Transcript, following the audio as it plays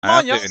Come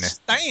on, y'all. doing it.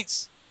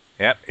 Thanks.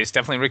 Yep, it's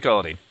definitely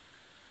recording.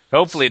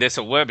 Hopefully this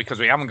will work because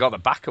we haven't got the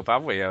backup,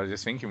 have we? I was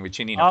just thinking we're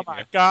chinning Oh up my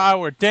here. God,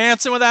 we're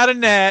dancing without a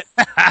net.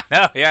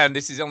 No, yeah, and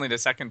this is only the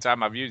second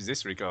time I've used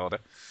this recorder.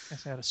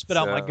 I had to spit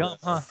out my gum,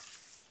 huh?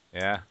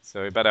 Yeah,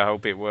 so we better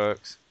hope it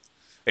works.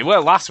 It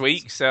worked last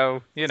week,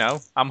 so,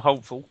 I'm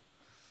hopeful.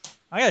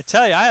 I gotta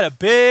tell you, I had a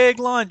big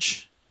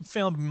lunch. I'm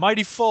feeling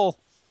mighty full.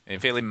 You're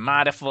feeling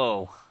mighty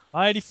full.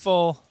 Mighty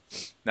full.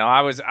 No,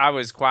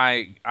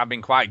 I've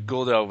been quite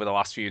good over the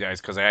last few days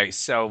because I ate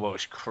so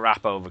much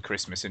crap over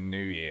Christmas and New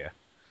Year.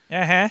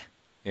 Uh-huh.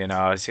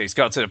 It's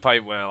got to the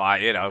point where,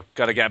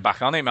 got to get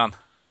back on it, man.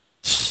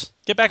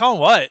 Get back on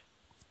what?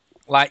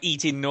 Like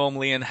eating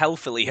normally and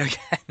healthily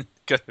again.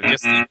 Just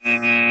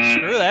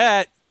Screw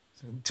that.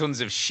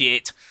 Tons of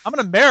shit. I'm an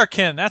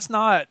American. That's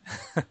not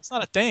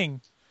a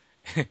thing.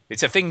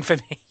 It's a thing for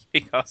me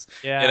because,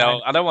 I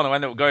don't want to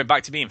end up going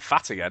back to being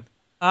fat again.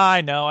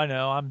 I know.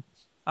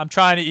 I'm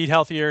trying to eat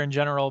healthier in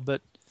general, but...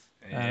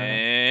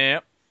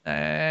 Yep.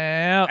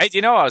 Hey, do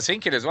you know what I was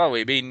thinking as well?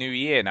 We've been New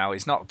Year now.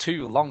 It's not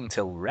too long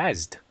till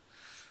Resd.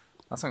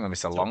 That's not going to be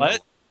so long.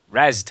 What?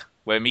 Resd.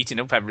 We're meeting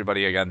up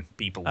everybody again,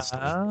 people.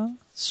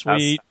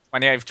 Sweet.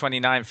 28th,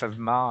 29th of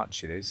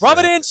March it is. Rub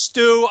it in,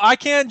 Stu. I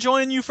can't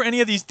join you for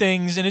any of these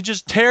things, and it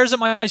just tears at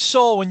my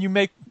soul when you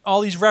make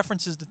all these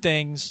references to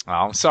things. Oh,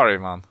 I'm sorry,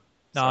 man.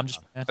 No, I'm just...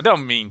 I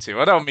don't mean to.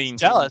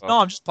 Jealous. No,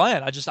 I'm just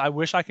playing. I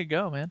wish I could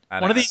go, man.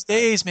 One of these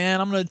days, man,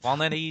 I'm going to...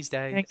 One of these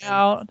days. Hang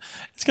out.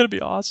 It's going to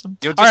be awesome.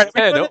 You'll just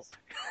turn up.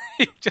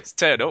 You just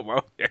turn up,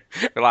 won't you?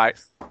 You're like,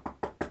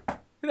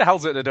 who the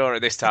hell's at the door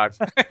at this time?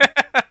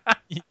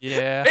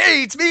 Yeah.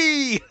 Hey, it's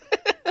me!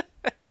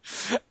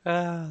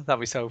 That'd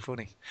be so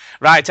funny.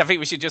 Right, I think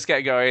we should just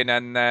get going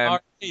and all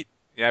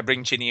right.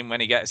 bring Chinny in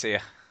when he gets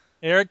here.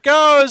 Here it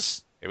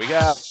goes. Here we go.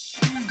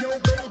 Yo,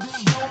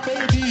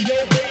 baby,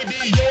 yo, baby,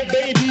 yo,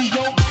 baby,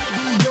 yo,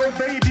 baby, yo,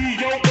 baby,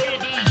 yo,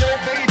 baby, yo,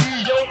 baby,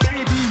 yo,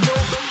 baby,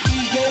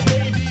 yo,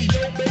 baby,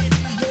 yo,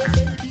 baby, yo,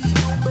 baby,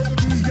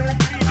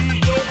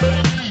 yo,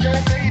 baby, yo,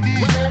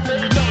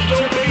 baby,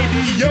 yo,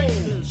 baby, yo.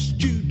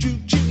 Juju,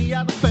 Chinny,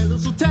 other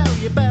fellas will tell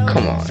you about.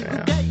 Come on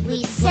now.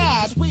 We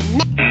said.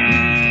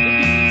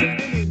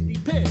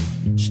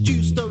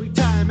 Stu story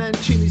time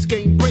and Chinny's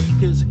game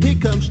breakers. Here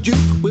comes Duke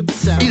with the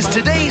sound. Is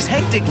today's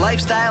hectic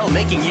lifestyle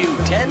making you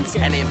tense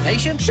and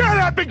impatient? Shut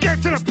up and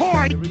get to the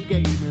point!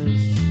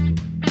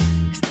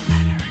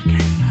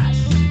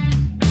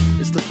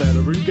 It's the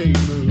veteran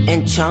gamers.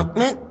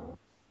 Enchantment?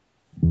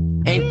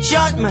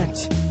 Enchantment!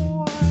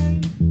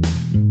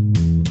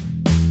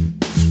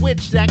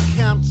 Switch that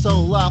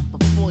console off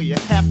before you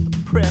have to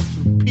press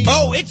repeat.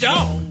 Oh, it's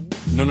on!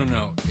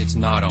 No, it's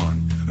not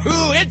on.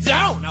 Ooh, it's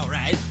on,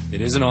 alright. It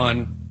isn't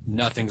on,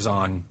 nothing's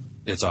on,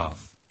 it's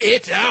off.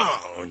 It's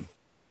on!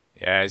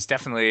 Yeah, it's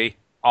definitely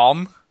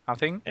on, I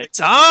think.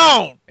 It's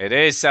on! It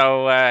is.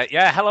 So,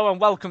 hello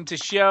and welcome to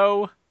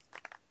show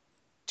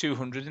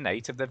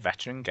 208 of the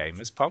Veteran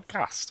Gamers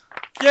Podcast.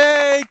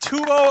 Yay,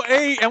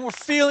 208, and we're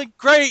feeling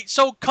great,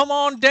 so come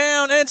on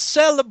down and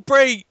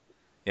celebrate.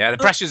 Yeah, the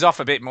pressure's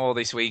off a bit more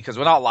this week because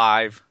we're not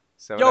live.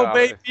 So yo,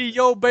 baby,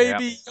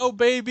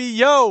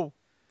 yo.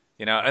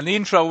 And the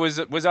intro was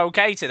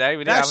okay today.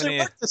 We didn't have any.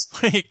 Worked this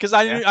week because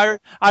I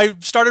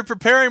started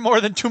preparing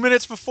more than 2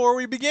 minutes before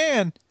we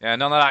began. Yeah,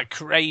 none of that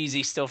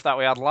crazy stuff that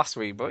we had last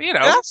week. But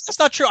that's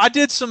not true. I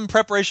did some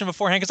preparation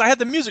beforehand because I had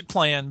the music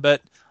playing,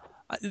 but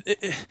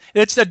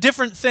it's a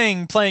different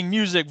thing playing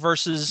music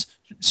versus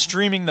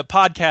streaming the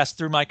podcast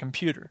through my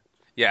computer.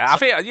 Yeah, I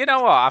think you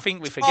know what? I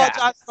think we forget.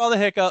 Apologize for all the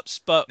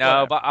hiccups, but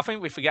no, but I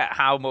think we forget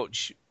how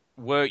much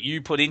work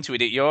you put into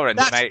it at your end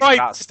to make right.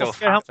 that stuff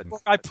happen. How much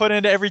work I put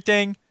into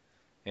everything.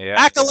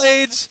 Yeah.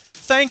 Accolades,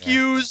 thank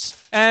yous,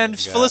 and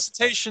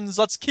felicitations.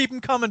 Let's keep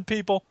them coming,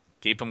 people.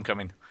 Keep them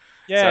coming.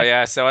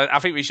 Yeah. So I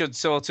think we should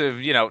sort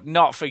of,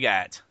 not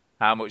forget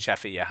how much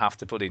effort you have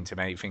to put in to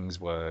make things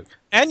work.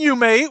 And you,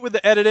 mate, with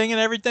the editing and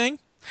everything.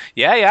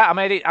 Yeah. I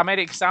made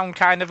it sound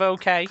kind of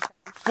okay.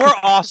 We're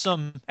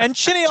awesome. And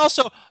Chinny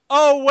also.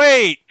 Oh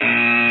wait.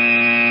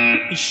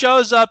 He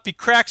shows up. He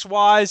cracks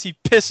wise. He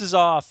pisses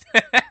off.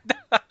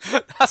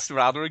 That's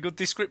rather a good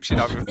description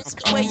of him.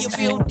 Yeah,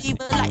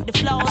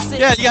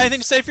 you got anything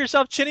to say for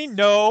yourself, Chinny?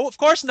 No, of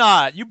course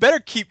not. You better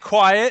keep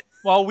quiet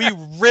while we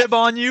rib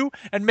on you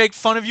and make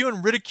fun of you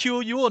and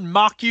ridicule you and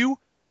mock you.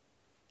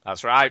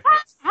 That's right.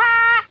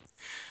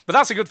 But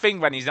that's a good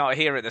thing when he's not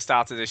here at the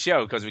start of the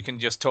show because we can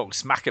just talk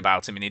smack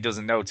about him and he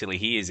doesn't know till he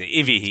hears it,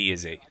 if he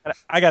hears it.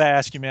 I got to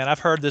ask you, man. I've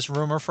heard this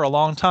rumor for a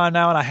long time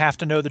now and I have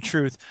to know the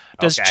truth.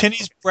 Does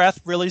Chinny's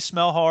breath really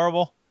smell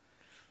horrible?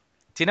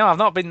 Do you know, I've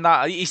not been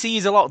that... You see,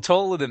 he's a lot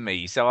taller than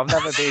me, so I've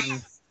never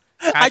been...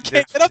 I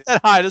can't get up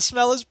that high to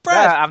smell his breath.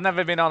 Yeah, I've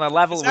never been on a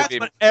level with him. That's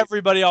what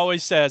everybody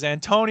always says.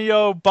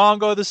 Antonio,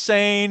 Bongo the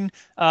Sane,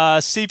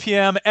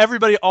 CPM,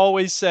 everybody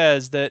always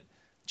says that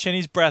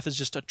Chinny's breath is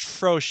just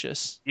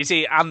atrocious. You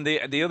see, and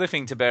the other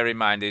thing to bear in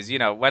mind is,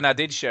 when I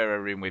did share a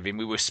room with him,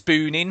 we were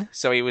spooning,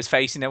 so he was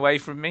facing away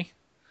from me.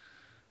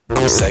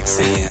 I'm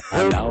sexy,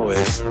 I know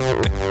it.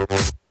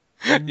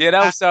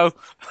 So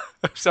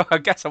So I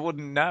guess I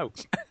wouldn't know.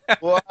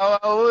 Well,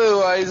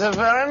 is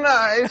very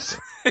nice.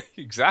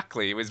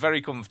 Exactly. It was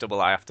very comfortable,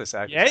 I have to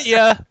say.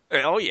 Yeah.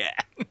 Oh, yeah.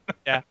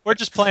 Yeah, we're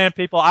just playing,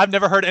 people. I've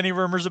never heard any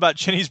rumors about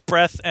Chinny's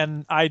breath,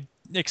 and I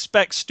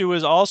expect Stu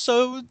is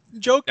also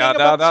joking No,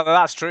 about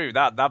that's true.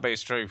 That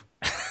bit's true.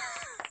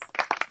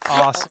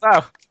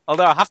 Awesome.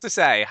 Although I have to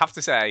say,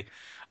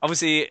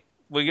 obviously,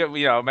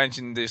 I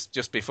mentioned this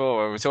just before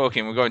when we were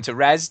talking. We're going to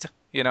Resd,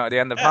 at the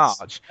end of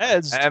March.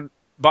 Resd.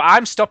 But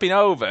I'm stopping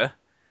over.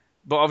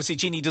 But obviously,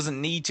 Chinny doesn't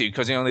need to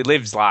because he only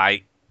lives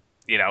a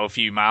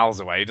few miles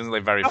away. He doesn't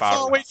live very far. How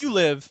far away do you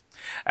live?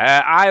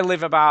 I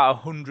live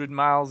about 100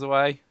 miles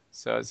away,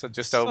 so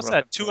just over. What's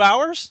that? 2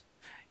 hours?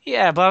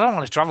 Yeah, but I don't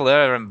want to travel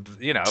there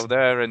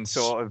and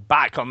sort of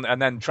back on, and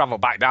then travel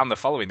back down the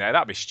following day.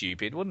 That'd be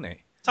stupid, wouldn't it?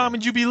 Time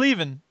would you be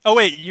leaving? Oh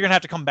wait, you're gonna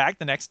have to come back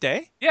the next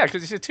day? Yeah,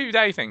 because it's a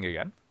 2-day thing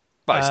again.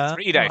 Well, it's a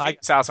 3-day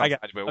thing.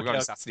 But we're going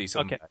Saturday,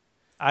 Sunday. Okay.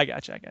 I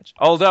got you.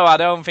 Although I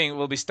don't think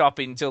we'll be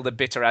stopping till the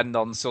bitter end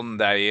on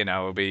Sunday.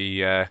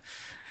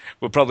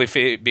 We'll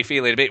probably be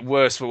feeling a bit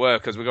worse for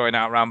work because we're going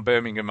out around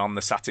Birmingham on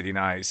the Saturday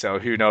night. So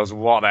who knows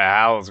what the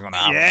hell's going to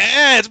happen?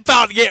 Yeah, it's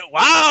about to get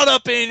wild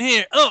up in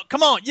here. Oh,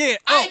 come on, yeah.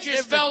 I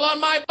just fell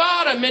on my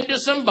bottom into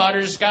some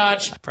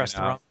butterscotch. I pressed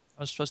the wrong.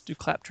 I was supposed to do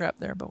claptrap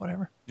there, but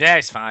whatever. Yeah,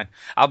 it's fine.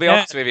 I'll be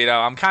honest with you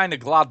though. I'm kind of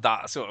glad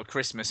that sort of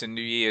Christmas and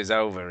New Year's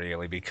over,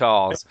 really,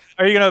 because.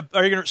 Are you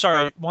gonna?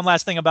 Sorry, one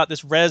last thing about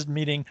this Res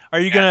meeting. Are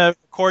you gonna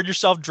record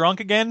yourself drunk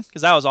again?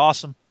 Because that was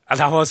awesome. And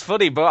that was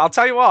funny, but I'll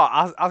tell you what,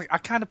 I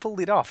kind of pulled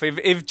it off.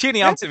 If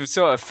Chinny hadn't have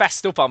sort of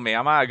fessed up on me,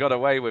 I might have got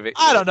away with it.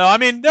 I don't know. I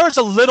mean, there was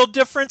a little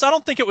difference. I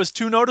don't think it was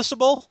too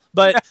noticeable,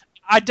 but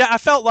I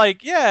felt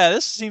like,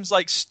 this seems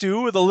like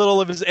Stu with a little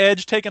of his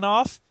edge taken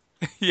off.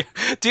 Yeah.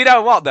 Do you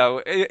know what, though?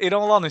 In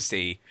all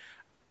honesty,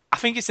 I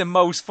think it's the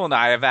most fun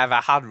I have ever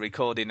had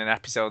recording an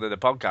episode of the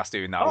podcast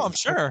doing that. Oh, I'm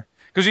sure.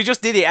 Because we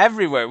just did it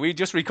everywhere. We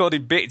just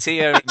recorded bits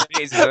here and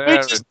bits there. We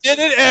just did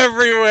it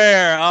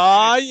everywhere.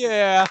 Oh,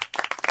 yeah.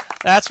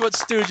 That's what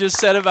Stu just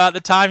said about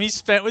the time he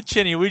spent with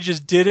Chinny. We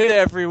just did it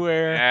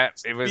everywhere. Yeah,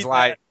 it was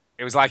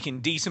like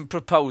Indecent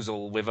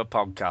Proposal with a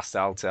podcast,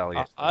 I'll tell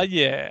you.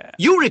 Yeah.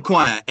 You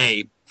require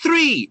a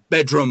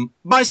 3-bedroom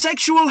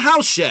bisexual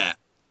house share.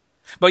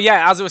 But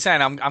yeah, as I was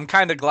saying, I'm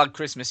kind of glad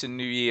Christmas and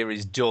New Year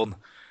is done.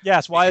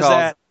 Yes, why is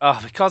that?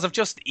 Because I've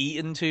just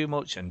eaten too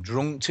much and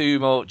drunk too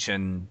much.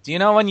 And,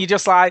 when you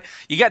just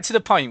you get to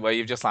the point where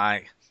you're just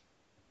I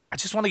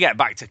just want to get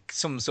back to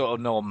some sort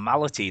of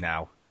normality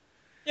now.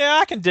 Yeah,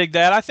 I can dig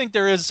that. I think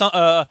there's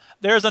a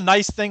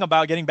nice thing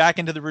about getting back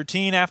into the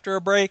routine after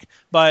a break,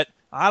 but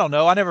I don't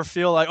know. I never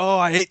feel like,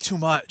 I ate too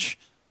much.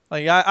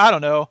 I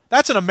don't know.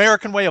 That's an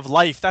American way of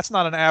life. That's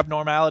not an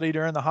abnormality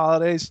during the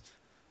holidays.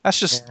 That's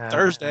just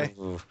Thursday.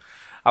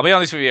 I'll be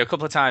honest with you. A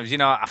couple of times,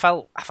 I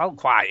felt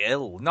quite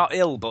ill. Not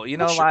ill, but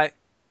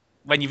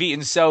when you've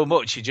eaten so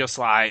much, you're just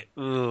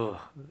ugh.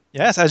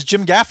 Yes, as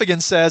Jim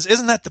Gaffigan says,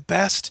 isn't that the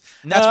best?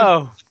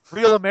 No, that's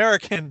real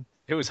American.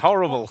 It was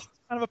horrible.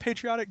 Kind of a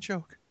patriotic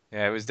joke.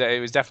 Yeah, it was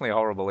definitely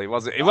horrible. It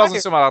wasn't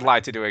something I'd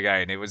like to do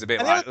again. It was a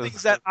bit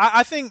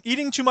I think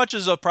eating too much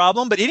is a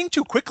problem, but eating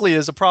too quickly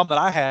is a problem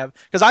that I have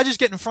because I just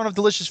get in front of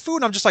delicious food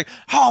and I'm just like,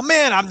 oh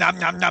man, I'm nom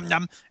nom nom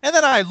nom, and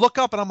then I look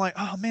up and I'm like,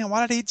 oh man,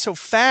 why did I eat so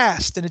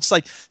fast? And it's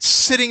like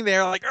sitting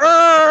there like,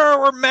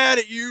 we're mad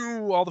at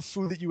you. All the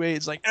food that you ate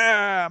is like,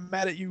 I'm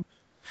mad at you.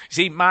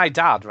 See, my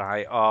dad,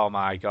 right? Oh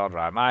my god,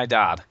 right? My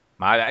dad.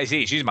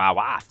 She's my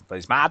wife, but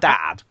it's my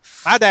dad.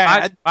 My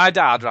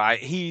dad, right?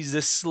 He's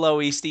the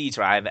slowest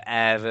eater I've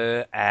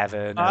ever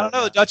known. I don't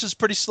know. The Dutch is a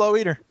pretty slow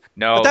eater.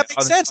 No, but that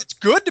makes sense. It's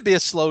good to be a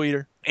slow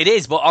eater. It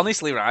is, but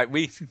honestly, right?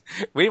 We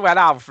went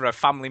out for a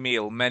family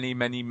meal many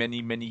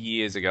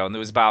years ago, and there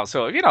was about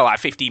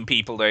 15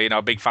 people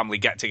there. Big family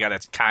get together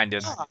kind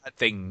of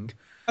thing.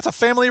 That's a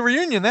family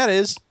reunion. That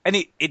is.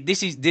 And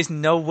this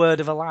no word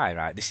of a lie,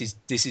 right? This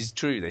is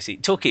true.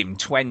 It took him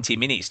 20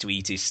 minutes to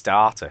eat his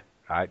starter.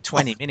 Right,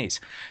 20 minutes.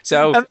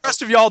 So, and the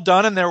rest of you all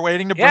done, and they're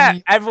waiting to bring. Yeah,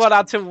 everyone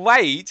had to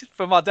wait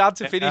for my dad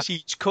to finish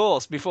each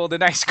course before the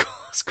next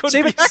course could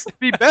be. That could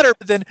be better.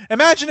 But then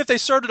imagine if they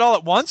served it all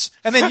at once,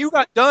 and then you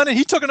got done, and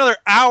he took another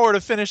hour to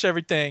finish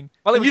everything.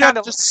 Well, you'd have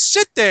to just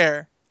sit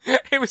there.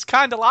 It was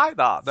kind of like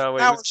that, though.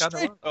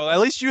 At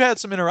least you had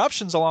some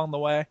interruptions along the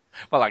way.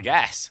 Well, I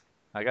guess,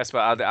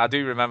 but I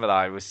do remember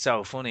that. It was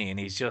so funny, and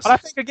he's just... But I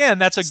think, again,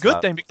 that's a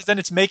good thing, because then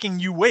it's making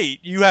you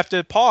wait. You have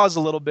to pause a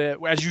little bit,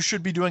 as you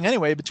should be doing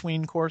anyway,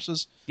 between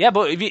courses. Yeah,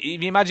 but if you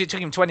imagine it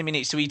took him 20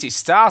 minutes to eat his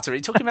starter,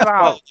 it took him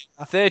about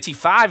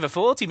 35 or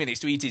 40 minutes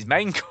to eat his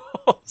main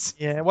course.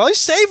 Yeah, well, he's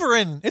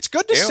savoring. It's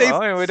good to savor.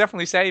 Well, we're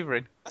definitely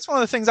savoring. That's one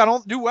of the things I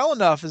don't do well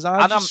enough, is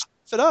I just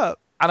stuff it up.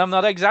 And I'm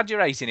not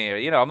exaggerating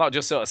here. I'm not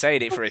just sort of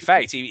saying it for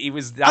effect. He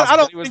was. I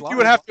don't think you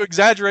would have to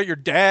exaggerate your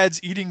dad's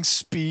eating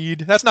speed.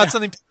 That's not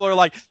something people are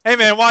like, hey,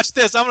 man, watch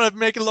this. I'm going to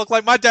make it look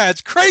like my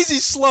dad's crazy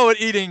slow at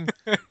eating.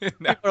 No.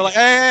 People are like,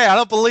 hey, I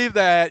don't believe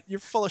that.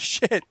 You're full of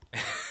shit.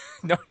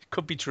 No, it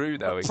could be true,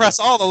 though. Impress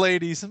all the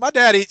ladies. My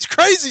dad eats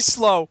crazy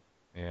slow.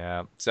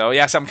 Yeah. So,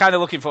 yes, I'm kind of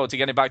looking forward to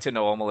getting back to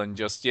normal and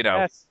just,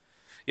 Yes.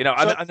 and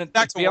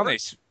to be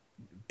honest,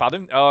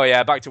 Pardon? Oh,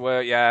 yeah, back to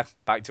work, yeah.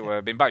 Back to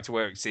work. Been back to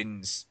work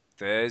since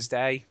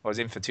Thursday. I was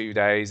in for 2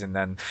 days, and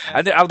then...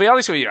 And I'll be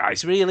honest with you, right,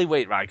 it's really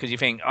weird, right, because you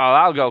think, oh,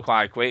 that'll go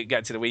quite quick,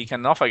 get to the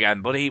weekend and off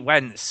again, but it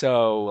went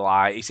so,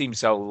 like, it seemed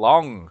so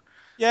long.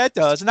 Yeah, it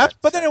does, and that's.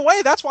 But in a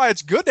way, that's why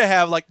it's good to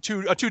have like a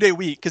 2-day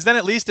week, because then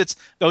at least it's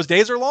those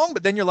days are long.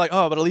 But then you're like,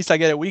 oh, but at least I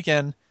get a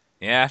weekend.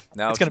 Yeah,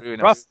 no, it's gonna be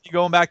rough. You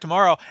going back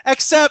tomorrow?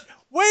 Except,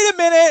 wait a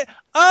minute.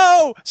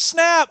 Oh,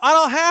 snap! I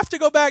don't have to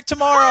go back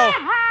tomorrow.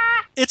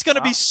 It's going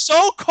to be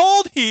so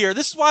cold here.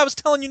 This is why I was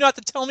telling you not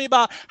to tell me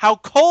about how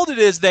cold it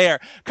is there,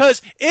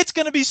 because it's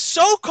going to be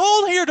so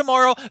cold here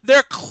tomorrow.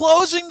 They're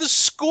closing the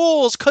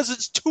schools because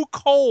it's too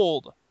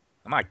cold.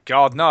 Oh my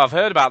God, no, I've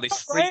heard about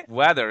this freak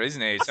weather,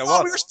 isn't it? I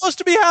thought we were supposed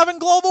to be having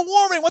global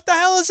warming. What the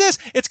hell is this?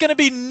 It's going to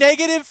be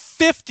negative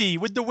 50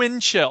 with the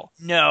wind chill.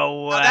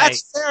 No way. Now,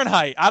 that's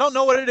Fahrenheit. I don't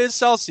know what it is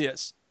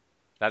Celsius.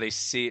 That is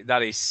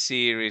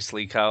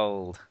seriously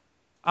cold.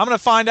 I'm going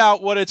to find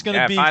out what it's going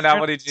to be. Yeah, find out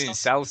what it is in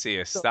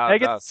Celsius. So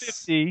negative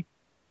 50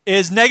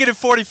 is negative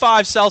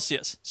 45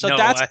 Celsius. So no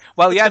that's way.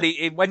 Well, yeah,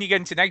 when you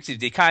get into negative,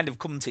 they kind of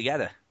come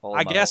together.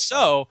 I guess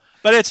so.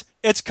 But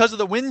it's because of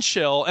the wind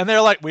chill, and they're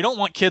like, we don't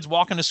want kids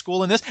walking to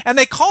school in this. And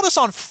they called us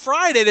on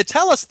Friday to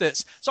tell us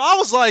this. So I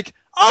was like,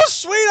 oh,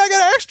 sweet, I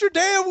got an extra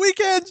day of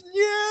weekends.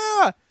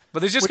 Yeah. But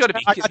there's just got to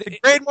be I got to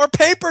grade more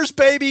papers,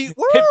 baby.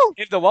 Woo!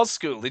 If there was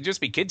school, there'd just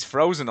be kids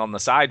frozen on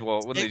the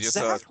sidewalk, wouldn't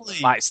exactly. they?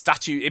 Just like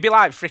statue. It'd be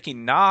like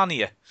freaking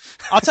Narnia.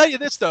 I'll tell you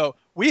this, though.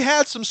 We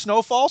had some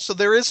snowfall, so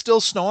there is still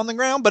snow on the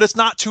ground, but it's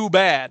not too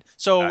bad.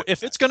 So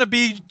if it's going to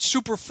be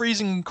super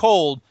freezing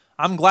cold,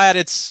 I'm glad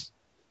it's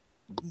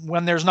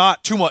when there's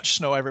not too much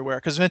snow everywhere.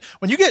 Because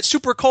when you get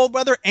super cold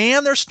weather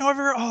and there's snow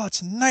everywhere, oh,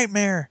 it's a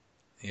nightmare.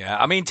 Yeah,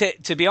 I mean,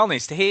 to be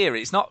honest, here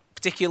it's not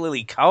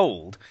particularly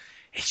cold.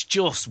 It's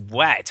just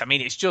wet. I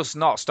mean, it's just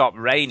not stopped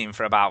raining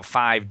for about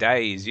 5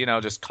 days,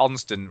 just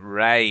constant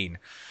rain.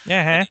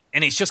 Yeah.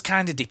 And it's just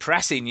kind of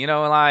depressing,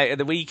 like at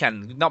the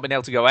weekend, not been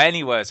able to go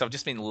anywhere. So I've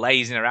just been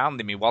lazing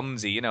around in my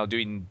onesie,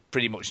 doing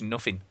pretty much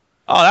nothing.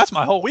 Oh, that's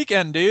my whole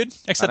weekend, dude.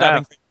 Except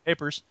having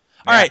papers.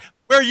 All right,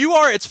 where you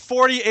are, it's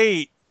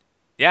 48.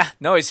 Yeah,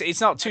 no, it's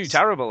not too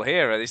terrible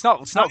here. It's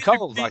not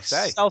cold, like I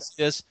say.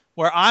 Celsius.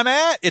 Where I'm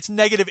at, it's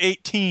negative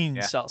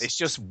 18 Celsius. It's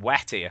just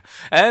wet here.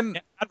 I'd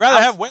rather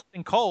have wet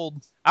than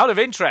cold. Out of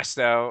interest,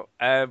 though,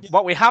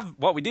 what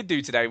we did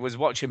do today was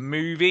watch a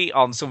movie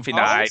on something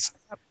that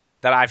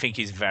I think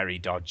is very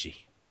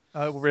dodgy.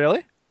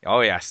 Really?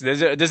 Oh yes,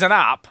 there's an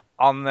app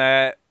on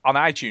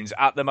iTunes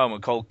at the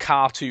moment called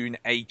Cartoon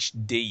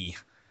HD.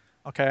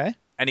 Okay.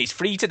 And it's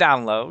free to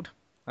download.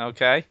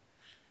 Okay.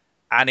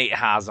 And it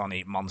has on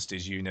it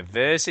Monsters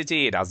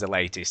University. It has the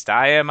latest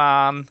Iron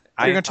Man.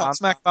 You're going to talk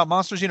smack about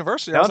Monsters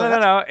University?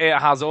 No. It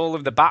has all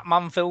of the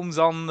Batman films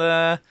on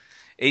there.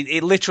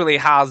 It literally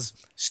has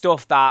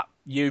stuff that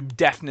you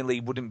definitely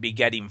wouldn't be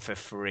getting for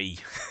free.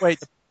 Wait.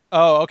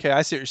 Oh, okay.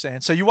 I see what you're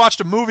saying. So you watched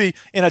a movie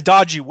in a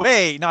dodgy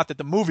way, not that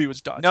the movie was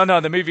dodgy.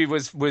 No. The movie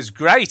was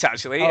great,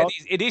 actually. Oh.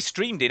 It is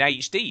streamed in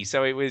HD,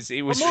 so it was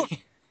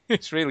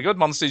it's really good.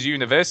 Monsters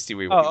University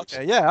we watched.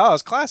 Oh, okay. Yeah, it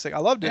was classic. I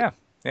loved it.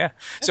 Yeah.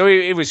 So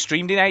it was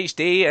streamed in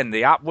HD, and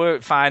the app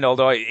worked fine,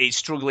 although it's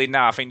struggling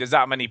now. I think there's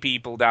that many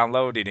people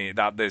downloading it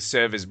that the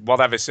servers,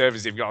 whatever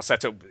servers they've got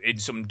set up in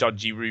some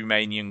dodgy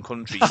Romanian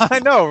country, I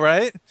know,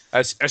 right?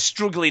 are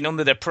struggling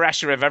under the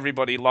pressure of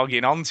everybody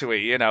logging onto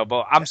it,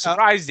 But I'm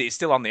surprised it's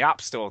still on the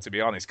App Store, to be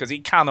honest, because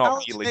it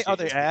cannot be legit. Are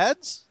there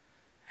ads?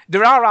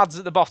 There are ads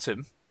at the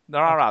bottom. There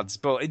are ads,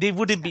 but they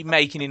wouldn't be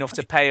making enough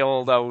to pay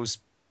all those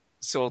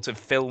sort of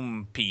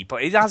film people.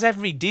 It has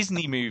every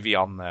Disney movie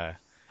on there.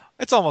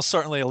 It's almost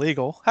certainly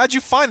illegal. How'd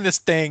you find this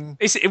thing?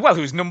 It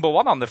was number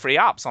one on the free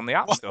apps on the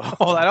App Store.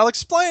 Well, that'll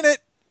explain it.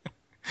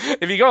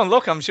 If you go and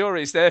look, I'm sure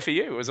it's there for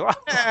you as well.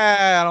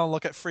 I don't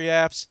look at free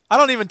apps. I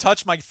don't even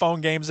touch my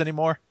phone games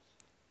anymore.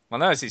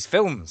 Well, no, it's his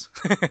films.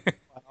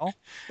 Well,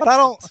 but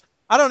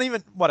I don't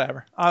even.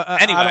 Whatever.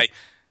 Anyway,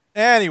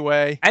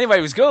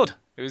 it was good.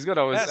 It was good.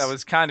 I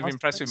was kind of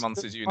impressed with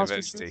Monsters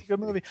University. It's a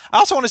good movie. I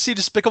also want to see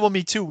Despicable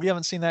Me 2. We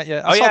haven't seen that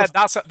yet.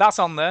 That's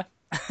on there.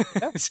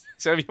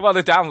 So if you want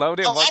to download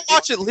it, I'll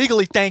watch it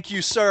legally. Thank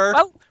you, sir.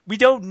 Well, we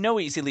don't know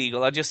it's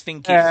illegal. I just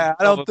think it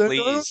probably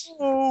is.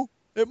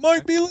 It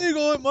might be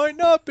legal. It might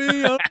not be.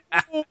 I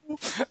don't know.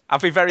 I'll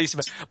be very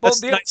surprised.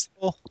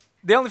 Well,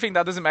 the only thing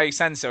that doesn't make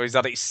sense though is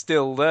that it's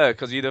still there,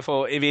 because you'd have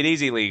thought if it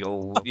is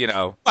illegal,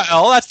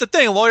 Well, that's the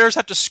thing. Lawyers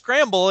have to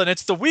scramble, and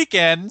it's the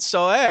weekend,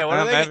 so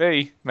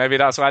hey, maybe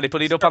that's why they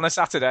put it up on a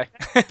Saturday.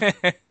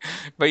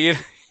 But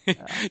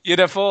you'd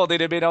have thought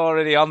they'd have been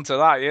already onto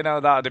that,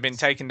 that would have been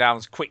taken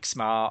down quick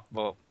smart,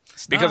 but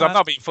because I'm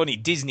not being funny,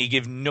 Disney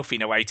give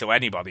nothing away to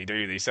anybody,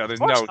 do they? So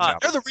there's no chance.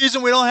 They're the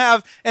reason we don't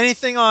have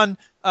anything on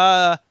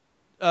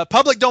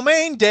public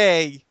domain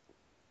day.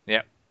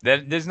 Yeah,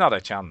 there's not a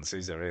chance,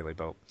 is there really?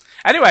 But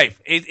anyway,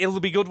 it'll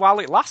be good while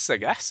it lasts, I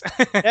guess.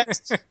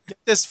 Yes. Get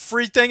this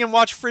free thing and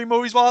watch free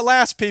movies while it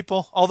lasts,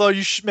 people. Although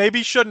you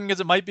maybe shouldn't,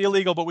 because it might be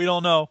illegal, but we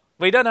don't know.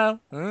 We don't know.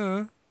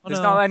 There's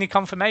not any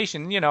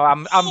confirmation.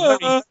 I'm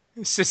very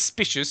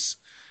suspicious,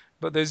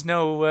 but there's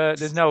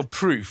no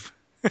proof.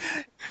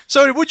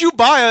 So would you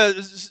buy a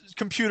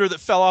computer that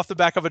fell off the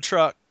back of a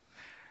truck?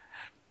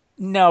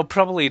 No,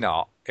 probably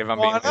not. If I'm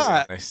Why being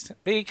not? honest,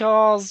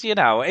 because if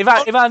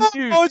I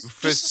knew no, it's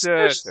for just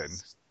certain,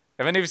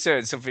 if I knew for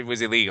certain something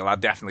was illegal, I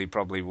definitely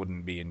probably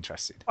wouldn't be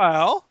interested.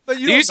 Well, but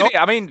you It used to don't be.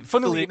 I mean,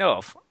 funnily illegal.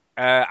 enough,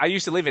 I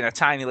used to live in a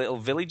tiny little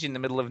village in the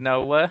middle of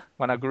nowhere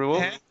when I grew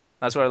up. Yeah.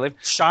 That's where I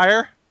lived.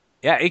 Shire.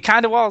 Yeah, it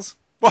kind of was.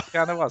 What? It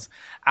kind of was.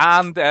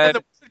 And And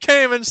the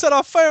came and set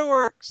off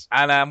fireworks.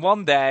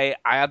 one day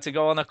I had to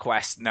go on a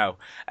quest. No,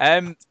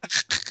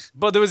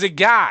 but there was a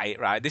guy.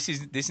 Right, this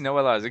is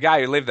nowhere else. A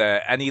guy who lived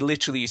there, and he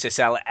literally used to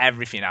sell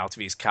everything out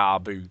of his car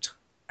boot.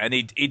 And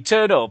he'd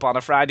turn up on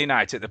a Friday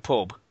night at the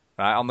pub,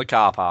 right on the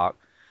car park,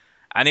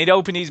 and he'd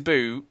open his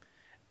boot.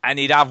 And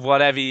he'd have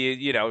whatever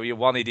you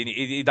wanted.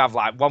 He'd have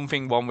like one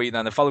thing one week, and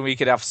then the following week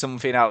he'd have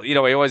something else. He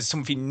always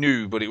something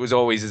new, but it was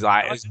always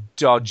as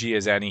dodgy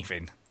as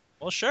anything.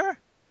 Well, sure.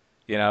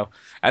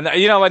 And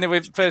when we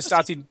first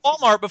started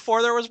Walmart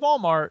before there was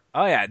Walmart.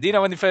 Oh yeah,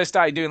 when they first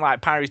started doing like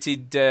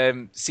pirated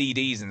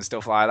CDs and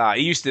stuff like that,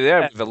 he used to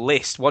there with a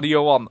list. What do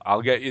you want?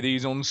 I'll get you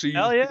these on CD.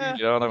 Hell yeah.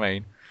 You know what I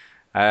mean?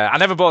 I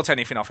never bought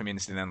anything off him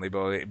incidentally,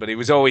 but he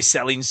was always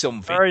selling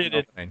something. Sure you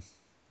did. What I mean?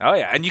 Oh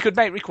yeah, and you could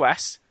make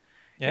requests.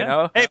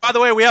 Yeah. Hey, by the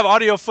way, we have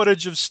audio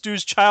footage of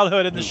Stu's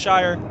childhood in the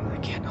Shire. I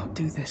cannot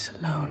do this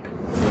alone.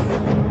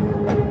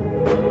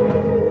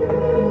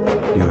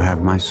 You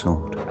have my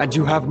sword. And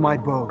you have my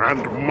bow.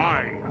 And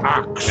my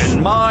axe.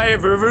 And my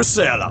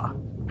Vuvuzela.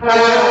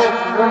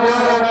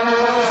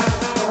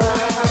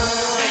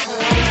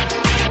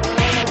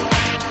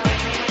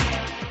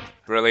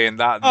 Brilliant.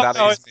 That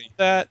is me.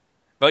 That.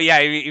 But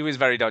yeah, he was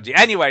very dodgy.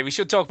 Anyway, we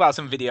should talk about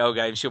some video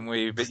games, shouldn't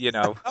we? But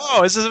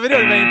Oh, this is a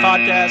video game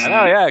podcast.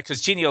 Oh yeah,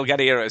 because Chini will get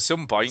here at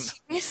some point.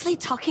 Seriously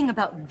talking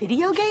about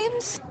video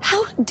games?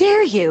 How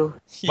dare you?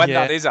 When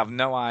that is, I've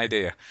no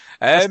idea.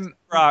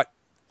 Rock.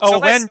 Oh,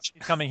 when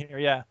she's coming here,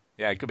 yeah.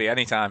 Yeah, it could be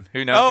any time.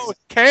 Who knows? Oh, who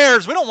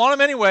cares? We don't want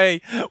him anyway.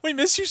 We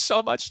miss you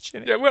so much,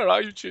 Chinny. Yeah, where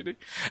are you, Chinny?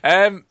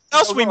 What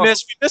else we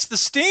miss? We missed the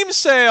Steam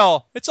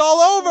sale. It's all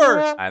over.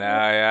 I know,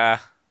 yeah.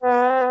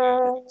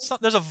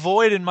 There's a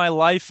void in my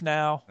life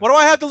now. What do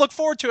I have to look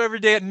forward to every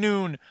day at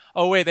noon?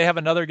 Oh, wait, they have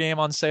another game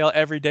on sale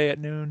every day at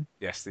noon.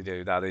 Yes, they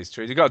do. That is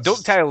true. They've got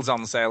DuckTales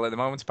on sale at the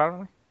moment,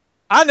 apparently.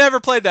 I never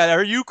played that.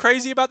 Are you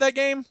crazy about that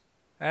game?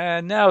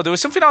 No, there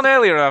was something on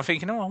earlier, and I'm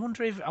thinking, I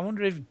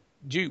wonder if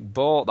Duke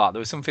bought that. There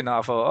was something that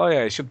I thought, oh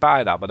yeah, he should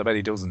buy that, but I bet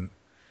he doesn't.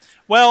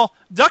 Well,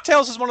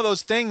 DuckTales is one of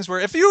those things where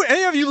if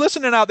any of you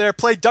listening out there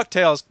play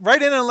DuckTales,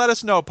 write in and let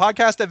us know.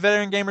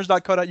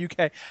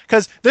 podcast@veterangamers.co.uk.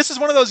 Because this is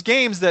one of those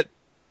games that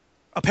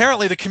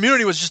apparently the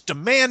community was just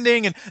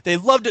demanding, and they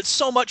loved it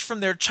so much from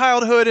their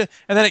childhood,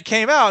 and then it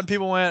came out, and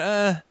people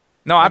went,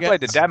 No, I played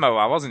the demo.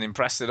 I wasn't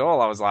impressed at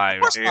all. I was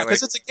like, really?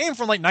 Because it's a game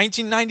from like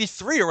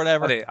 1993 or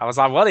whatever. I was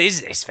like, what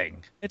is this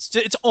thing? It's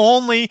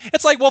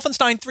like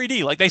Wolfenstein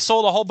 3D. Like they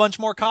sold a whole bunch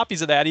more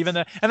copies of that,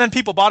 and then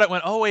people bought it and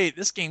went, oh wait,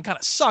 this game kind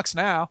of sucks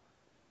now.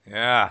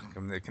 Yeah,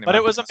 but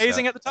it was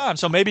amazing at the time.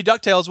 So maybe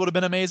DuckTales would have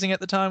been amazing at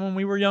the time when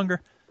we were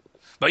younger.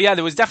 But yeah,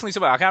 there was definitely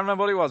something. I can't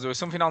remember what it was. There was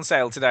something on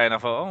sale today, and I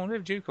thought, I wonder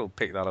if Duke will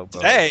pick that up.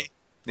 Today?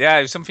 Yeah,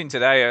 it was something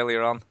today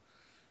earlier on.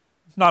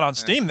 Not on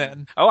Steam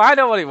then. Oh, I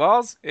know what it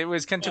was. It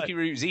was Kentucky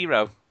Route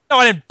Zero. No,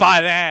 I didn't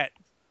buy that.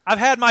 I've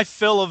had my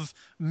fill of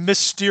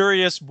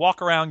mysterious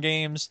walk-around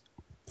games.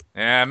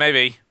 Yeah,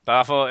 maybe. But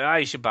I thought,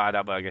 you should buy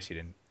that, but I guess you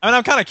didn't. I mean,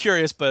 I'm kind of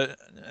curious, but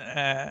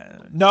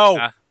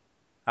no.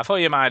 I thought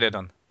you might have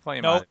done.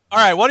 No.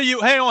 All right,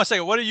 hang on a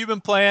second. What have you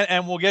been playing?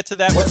 And we'll get to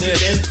that. What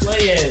have you been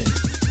playing?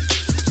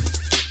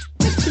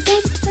 What you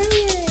been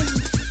playing?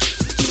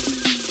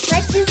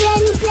 What you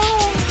been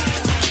playing?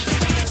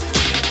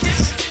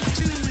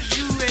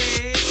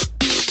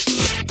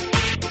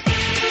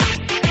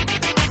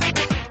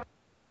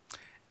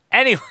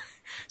 Anyway,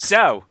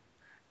 so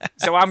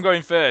I'm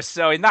going first.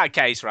 So in that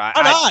case,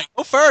 right?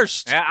 Go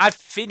first. Yeah, I've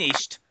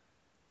finished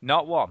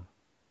not one,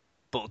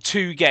 but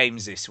 2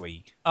 games this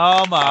week.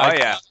 Oh my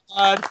yeah.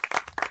 God.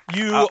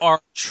 You are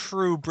a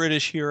true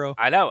British hero.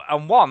 I know.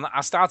 And one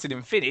I started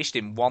and finished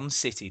in one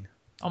sitting.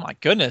 Oh my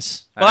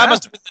goodness. Well, that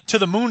must have been To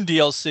the Moon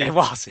DLC. It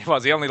was.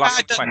 It only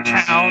lasted 20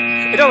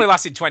 It only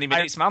lasted 20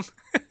 minutes, man.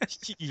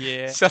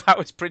 Yeah. So that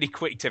was pretty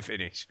quick to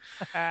finish.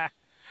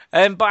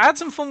 But I had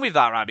some fun with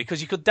that, right?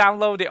 Because you could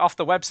download it off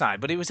the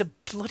website, but it was a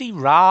bloody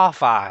RAR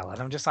file,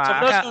 and I'm just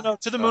like, no.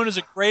 To the Moon is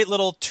a great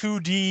little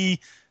 2D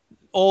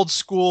old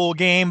school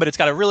game, but it's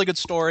got a really good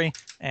story,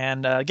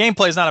 and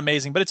gameplay is not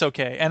amazing, but it's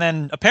okay. And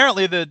then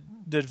apparently the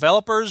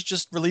developers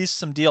just released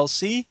some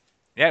DLC.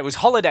 Yeah, it was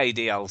holiday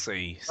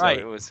DLC, so right?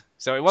 It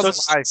wasn't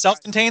like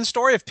self-contained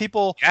story. If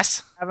people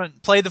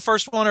haven't played the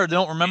first one or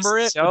don't remember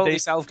it, totally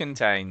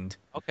self-contained.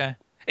 Okay,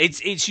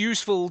 it's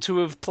useful to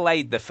have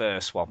played the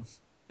first one.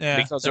 Yeah,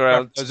 because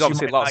there's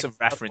obviously lots of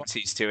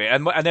references to it,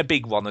 and a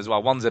big one as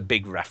well. One's a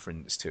big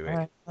reference to it.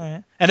 All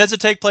right. And does it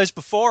take place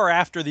before or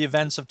after the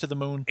events of To the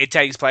Moon? It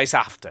takes place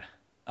after.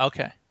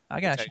 Okay,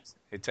 I got you.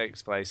 It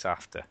takes place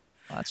after.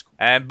 Oh, that's cool.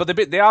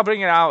 But they are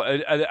bringing out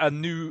a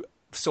new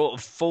sort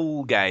of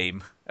full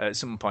game at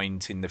some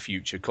point in the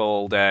future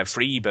called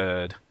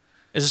Freebird.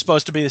 Is it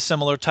supposed to be a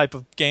similar type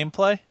of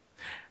gameplay?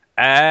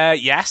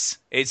 Yes,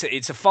 it's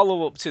a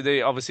follow up to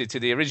the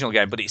original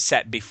game, but it's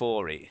set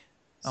before it.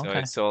 So Okay.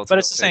 it's sort But of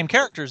it's the same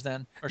characters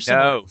then, or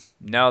similar?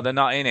 No, they're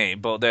not in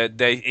it. But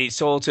it's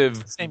sort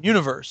of Same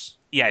universe.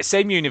 Yeah,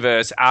 same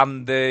universe,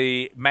 and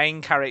the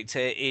main character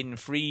in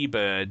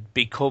Freebird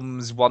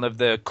becomes one of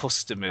the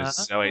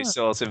customers, so it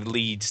sort of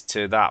leads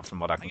to that, from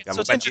what I can gather. So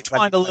it's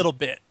intertwined a little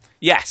bit.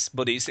 Yes,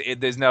 but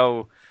there's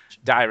no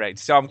direct.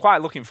 So I'm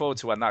quite looking forward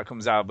to when that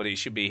comes out, but it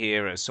should be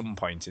here at some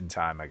point in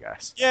time, I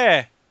guess.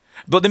 Yeah.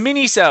 But the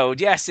mini-sode,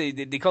 yes, they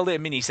called it a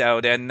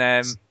mini-sode, and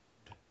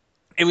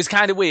it was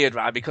kind of weird,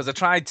 right? Because I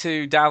tried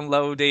to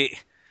download it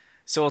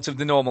sort of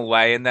the normal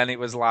way, and then it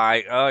was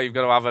like, oh, you've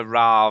got to have a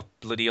RAR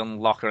bloody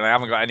unlocker, and I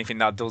haven't got anything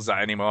that does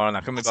that anymore, and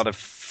I couldn't bother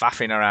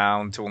faffing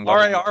around to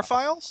unlock RAR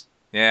files?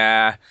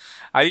 Yeah.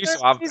 I used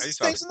to have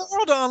things in the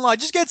world to unlock.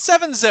 Just get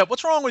 7-zip.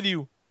 What's wrong with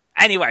you?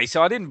 Anyway,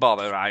 so I didn't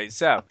bother, right?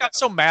 So I got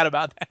so mad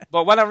about that.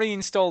 But when I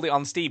reinstalled it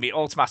on Steam, it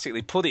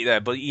automatically put it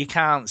there, but you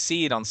can't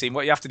see it on Steam.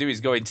 What you have to do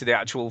is go into the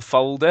actual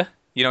folder,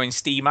 in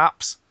Steam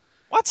apps.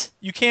 What?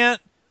 You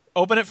can't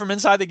open it from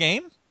inside the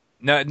game?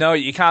 No,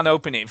 you can't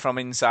open it from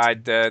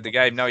inside the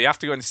game. No, you have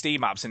to go into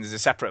Steam apps, and there's a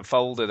separate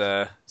folder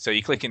there. So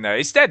you click in there.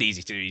 It's dead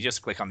easy to do. You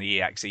just click on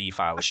the exe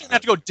file. I shouldn't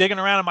have to go digging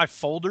around in my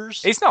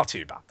folders. It's not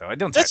too bad, though. I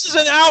don't. This is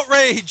an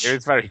outrage. It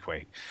was very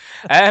quick.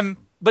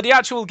 But the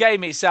actual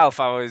game itself,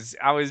 I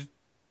was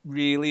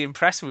really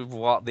impressed with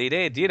what they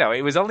did.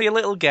 It was only a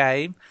little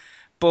game,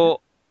 but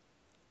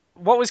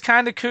what was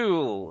kind of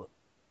cool,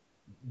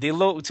 they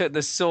looked at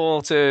the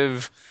sort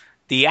of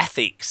the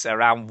ethics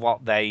around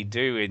what they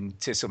do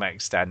to some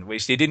extent,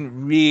 which they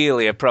didn't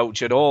really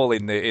approach at all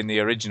in the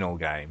original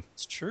game.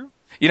 It's true.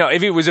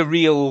 If it was a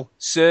real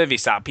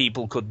service that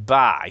people could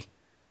buy,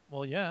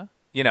 well, yeah.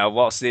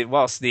 What's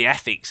the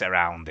ethics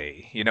around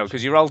it?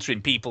 Because you're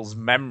altering people's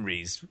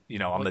memories,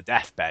 on the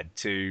deathbed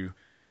to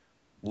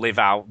live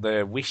out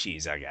their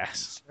wishes, I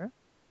guess. Sure.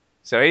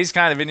 So it's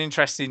kind of an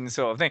interesting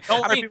sort of thing.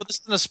 Don't worry, this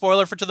isn't a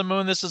spoiler for To the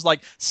Moon. This is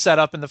like set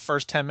up in the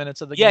first 10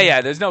 minutes of the game.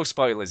 Yeah, there's no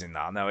spoilers in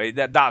that. No,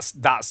 that's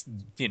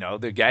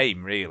the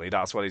game, really.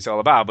 That's what it's all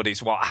about. But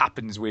it's what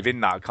happens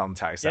within that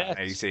context that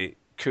makes it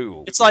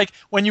cool. It's like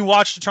when you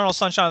watched Eternal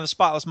Sunshine of the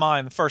Spotless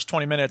Mind, the first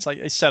 20 minutes, like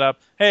they set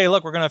up, hey,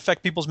 look, we're going to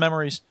affect people's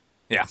memories.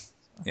 Yeah.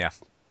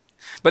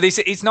 But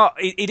it's not.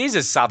 It is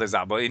as sad as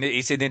that, but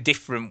it's in a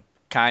different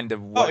kind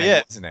of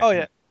way, isn't it? Oh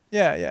yeah.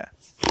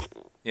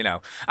 Yeah.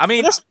 I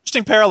mean, there's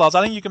interesting parallels.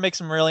 I think you can make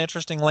some really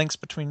interesting links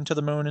between To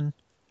the Moon and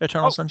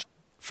Eternal Sunshine.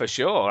 For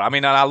sure. I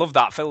mean, and I love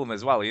that film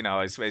as well.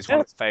 It's one of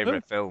my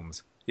favorite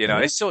films.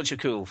 It's such a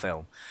cool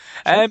film.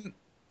 But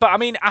I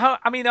mean,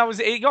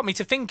 it got me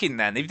to thinking.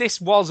 Then, if this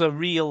was a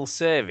real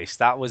service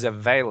that was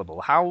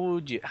available, how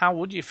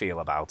would you feel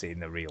about it in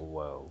the real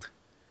world?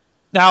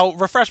 Now,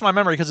 refresh my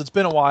memory because it's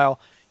been a while.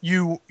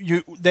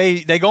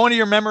 They go into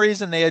your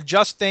memories and they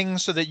adjust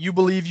things so that you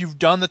believe you've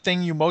done the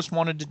thing you most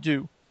wanted to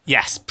do.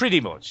 Yes,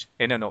 pretty much,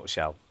 in a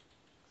nutshell.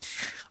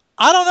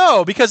 I don't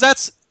know, because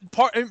that's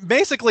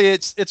basically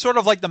it's sort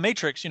of like the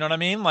Matrix, you know what I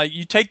mean? Like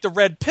you take the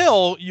red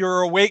pill,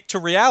 you're awake to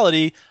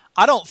reality.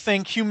 I don't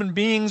think human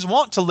beings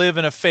want to live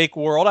in a fake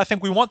world. I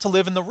think we want to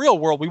live in the real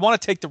world. We want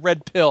to take the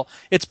red pill.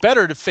 It's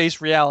better to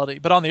face reality.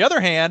 But on the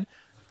other hand,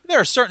 there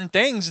are certain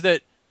things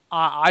that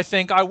I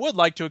think I would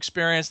like to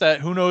experience that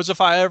who knows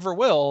if I ever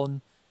will.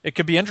 And it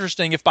could be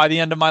interesting if by the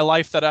end of my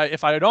life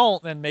if I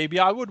don't, then maybe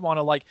I would want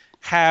to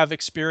have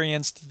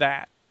experienced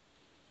that.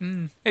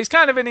 It's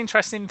kind of an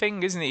interesting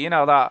thing, isn't it?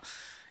 That,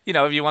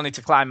 if you wanted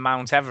to climb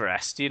Mount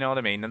Everest, you know what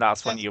I mean? And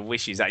that's one of your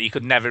wishes that you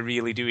could never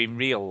really do in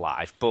real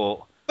life.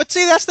 But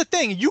see, that's the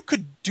thing. You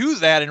could do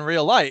that in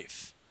real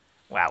life.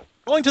 Well,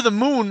 going to the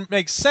moon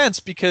makes sense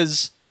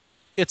because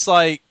it's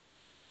like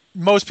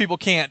most people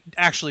can't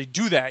actually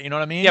do that. You know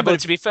what I mean? Yeah, but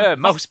to be fair,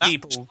 most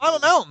people climb a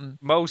mountain.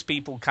 Most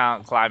people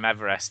can't climb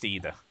Everest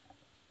either.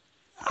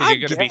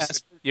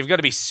 You've got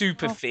to be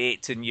super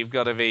fit, and you've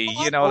got to be,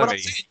 what I mean.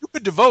 You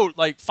could devote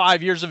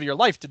 5 years of your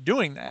life to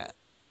doing that.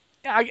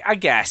 Yeah, I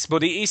guess,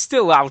 but it is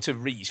still out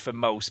of reach for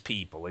most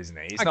people, isn't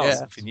it? It's not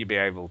something you'd be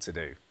able to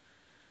do.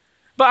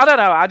 But I don't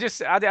know.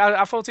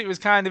 I thought it was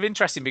kind of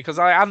interesting because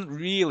I hadn't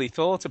really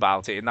thought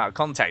about it in that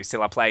context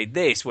till I played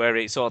this, where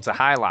it sort of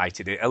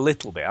highlighted it a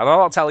little bit. And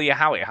I'll tell you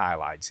how it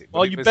highlights it.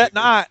 Well, you bet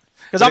not,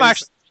 because I'm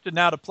actually interested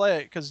now to play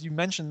it because you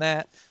mentioned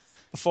that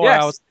before.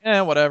 I was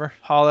whatever,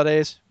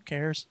 holidays, who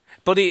cares?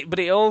 But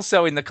it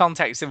also, in the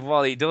context of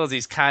what it does,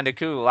 is kind of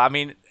cool. I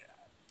mean,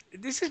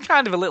 this is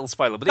kind of a little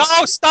spoiler. But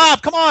no,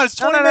 stop! Come on, it's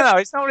 20 minutes. No,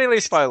 it's not really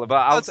a spoiler.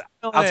 But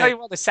I'll tell you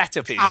what the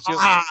setup is,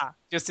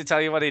 just to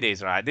tell you what it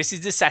is. Right, this is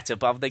the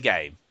setup of the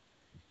game.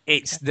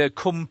 It's the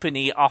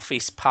company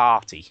office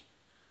party.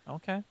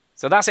 Okay.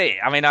 So that's it.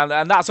 I mean,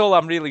 and that's all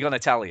I'm really going to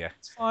tell you.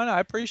 It's fine. I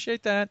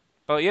appreciate that.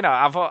 But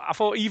I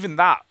thought even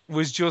that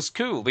was just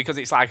cool because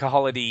it's like a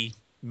holiday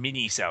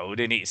mini-sode,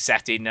 and it's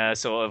set in a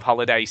sort of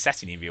holiday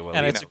setting, if you will.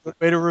 And it's a good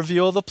way to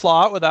reveal the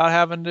plot without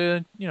having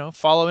to,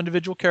 follow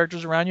individual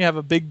characters around. You have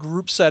a big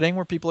group setting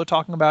where people are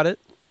talking about it.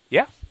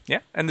 Yeah,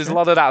 and there's a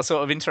lot of that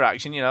sort of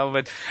interaction,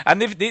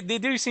 and they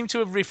do seem to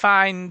have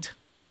refined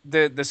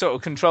the sort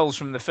of controls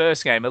from the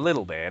first game a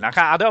little bit, and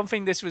I don't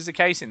think this was the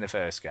case in the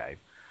first game.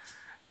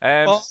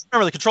 Well, I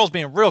remember the controls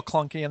being real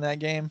clunky in that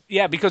game.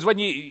 Yeah, because when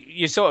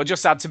you sort of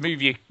just had to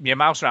move your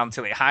mouse around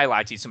until it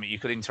highlighted something you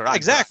could interact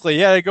Exactly,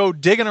 yeah, they go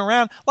digging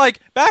around. Like,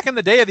 back in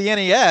the day of the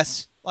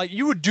NES, like,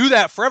 you would do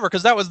that forever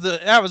because that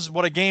was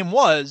what a game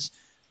was.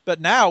 But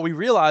now we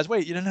realize,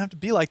 wait, you didn't have to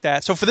be like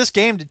that. So for this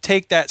game to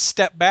take that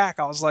step back,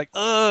 I was like,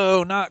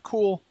 oh, not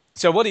cool.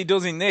 So what it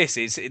does in this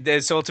is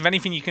there's sort of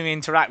anything you can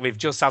interact with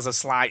just has a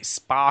slight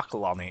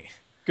sparkle on it.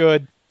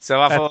 Good. So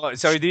I thought,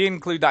 so they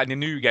include that in the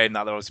new game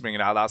that they're also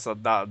bringing out.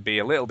 That'd be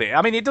a little bit.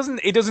 I mean, it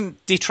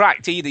doesn't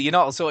detract either.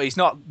 It's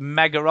not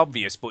mega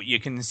obvious, but you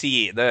can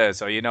see it there.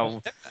 So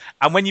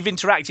and when you've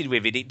interacted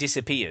with it, it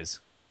disappears.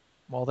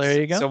 Well,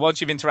 there you go. So once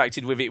you've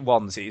interacted with it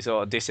once, it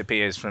sort of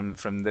disappears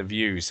from the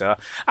view. So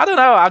I don't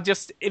know.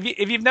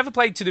 If you've never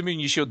played To the Moon,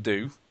 you should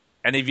do.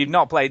 And if you've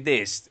not played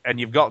this and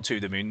you've got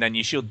To the Moon, then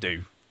you should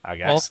do, I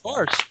guess. Well,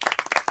 of course.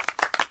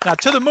 Now,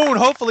 To the Moon,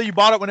 hopefully you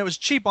bought it when it was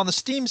cheap on the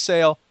Steam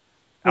sale.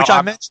 Which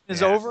I mentioned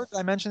is over. Did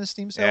I mention the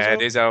Steam sale? Yeah,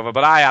 it is over.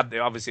 But I had,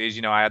 obviously, as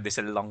you know, I had this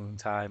a long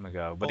time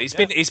ago. But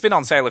it's been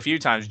on sale a few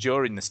times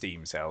during the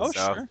Steam sale. Oh,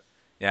 so, sure.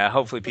 Yeah,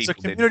 hopefully people. It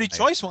was a community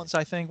choice once,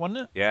 I think, wasn't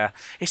it? Yeah,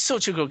 it's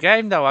such a good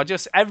game, though.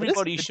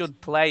 Everybody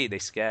should play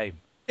this game.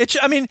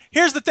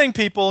 Here's the thing,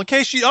 people. In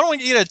case I don't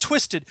want you to get it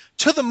twisted.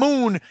 To the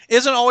Moon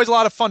isn't always a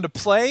lot of fun to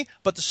play,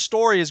 but the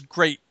story is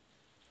great.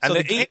 And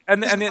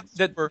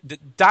the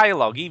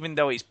dialogue, even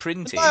though it's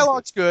printed, the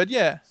dialogue's good.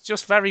 Yeah, it's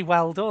just very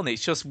well done.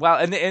 It's just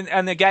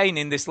and again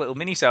in this little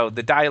minisode,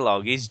 the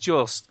dialogue is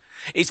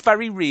it's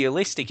very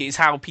realistic. It's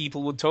how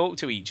people would talk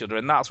to each other,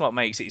 and that's what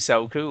makes it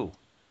so cool.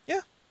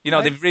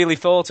 Yeah, they've really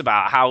thought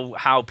about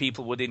how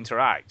people would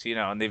interact.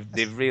 And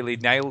they've really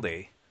nailed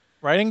it.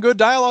 Writing good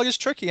dialogue is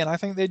tricky, and I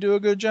think they do a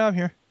good job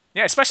here.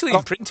 Yeah, especially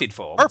in printed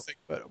form. Perfect,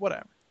 but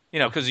whatever.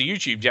 Because the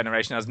YouTube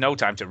generation has no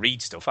time to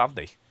read stuff, have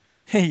they?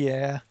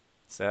 Yeah.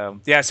 So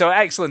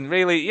excellent.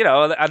 Really,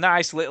 a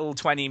nice little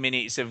 20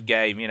 minutes of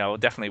game.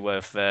 Definitely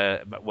worth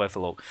a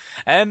look.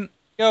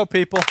 Go,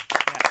 people.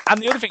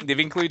 And the other thing, they've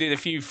included a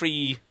few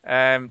free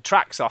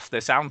tracks off the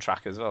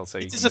soundtrack as well. So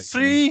is it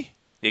free?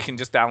 You can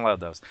just download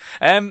those.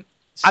 And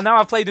now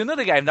I've played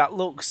another game that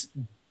looks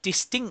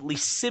distinctly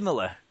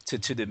similar to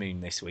the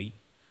Moon this week.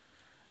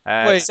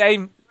 Wait,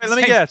 let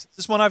me guess. Is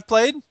this one I've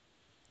played?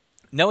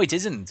 No, it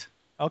isn't.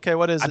 Okay,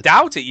 what is it? I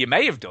doubt it. You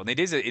may have done. It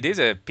is a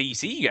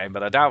PC game,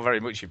 but I doubt very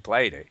much you've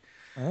played it.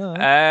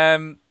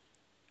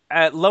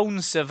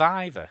 Lone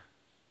Survivor.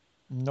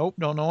 Nope,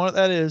 don't know what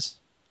that is.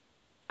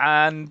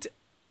 And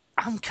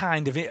I'm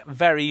kind of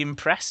very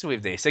impressed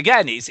with this.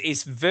 Again,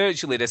 it's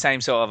virtually the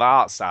same sort of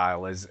art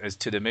style as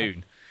To the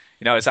Moon.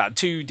 It's that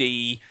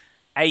 2D,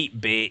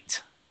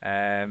 8-bit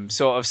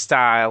sort of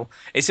style.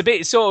 It's a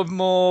bit sort of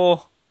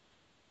more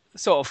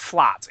sort of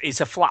flat.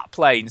 It's a flat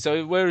plane.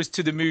 So whereas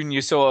To the Moon,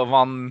 you're sort of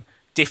on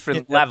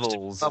different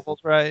levels,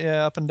 right?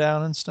 Yeah, up and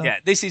down and stuff. Yeah,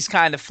 this is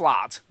kind of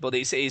flat, but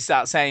it's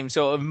that same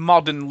sort of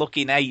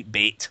modern-looking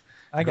 8-bit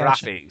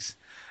graphics.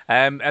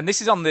 And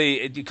this is on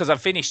because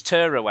I've finished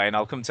Tearaway, and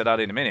I'll come to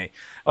that in a minute.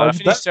 But I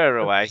finished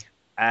Tearaway,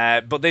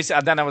 but this,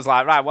 and then I was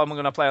like, right, what am I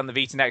going to play on the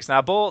Vita next? And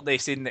I bought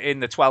this in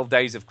the 12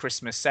 Days of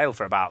Christmas sale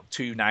for about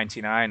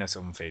 $2.99 or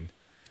something.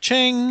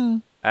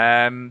 Ching.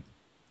 And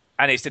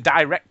it's the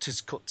director's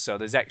cut, so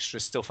there's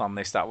extra stuff on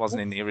this that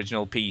wasn't in the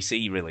original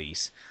PC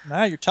release.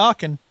 Now you're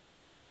talking.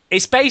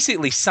 It's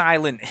basically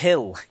Silent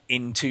Hill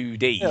in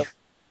 2D.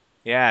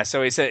 Yeah,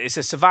 so it's a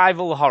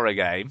survival horror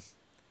game.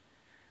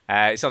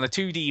 It's on a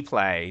 2D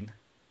plane.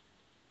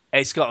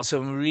 It's got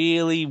some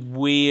really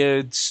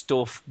weird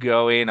stuff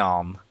going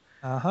on.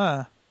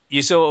 Uh-huh.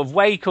 You sort of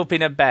wake up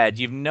in a bed.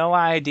 You've no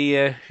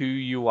idea who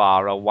you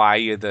are or why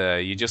you're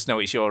there. You just know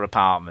it's your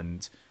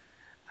apartment.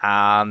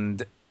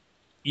 And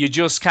you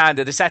just kind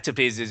of... The setup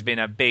there's been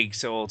a big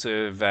sort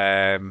of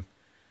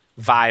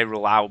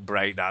viral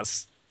outbreak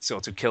that's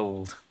sort of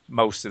killed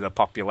most of the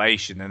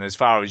population, and as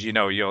far as you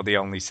know, you're the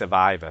only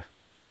survivor.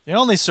 The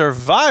only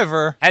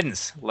survivor?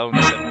 Hence,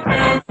 Lone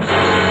Survivor.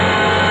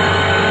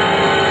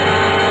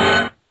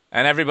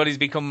 And everybody's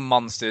become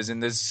monsters,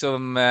 and there's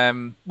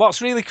some...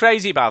 what's really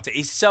crazy about it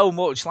is so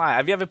much like...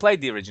 Have you ever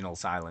played the original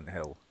Silent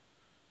Hill?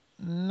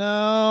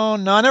 No,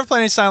 I never played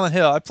any Silent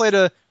Hill. I played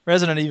a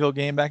Resident Evil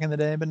game back in the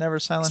day, but never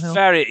Silent Hill.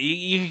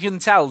 You can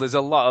tell there's a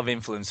lot of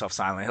influence off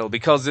Silent Hill,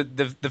 because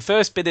the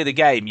first bit of the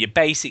game, you're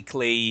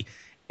basically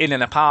in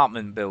an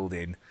apartment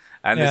building,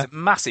 and there's a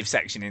massive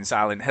section in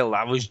Silent Hill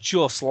that was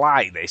just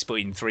like this, but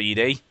in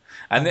 3D.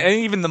 And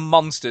even the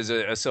monsters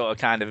are sort of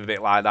kind of a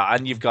bit like that.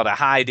 And you've got to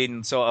hide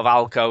in sort of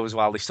alcoves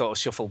while they sort of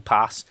shuffle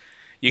past.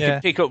 You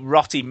can pick up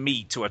rotting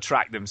meat to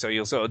attract them, so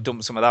you'll sort of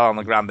dump some of that on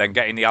the ground, then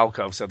get in the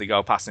alcove so they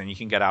go past, and you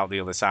can get out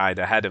the other side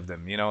ahead of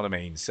them. You know what I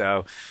mean?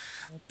 So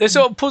there's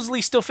sort of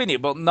puzzly stuff in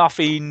it, but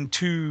nothing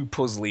too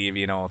puzzly, if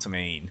you know what I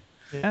mean.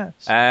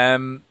 Yes.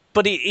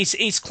 But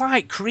it's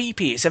quite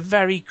creepy. It's a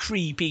very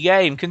creepy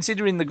game,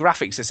 considering the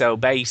graphics are so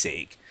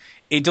basic.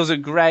 It does a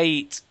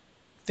great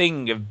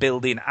thing of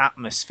building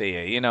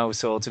atmosphere,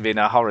 sort of in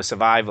a horror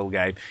survival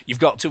game. You've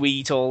got to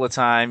eat all the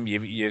time.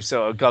 You've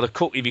sort of got to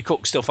cook. If you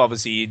cook stuff,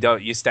 obviously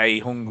you stay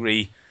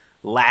hungry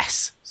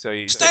less. So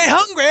you Stay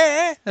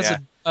hungry.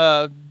 That's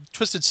a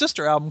Twisted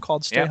Sister album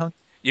called Stay Hungry.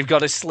 You've got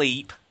to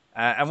sleep.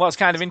 And what's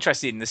kind of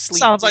interesting, the sleep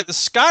sounds like the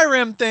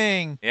Skyrim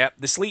thing. Yep,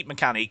 the sleep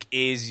mechanic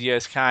is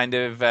just kind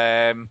of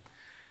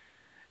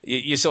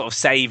you're sort of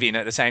saving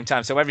at the same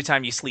time. So every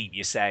time you sleep,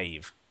 you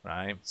save,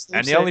 right?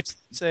 And the only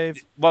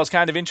save. What's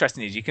kind of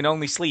interesting is you can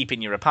only sleep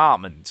in your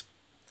apartment.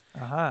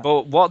 Uh-huh.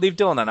 But what they've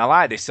done, and I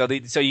like this, so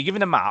you're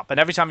given a map, and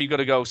every time you've got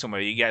to go somewhere,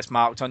 it gets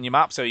marked on your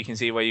map so you can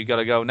see where you've got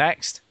to go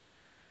next.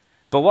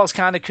 But what's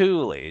kind of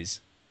cool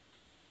is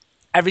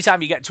every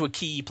time you get to a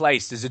key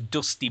place, there's a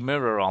dusty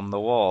mirror on the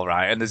wall,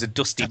 right? And there's a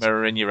dusty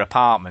mirror in your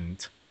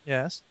apartment.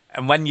 Yes.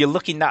 And when you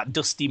look in that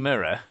dusty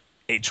mirror,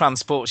 it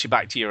transports you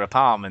back to your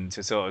apartment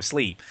to sort of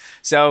sleep.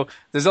 So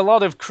there's a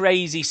lot of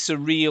crazy,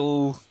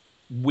 surreal,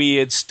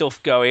 weird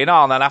stuff going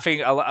on. And I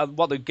think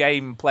what the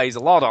game plays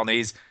a lot on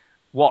is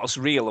what's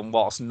real and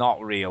what's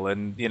not real.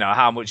 And,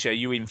 how much are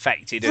you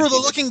infected? Through the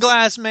looking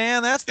glass,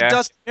 man. That's the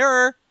dusty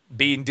mirror.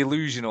 Being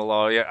delusional,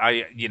 or,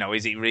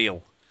 is it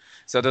real?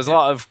 So there's a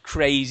lot of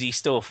crazy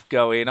stuff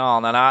going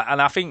on, and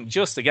I think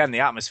just again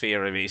the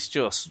atmosphere of it is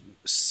just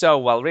so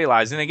well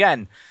realised. And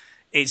again,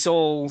 it's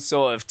all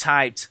sort of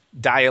typed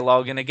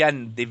dialogue, and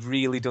again they've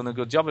really done a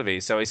good job of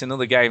it. So it's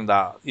another game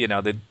that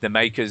the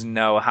makers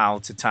know how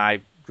to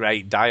type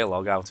great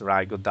dialogue, how to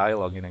write good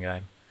dialogue in a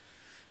game.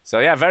 So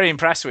yeah, very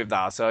impressed with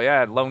that. So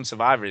yeah, Lone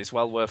Survivor is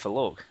well worth a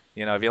look.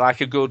 If you like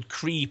a good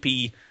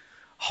creepy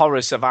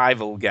horror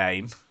survival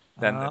game,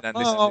 then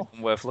this is one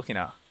worth looking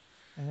at.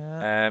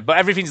 Yeah. But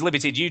everything's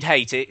limited. You'd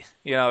hate it.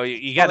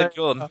 You get a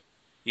gun.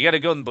 You get a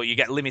gun, but you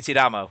get limited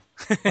ammo.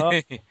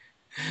 And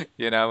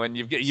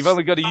you've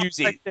only got to use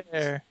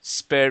it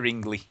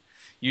sparingly.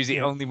 Use it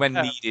only when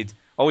needed.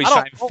 Always I try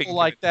don't and roll think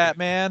like that,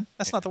 man.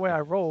 That's not the way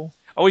I roll.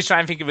 Always try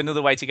and think of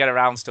another way to get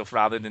around stuff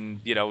rather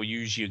than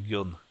use your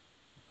gun.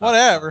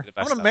 Whatever.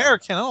 I'm an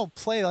American. I don't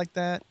play like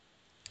that.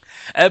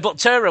 But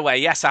Tearaway,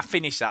 yes, I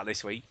finished that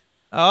this week.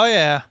 Oh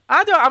yeah.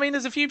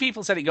 There's a few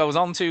people said it goes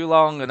on too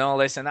long and all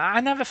this, and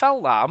I never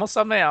felt that. I must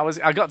admit,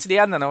 I got to the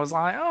end and I was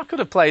like, I could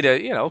have played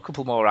a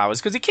couple more hours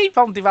because they keep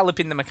on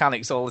developing the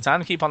mechanics all the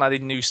time, keep on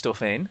adding new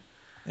stuff in.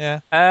 Yeah.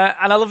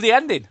 And I love the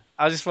ending.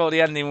 I just thought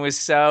the ending was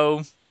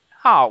so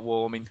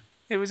heartwarming.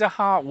 It was a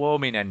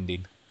heartwarming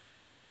ending.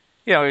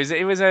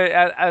 It was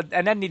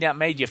an ending that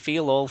made you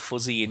feel all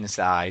fuzzy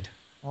inside.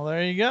 Well,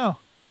 there you go.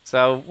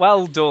 So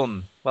well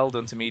done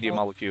to Media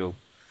Molecule.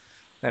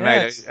 They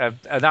made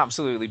an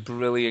absolutely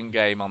brilliant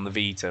game on the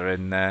Vita,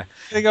 and there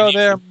you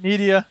go,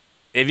 Media.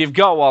 If you've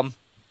got one,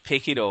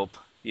 pick it up.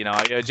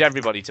 I urge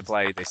everybody to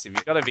play this. If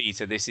you've got a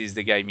Vita, this is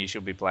the game you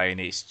should be playing.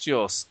 It's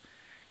just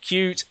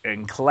cute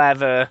and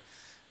clever,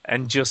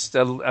 and just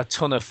a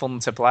ton of fun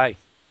to play.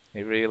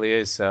 It really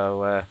is.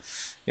 So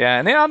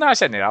and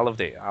nice ending. I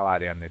loved it. I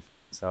liked the ending.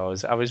 So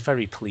I was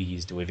very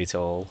pleased with it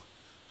all.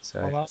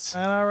 So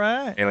all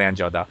right. Really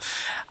enjoyed that.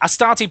 I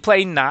started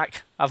playing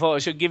Knack. I thought I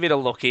should give it a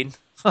look in.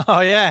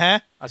 Oh, yeah, huh?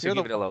 I should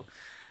give it a look.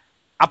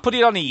 I put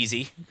it on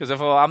easy because I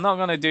thought I'm not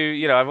going to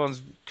do,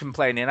 everyone's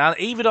complaining. And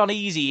even on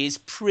easy, it's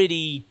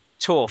pretty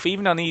tough.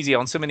 Even on easy,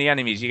 on some of the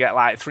enemies, you get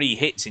like 3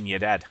 hits and you're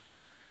dead.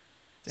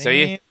 Damn. So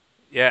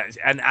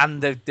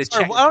and the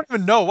Sorry, I don't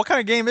even know. What kind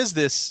of game is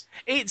this?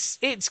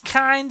 It's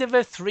kind of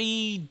a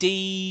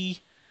 3D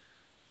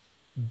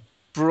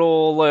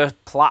brawler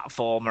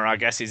platformer, I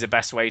guess is the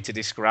best way to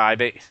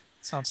describe it.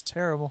 Sounds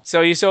terrible.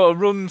 So you sort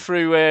of run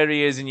through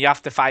areas and you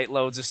have to fight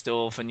loads of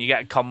stuff and you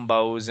get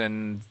combos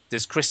and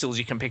there's crystals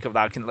you can pick up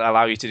that can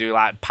allow you to do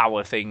like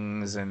power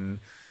things and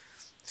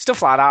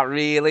stuff like that,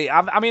 really.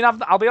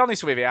 I'll be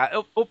honest with you.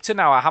 Up to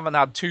now, I haven't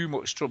had too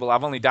much trouble.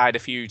 I've only died a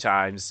few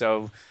times.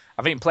 So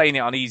I think playing it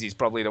on easy is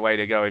probably the way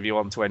to go if you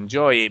want to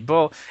enjoy it.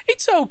 But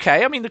it's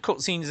okay. The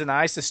cutscenes are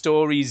nice. The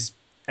story's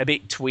a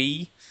bit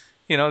twee.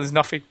 There's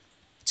nothing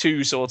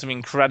too sort of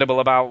incredible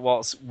about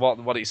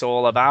what it's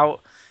all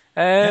about.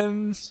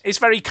 It's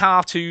very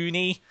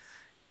cartoony.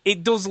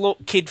 It does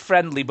look kid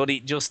friendly, but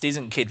it just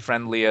isn't kid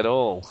friendly at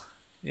all.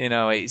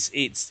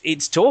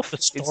 It's tough. The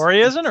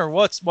story isn't, or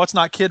what's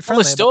not kid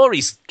friendly? Well, the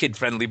story's kid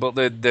friendly, but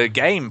the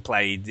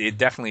gameplay it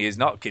definitely is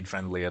not kid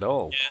friendly at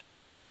all. Yeah.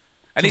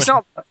 And it's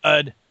not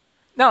blood.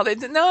 No,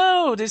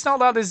 there's not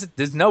that.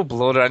 There's no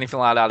blood or anything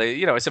like that.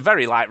 It's a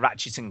very like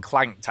Ratchet and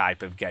Clank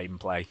type of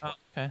gameplay. Oh,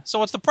 okay. So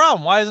what's the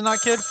problem? Why is it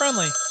not kid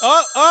friendly?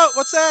 Oh,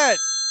 what's that?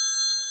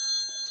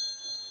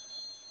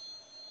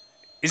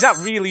 Is that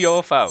really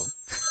your phone?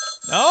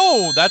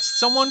 No, that's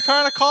someone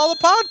trying to call the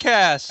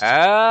podcast.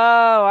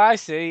 Oh, I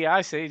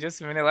see.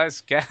 Just a minute. Let's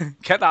get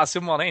that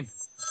someone in.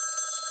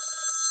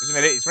 Just a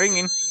minute. It's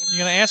ringing. You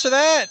going to answer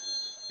that?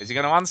 Is he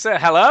going to answer?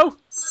 Hello?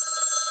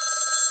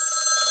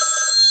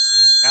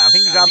 Yeah, I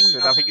think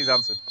he's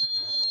answered.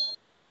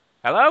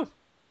 Hello?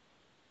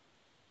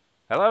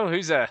 Hello,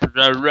 who's there?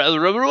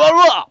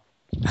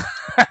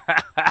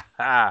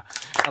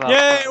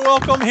 Yay,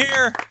 welcome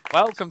here.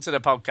 Welcome to the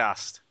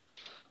podcast.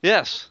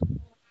 Yes.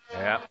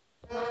 Yeah.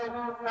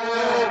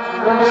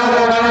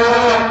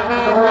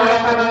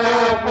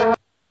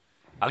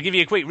 I'll give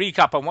you a quick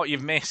recap on what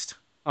you've missed.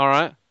 All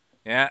right.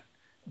 Yeah.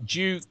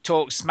 Duke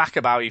talked smack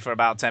about you for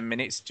about 10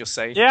 minutes, just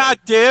say. Yeah, I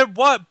did.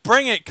 What?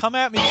 Bring it. Come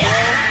at me, bro.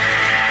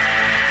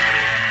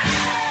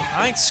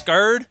 I ain't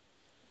scared.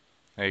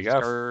 There you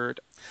go. Scared.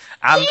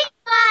 And, Keep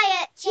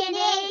quiet,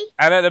 Chinny.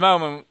 and at the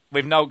moment,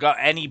 we've not got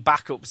any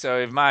backup, so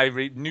if my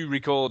new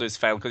recorders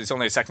fail, because it's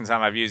only the second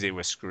time I've used it,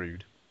 we're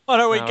screwed. What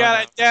do we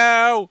gotta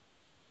do?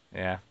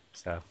 Yeah,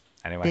 so,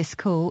 anyway. This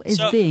call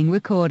is being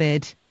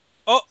recorded.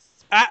 Oh,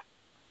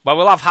 Well,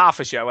 we'll have half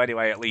a show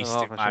anyway, at least,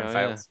 We'll if have a mine show,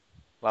 fails.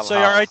 We'll have so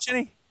you half. all right,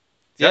 Jenny?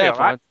 Yeah, Yeah, all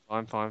right.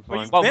 fine.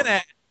 Where you Well, been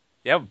at?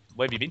 Yeah,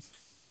 where have you been?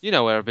 You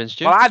know where I've been,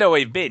 Stu. Well, I know where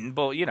you've been,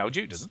 but,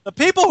 Duke doesn't. The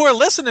people who are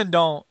listening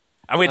don't.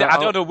 I mean, I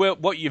don't know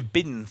what you've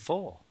been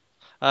for.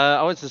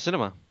 I went to the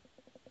cinema.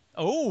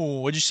 Oh,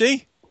 what'd you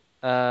see?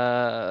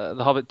 The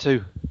Hobbit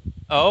 2.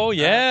 Oh,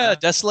 yeah.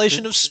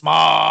 Desolation of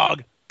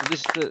Smog.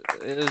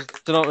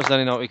 Tonight was the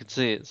only night we could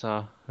see it,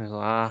 so I was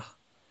like,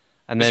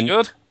 And Was then, it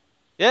good?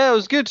 Yeah, it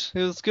was good.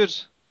 It was good.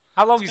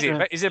 How long is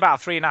it? Is it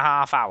about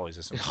 3.5 hours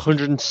or something?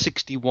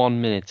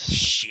 161 minutes.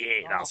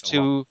 Shit, that's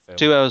a lot.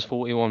 2 hours,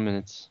 41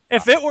 minutes.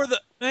 If it were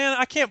man,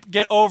 I can't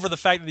get over the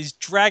fact that he's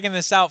dragging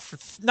this out for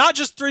not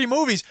just 3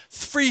 movies,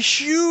 3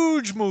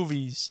 huge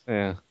movies.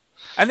 Yeah.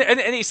 And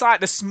it's like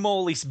the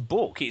smallest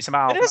book. It's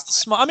about. It is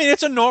small. I mean,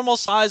 it's a normal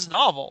sized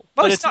novel.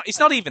 Well, but it's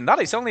not even that.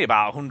 It's only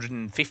about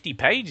 150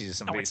 pages or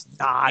something. No, it's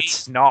not.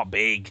 It's not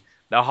big.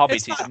 The Hobbit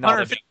It's is not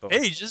not a big 150 book.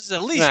 pages. It's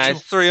at least Nah,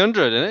 it's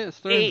 300, isn't it? It's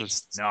 300.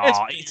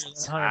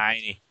 It's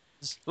tiny.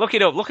 Look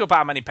it up. Look up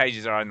how many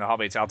pages are in The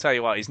Hobbit. I'll tell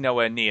you what, it's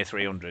nowhere near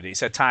 300.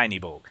 It's a tiny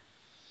book.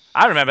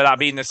 I remember that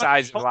being the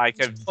size of like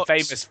a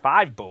famous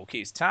 5 book.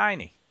 It's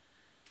tiny.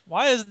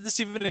 Why does this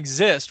even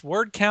exist?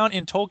 Word count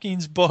in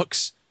Tolkien's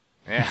books.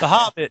 Yeah. The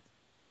Hobbit,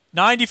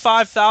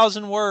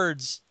 95,000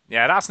 words.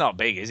 Yeah, that's not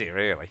big, is it,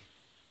 really?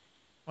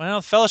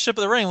 Well, Fellowship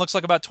of the Ring looks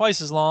like about twice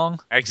as long.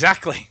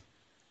 Exactly.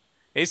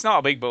 It's not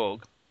a big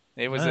book.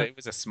 It was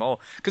a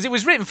small... Because it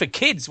was written for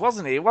kids,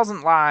 wasn't it? It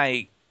wasn't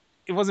like...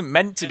 It wasn't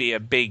meant to be a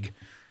big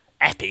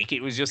epic.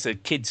 It was just a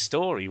kid's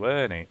story,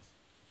 weren't it?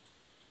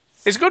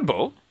 It's a good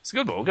book. It's a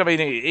good book. I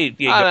mean, I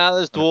don't know,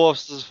 there's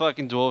dwarfs. There's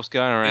fucking dwarfs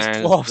going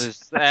around. Dwarfs.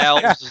 There's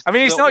elves. I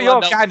mean, it's not your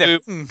kind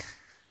of...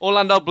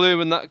 Orlando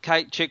Bloom and that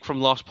Kate chick from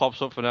Lost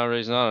pops up for no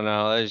reason. I don't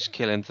know. They're just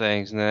killing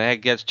things, and then the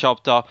head gets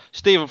chopped off.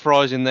 Stephen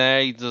Fry's in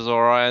there. He does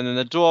all right, and then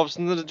the dwarfs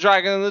and the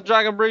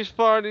dragon breathes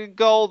fire in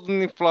gold,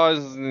 and he flies.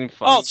 And he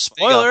Oh,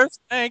 spoilers!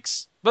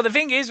 Thanks. But the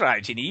thing is,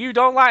 right, Ginny, you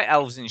don't like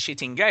elves and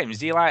shitting games.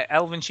 Do you like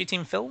elven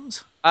shitting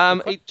films?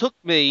 It took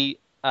me.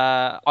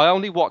 I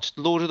only watched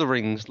Lord of the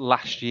Rings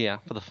last year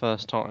for the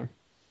first time.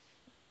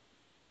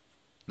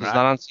 Does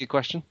that answer your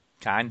question?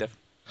 Kind of.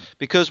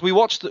 Because we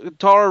watched,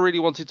 Tara really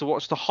wanted to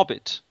watch The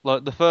Hobbit,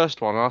 like the first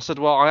one, and I said,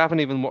 well, I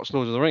haven't even watched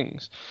Lord of the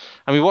Rings.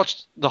 And we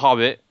watched The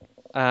Hobbit,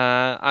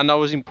 and I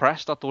was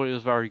impressed. I thought it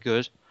was very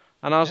good.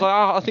 And I was like,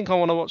 I think I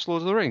want to watch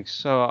Lord of the Rings.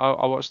 So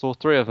I watched all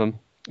 3 of them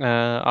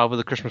over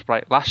the Christmas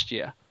break last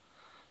year.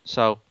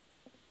 So,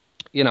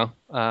 yeah.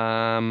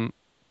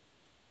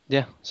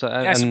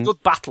 So some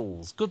good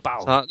battles. Good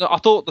battles. I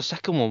thought the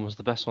second one was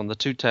the best one. The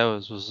Two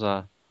Towers was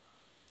by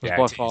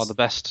far the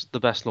best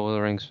Lord of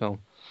the Rings film.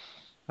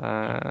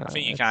 I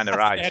think you're kind of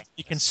right. It has to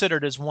be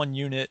considered as one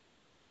unit.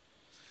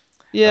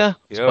 Yeah.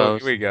 Here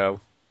we go.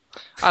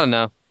 I don't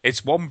know.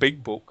 It's one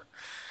big book.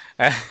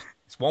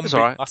 It's one big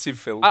massive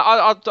film.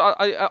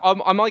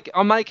 I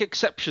make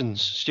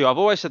exceptions, Stu. I've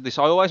always said this.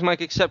 I always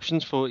make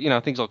exceptions for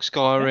things like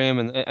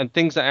Skyrim and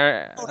things that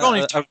are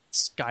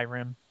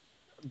Skyrim.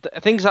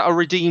 Things that are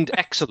redeemed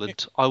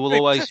excellent. I will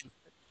always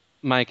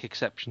make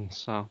exceptions.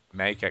 So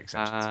make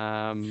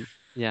exceptions.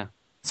 Yeah.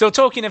 So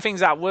talking of things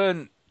that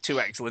weren't too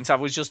excellent, I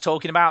was just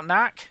talking about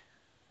Knack.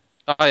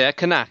 Oh yeah,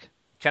 Knack.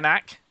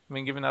 I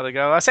mean, give it another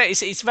go. I say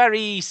it's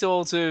very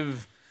sort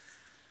of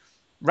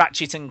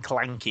Ratchet and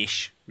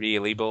Clankish,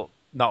 really, but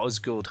not as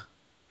good.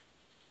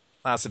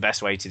 That's the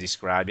best way to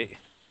describe it.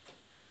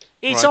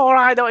 It's all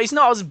right though. It's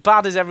not as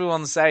bad as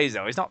everyone says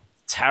though. It's not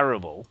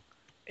terrible.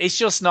 It's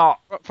just not.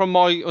 From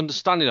my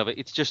understanding of it,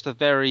 it's just a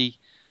very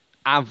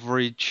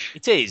average.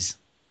 It is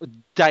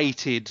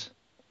dated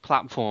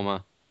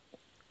platformer.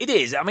 It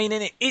is. I mean,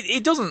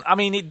 it doesn't. I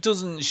mean, it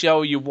doesn't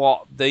show you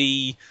what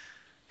the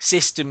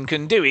system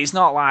can do. It's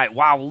not like,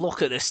 wow,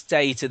 look at the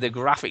state of the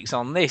graphics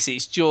on this.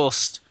 It's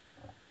just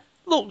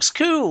looks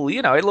cool.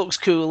 It looks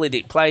cool.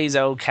 It plays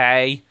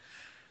okay.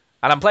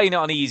 And I'm playing it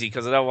on easy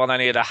because I don't want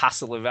any of the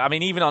hassle of it. I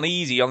mean, even on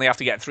easy, you only have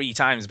to get 3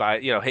 times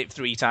hit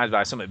 3 times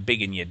by something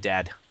big and you're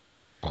dead.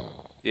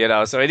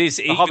 So it is.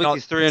 The Hobbit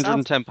is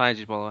 310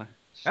 pages, by the way.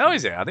 Oh,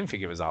 is it? I didn't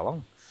think it was that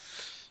long.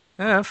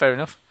 Yeah, fair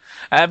enough.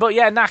 But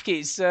yeah, Knack,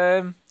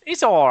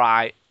 it's all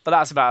right, but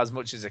that's about as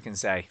much as I can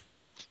say.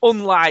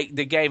 Unlike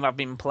the game I've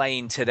been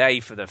playing today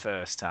for the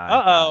first time.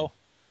 Uh-oh.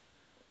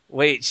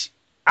 which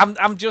I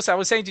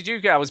was saying to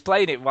Duke, I was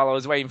playing it while I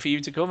was waiting for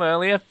you to come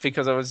earlier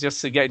because I was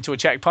just getting to a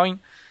checkpoint.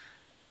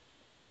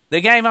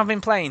 The game I've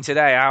been playing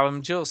today,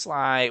 I'm just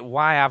like,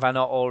 why have I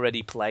not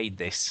already played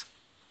this?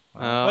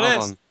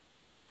 Hold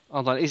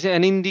on. Is it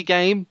an indie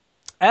game?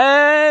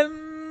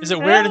 Is it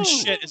weird and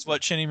shit is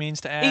what Chinny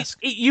means to ask.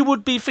 You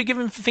would be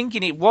forgiven for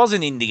thinking it was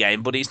an indie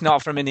game, but it's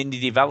not from an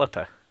indie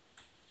developer.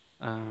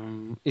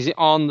 Is it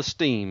on the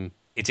Steam?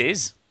 It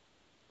is.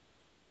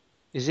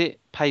 Is it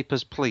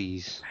Papers,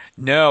 Please?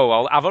 No,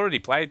 well, I've already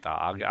played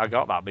that. I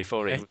got that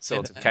before it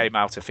sort of came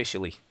out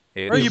officially.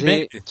 Where you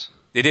been?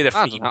 They did a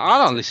free.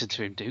 I don't listen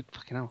to him, Duke.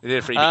 Fucking hell. They did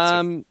a free.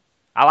 I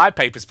like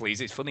Papers,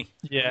 Please. It's funny.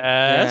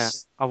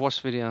 Yes. Yeah, I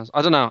watched videos.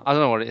 I don't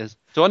know what it is.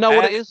 Do I know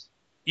what it is?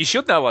 You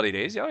should know what it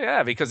is. Oh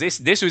yeah, because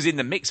this was in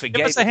the mix for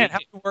Give us a hint. How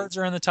many words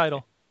are in the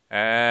title?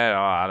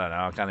 I don't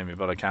know. I can't even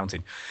bother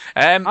counting.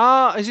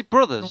 Is it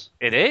Brothers?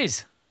 It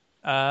is.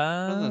 You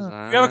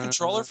have a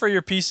controller for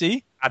your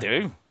PC? I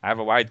do. I have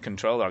a wide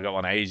controller. I got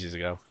one ages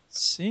ago.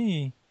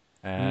 See.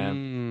 I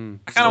kind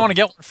of want to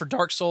get one for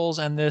Dark Souls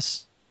and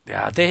this.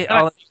 Yeah,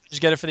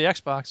 just get it for the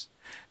Xbox.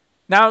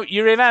 Now,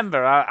 you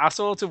remember, I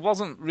sort of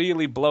wasn't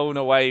really blown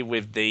away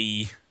with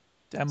the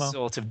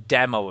sort of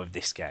demo of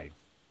this game.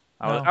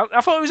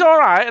 I thought it was all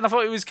right, and I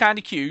thought it was kind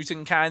of cute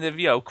and kind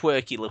of,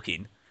 quirky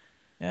looking.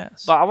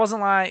 Yes. But I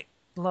wasn't,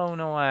 blown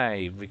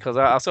away because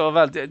I sort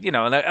of had,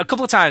 and a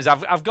couple of times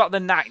I've got the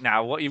knack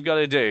now, what you've got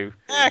to do.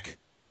 Knack!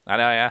 I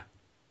know, yeah.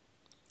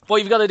 What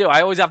you've got to do,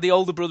 I always have the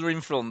older brother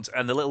in front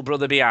and the little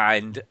brother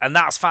behind, and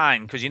that's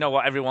fine because you know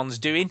what everyone's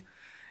doing.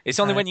 It's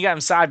only when you get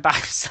them side by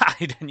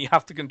side and you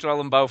have to control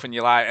them both and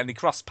and they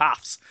cross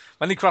paths.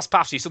 When they cross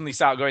paths, you suddenly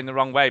start going the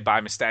wrong way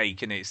by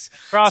mistake and it's...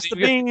 Cross the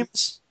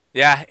beams!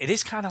 Yeah, it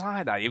is kind of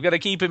like that. You've got to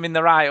keep them in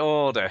the right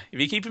order. If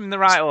you keep them in the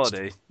right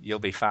order, you'll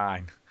be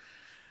fine.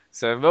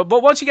 So,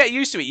 but once you get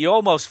used to it, you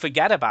almost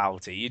forget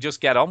about it. You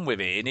just get on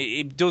with it, and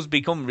it does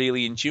become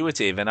really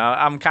intuitive, and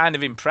I'm kind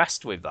of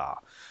impressed with that.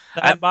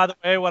 And by the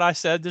way, what I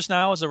said just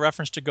now is a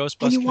reference to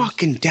Ghostbusters. When you're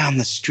walking down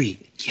the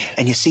street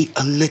and you see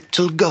a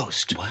little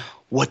ghost,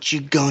 what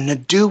you gonna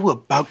do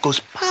about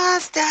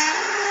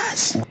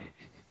Ghostbusters?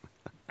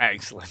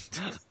 Excellent.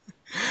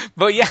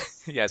 But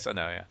yes, I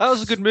know, yeah. That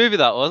was a good movie,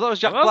 that was. That was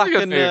Jack Black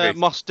and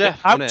Mos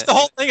Def, wasn't it? The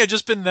whole thing had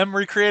just been them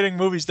recreating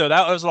movies, though.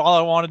 That was all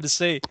I wanted to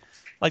see.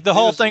 Like, the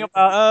whole thing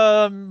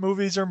about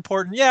movies are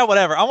important. Yeah,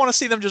 whatever. I want to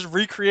see them just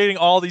recreating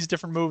all these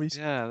different movies.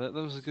 Yeah, that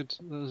was a good...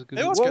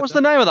 What was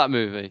the name of that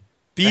movie?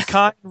 Be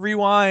Kind,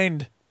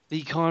 Rewind.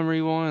 Be Kind,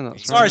 Rewind.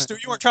 That's Sorry, right. Stu,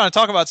 you weren't trying to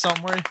talk about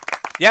something, were you?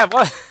 Yeah,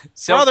 what?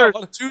 Brother,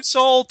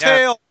 Two-Soul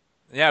Tale.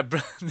 Yeah,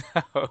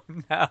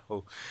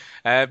 no.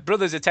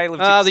 Brother's a Tale of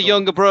Two the Souls.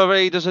 younger brother,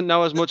 he doesn't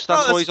know as much.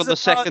 That's why he's on the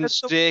second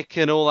stick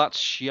and all that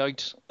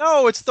shite.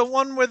 No, it's the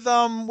one with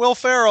Will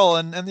Ferrell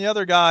and the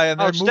other guy.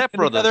 And Step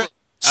Brothers.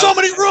 So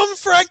many room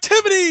for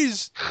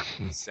activities!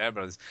 Step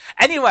Brothers.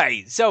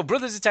 Anyway, so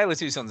Brothers: A Tale of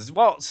Two Sons.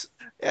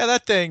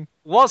 That thing.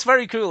 What's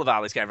very cool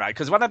about this game, right?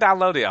 Because when I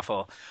downloaded it, I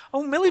thought,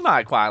 Millie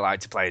might quite like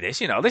to play this.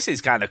 This is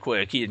kind of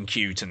quirky and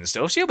cute and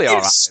stuff. She'll be all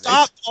right.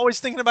 Stop always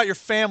thinking about your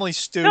family,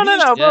 Stu. No.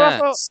 But I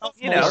thought,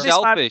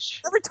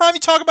 selfish. Every time you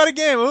talk about a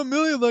game,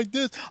 Millie like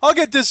this. I'll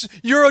get this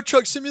Euro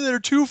Truck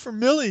Simulator 2 for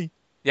Millie.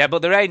 Yeah,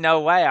 but there ain't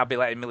no way I'll be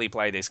letting Millie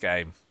play this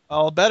game.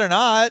 Oh, better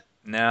not.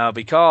 No,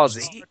 because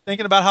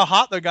thinking about how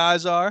hot the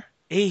guys are.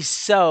 He's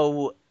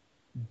so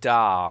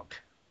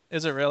dark.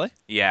 Is it really?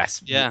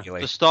 Yes. Yeah.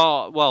 Really. The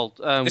start. Well,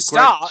 the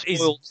start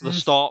is the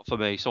start for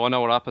me, so I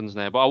know what happens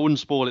there. But I wouldn't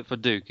spoil it for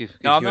Duke.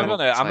 I'm not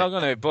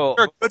gonna. But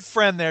you're a good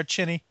friend there,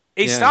 Chinny.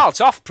 It starts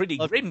off pretty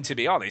grim, to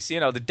be honest.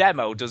 The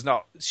demo does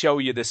not show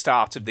you the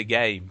start of the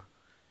game.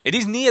 It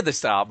is near the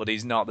start, but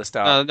it's not the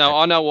start. No,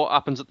 I know what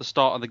happens at the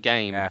start of the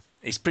game. Yeah,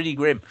 it's pretty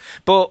grim,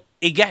 but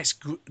it gets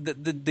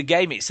the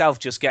game itself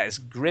just gets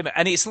grimmer,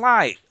 and it's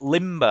like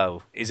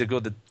Limbo is a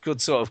good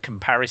sort of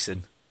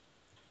comparison.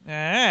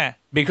 Yeah.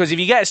 Because if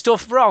you get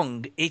stuff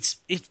wrong, it's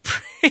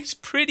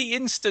pretty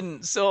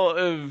instant sort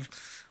of.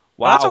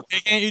 Wow. Well, that's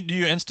okay. Do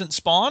you instant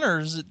spawn or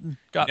is it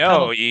got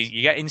No,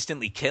 you get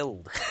instantly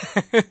killed.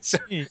 so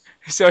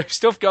if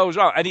stuff goes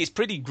wrong, and it's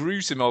pretty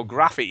gruesome or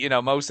graphic,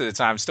 most of the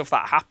time, stuff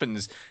that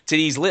happens to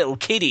these little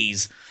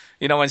kiddies,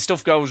 when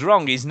stuff goes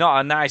wrong, is not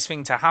a nice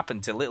thing to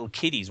happen to little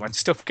kiddies when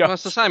stuff goes. Well,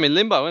 it's the same in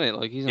Limbo, isn't it?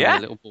 Like, he's a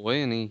little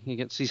boy and he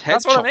gets his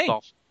head chopped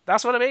off.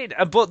 That's what I mean.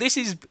 But this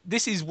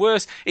is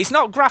worse. It's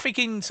not graphic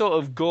in sort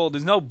of gore.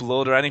 There's no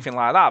blood or anything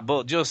like that,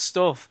 but just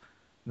stuff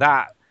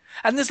that...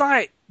 And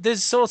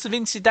there's sort of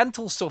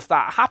incidental stuff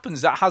that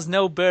happens that has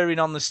no bearing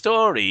on the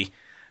story,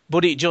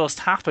 but it just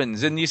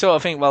happens. And you sort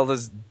of think, well,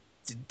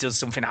 does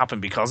something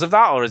happen because of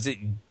that, or has it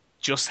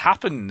just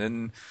happened?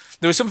 And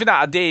there was something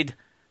that I did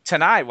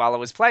tonight while I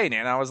was playing it,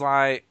 and I was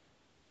like,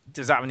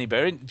 does that have any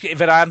bearing?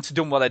 If I hadn't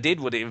done what I did,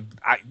 would it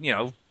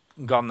have,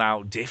 gone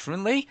out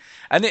differently?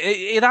 And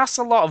it asks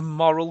a lot of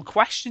moral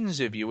questions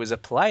of you as a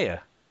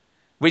player,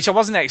 which I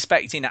wasn't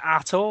expecting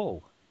at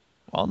all.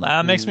 Well, now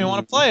it makes me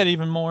want to play it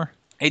even more.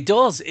 It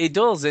does,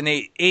 and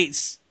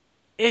it's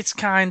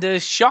kind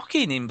of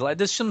shocking in play.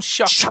 There's some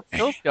shocking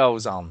stuff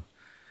goes on.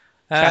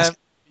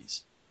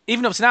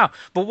 Even up to now.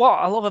 But what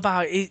I love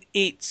about it,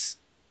 it's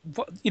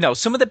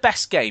some of the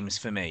best games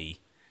for me,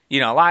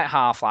 like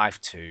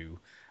Half-Life 2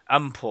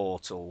 and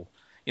Portal,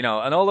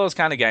 and all those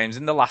kind of games,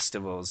 and The Last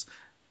of Us,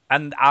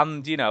 and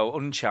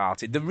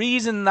Uncharted. The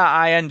reason that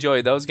I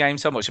enjoy those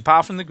games so much,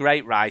 apart from the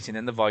great writing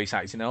and the voice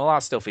acting and all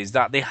that stuff, is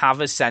that they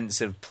have a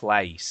sense of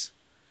place.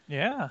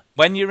 Yeah.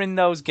 When you're in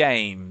those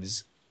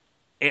games,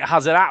 it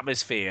has an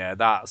atmosphere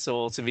that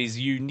sort of is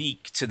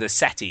unique to the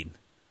setting.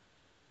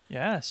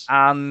 Yes.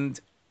 And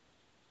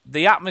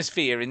the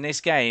atmosphere in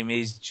this game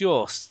is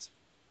just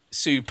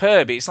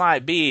superb. It's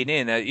like being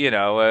in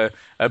a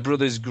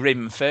Brothers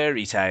Grimm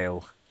fairy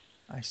tale.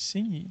 I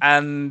see.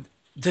 And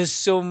there's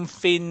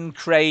something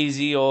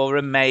crazy or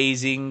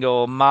amazing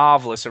or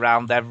marvelous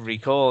around every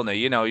corner.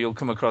 You'll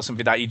come across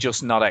something that you're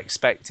just not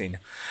expecting.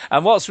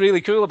 And what's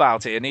really cool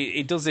about it, and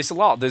it does this a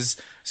lot, there's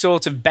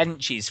sort of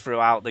benches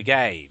throughout the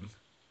game.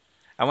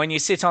 And when you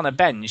sit on a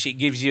bench, it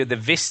gives you the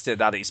vista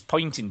that it's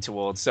pointing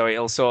towards.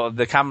 So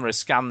the camera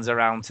scans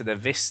around to the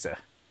vista.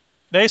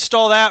 They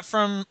stole that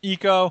from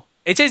Eco.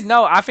 It is.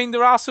 No, I think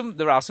there are some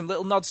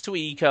little nods to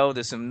Eco.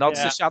 There's some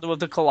nods to Shadow of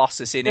the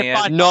Colossus in here.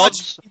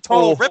 Nods.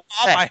 Total rip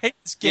off. I hate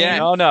this game.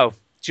 Yeah, no,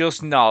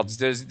 just nods.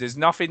 There's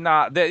nothing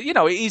that it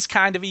is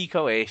kind of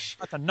Eco-ish.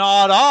 Not to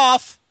nod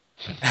off.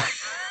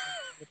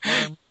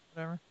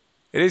 Whatever.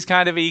 It is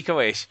kind of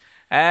Eco-ish.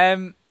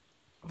 But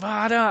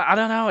I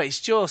don't know. It's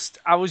just,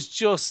 I was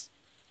just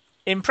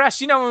impressed.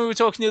 When we were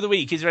talking the other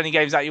week, is there any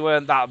games that you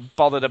weren't that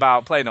bothered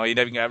about playing, or you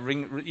didn't get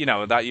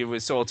that you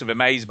were sort of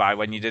amazed by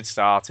when you did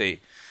start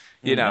it,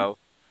 And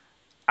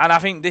I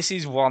think this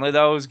is one of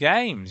those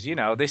games.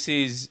 This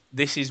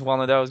is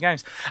one of those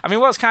games. I mean,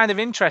 what's kind of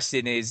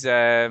interesting is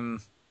the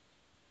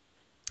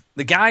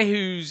guy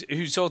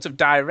who sort of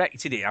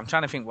directed it. I'm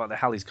trying to think what the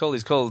hell he's called.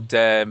 He's called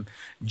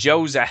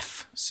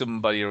Joseph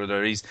somebody or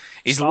other. He's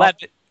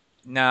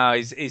No,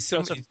 he's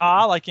Joseph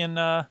like in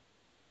the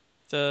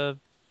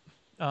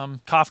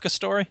Kafka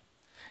story.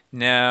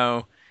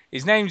 No,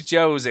 his name's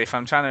Joseph.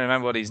 I'm trying to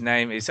remember what his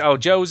name is. Oh,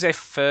 Joseph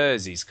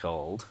Furs he's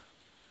called.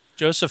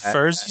 Joseph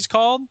Furs he's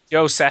called?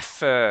 Joseph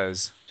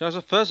Furs.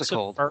 Joseph Furs are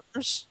called?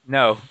 Furs?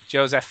 No,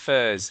 Joseph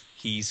Furs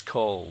he's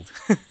called.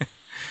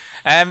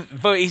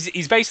 But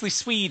he's basically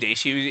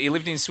Swedish. He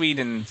lived in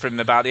Sweden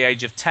from about the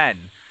age of 10.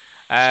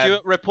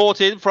 Stuart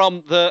reported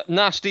from the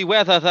nasty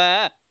weather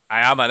there.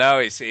 I know.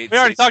 We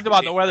already talked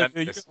about the weather,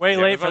 dude. You're way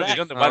late for that.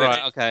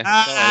 Right, okay.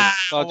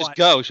 So I'll just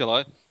go, shall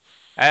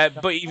I?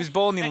 But he was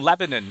born in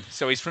Lebanon,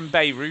 so he's from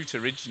Beirut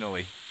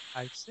originally.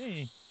 I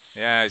see.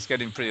 Yeah, it's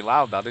getting pretty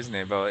loud, that, isn't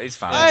it? But it's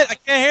fine. I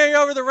can't hear you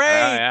over the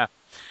rain.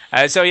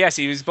 So yes,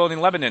 he was born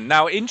in Lebanon.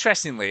 Now,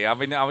 interestingly, I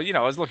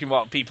was looking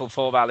what people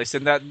thought about this,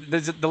 and that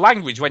the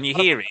language when you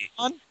hear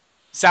it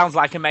sounds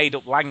like a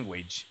made-up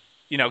language.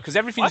 Because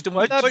everything's done.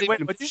 Wait,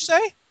 what'd you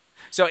say?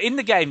 So in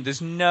the game, there's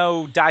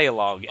no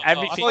dialogue.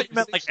 Everything. I thought you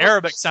meant like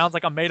Arabic sounds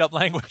like a made-up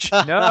language.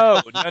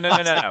 No.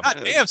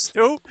 Damn,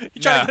 Stu,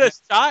 you trying to get a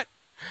shot?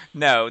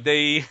 No, Not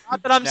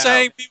that I'm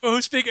saying people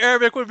who speak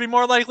Arabic would be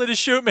more likely to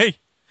shoot me.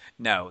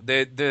 No,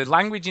 the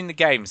language in the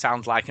game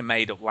sounds like a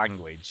made-up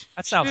language.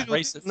 That sounds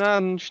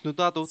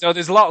racist. So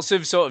there's lots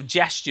of sort of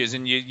gestures,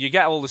 and you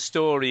get all the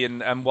story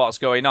and what's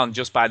going on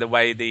just by the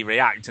way they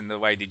react and the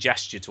way they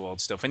gesture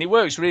towards stuff. And it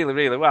works really,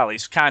 really well.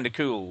 It's kind of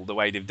cool the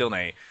way they've done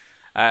it.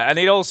 And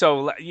it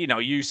also,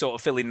 you sort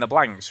of fill in the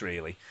blanks,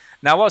 really.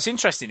 Now, what's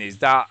interesting is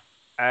that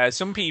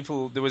some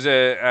people, there was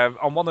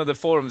on one of the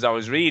forums I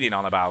was reading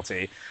on about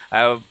it,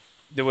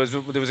 there was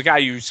a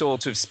guy who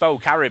sort of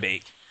spoke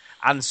Arabic,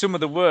 and some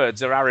of the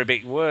words are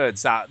Arabic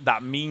words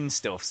that mean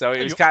stuff. So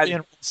it was kind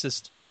of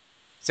racist.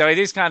 So it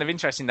is kind of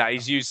interesting that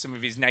he's used some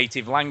of his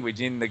native language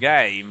in the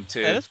game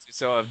to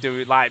sort of do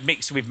it like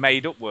mixed with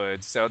made up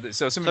words. So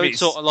some of it's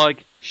sort of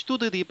like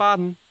Pepsi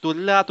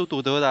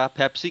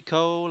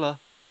Cola.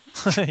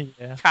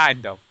 Yeah.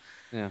 Kind of.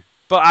 Yeah.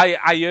 But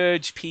I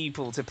urge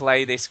people to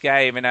play this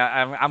game, and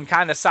I'm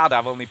kind of sad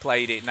I've only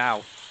played it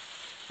now.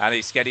 And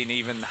it's getting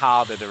even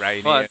harder to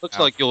rain. Well, it looks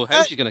like your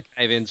house is going to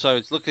cave in, so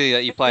it's lucky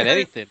that you're playing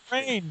anything.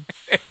 Rain.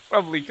 It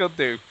probably could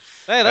do.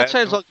 Hey, that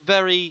sounds like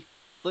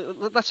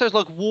that sounds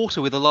like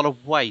water with a lot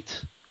of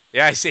weight.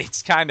 Yeah,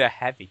 it's kind of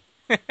heavy.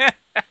 I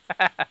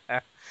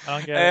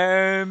don't get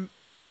it.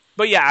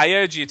 But yeah, I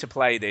urge you to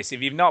play this.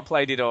 If you've not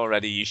played it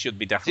already, you should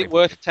be definitely. Is it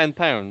worth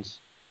 £10?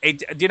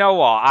 Do you know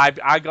what?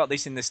 I got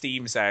this in the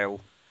Steam sale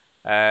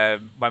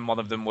when one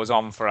of them was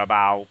on for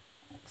about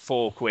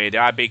 £4.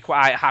 I'd be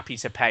quite happy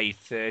to pay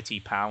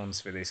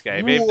 £30 for this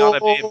game. If not a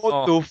bit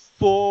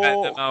more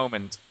at the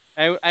moment.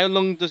 How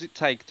long does it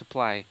take to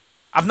play?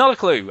 I've not a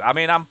clue. I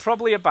mean, I'm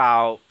probably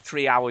about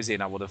 3 hours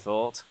in, I would have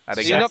thought.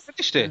 So you've not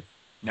finished it?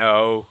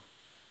 No.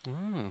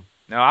 Mm.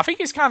 No, I think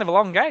it's kind of a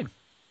long game.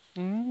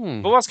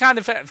 Mm. But what's kind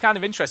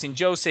of interesting,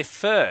 Joseph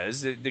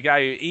Furs, the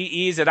guy,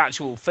 he is an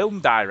actual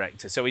film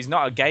director, so he's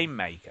not a game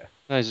maker.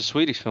 No, he's a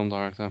Swedish film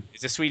director.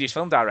 He's a Swedish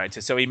film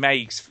director, so he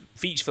makes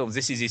feature films.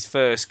 This is his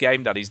first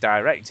game that he's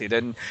directed,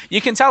 and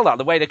you can tell that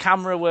the way the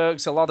camera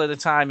works a lot of the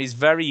time is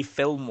very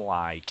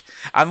film-like.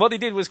 And what he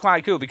did was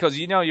quite cool, because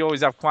you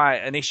always have quite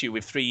an issue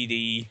with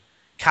 3D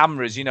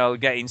cameras,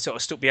 getting sort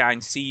of stuck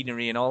behind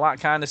scenery and all that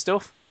kind of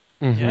stuff.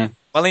 Mm-hmm. Yeah.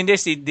 Well, in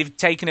this, they've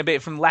taken a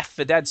bit from Left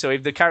 4 Dead, so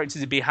if the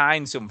characters are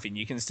behind something,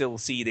 you can still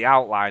see the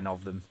outline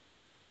of them.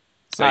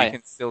 So you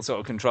can still sort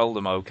of control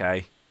them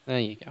okay. There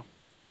you go.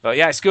 But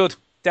yeah, it's good.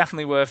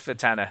 Definitely worth a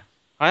tenner.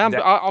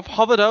 I've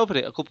hovered over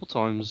it a couple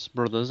times,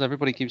 brothers.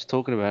 Everybody keeps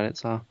talking about it,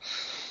 so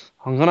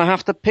I'm going to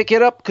have to pick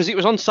it up, because it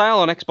was on sale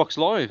on Xbox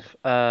Live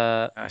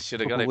I should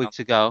have got it weeks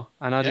ago,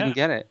 and I didn't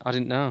get it. I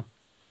didn't know.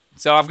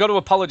 So I've got to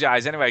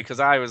apologise anyway, because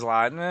I was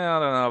like, I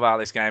don't know about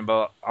this game,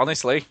 but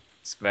honestly,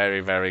 it's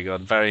very, very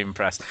good. Very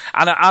impressed.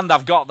 And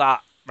I've got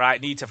that, right,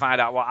 need to find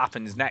out what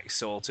happens next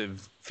sort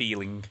of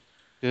feeling.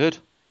 Good.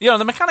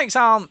 The mechanics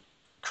aren't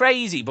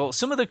crazy, but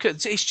some of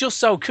it's just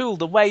so cool.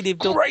 The way they've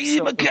done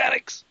crazy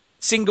mechanics.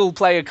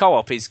 Single-player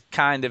co-op is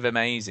kind of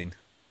amazing.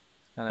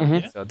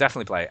 So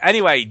definitely play it.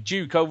 Anyway,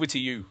 Duke, over to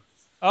you.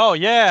 Oh,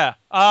 yeah.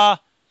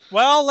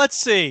 Well, let's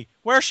see.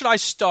 Where should I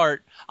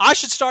start? I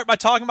should start by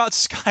talking about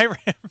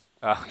Skyrim.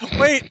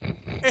 Wait.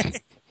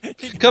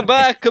 Come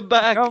back.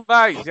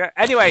 Yeah.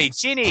 Anyway,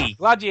 Ginny,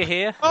 glad you're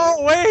here.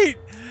 Oh, wait.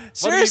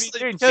 Seriously,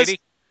 what have you been doing, Ginny?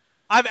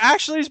 I've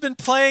actually been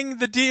playing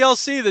the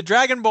DLC, the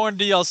Dragonborn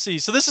DLC.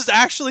 So this is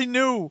actually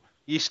new.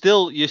 You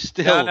still. No.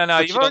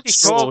 You've already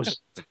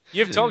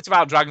talked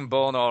about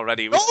Dragonborn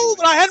already. No,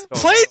 but I hadn't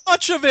played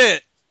much of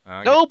it.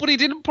 Okay. No, but he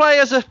didn't play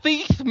as a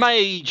thief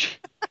mage.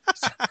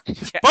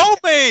 Bow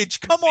mage,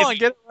 come on,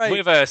 get it right.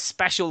 With a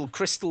special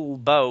crystal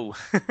bow.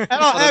 And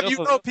I'll have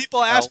you know,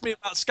 people ask me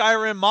about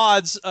Skyrim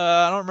mods.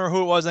 I don't remember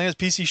who it was. I think it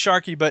was PC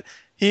Sharky, but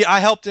I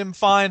helped him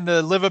find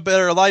the Live a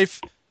Better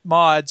Life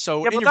mod.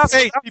 So in your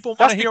face, people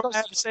want to hear what I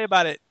have to say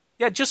about it.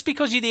 Yeah, just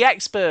because you're the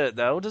expert,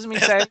 though, doesn't mean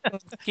say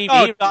keep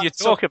hearing you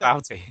talk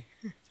about it.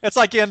 It's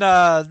like in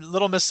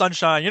Little Miss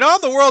Sunshine.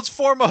 I'm the world's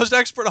foremost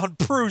expert on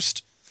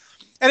Proust.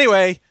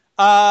 Anyway,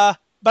 but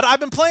I've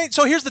been playing.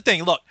 So here's the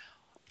thing. Look.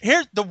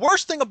 The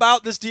worst thing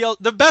about this deal,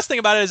 the best thing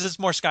about it is it's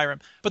more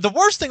Skyrim. But the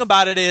worst thing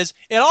about it is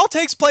it all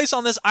takes place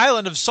on this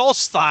island of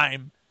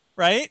Solstheim,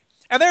 right?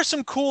 And there's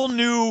some cool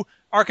new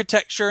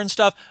architecture and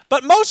stuff.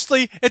 But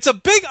mostly it's a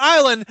big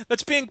island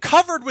that's being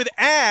covered with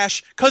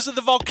ash because of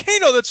the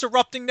volcano that's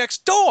erupting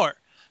next door.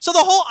 So the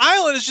whole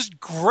island is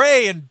just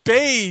gray and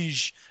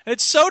beige. And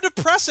it's so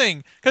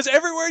depressing because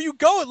everywhere you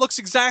go it looks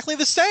exactly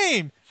the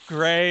same.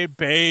 Gray,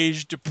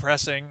 beige,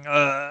 depressing.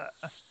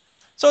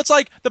 So it's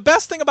like the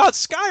best thing about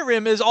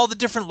Skyrim is all the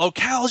different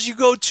locales you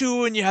go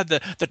to, and you have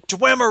the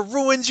Dwemer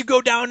ruins you go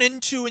down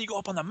into, and you go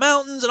up on the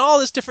mountains and all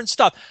this different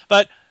stuff.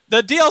 But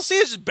the DLC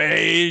is just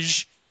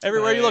beige.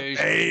 Everywhere you look,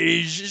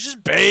 beige. It's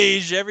just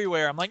beige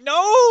everywhere. I'm like, no,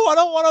 I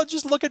don't want to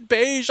just look at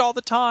beige all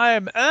the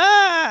time.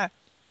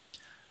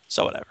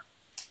 So whatever.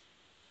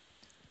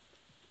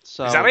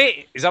 So, is that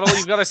it? Is that all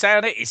you've got to say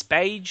on it? It's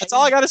beige? That's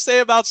all I got to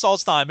say about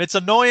Solstheim. It's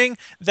annoying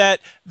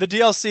that the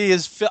DLC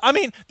is... I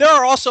mean, there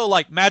are also,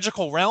 like,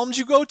 magical realms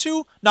you go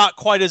to. Not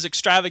quite as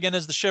extravagant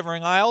as the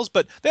Shivering Isles,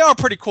 but they are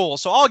pretty cool.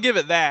 So I'll give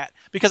it that,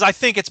 because I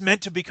think it's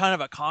meant to be kind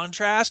of a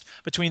contrast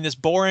between this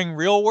boring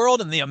real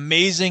world and the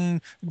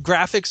amazing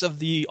graphics of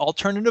the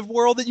alternative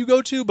world that you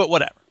go to, but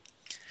whatever.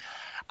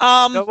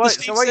 So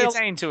what you're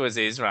saying to us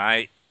is,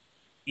 right,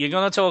 you're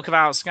going to talk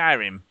about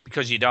Skyrim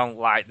because you don't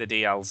like the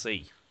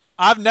DLC.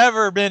 I've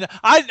never been...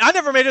 I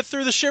never made it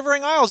through the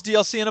Shivering Isles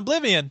DLC in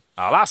Oblivion.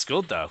 Oh, that's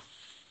good, though.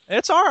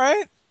 It's all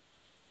right.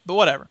 But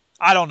whatever.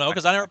 I don't know,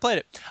 because I never played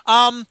it.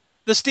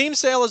 The Steam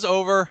sale is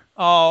over.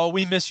 Oh,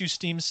 we miss you,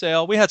 Steam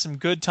sale. We had some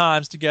good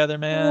times together,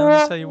 man.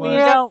 I'll tell you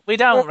what. We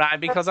don't, right?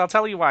 Because I'll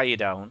tell you why you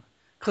don't.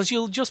 Because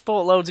you'll just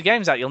bought loads of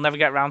games that you'll never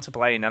get around to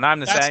playing, and I'm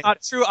the same. That's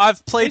not true.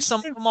 I've played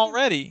some of them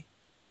already.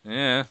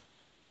 Yeah.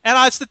 And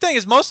that's the thing,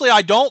 is mostly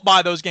I don't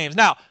buy those games.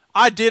 Now,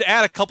 I did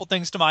add a couple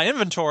things to my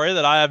inventory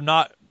that I have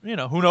not...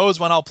 who knows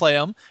when I'll play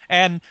them.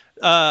 And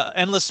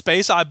Endless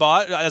Space I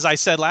bought, as I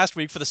said last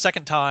week, for the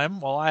second time.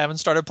 Well, I haven't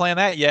started playing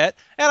that yet.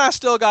 And I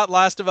still got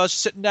Last of Us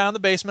sitting down in the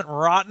basement,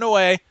 rotting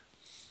away.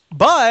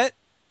 But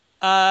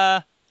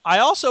I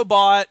also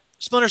bought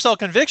Splinter Cell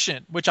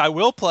Conviction, which I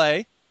will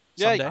play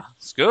someday. Yeah,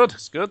 it's good.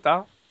 It's good,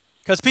 though.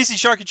 Because PC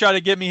Sharky tried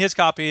to give me his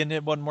copy, and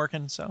it wasn't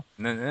working, so...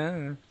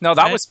 No,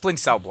 that was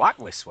Splinter Cell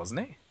Blacklist,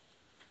 wasn't it?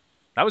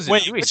 That was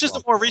which is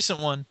the more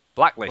recent one?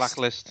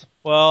 Blacklist.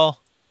 Well...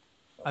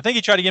 I think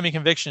he tried to give me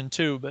Conviction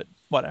too, but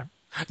whatever.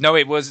 No,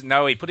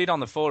 he put it on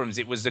the forums.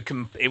 It was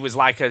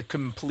like a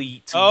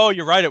complete. Oh,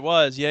 you're right. It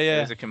was. Yeah.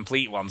 It was a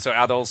complete one. So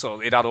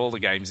it had all the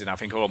games in. I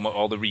think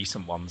all the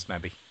recent ones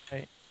maybe.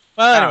 Right.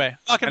 Well, anyway,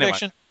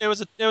 Conviction. Anyway.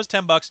 It was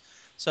 $10.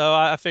 So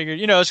I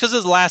figured, it's because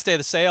it's the last day of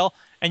the sale,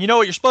 and you know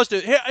what you're supposed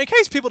to. In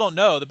case people don't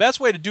know, the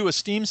best way to do a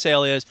Steam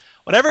sale is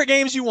whatever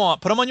games you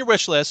want, put them on your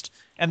wish list,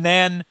 and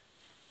then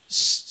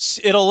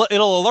it'll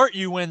alert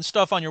you when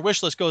stuff on your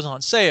wish list goes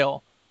on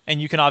sale.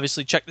 and you can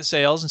obviously check the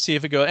sales and see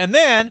if it goes. And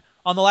then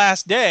on the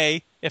last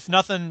day, if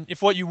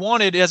what you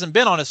wanted hasn't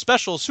been on a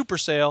special super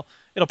sale,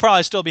 it'll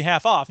probably still be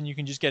half off, and you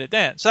can just get it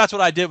then. So that's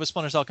what I did with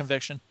Splinter Cell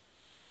Conviction.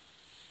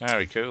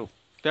 Very cool.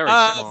 Very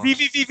smart.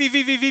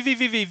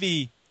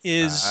 VVVVVVVVV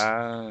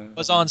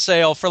was on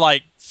sale for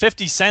like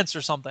 50 cents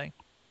or something.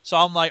 So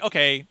I'm like,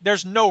 okay,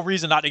 there's no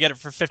reason not to get it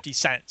for 50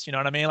 cents. You know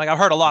what I mean? Like, I've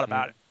heard a lot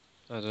about it.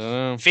 I don't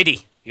know.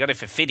 Fiddy. You got it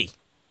for Fiddy.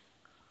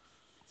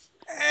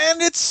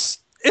 And it's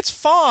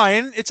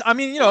fine. It's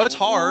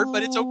hard,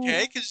 but it's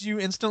okay because you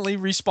instantly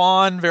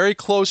respawn very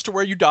close to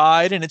where you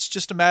died, and it's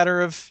just a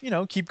matter of,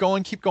 keep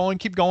going.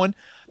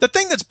 The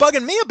thing that's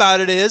bugging me about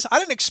it is I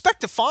didn't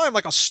expect to find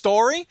like a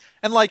story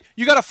and like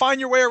you got to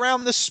find your way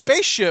around this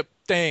spaceship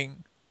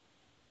thing.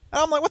 And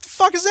I'm like, what the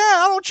fuck is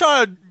that? I don't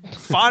try to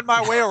find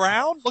my way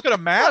around. Look at a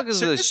map. What is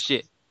this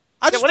shit?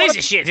 What is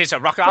this shit? It's a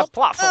rock-out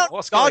platform.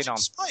 What's going on?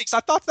 Spikes. I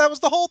thought that was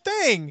the whole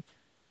thing.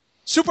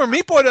 Super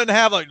Meat Boy doesn't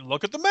have like,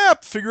 look at the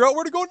map, figure out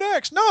where to go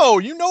next. No,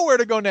 you know where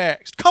to go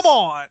next. Come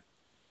on.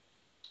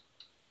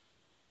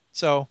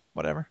 So,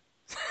 whatever.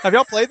 Have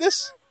y'all played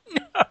this?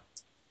 No.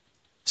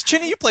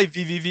 Chinny, you played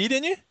VVV,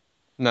 didn't you?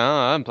 No,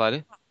 I haven't played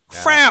it.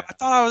 Crap! I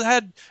thought I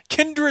had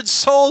Kindred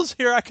Souls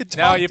here. I could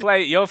talk. No,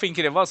 you're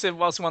thinking of what's the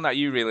one that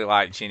you really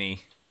like,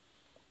 Chinny?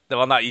 The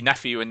one that your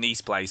nephew and niece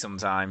play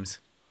sometimes.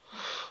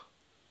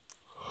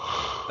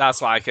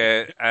 That's like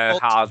a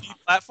hard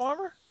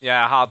platformer.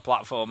 Yeah, a hard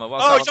platformer.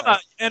 You're talking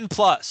about N+.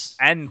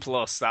 N+,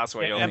 that's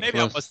what you're thinking. Maybe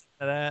I was thinking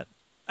of that.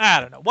 I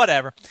don't know.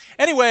 Whatever.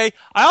 Anyway,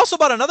 I also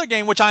bought another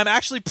game which I'm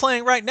actually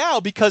playing right now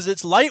because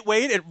it's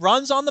lightweight, it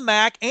runs on the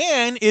Mac,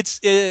 and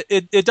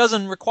it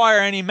doesn't require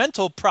any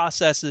mental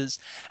processes.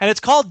 And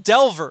it's called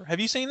Delver. Have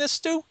you seen this,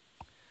 Stu?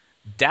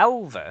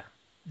 Delver?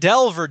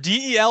 Delver.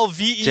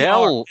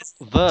 Delver.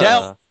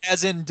 Delver.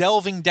 As in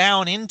delving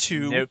down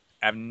into. Nope,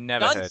 I've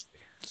never heard.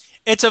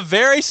 It's a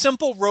very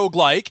simple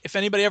roguelike. If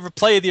anybody ever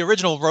played the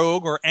original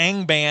Rogue or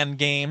Angband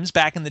games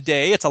back in the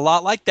day, it's a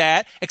lot like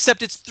that,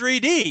 except it's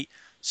 3D.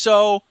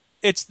 So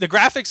it's the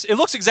graphics. It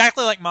looks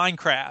exactly like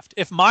Minecraft.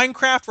 If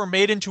Minecraft were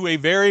made into a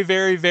very,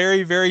 very,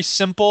 very, very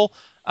simple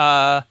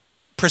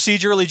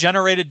procedurally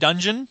generated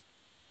dungeon,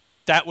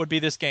 that would be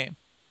this game.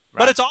 Right.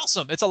 But it's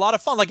awesome. It's a lot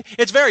of fun. Like,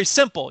 it's very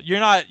simple. You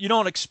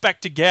don't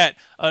expect to get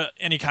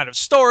any kind of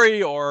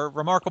story or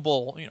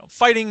remarkable,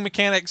 fighting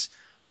mechanics,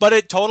 but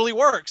it totally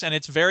works, and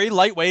it's very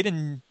lightweight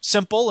and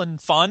simple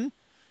and fun.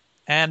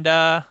 And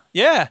the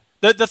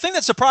thing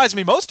that surprised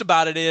me most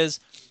about it is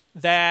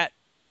that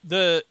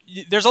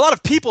there's a lot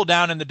of people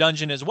down in the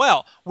dungeon as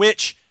well,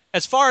 which,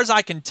 as far as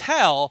I can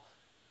tell,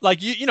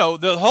 like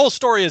the whole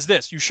story is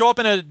this: you show up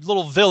in a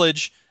little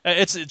village.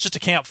 It's just a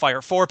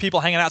campfire. 4 people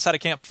hanging outside a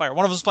campfire.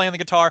 One of them's playing the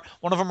guitar.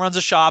 One of them runs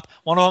a shop.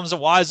 One of them's a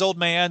wise old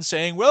man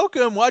saying,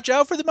 "Welcome, watch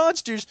out for the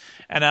monsters."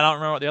 And I don't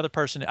remember what the other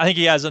person. I think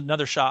he has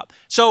another shop.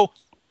 So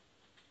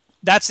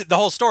that's the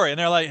whole story. And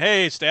they're like,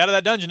 hey, stay out of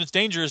that dungeon. It's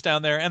dangerous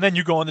down there. And then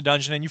you go in the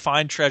dungeon and you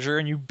find treasure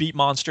and you beat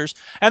monsters.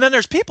 And then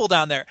there's people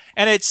down there.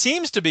 And it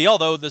seems to be,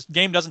 although this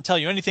game doesn't tell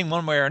you anything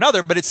one way or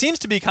another, but it seems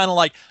to be kind of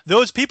like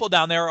those people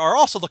down there are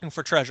also looking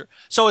for treasure.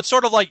 So it's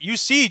sort of like you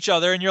see each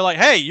other and you're like,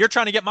 hey, you're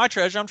trying to get my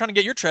treasure. I'm trying to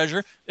get your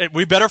treasure.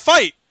 We better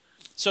fight.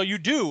 So you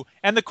do.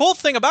 And the cool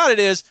thing about it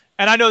is,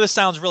 and I know this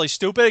sounds really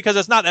stupid because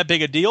it's not that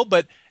big a deal,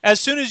 but as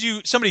soon as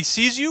somebody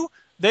sees you,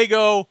 they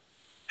go,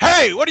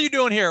 hey, what are you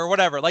doing here, or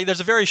whatever. Like, there's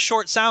a very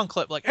short sound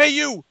clip, like, hey,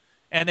 you,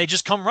 and they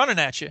just come running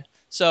at you.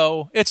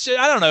 So it's,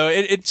 I don't know,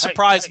 it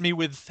surprised me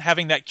with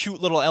having that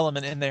cute little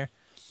element in there.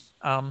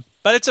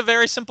 But it's a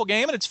very simple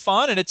game, and it's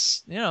fun, and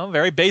it's,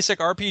 very basic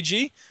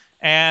RPG.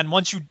 And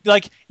once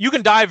you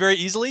can die very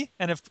easily,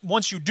 and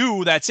once you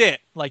do, that's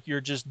it. Like,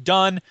 you're just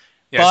done.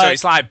 Yeah, so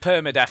it's like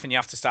permadeath, and you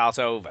have to start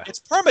over.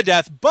 It's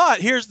permadeath, but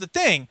here's the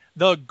thing: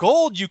 the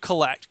gold you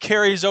collect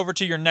carries over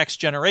to your next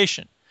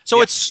generation. So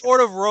it's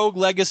sort of Rogue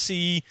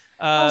Legacy.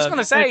 I was going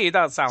to say,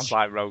 that sounds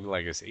like Rogue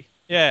Legacy.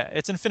 Yeah,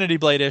 it's Infinity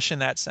Blade-ish in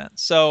that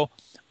sense. So,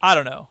 I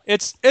don't know.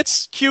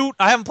 It's cute.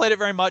 I haven't played it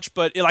very much,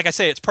 but like I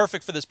say, it's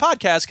perfect for this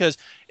podcast because,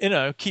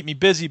 keep me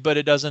busy, but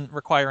it doesn't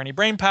require any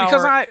brain power.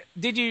 Because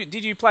did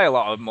you play a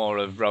lot more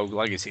of Rogue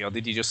Legacy, or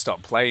did you just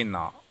stop playing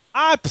that?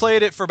 I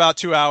played it for about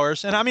 2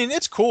 hours, and I mean,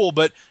 it's cool,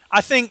 but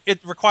I think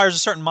it requires a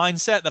certain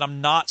mindset that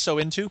I'm not so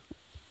into.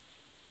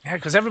 Yeah,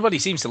 because everybody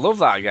seems to love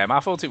that game. I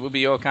thought it would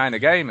be your kind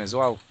of game as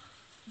well.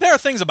 There are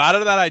things about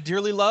it that I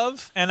dearly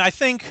love, and I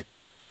think,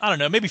 I don't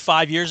know, maybe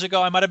 5 years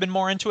ago I might have been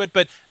more into it,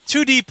 but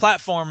 2D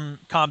platform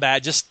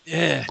combat just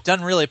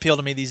doesn't really appeal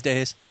to me these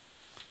days.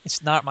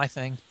 It's not my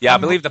thing. Yeah, I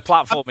believe the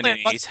platforming in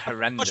it is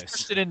horrendous. I'm much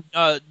interested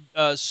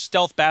in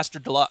Stealth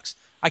Bastard Deluxe.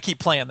 I keep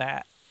playing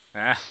that.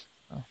 Yeah.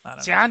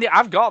 See,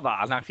 I've got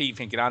that, and I keep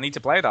thinking I need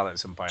to play that at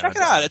some point. Check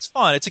it out. It's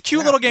fun. It's a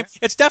cute little game.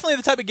 It's definitely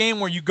the type of game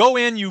where you go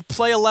in, you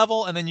play a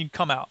level, and then you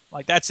come out.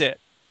 Like, that's it.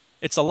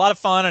 It's a lot of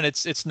fun, and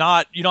it's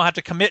not, you don't have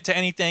to commit to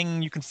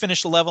anything. You can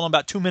finish the level in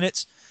about 2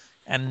 minutes,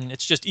 and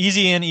it's just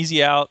easy in,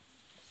 easy out.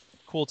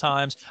 Cool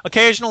times.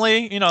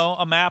 Occasionally,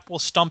 a map will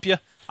stump you.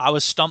 I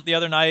was stumped the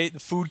other night. The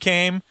food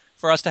came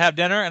for us to have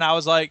dinner, and I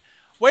was like,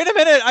 wait a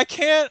minute, I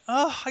can't.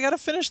 Oh, I got to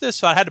finish this.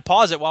 So I had to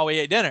pause it while we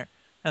ate dinner,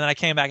 and then I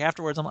came back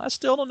afterwards. I'm like, I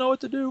still don't know what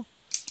to do.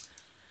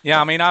 Yeah,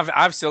 I mean,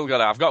 I've still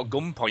got I've got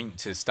Gunpoint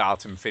to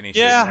start and finish.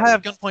 Yeah, I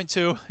have Gunpoint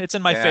too. It's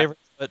in my favorite.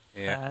 But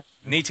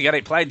need to get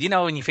it played. You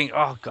know, when you think,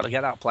 oh, got to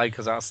get that played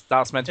because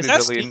that's meant to is be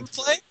that brilliant.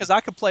 Steam play? Because I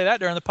could play that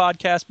during the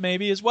podcast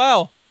maybe as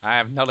well. I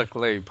have not a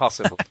clue.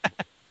 Possible.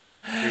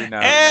 Who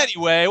knows?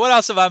 Anyway, what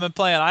else have I been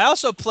playing? I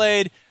also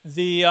played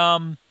the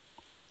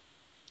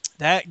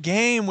that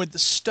game with the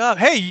stuff.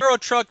 Hey, Euro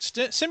Truck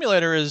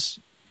Simulator is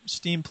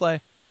Steam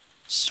Play.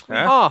 Sweet.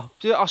 Yeah. Oh,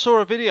 dude, I saw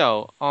a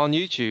video on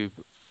YouTube.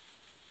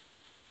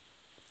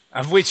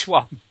 Of which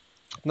one?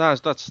 No,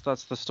 that's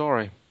the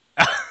story.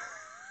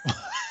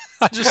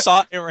 I just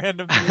saw a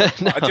random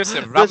No, just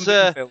a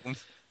random film.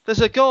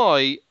 There's a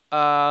guy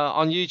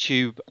on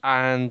YouTube,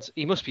 and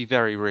he must be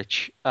very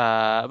rich.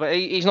 But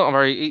he's not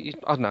very.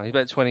 I don't know. He's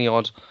about 20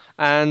 odd,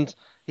 and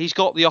he's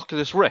got the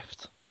Oculus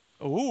Rift.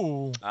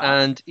 Ooh.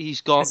 And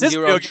he's got Is this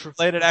Euro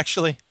related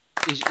actually?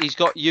 He's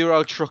got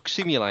Euro Truck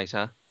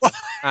Simulator,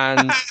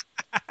 and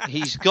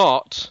he's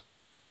got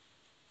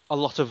a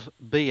lot of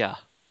beer.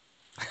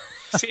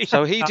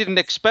 So he did an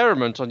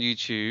experiment on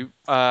YouTube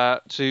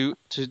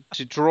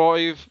to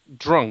drive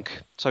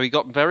drunk. So he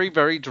got very,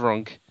 very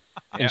drunk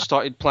and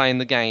started playing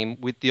the game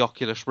with the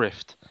Oculus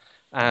Rift.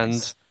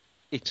 And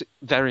it's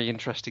very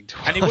interesting to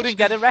watch. And he wouldn't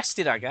get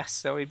arrested, I guess.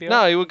 So he'd be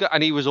No, he would go,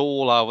 and he was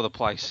all over the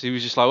place. He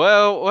was just like,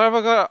 well, where have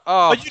I got?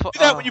 Oh, but you do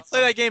that when you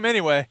play that game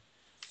anyway.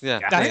 Yeah.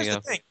 Now, here's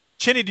the thing.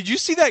 Chinny, did you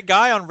see that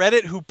guy on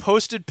Reddit who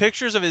posted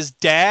pictures of his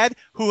dad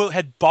who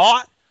had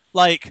bought,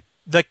 like,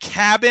 the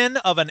cabin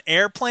of an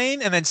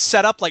airplane and then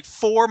set up, like,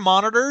 4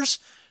 monitors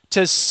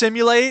to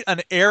simulate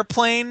an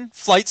airplane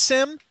flight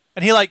sim?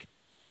 And he, like,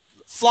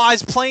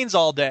 flies planes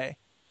all day.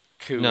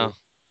 Cool. No.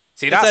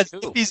 See, that's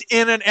cool. He's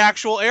in an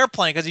actual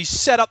airplane because he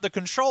set up the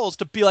controls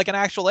to be like an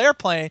actual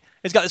airplane.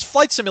 He's got his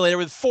flight simulator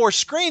with 4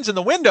 screens in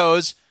the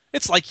windows.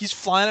 It's like he's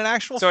flying an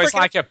actual. So it's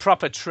like a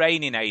proper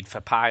training aid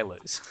for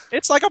pilots.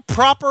 It's like a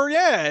proper,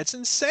 it's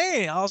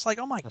insane. I was like,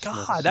 oh my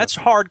god, that's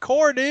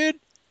hardcore, dude.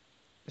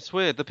 It's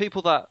weird. The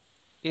people that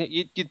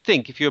you'd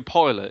think if you're a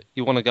pilot,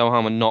 you want to go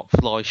home and not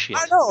fly shit.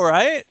 I know,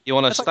 right? You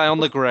want to stay on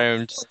the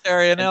ground.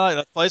 And they're like,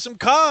 let's play some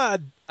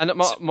COD. And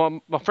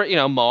my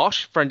friend,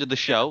 Marsh, friend of the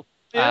show,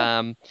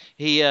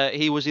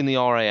 he was in the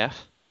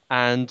RAF,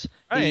 and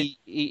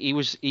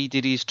he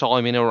did his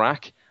time in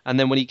Iraq, and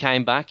then when he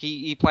came back,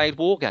 he played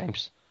war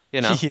games.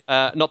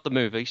 Not the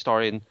movie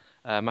starring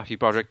Matthew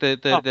Broderick,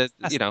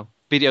 the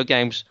video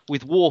games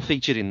with war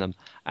featured in them.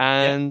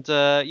 And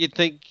you'd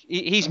think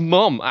his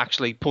mum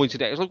actually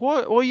pointed out, he was like,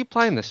 why are you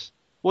playing this?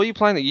 Why are you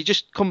playing it? You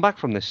just come back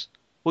from this.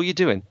 What are you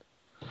doing?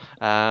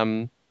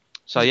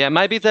 So yeah,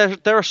 maybe there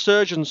are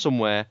surgeons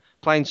somewhere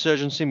playing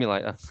Surgeon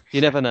Simulator.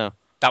 You never know.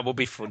 That would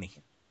be funny.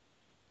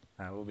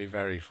 That would be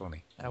very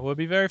funny. That would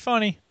be very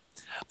funny.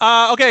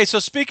 Okay, so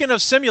speaking of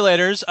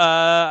simulators,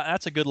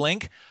 that's a good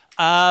link.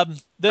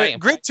 The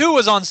Grid 2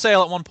 was on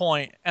sale at one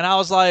point, and I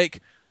was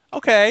like,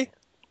 okay,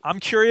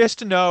 I'm curious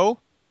to know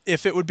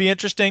if it would be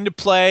interesting to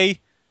play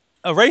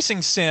a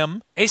racing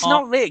sim. It's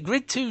not really.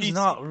 Grid 2 is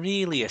not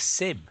really a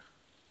sim.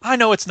 I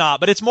know it's not,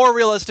 but it's more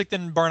realistic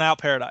than Burnout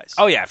Paradise.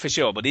 Oh yeah, for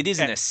sure, but it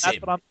isn't a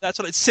sim. That's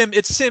what it's sim.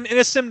 It's sim in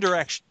a sim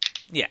direction.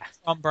 Yeah.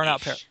 On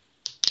Burnout Paradise.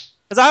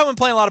 Because I haven't been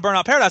playing a lot of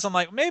Burnout Paradise. I'm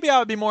like, maybe I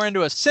would be more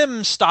into a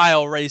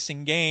sim-style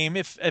racing game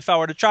if I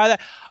were to try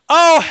that.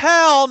 Oh,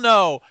 hell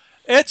no.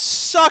 It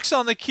sucks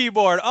on the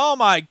keyboard. Oh,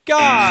 my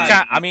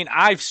God. I mean,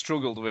 I've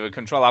struggled with a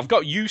controller. I've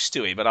got used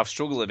to it, but I've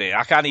struggled a bit.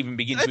 I can't even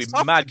begin to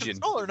imagine.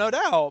 Controller, no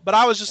doubt. But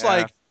I was just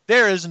like,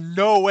 there is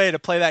no way to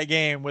play that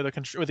game with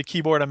a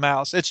keyboard and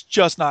mouse. It's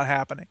just not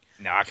happening.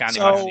 No, I can't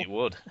imagine it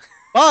would.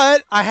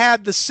 But I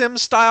had the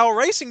sim-style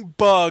racing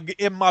bug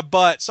in my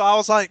butt, so I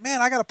was like,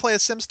 man, I got to play a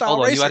sim-style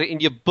racing. You had it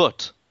in your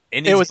butt?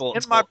 It was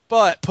in my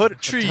butt. Put a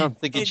tree. I don't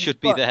think it should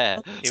be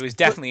there. It was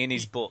definitely in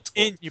his butt.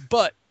 In your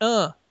butt.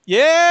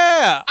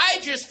 Yeah. I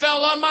just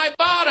fell on my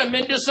bottom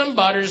into some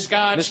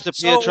butterscotch. Mr.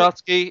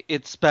 Piotrowski,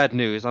 it's bad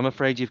news. I'm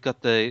afraid you've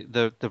got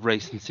the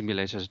racing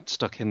simulator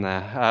stuck in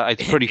there.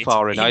 It's pretty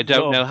far in. I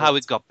don't know how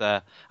it got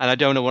there, and I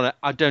don't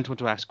want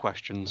to ask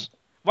questions.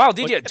 Wow,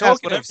 did you?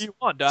 Talking of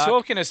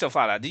stuff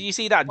like that, did you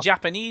see that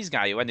Japanese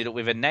guy who ended up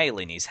with a nail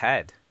in his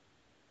head?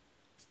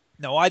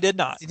 No, I did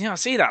not. Did you not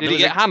see that? Did he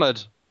get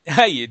hammered?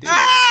 Yeah, you did.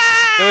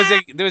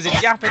 There was a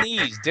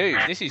Japanese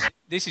dude.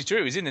 This is true.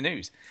 It was in the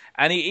news,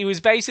 and he was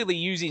basically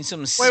using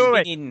some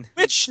spinning. Wait.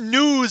 Which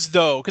news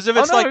though? Because if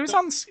it's it was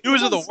on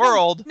News of the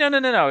World. No.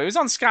 It was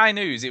on Sky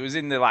News. It was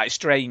in the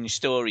strange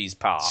stories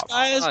part.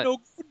 Sky is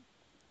no.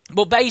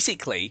 But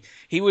basically,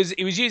 he was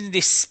using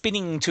this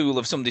spinning tool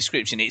of some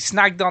description. It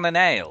snagged on a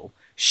nail,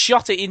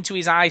 shot it into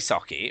his eye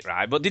socket,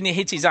 right? But didn't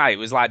hit his eye. It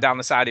was down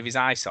the side of his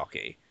eye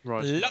socket.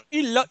 Right.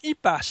 Lucky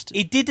bastard.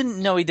 He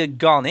didn't know it had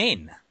gone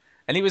in.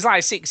 And it was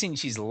 6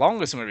 inches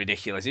long or something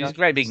ridiculous. It was a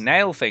great big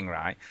nail thing,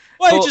 right?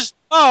 Well,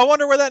 I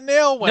wonder where that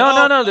nail went.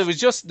 No. There was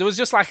just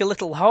a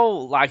little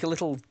hole, a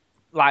little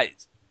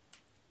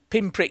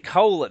pinprick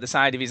hole at the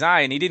side of his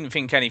eye, and he didn't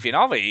think anything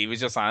of it. He was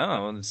just like,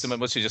 oh, someone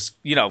must have just,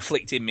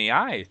 flicked in my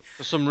eye.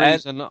 For some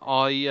reason,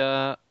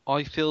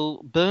 I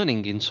feel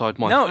burning inside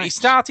my No, face. he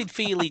started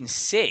feeling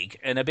sick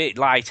and a bit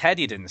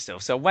lightheaded and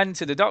stuff, so went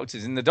to the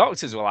doctors, and the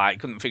doctors were like,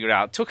 couldn't figure it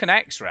out, took an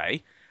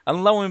x-ray,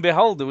 and lo and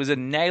behold, there was a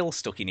nail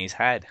stuck in his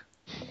head.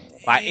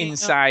 Like,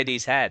 inside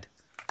his head.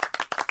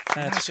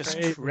 That's just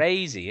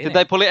crazy, isn't Did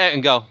they pull it out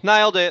and go,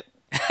 nailed it?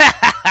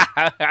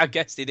 I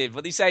guess they did,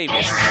 but they saved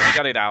it. They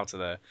got it out of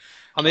there.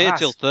 I'm here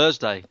till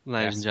Thursday,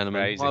 ladies and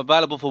gentlemen. Crazy. I'm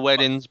available for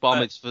weddings, bar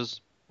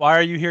mitzvahs. Why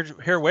are you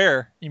here?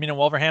 Where? You mean in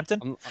Wolverhampton?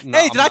 No,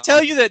 hey, did I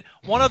tell you that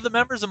one of the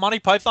members of Monty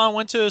Python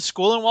went to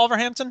school in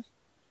Wolverhampton?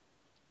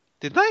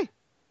 Did they?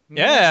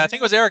 Yeah, I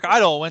think it was Eric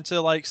Idle went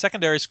to like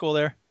secondary school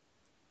there.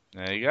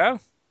 There you go.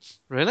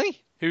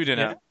 Really? Who didn't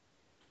know?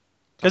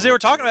 Because they were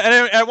talking about,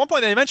 and at one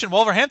point they mentioned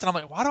Wolverhampton. I'm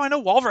like, why do I know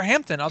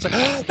Wolverhampton? I was like,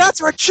 oh,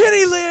 that's where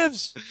Chinny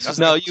lives.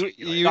 No,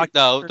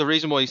 no. The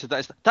reason why you said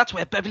that is that's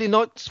where Beverly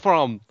Knight's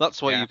from. That's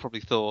what you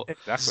probably thought.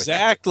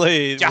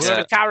 Exactly.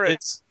 Jasper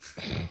Carrot.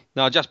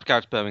 No, Jasper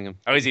Carrot's Birmingham.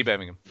 Oh, is he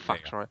Birmingham?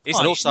 Fuck, right. It's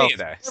And not also, near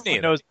there. It's near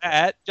Everyone knows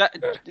that.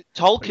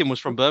 Tolkien was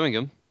from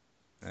Birmingham.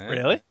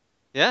 Really?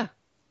 Yeah.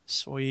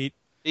 Sweet.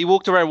 He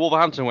walked around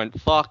Wolverhampton and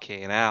went,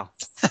 fucking hell.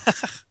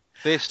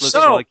 This looks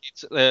So- like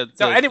it's...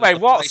 So anyway,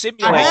 what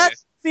simulator? I had to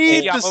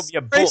feed Yeah, up this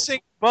your butt. racing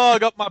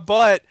bug up my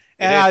butt,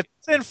 and I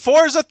put in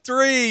Forza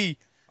 3.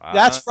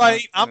 That's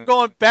right. I'm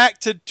going back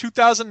to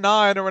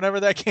 2009 or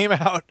whenever that came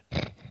out.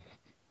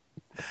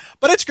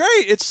 But it's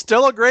great. It's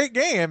still a great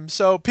game.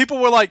 So people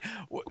were like,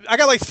 I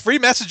got like 3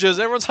 messages.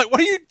 Everyone's like, what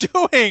are you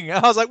doing?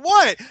 And I was like,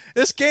 what?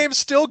 This game's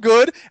still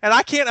good, and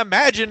I can't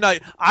imagine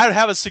I'd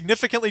have a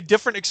significantly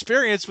different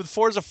experience with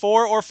Forza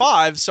 4 or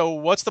 5. So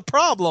what's the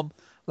problem?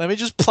 Let me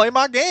just play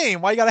my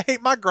game. Why you gotta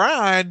hate my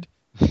grind?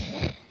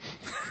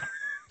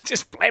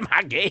 Just play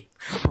my game.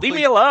 Leave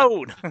me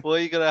alone. Why are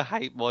you going to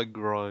hate my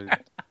grind?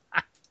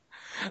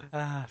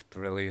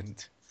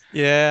 Brilliant.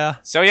 Yeah.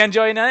 So you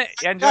enjoying it?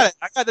 You enjoying it?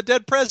 I got the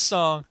Dead Prez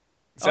song.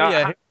 So oh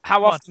yeah.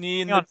 How often are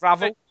you in the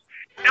gravel?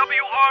 WRBG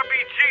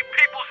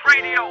People's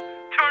Radio.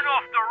 Turn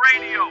off the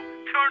radio.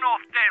 Turn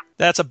off them.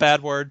 That's a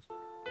bad word.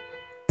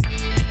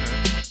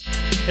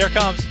 Here it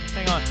comes.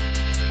 Hang on.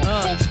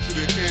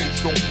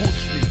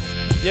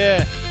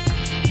 Yeah.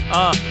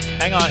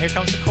 Hang on. Here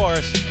comes the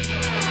chorus.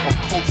 I'm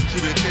close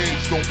to the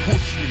edge, don't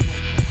push me.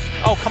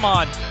 Oh, come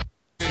on.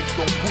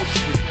 Don't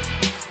push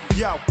me.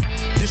 Yo,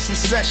 this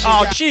recession.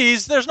 Oh,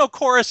 jeez. There's no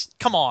chorus.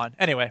 Come on.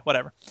 Anyway,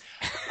 whatever.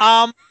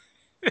 That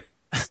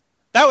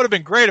would have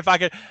been great if I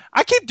could.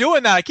 I keep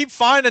doing that. I keep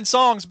finding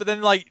songs, but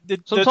then like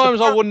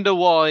Sometimes I wonder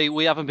why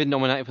we haven't been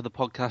nominated for the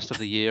Podcast of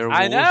the Year award.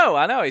 I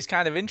know. It's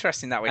kind of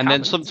interesting that we And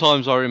haven't. then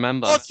sometimes I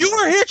remember. Well, if you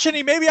were here,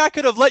 Chinny, maybe I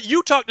could have let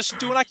you talk to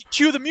Stu and I could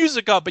cue the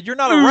music up, but you're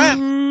not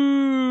around.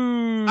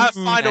 I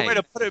find a way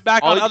to put it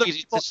back on other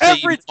people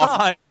every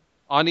time.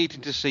 I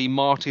needed to see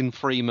Martin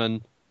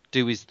Freeman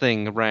do his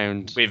thing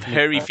around with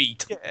hairy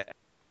feet. Yeah.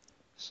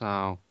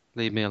 So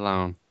leave me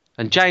alone.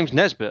 And James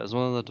Nesbitt as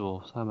one of the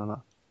dwarfs. I don't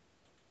know.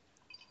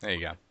 There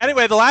you go.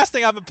 Anyway, the last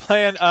thing I've been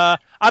playing,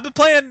 I've been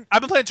playing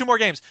 2 more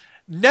games.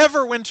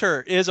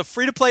 Neverwinter is a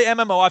free-to-play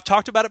MMO. I've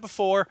talked about it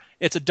before.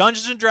 It's a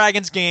Dungeons and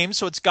Dragons game,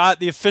 so it's got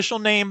the official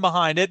name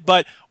behind it.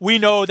 But we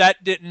know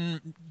that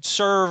didn't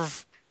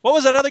serve. What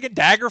was that other game?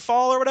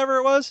 Daggerfall or whatever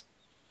it was.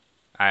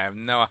 I have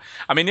no.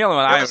 I mean, the only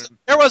one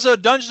there was a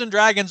Dungeons and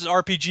Dragons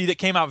RPG that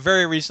came out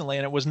very recently,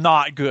 and it was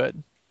not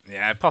good.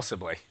 Yeah,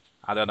 possibly.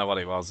 I don't know what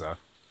it was though.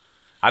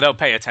 I don't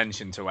pay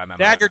attention to MMOs.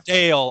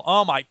 Daggerdale.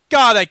 Oh my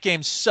god, that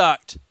game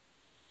sucked.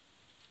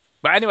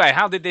 But anyway,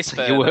 how did this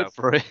fare? You work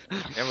for it.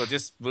 Yeah,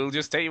 we'll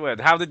just take your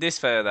word. How did this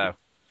fare though?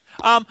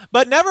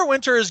 But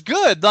Neverwinter is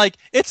good. Like,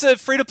 it's a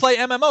free-to-play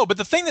MMO. But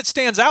the thing that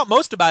stands out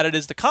most about it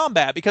is the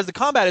combat, because the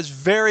combat is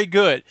very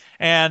good.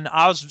 And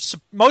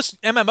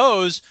most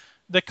MMOs,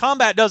 the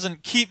combat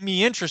doesn't keep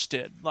me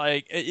interested.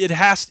 Like,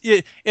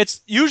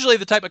 it's usually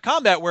the type of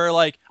combat where,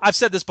 like, I've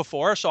said this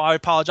before, so I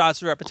apologize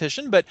for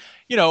repetition, but,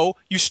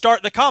 you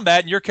start the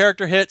combat and your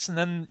character hits, and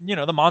then,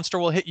 the monster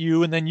will hit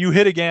you, and then you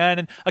hit again,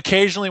 and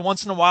occasionally,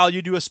 once in a while,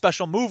 you do a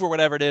special move or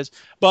whatever it is.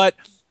 But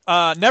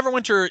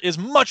Neverwinter is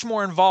much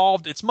more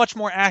involved, it's much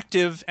more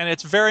active, and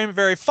it's very,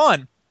 very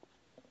fun.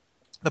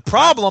 The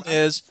problem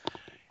is,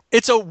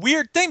 it's a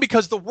weird thing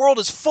because the world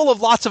is full of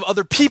lots of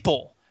other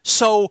people.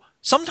 So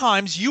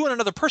sometimes you and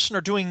another person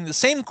are doing the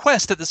same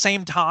quest at the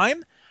same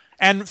time.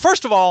 And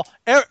first of all,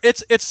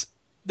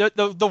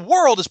 the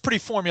world is pretty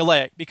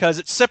formulaic because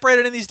it's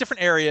separated in these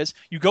different areas.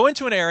 You go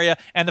into an area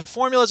and the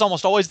formula is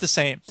almost always the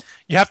same.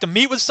 You have to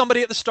meet with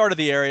somebody at the start of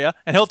the area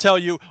and he'll tell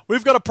you,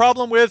 we've got a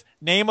problem with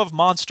name of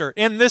monster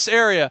in this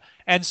area.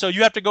 And so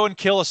you have to go and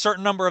kill a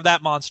certain number of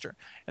that monster.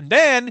 And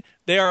then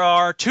there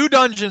are 2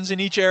 dungeons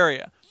in each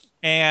area.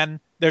 And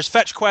there's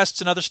fetch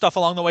quests and other stuff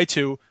along the way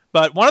too.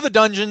 But one of the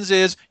dungeons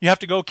is you have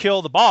to go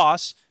kill the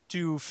boss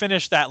to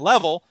finish that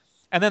level.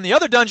 And then the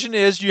other dungeon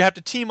is you have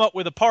to team up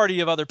with a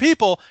party of other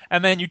people,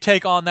 and then you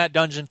take on that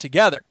dungeon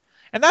together.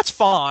 And that's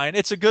fine.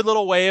 It's a good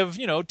little way of,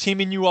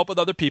 teaming you up with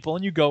other people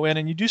and you go in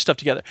and you do stuff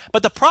together.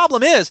 But the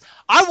problem is,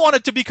 I want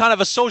it to be kind of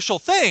a social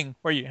thing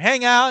where you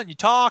hang out and you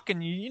talk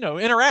and you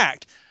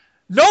interact.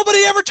 Nobody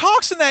ever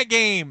talks in that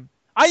game.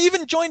 I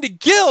even joined a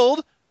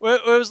guild where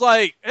it was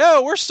like,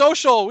 oh, we're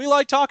social. We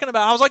like talking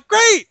about it. I was like,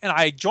 great. And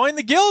I joined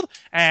the guild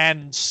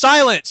and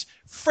silence.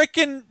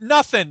 Freaking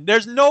nothing.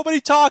 There's nobody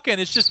talking.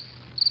 It's just,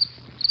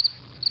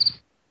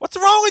 what's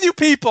wrong with you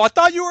people? I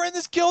thought you were in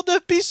this guild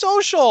to be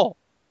social.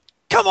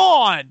 Come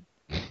on.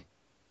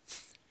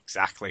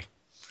 Exactly.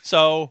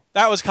 So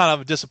that was kind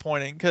of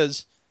disappointing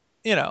because,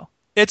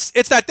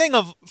 it's that thing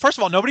of, first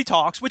of all, nobody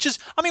talks, which is,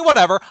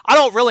 whatever. I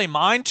don't really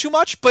mind too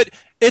much, but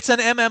it's an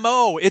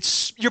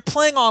MMO. You're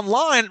playing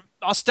online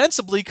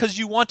ostensibly because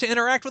you want to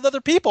interact with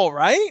other people,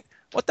 right?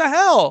 What the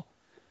hell?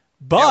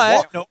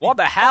 But what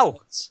the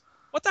hell?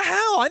 What the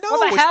hell? I know.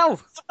 What the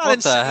hell?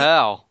 What the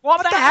hell?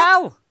 What the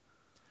hell?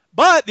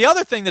 But the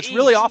other thing that's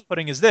really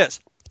off-putting is this.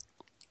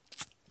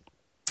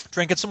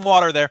 Drinking some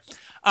water there.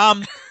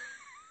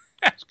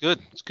 It's good.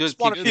 It's good.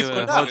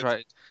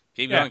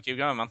 Keep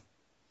going, man.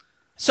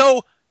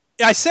 So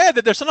I said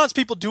that there's sometimes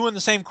people doing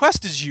the same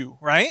quest as you,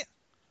 right?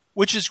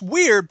 Which is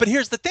weird, but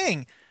here's the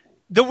thing.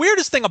 The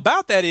weirdest thing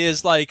about that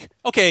is, like,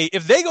 okay,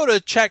 if they go to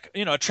check,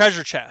 a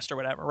treasure chest or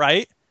whatever,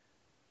 right?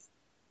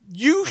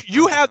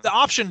 You have the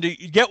option to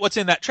get what's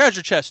in that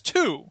treasure chest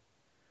too.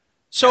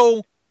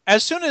 So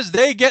as soon as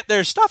they get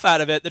their stuff out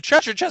of it, the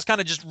treasure chest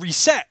kind of just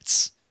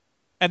resets.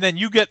 And then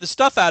you get the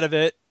stuff out of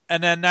it,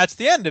 and then that's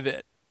the end of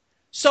it.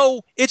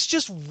 So it's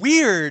just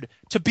weird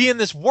to be in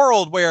this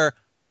world where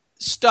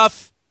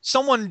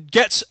someone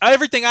gets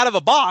everything out of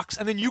a box,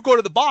 and then you go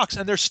to the box,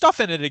 and there's stuff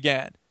in it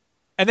again.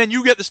 And then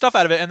you get the stuff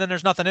out of it, and then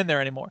there's nothing in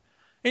there anymore.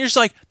 And you're just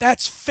like,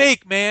 that's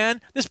fake,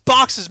 man. This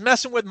box is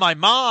messing with my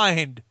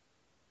mind.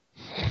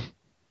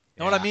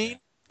 Know what I mean?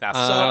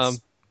 That's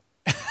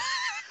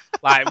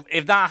like,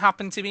 if that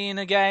happened to me in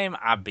a game,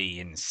 I'd be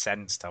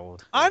incensed,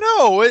 I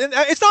know.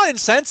 It's not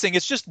incensing.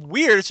 It's just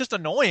weird. It's just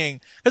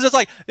annoying. Because it's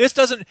like, this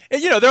doesn't...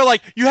 they're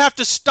like, you have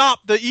to stop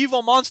the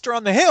evil monster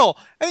on the hill.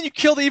 And then you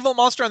kill the evil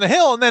monster on the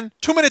hill. And then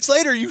 2 minutes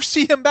later, you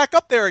see him back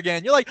up there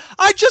again. You're like,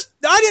 I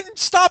didn't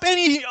stop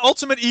any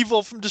ultimate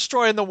evil from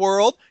destroying the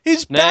world.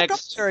 He's back up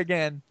there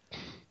again.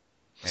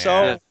 Yeah.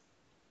 So,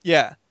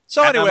 yeah.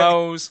 So anyway,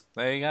 MMOs.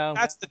 There you go.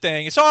 That's the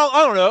thing. So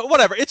I don't know.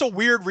 Whatever. It's a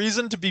weird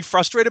reason to be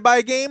frustrated by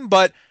a game,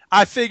 but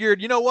I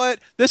figured, you know what?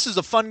 This is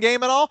a fun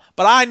game and all,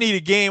 but I need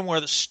a game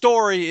where the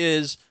story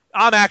is,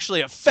 I'm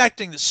actually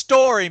affecting the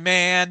story,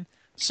 man.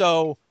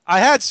 So I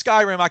had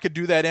Skyrim I could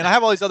do that in. I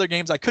have all these other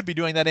games I could be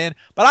doing that in,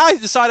 but I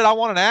decided I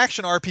want an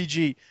action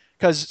RPG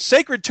because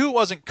Sacred 2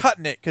 wasn't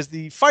cutting it because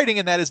the fighting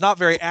in that is not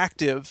very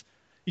active.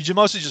 You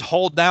mostly just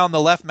hold down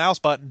the left mouse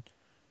button.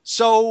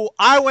 So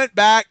I went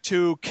back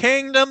to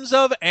Kingdoms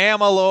of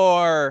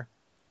Amalur.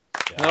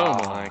 Oh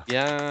my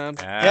god.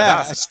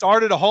 Yeah, I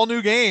started a whole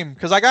new game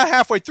because I got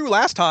halfway through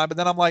last time, but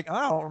then I'm like,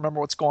 I don't remember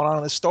what's going on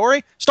in this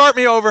story. Start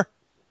me over.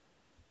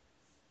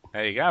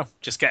 There you go.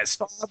 Just get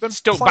stuck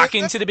back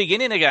into the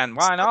beginning again.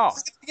 Why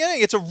not?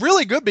 It's a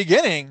really good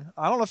beginning.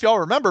 I don't know if y'all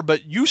remember,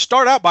 but you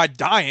start out by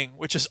dying,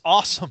 which is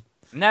awesome.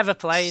 Never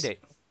played it.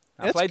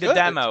 I played the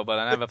demo, but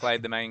I never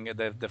played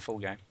the full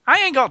game.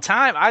 I ain't got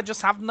time. I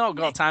just have not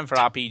got time for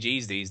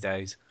RPGs these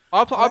days.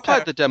 I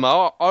played the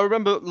demo. I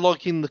remember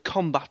liking the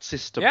combat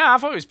system. Yeah, I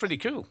thought it was pretty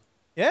cool.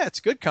 Yeah,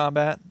 it's good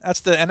combat. That's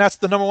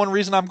the number one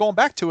reason I'm going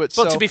back to it.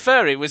 But to be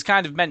fair, it was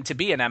kind of meant to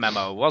be an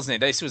MMO, wasn't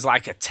it? This was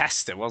like a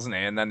tester, wasn't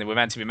it? And then they were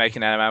meant to be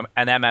making an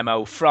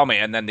MMO from it,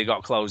 and then they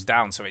got closed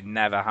down, so it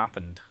never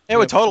happened. It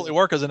would totally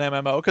work as an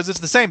MMO because it's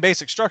the same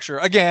basic structure.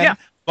 Again,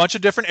 bunch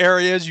of different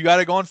areas. You got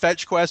to go on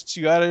fetch quests.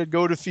 You got to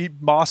go defeat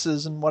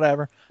bosses and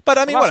whatever. But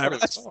I mean, whatever.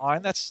 That's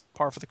fine. That's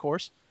par for the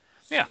course.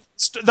 Yeah.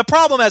 The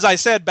problem, as I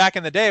said back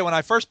in the day when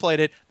I first played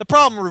it, the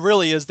problem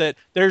really is that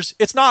there's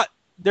not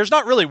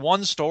really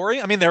one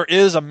story. I mean, there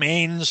is a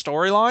main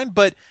storyline,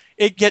 but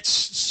it gets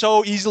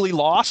so easily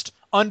lost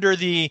under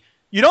you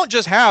don't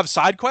just have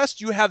side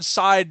quests, you have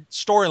side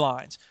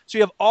storylines. So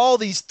you have all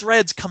these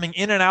threads coming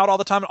in and out all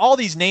the time, all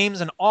these names,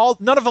 and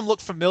none of them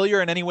look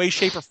familiar in any way,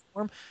 shape, or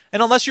form.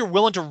 And unless you're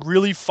willing to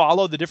really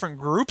follow the different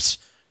groups,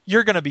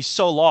 you're going to be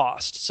so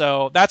lost.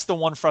 So that's the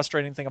one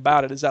frustrating thing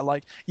about it is that,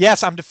 like,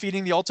 yes, I'm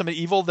defeating the ultimate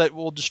evil that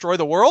will destroy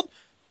the world,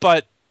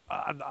 but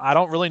I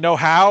don't really know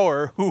how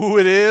or who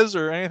it is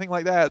or anything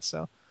like that.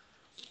 So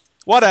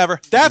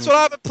whatever. That's what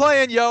I've been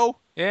playing, yo.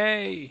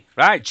 Yay.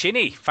 Right,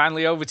 Chinny,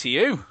 finally over to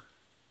you.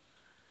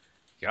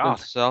 God.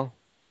 Splinter Cell.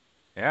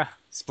 Yeah.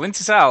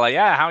 Splinter Cell,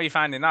 yeah. How are you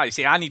finding that? You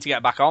see, I need to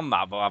get back on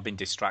that, but I've been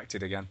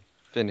distracted again.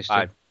 Finished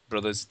by it.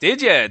 brothers.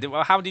 Did you?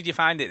 Well, how did you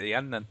find it at the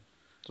end then?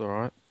 It's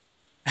alright.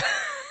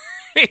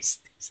 Is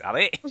that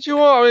it? What do you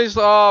want? It's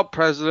like,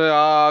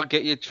 President,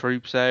 get your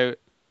troops out.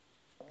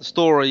 The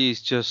story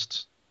is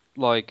just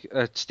like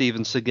a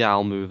Steven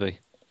Seagal movie.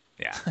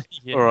 Yeah.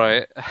 All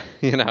right.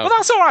 You know. But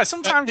that's all right.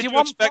 Sometimes you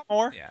want expect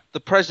more. Yeah. The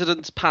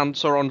president's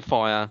pants are on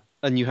fire,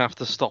 and you have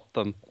to stop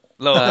them.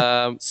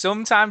 Look,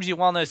 sometimes you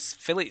want a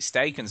fillet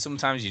steak, and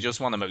sometimes you just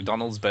want a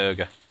McDonald's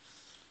burger.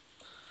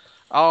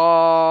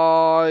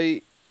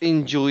 I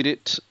enjoyed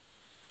it.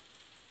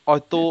 I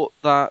thought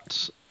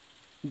that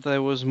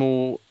there was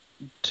more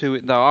to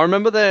it, though. I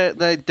remember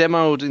they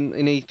demoed in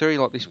E3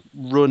 like this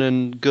run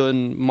and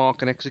gun,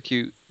 mark and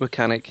execute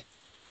mechanic,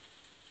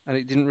 and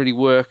it didn't really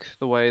work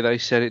the way they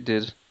said it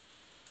did,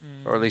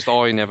 or at least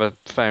I never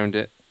found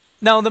it.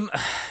 No, you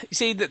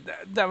see,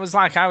 that was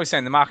like I was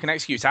saying, the mark and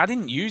execute. I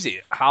didn't use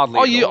it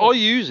hardly. I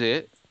use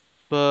it,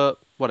 but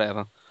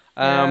whatever.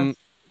 Yeah.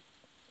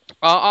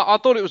 I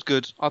thought it was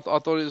good. I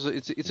thought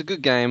it's a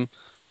good game,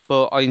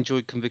 but I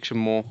enjoyed Conviction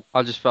more.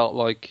 I just felt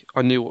like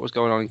I knew what was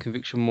going on in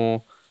Conviction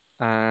more,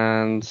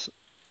 and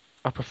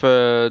I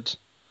preferred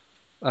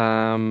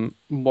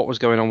what was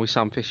going on with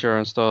Sam Fisher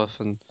and stuff.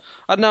 And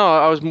I don't know,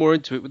 I was more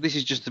into it. But this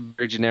is just a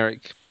very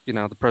generic,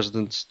 the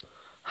president's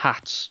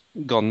hat's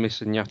gone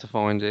missing. You have to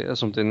find it or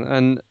something.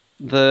 And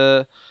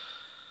the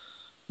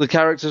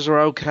characters are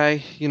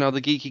okay. The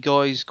geeky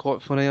guy is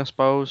quite funny, I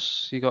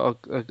suppose. You got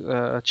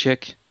a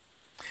chick.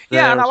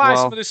 Yeah, and I like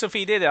some of the stuff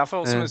he did. I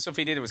thought some of the stuff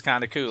he did was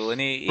kind of cool.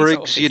 And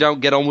Briggs, you don't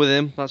get on with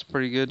him. That's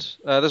pretty good.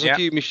 There's a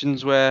few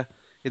missions where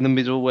in the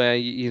middle where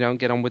you don't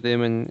get on with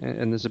him,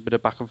 and there's a bit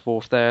of back and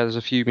forth there. There's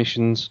a few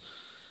missions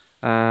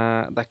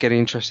that get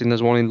interesting.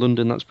 There's one in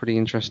London that's pretty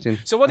interesting.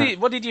 So what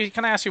did you?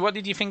 Can I ask you, what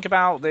did you think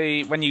about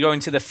when you go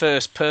into the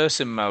first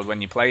person mode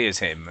when you play as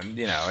him? And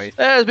it's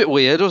a bit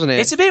weird, wasn't it?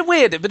 It's a bit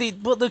weird,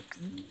 but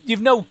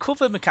you've no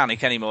cover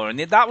mechanic anymore, and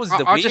that was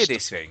the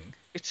weirdest thing.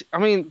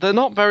 They're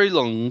not very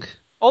long.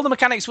 All the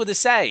mechanics were the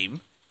same,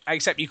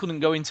 except you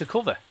couldn't go into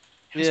cover.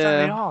 It's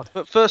very hard.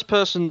 But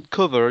first-person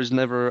cover is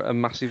never a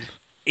massive...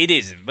 It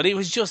isn't, but it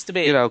was just a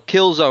bit...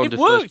 Killzone does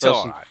worked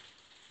all right.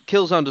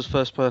 Killzone does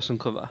first-person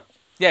cover.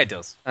 Yeah, it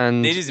does.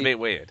 And it is a bit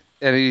weird.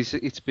 And it's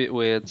a bit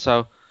weird.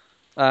 So,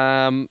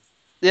 I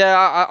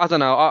don't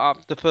know.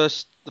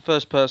 The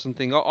first-person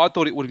thing, I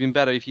thought it would have been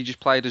better if you just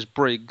played as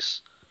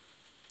Briggs,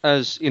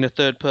 as in a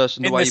third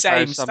person, in way the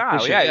same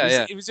style.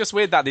 It was just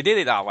weird that they did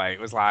it that way. It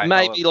was like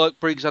maybe like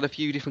Briggs had a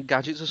few different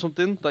gadgets or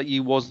something that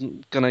you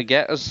wasn't gonna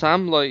get as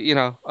Sam.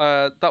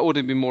 That would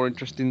have been more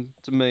interesting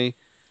to me.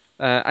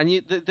 And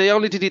they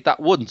only did it that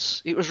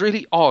once. It was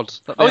really odd.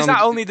 Is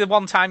that only the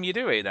one time you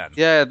do it then?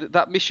 Yeah,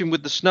 that mission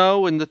with the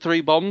snow and the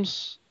 3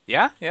 bombs.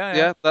 Yeah.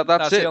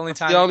 That's it. The only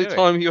time. The only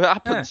time it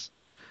happens.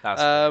 Yeah.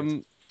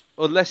 That's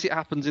unless it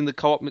happens in the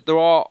co-op. There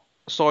are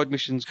side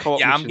missions, co-op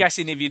missions. I'm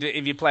guessing if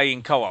you play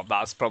in co-op,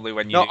 that's probably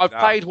when you. No, I've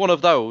played one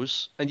of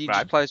those, and you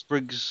just play as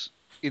Briggs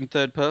in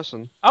third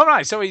person. All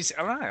right, so he's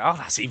all right. Oh,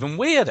 that's even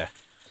weirder.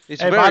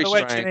 It's very by the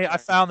way, Jenny, I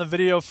found the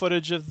video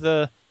footage of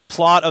the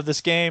plot of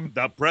this game.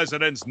 The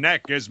president's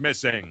neck is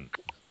missing.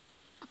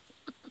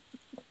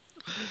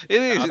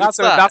 It is. That's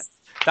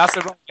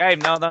the wrong game.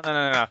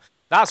 No.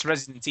 That's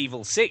Resident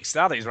Evil 6.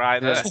 That is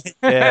right there.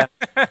 Yeah.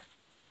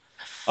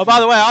 Oh, by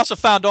the way, I also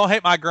found Don't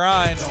Hate My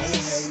Grind. Don't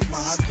hate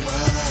my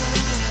grind.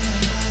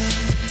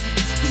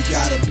 We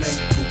gotta make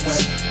a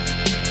way.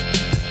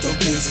 Though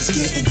things is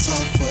getting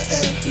tougher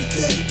every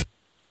day.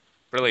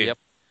 Brilliant.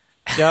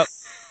 Yep.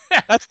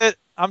 That's it.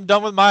 I'm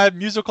done with my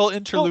musical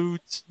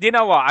interludes. Well, you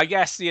know what? I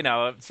guess,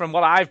 from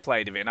what I've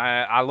played of it, and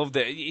I loved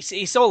it.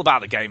 It's all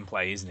about the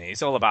gameplay, isn't it?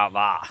 It's all about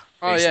that.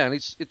 Oh, yeah, and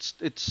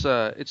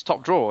it's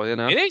top drawer,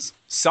 It is.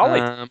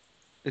 Solid.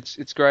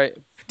 It's great.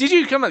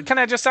 Can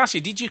I just ask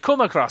you, did you come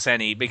across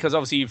any, because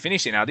obviously you've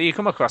finished it now, did you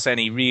come across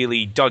any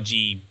really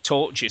dodgy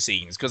torture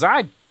scenes? Because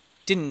I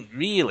didn't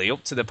really,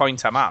 up to the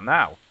point I'm at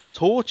now.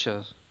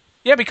 Torture?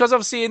 Yeah, because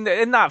obviously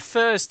in that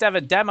first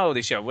ever demo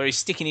they showed, where he's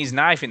sticking his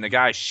knife in the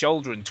guy's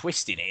shoulder and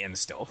twisting it and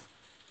stuff.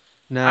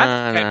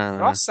 I didn't come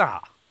across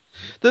that.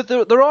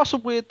 There are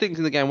some weird things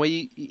in the game where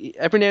you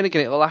every now and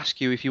again it'll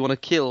ask you if you want to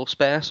kill or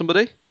spare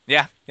somebody.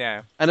 Yeah.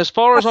 And as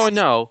far as I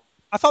know...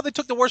 I thought they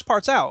took the worst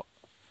parts out.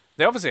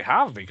 They obviously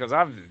have, because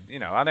I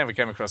never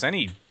came across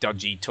any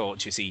dodgy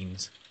torture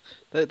scenes.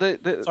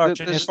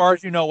 As far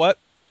as you know, what?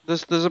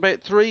 There's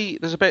about three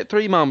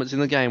moments in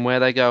the game where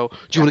they go,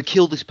 do you want to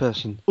kill this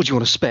person or do you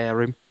want to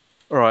spare him?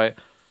 All right.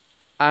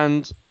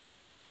 And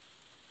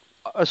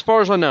as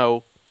far as I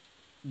know,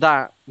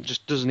 that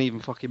just doesn't even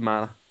fucking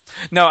matter.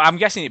 No, I'm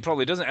guessing it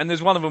probably doesn't. And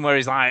there's one of them where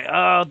he's like,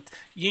 "Oh,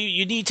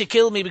 you need to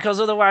kill me because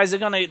otherwise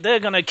they're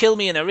gonna kill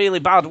me in a really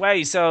bad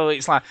way." So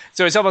it's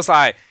almost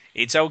like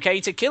it's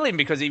okay to kill him,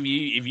 because if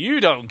you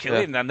don't kill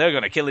him, then they're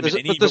gonna kill him in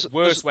an even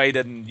worse way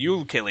than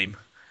you'll kill him.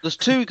 There's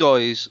two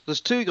guys at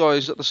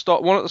the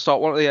start, one at the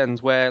start, one at the end,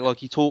 where like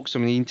he talks to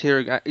them and he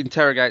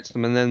interrogates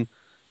them, and then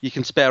you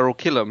can spare or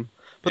kill them.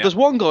 But there's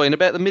one guy in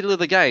about the middle of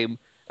the game,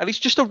 and he's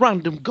just a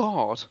random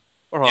guard,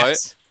 all right?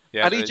 Yes.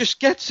 Yeah, and he just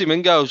gets him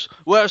and goes,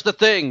 "Where's the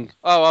thing?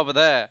 Oh, over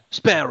there.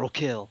 Spare or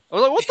kill." I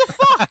was like, "What the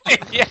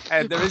fuck?"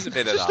 Yeah, there is a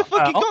bit of that. Just the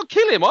fucking got to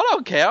kill him. I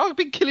don't care. I've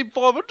been killing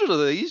 500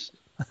 of these.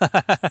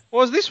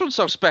 Why is this one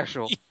so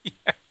special?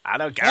 Yeah, I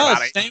don't care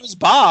about it. His name is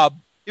Bob.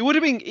 It would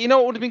have been,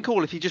 what would have been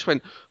cool if he just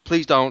went,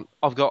 "Please don't.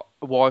 I've got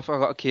a wife. I've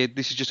got a kid.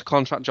 This is just a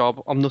contract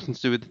job. I'm nothing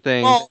to do with the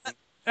thing." Well,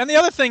 and the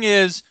other thing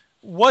is,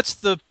 what's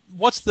the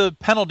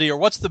penalty or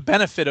what's the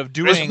benefit of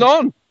doing? There's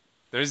none.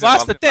 There isn't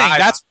that's one the thing.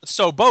 That's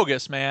so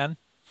bogus, man.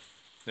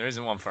 There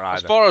isn't one for either.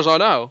 As far as I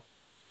know.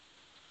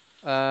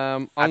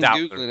 I'm doubt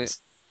googling there it. is.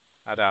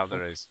 I doubt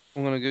there is.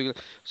 I'm going to Google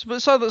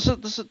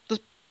it.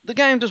 The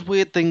game does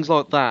weird things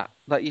like that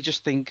you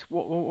just think,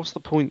 what's the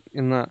point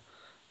in that?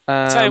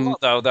 Tell you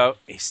what, though,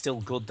 it's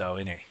still good, though,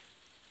 isn't it?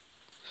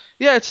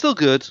 Yeah, it's still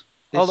good.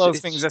 All those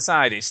things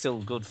aside, it's still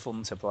good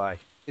fun to play.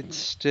 It's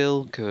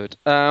still good.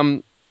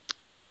 So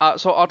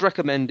I'd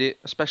recommend it,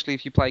 especially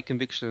if you play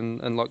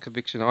Conviction and like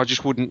Conviction. I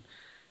just wouldn't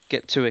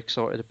get too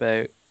excited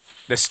about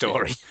the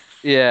story.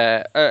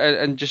 Yeah,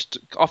 and just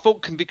I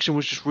thought Conviction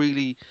was just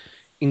really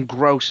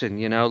engrossing,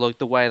 you know, like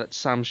the way that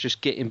Sam's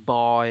just getting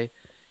by,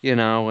 you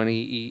know, and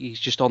he's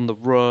just on the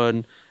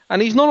run.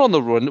 And he's not on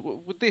the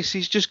run. With this,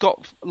 he's just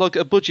got like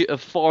a budget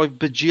of 5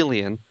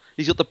 bajillion.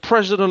 He's got the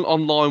president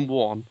on line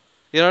 1.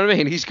 You know what I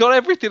mean? He's got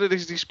everything at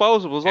his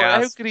disposal. It's like,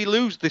 how could he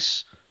lose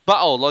this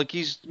battle? Like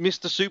he's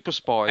Mr. Super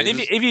Spy. And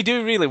if you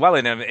do really well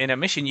in a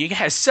mission, you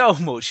get so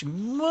much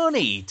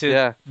money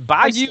to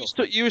buy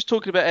stuff. You was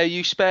talking about how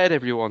you spared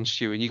everyone,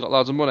 Stu, and you got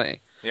loads of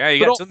money. Yeah, you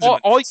get tons of money.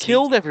 I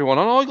killed everyone,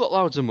 and I got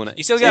loads of money.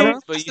 You still get money,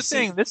 but that's the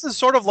thing. This is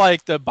sort of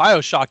like the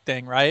BioShock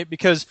thing, right?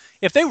 Because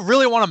if they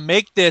really want to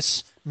make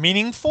this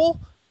meaningful,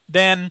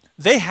 then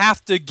they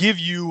have to give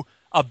you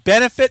a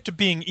benefit to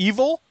being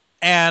evil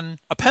and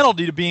a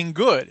penalty to being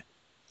good.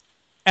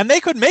 And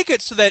they could make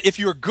it so that if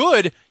you're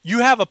good, you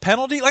have a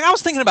penalty. Like, I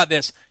was thinking about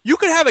this. You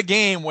could have a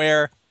game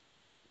where,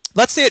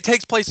 let's say it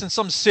takes place in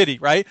some city,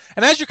 right?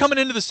 And as you're coming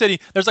into the city,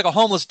 there's like a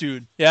homeless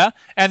dude, yeah?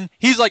 And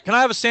he's like, can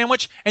I have a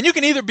sandwich? And you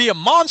can either be a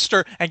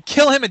monster and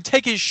kill him and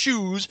take his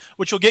shoes,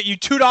 which will get you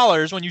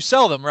 $2 when you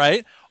sell them,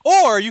 right?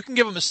 Or you can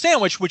give him a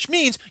sandwich, which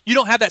means you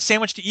don't have that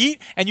sandwich to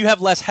eat and you have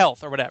less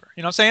health or whatever.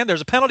 You know what I'm saying?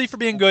 There's a penalty for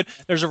being good.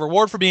 There's a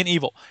reward for being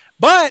evil.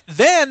 But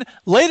then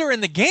later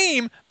in the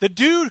game, the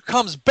dude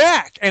comes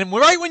back, and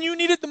right when you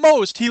need it the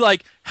most, he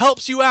like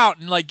helps you out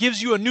and like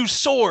gives you a new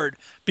sword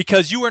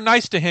because you were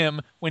nice to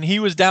him when he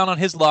was down on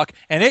his luck,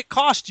 and it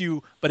cost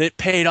you, but it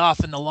paid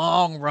off in the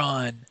long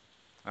run.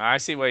 I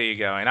see where you're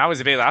going.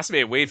 That's a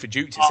bit weird for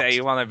Duke to say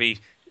you want to be,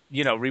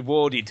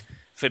 rewarded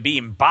for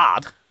being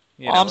bad.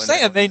 I'm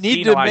saying they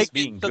need to make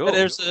it so that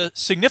there's a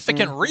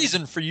significant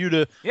reason for you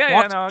to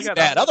want to be bad.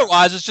 That.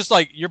 Otherwise, it's just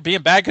like you're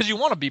being bad because you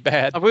want to be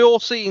bad. Have we all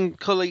seen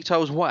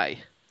Carlito's Way?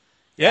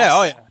 Yeah,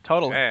 oh yeah,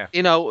 totally. Yeah.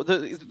 You know,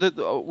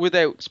 the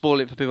without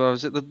spoiling it for people,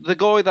 the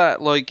guy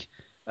that like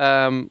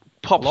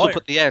pops up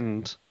at the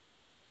end.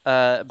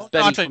 I know what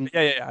you're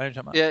talking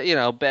about. Yeah, you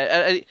know,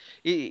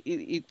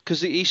 because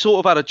he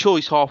sort of had a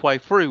choice halfway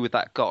through with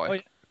that guy. Oh,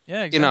 yeah.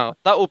 Yeah, exactly. You know,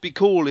 that would be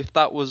cool if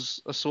that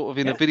was a sort of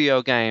in a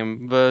video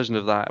game version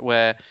of that,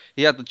 where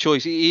he had the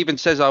choice. He even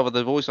says over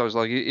the voiceovers,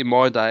 like, in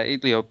my day,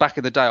 back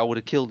in the day, I would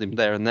have killed him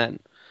there and then.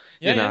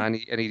 And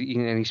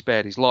he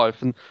spared his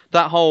life. And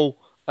that whole,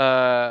 it's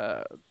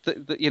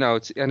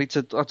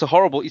a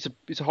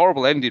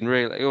horrible ending,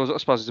 really. I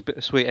suppose it's a bit of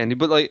a sweet ending,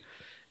 but like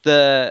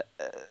the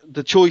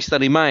choice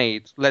that he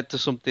made led to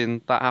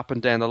something that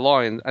happened down the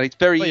line, and it's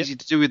very easy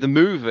to do with the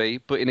movie,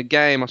 but in a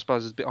game, I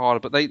suppose it's a bit harder.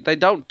 But they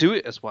don't do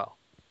it as well.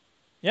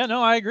 Yeah,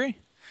 no, I agree.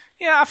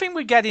 Yeah, I think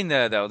we're getting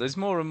there, though. There's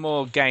more and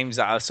more games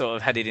that are sort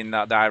of headed in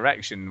that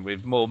direction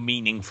with more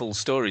meaningful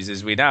stories,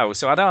 as we know.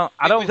 So I don't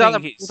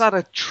think it's... We've had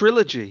a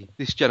trilogy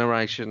this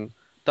generation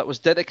that was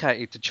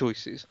dedicated to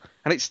choices,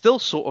 and it still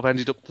sort of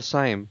ended up the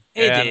same.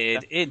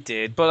 It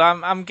did. But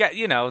I'm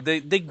getting there.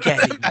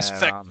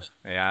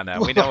 Yeah, I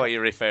know. We know what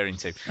you're referring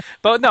to.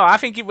 But no, I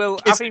think it will...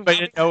 I think we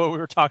didn't know what we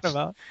were talking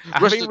about.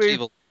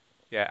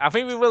 Yeah, I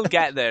think we will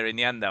get there in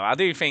the end, though. I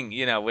do think,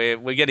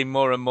 we're getting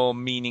more and more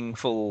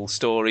meaningful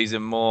stories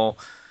and more,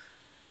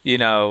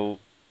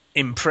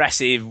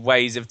 impressive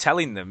ways of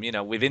telling them,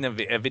 within a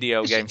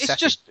video game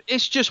setting.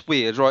 It's just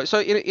weird, right? So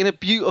in a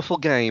beautiful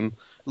game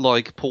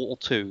like Portal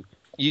 2,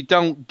 you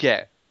don't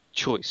get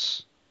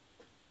choice,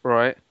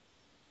 right?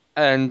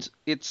 And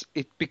it's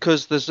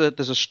because there's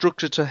a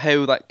structure to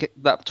how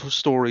that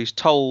story is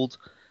told,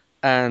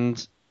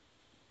 and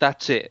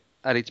that's it,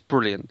 and it's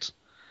brilliant.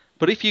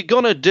 But if you're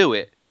going to do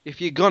it,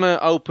 if you're going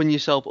to open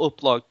yourself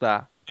up like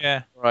that,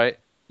 right,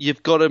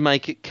 you've got to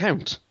make it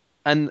count.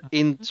 And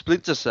in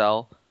Splinter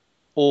Cell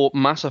or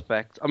Mass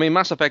Effect,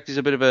 Mass Effect is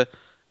a bit of a...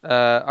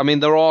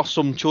 there are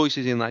some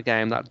choices in that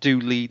game that do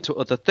lead to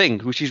other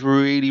things, which is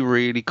really,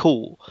 really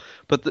cool.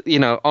 But,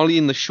 only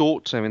in the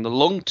short term. In the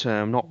long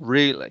term, not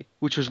really,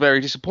 which was very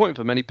disappointing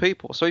for many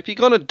people. So if you're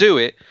going to do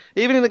it,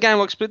 even in a game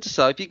like Splinter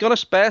Cell, if you're going to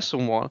spare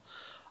someone...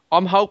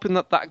 I'm hoping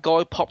that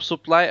guy pops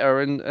up later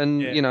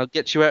and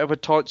gets you out of a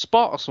tight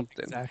spot or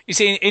something. Exactly. You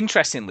see,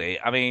 interestingly,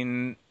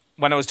 when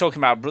I was talking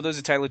about Brothers: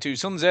 A Tale of Two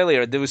Sons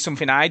earlier, there was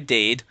something I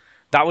did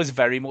that was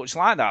very much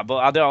like that, but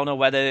I don't know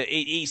whether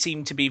it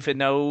seemed to be for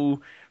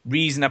no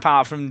reason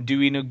apart from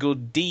doing a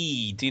good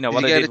deed. Did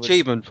you get an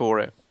achievement for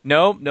it?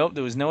 No,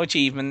 there was no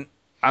achievement,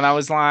 and I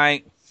was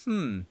like,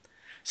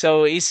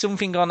 So is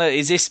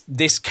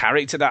this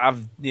character that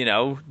I've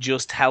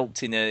just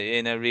helped in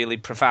a really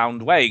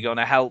profound way going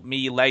to help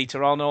me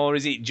later on, or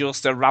is it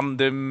just a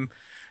random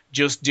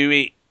just do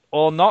it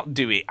or not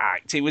do it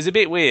act? It was a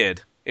bit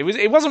weird.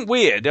 It wasn't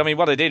weird.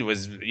 What I did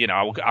was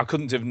I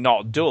couldn't have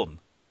not done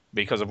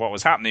because of what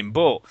was happening,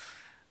 but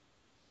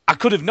I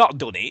could have not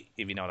done it,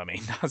 if you know what I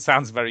mean. That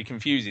sounds very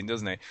confusing,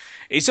 doesn't it?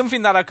 It's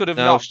something that I could have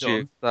No, not Stu,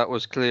 done. that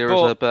was clear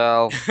as a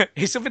bell.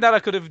 It's something that I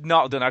could have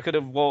not done. I could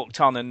have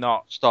walked on and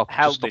not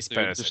helped this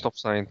person. Just stop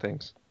saying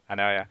things. I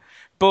know, yeah.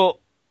 But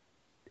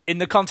in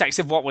the context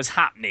of what was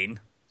happening,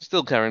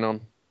 Still carrying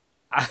on.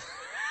 I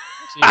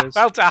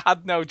felt I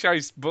had no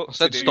choice but I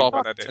said to do stop.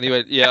 what I did.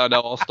 Anyway, yeah, I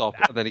know, I'll stop.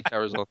 And then he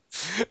carries on.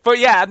 But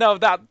yeah, no,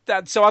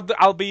 that so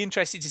I'll be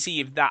interested to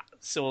see if that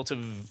sort of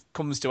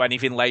comes to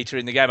anything later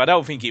in the game. I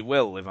don't think it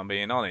will, if I'm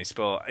being honest,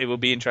 but it would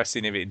be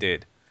interesting if it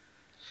did.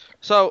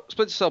 So,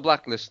 Splinter Cell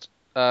Blacklist.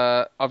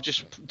 I've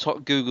just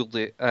Googled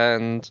it,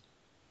 and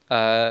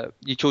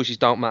your choices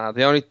don't matter.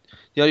 The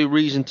only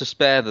reason to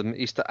spare them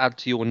is to add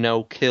to your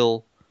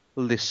no-kill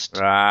list,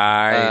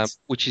 Right.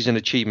 which is an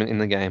achievement in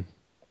the game.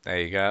 There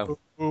you go.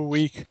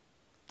 Weak.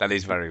 That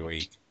is very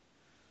weak.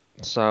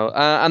 So,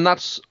 and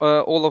that's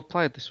all I've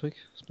played this week.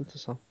 Splinter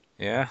Cell.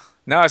 Yeah.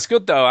 No, it's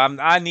good though.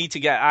 I need to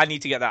get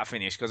that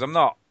finished because I'm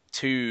not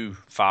too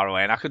far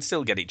away, and I could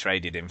still get it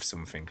traded in for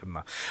something, couldn't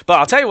I? But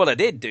I'll tell you what I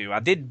did do. I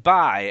did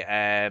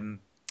buy.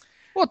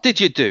 What did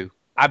you do?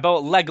 I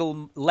bought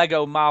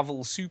Lego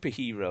Marvel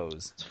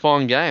Superheroes. It's a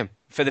fun game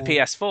for the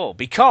PS4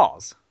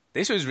 because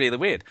this was really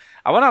weird.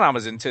 I went on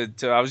Amazon to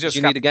I was just.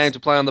 You need a game to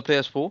play on the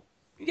PS4.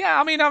 Yeah,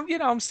 I mean,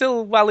 I'm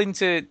still well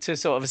into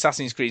sort of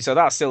Assassin's Creed, so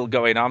that's still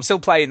going on. I'm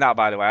still playing that,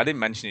 by the way. I didn't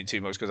mention it too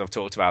much because I've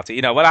talked about it.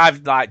 You know, when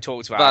I've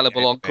talked about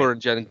available it, on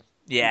current gen.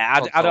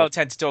 Yeah, I don't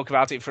tend to talk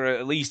about it for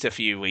at least a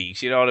few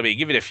weeks. You know what I mean?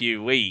 Give it a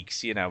few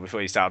weeks, you know,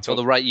 before you start talking.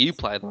 Well, the rate you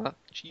play that.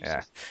 Jesus.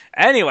 Yeah.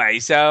 Anyway,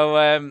 so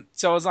I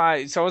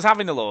was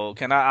having a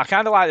look, and I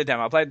kind of liked the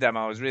demo. I played the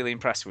demo. I was really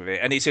impressed with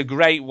it, and it's a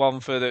great one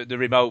for the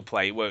remote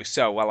play. It works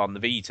so well on the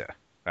Vita.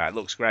 Right, it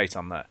looks great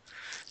on there.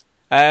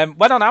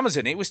 Went on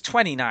Amazon. It was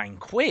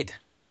 £29.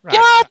 Right.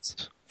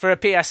 What? For a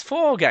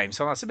PS4 game,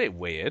 so that's a bit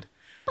weird.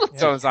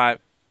 So I was like,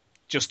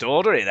 just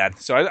order it then.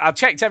 So I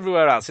checked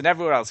everywhere else, and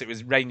everywhere else it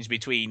was ranged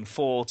between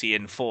 40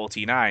 and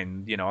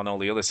 49, you know, on all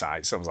the other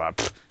sites. So I was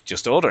like,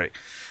 just order it.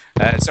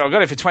 So I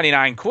got it for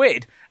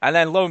 £29, and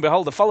then lo and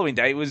behold, the following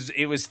day it was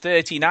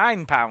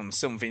 £39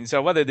 something.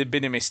 So whether there'd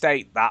been a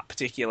mistake that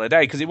particular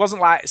day, because it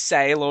wasn't like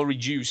sale or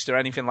reduced or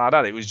anything like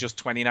that, it was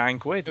just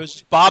 £29. It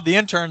was Bob the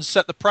intern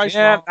set the price.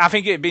 Yeah, wrong. I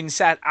think it had been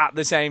set at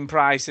the same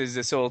price as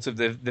the sort of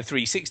the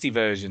 360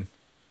 version.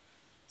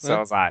 So I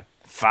was like,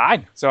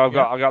 fine. So I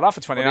got that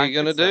for £29. What are you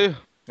gonna do?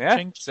 Yeah,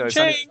 Ching, so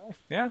ching.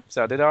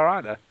 so I did all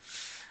right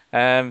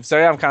there. So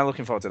yeah, I'm kind of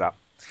looking forward to that.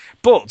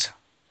 But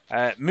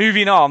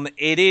moving on,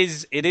 it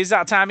is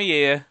that time of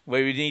year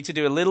where we need to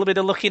do a little bit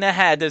of looking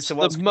ahead as to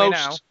what's the coming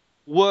out. most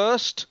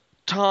worst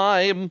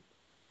time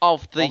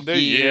of the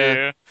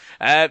year.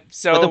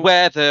 So where the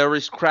weather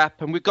is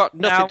crap, and we've got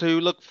nothing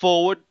to look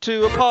forward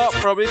to apart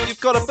from if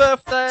you've got a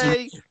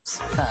birthday.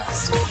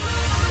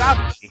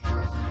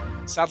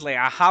 Sadly,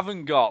 I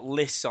haven't got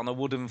lists on a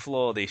wooden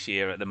floor this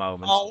year at the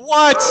moment. Oh,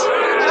 what?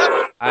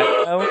 I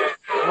know.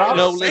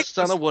 No lists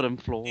on a wooden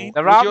floor.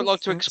 There Would are you like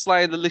to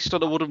explain the list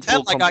on a wooden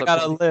floor Like I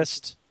got a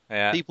list.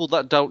 Yeah. People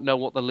that don't know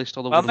what the list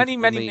on the Well, wooden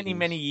floor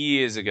many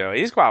years ago. It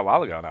is quite a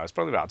while ago now. It's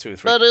probably about 2 or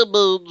 3. Many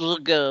moons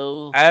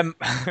ago.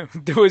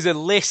 There was a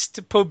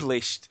list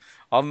published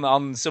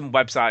on some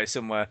website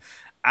somewhere,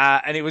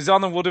 and it was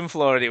on a wooden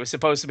floor, and it was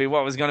supposed to be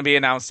what was going to be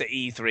announced at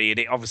E3, and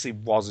it obviously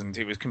wasn't.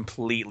 It was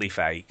completely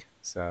fake.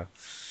 So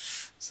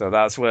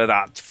that's where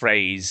that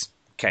phrase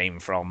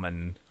came from,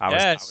 and I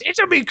was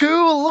it'll be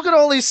cool. Look at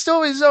all this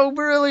stuff; it's so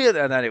brilliant,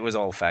 and then it was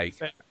all fake.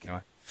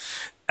 Anyway.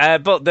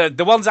 But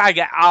the ones I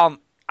get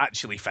aren't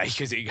actually fake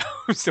as it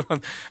goes,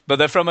 but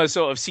they're from a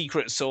sort of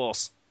secret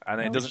source,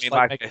 and it doesn't mean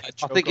like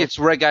I think it's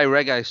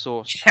reggae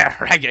sauce. Yeah,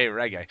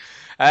 reggae.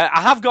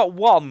 I have got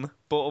one,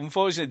 but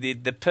unfortunately,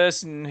 the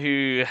person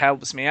who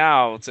helps me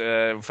out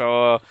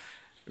for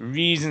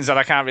reasons that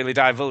I can't really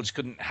divulge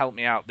couldn't help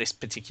me out this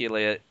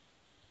particular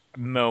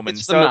moment.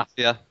 It's the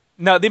mafia.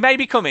 No, they may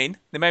be coming,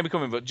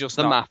 but just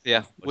the not.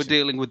 mafia. We're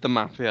dealing with the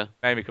mafia.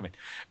 Maybe coming.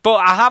 But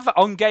I have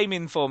on Game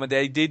Informer,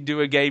 they did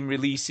do a game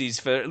releases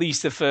for at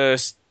least the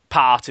first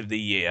part of the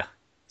year.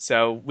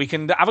 So we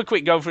can have a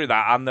quick go through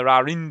that, and there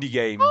are indie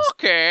games.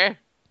 Okay.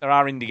 There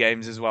are indie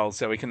games as well,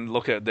 so we can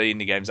look at the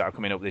indie games that are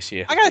coming up this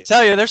year. I gotta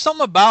tell you, there's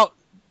something about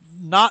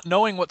not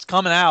knowing what's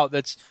coming out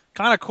that's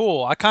kind of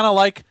cool. I kind of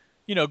like,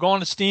 going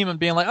to Steam and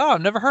being like, oh,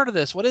 I've never heard of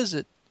this. What is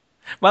it?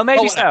 Well,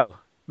 maybe so.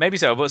 Maybe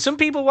so, but some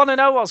people want to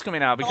know what's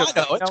coming out because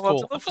I know, it's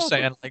cool. I'm just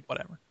saying, like,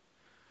 whatever.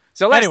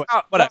 So let's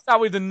start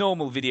with the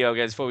normal video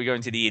games before we go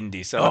into the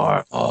indie. So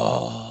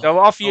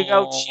off you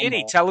go,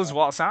 Chinny. Tell us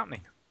what's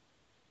happening.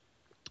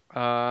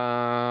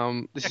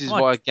 This is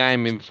via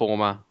Game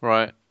Informer,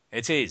 right?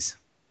 It is.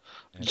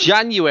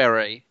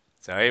 January.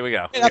 So here we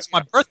go. Hey, that's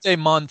my birthday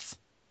month.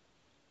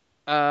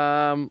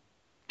 Just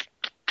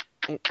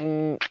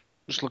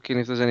looking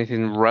if there's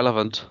anything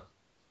relevant.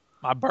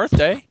 My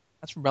birthday?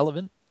 That's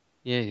relevant.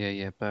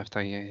 Yeah.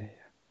 Birthday,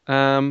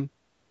 yeah.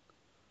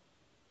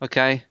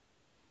 Okay.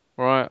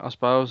 Right, I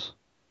suppose.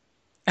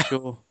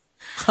 Sure.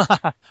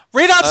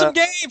 Read out some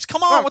games.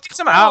 Come on. What's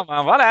them out,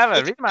 man? Whatever.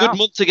 It's Read them a good out.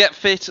 month to get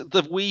fit.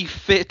 The Wii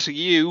Fit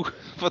U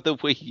for the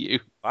Wii U.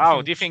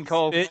 Wow. Do you think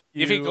all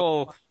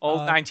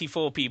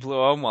 94 people who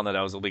own one of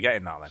those will be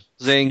getting that then?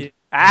 Zing.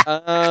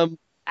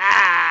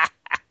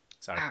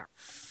 Sorry.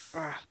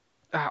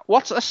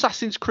 What's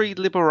Assassin's Creed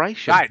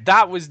Liberation? Right,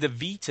 that was the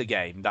Vita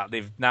game that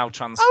they've now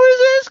transferred. Oh, is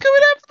it? It's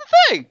coming out for the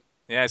thing.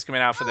 Yeah, it's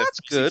coming out for the. That's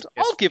good.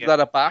 I'll give that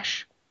a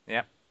bash.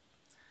 Yeah.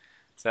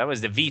 So that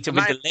was the Vita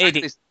with the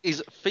lady.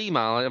 Is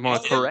female? Am I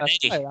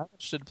correct? I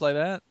should play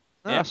that.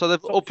 Yeah. So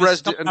they've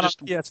up-resed it and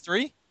just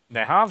PS3.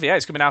 They have, yeah.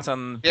 It's coming out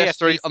on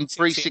PS3, on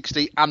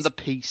 360, and the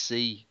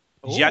PC.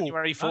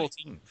 January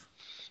 14th.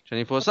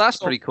 January 14th. So that's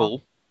pretty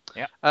cool.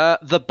 Yeah.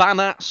 The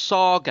Banner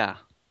Saga.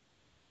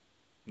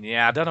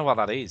 Yeah, I don't know what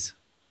that is.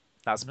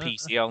 That's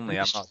PC only.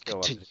 I'm not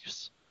sure.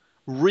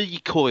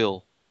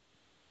 Recoil.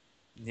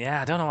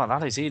 Yeah, I don't know what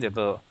that is either,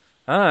 but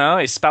I don't know.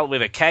 It's spelled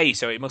with a K,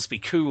 so it must be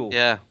cool.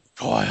 Yeah.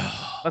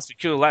 Must be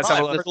cool. Let's have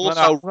a look. There's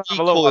also Let's have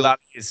a look what that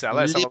is. So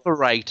let's have a look.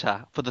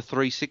 Liberator for the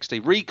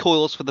 360.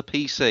 Recoil's for the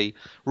PC.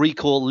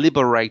 Recoil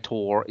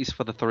Liberator is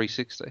for the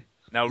 360.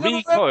 Now,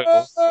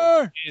 Recoil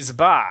is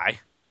by...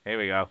 Here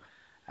we go.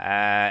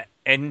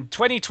 In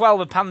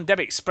 2012, a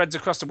pandemic spreads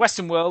across the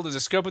Western world. As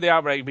the scope of the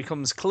outbreak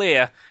becomes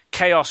clear,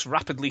 chaos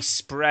rapidly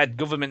spread,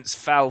 governments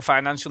fell,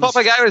 financial... What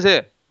game is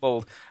it?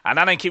 And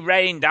anarchy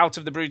reigned. Out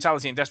of the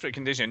brutality and desperate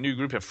condition, a new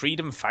group of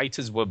freedom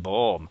fighters were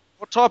born.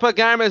 What type of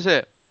game is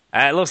it?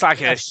 It looks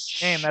like a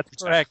game.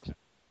 That's correct.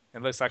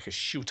 It looks like a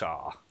shooter.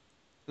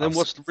 Then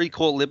what's the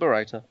Recoil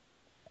Liberator?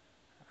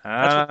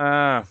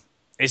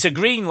 It's a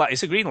green light.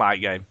 It's a green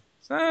light game.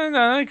 So,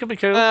 no, it could be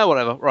cool.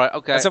 Whatever. Right.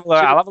 Okay. Let's have a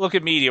look. I'll have a look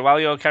at media while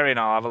you're carrying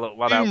on. I'll have a look.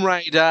 What Tomb else?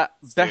 Raider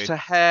Better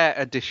Hair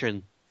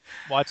Edition.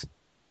 What?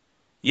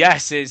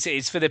 Yes,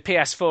 it's for the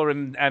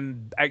PS4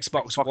 and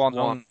Xbox One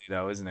only,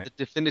 though, isn't it? The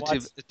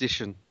definitive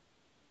edition.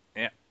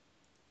 Yeah.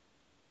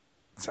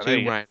 So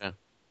Tomb Raider.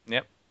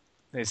 Yep.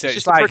 It's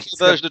just a pretty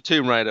version of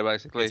Tomb Raider,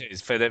 basically. It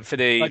is for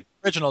the like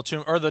original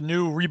Tomb or the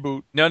new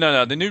reboot. No,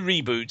 the new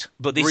reboot.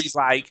 But this is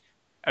like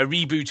a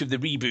reboot of the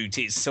reboot.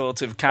 It's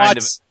sort of kind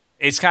of.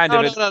 It's kind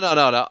of.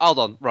 No. Hold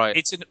on. Right.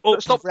 It's an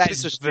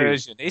up-res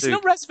version. It's an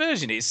up-res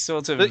version. It's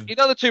sort of. You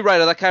know the Tomb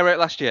Raider that came out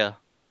last year?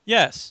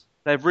 Yes.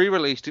 They've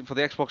re-released it for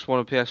the Xbox One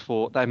and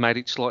PS4. They made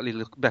it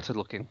slightly better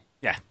looking.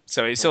 Yeah.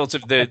 So it's sort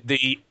of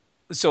the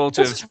sort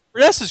of.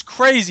 This is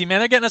crazy, man.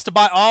 They're getting us to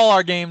buy all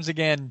our games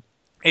again.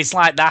 It's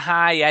like the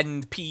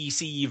high-end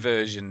PC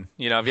version.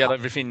 You know, if you had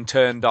everything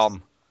turned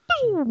on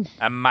and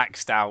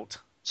maxed out.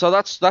 So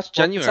that's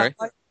January.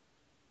 Like?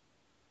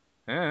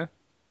 Yeah.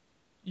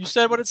 You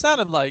said what it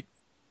sounded like.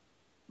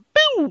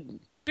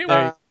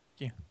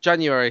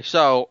 January.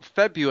 So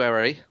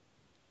February.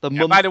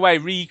 By the way,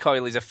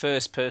 Recoil is a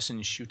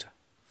first-person shooter.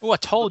 Oh, I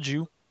told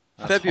you.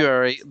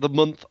 February, the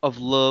month of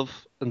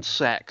love and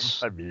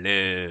sex. Of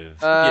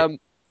love.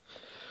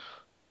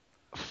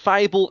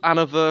 Fable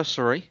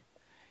Anniversary.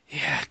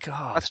 Yeah,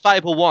 God. That's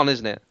Fable 1,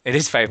 isn't it? It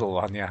is Fable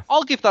 1, yeah.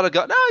 I'll give that a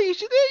go. No, you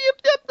should.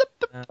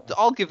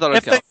 I'll give that a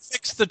if go. They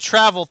fix the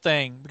travel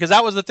thing, because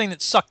that was the thing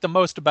that sucked the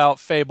most about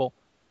Fable.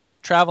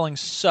 Traveling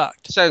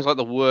sucked. Sounds like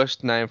the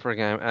worst name for a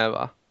game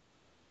ever.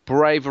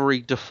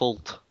 Bravery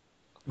Default.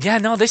 Yeah,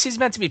 no, this is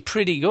meant to be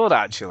pretty good,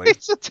 actually.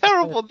 It's a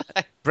terrible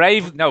name.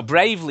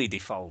 Bravely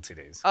Default it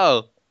is.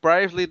 Oh,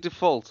 Bravely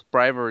Default.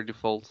 Bravery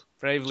Default.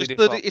 Bravely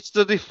Default. It's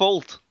the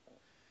default.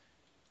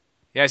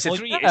 Yeah, it's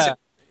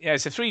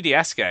a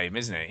 3DS game,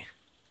 isn't it?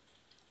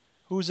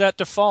 Who's at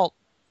default?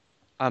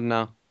 I don't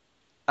know.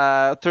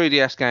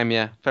 3DS game,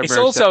 yeah. February it's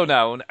also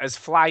known as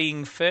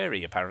Flying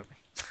Furry, apparently.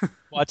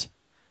 What?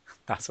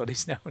 That's what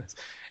it's known as.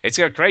 It's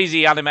got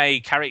crazy anime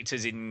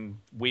characters in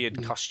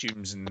weird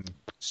costumes and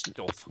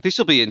stuff. This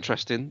will be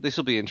interesting.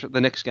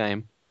 The next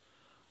game.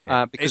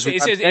 Because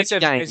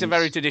it's a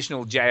very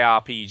traditional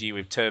JRPG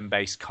with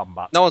turn-based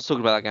combat. No one's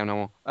talking about that game no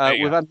more.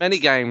 We've had many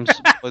games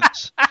with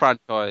this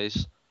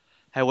franchise.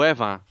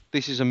 However,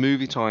 this is a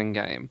movie-tying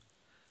game.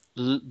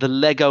 The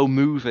Lego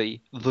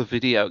Movie, the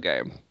video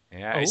game.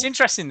 Yeah, it's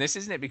interesting, this,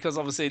 isn't it? Because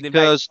obviously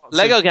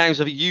Lego games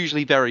are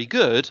usually very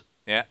good.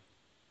 Yeah.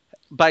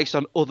 Based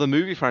on other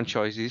movie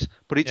franchises,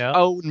 but its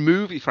own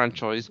movie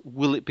franchise,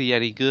 will it be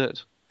any good?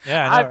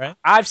 Yeah, I know, right?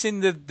 I've seen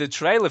the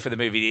trailer for the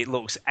movie. It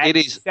looks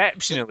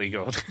exceptionally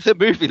good. The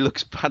movie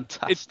looks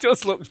fantastic. It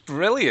just looks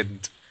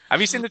brilliant. Have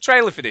you seen the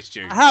trailer for this,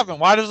 Jude? I haven't.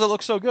 Why does it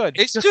look so good?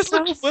 It just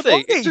looks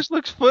funny. It just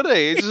looks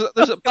funny.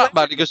 There's a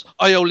Batman who goes,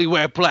 I only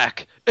wear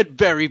black and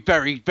very,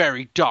 very,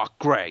 very dark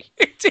grey.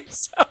 It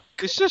is so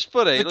good. It's just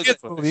funny. It's a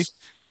kids' movie.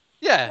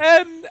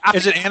 Yeah.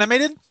 Is it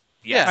animated?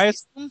 Yeah. I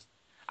assume?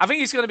 I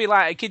think it's going to be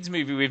like a kids'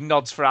 movie with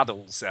nods for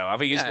adults. So I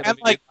think it's going to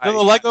be like, do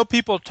the Lego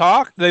people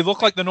talk? Do they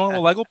look like the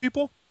normal Lego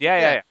people?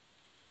 Yeah.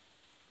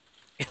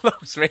 It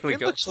looks really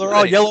good. They're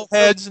all yellow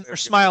heads and they're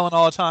smiling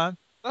all the time.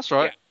 That's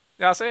right.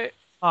 Yeah, that's it.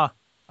 Huh.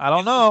 I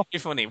don't know.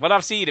 It's funny. What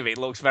I've seen of it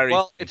looks very...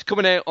 Well, it's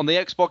coming out on the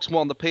Xbox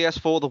One, the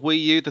PS4, the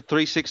Wii U, the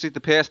 360, the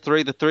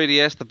PS3, the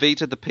 3DS, the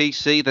Vita, the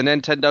PC, the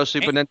Nintendo,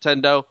 Super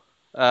Nintendo,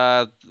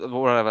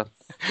 whatever.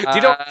 Do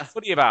you know what's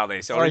funny about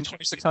this? Or Sorry,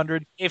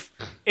 2600. If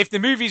the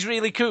movie's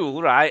really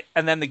cool, right,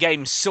 and then the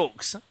game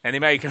sucks, and they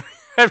make a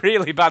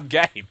really bad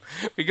game,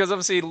 because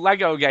obviously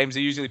Lego games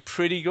are usually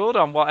pretty good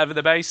on whatever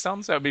they're based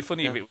on, so it'd be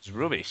funny if it was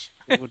rubbish.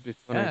 It would be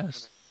funny.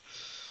 Yes.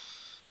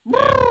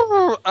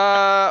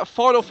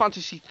 Final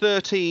Fantasy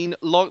 13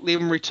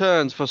 Lightning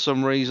Returns for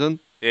some reason.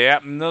 Yeah,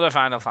 another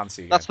Final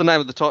Fantasy game. That's the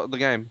name of the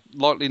game.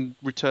 Lightning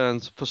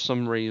Returns for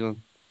some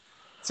reason.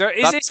 So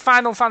is this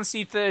Final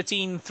Fantasy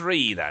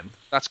 13-3 then?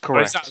 That's correct.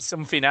 Or is that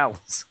something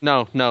else?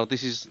 No,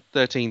 this is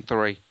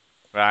 13-3.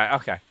 Right,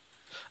 okay.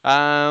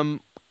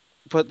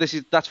 But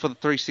that's for the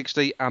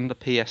 360 and the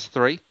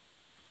PS3.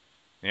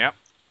 Yep.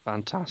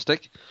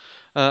 Fantastic.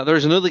 There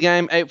is another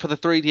game out for the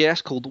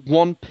 3DS called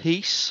One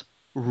Piece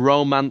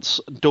Romance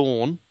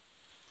Dawn.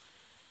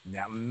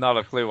 Yeah, not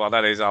a clue what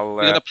that is.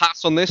 You're going to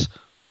pass on this?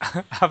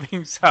 I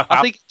think so.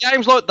 I think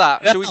games like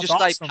that, That should we just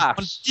sounds say awesome.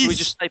 pass? Should we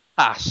just say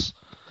pass?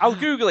 I'll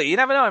Google it. You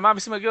never know. It might be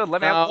something good.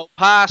 Let me have a No,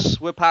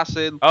 pass. We're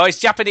passing. Oh, it's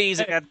Japanese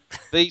again.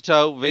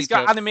 Veto. It's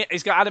got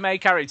anime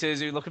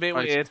characters who look a bit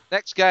weird.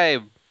 Next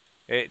game.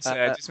 It's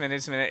just a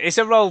minute. It's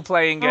a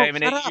role-playing game,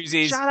 and it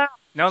uses. Shut up.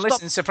 No,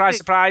 listen.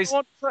 Surprise.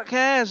 No one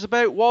cares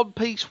about One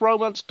Piece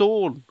Romance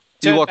Dawn.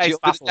 Turn-based You watch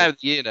it battle. now the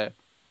year now.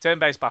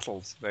 Turn-based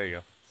battles. There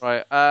you go.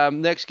 Right.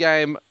 Next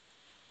game.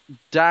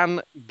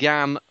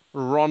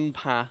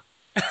 Danganronpa.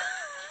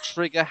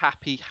 Trigger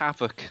Happy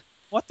Havoc.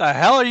 What the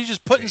hell? Are you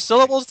just putting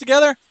syllables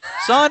together,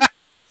 son?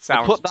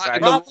 Sounds Put that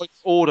in the right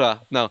order.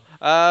 No.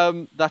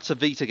 That's a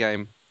Vita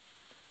game.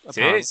 It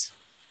is.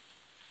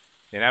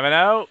 You never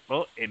know,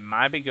 but it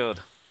might be good.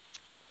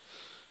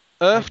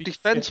 Earth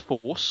Defense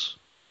Force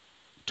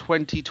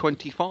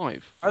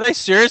 2025. Are they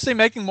seriously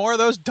making more of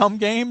those dumb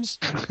games?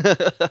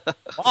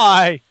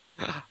 Why?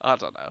 I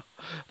don't know.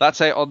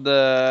 That's out on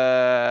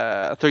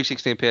the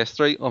 360 and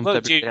PS3 on Look,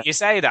 February. dude, you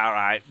say that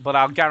right, but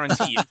I'll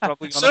guarantee you're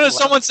probably As going soon as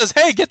someone says,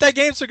 "Hey, get that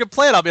game so we can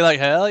play it," I'll be like,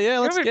 "Hell yeah,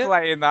 let's You'll be get it."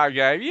 playing that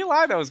game. You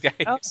like those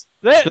games.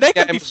 They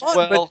can be games fun,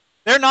 well. but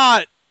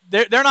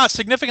they're not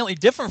significantly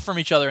different from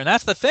each other, and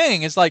that's the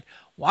thing. It's like,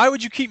 why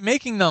would you keep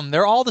making them?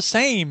 They're all the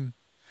same.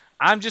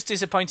 I'm just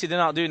disappointed they're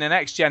not doing a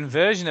next-gen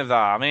version of that.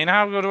 I mean,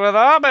 how good would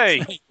that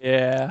be?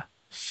 Yeah.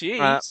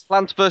 Jeez.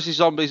 Plants vs.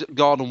 Zombies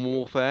Garden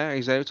Warfare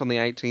is out on the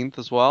 18th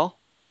as well.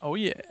 Oh,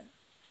 yeah.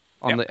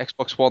 On the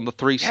Xbox One, the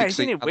 360. Yeah,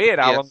 isn't it and weird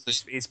the how long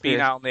PS3. it's been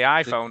out on the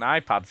iPhone,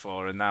 iPad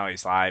for, and now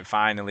it's like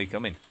finally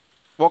coming?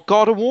 What,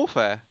 Garden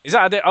Warfare? Is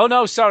that oh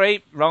no,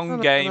 sorry, wrong No,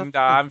 game. no.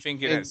 I'm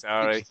thinking it.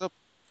 Sorry.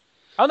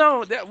 Oh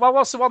no, well,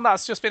 what's the one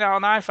that's just been out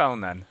on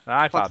iPhone then?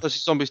 An iPad. Plants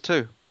vs. Zombies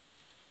 2.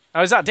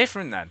 Oh, is that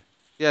different then?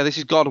 Yeah, this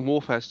is Garden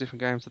Warfare. It's a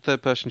different game. It's a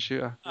third-person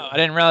shooter. Oh, I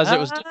didn't realize it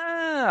was.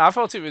 I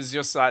thought it was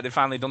just like they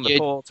finally done the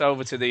port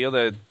over to the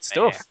other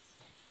stuff.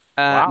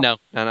 Wow. No,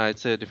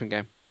 it's a different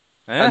game.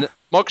 Yeah. And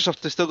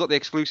Microsoft has still got the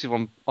exclusive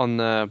on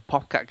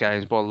PopCat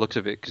games by the looks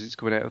of it, because it's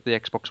coming out of the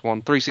Xbox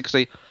One,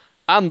 360,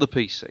 and the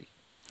PC.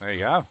 There you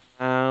go.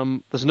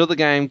 There's another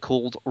game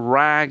called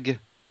Ragnarok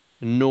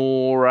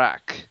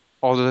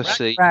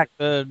Odyssey. Ragnarok,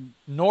 the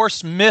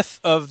Norse myth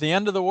of the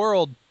end of the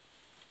world.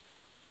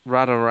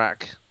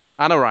 Anorak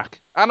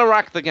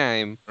the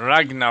game.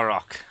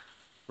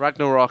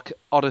 Ragnarok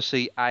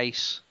Odyssey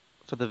Ace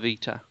for the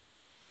Vita.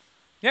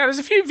 Yeah, there's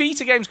a few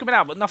Vita games coming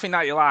out, but nothing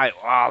that you're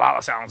like, wow,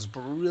 that sounds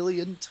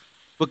brilliant.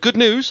 But good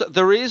news,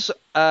 there is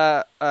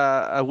a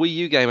Wii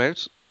U game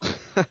out.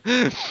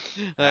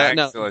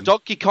 No,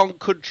 Donkey Kong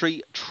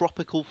Country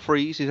Tropical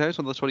Freeze is out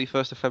on the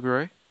 21st of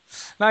February.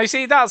 Now, you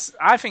see,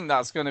 I think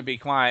that's going to be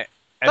quite...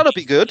 That'll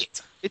be good.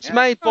 It's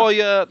made by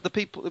the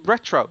people...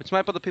 Retro. It's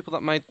made by the people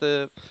that made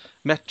the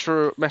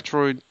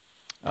Metroid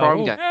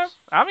Prime game. Yeah,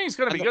 I mean, it's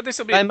going to be good. This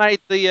will be... They made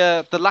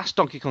the last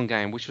Donkey Kong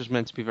game, which was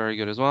meant to be very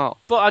good as well.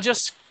 But I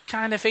just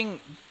kind of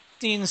think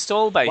the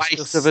install base...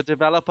 Waste of a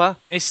developer.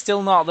 It's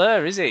still not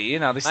there, is it? You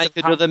know, they Make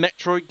another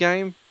Metroid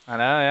game. I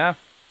know, yeah.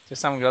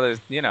 Just haven't got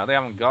they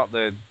haven't got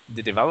the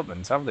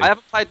development, have they? I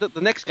haven't played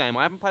the next game.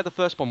 I haven't played the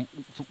first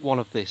one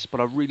of this, but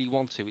I really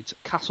want to. It's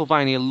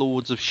Castlevania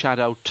Lords of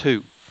Shadow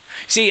 2.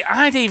 See,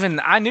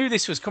 I knew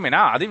this was coming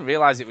out. I didn't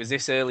realise it was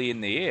this early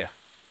in the year.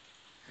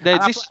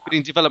 This has been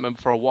in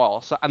development for a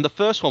while, and the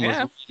first one was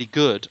really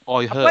good.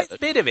 I heard. I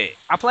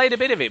played a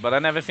bit of it, but I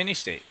never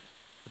finished it.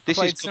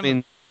 This is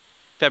coming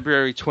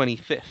February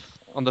 25th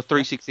on the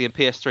 360 and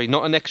PS3.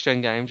 Not a next-gen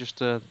game, just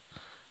a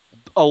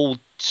old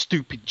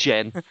stupid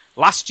gen.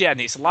 Last gen.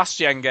 It's a last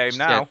gen game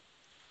now.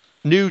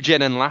 New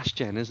gen and last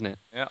gen, isn't it?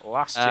 Yeah,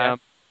 last gen.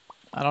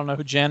 I don't know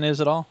who Jen is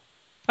at all.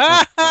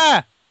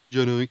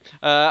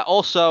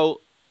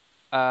 Also,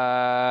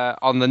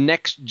 on the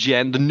next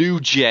gen, the new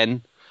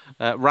gen,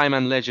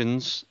 Rayman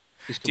Legends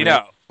is coming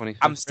out.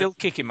 I'm still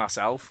kicking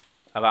myself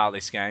about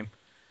this game.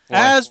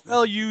 As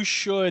well you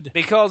should.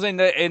 Because in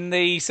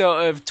the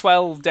sort of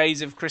 12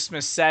 days of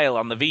Christmas sale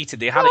on the Vita,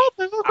 they had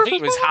it, I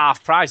think it was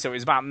half price, so it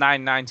was about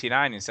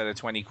 $9.99 instead of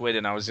 20 quid,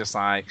 and I was just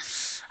like,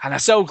 and I'm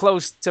so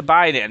close to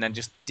buying it, and then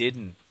just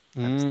didn't.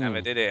 I just never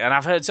did it. And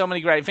I've heard so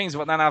many great things,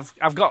 but then I've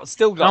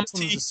still got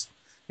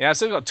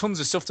tons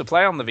of stuff to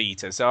play on the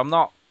Vita, so I'm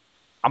not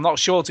I'm not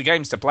short of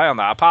games to play on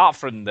that. Apart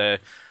from the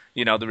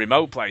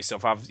remote play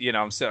stuff, I've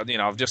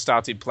just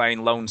started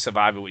playing Lone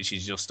Survivor, which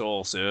is just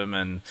awesome,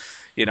 and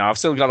I've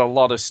still got a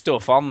lot of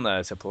stuff on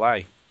there to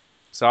play.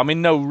 So I'm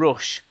in no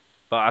rush,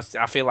 but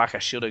I feel like I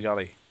should have got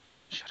it.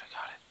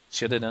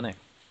 Should have done it.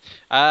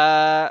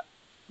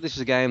 This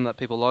is a game that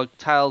people like.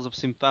 Tales of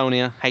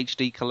Symphonia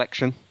HD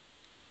Collection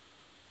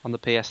on the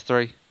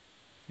PS3.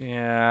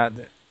 Yeah,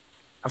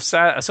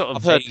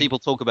 I've heard people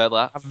talk about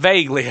that. I've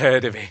vaguely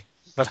heard of it,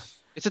 but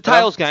it's a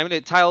Tales game, isn't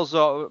it? Tales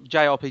are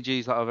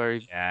JRPGs that are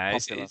very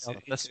popular. It's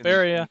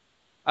Vesperia.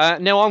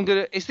 Now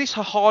is this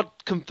a hard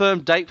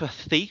confirmed date for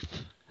Thief?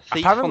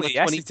 Apparently, on the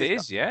yes, 25th? it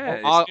is.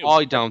 Yeah,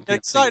 I don't think.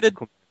 Excited.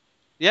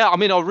 Yeah, I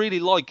mean, I really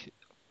like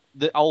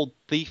the old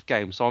Thief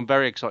game, so I'm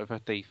very excited for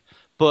Thief.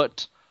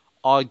 But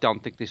I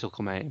don't think this will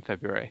come out in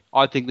February.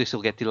 I think this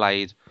will get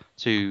delayed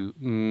to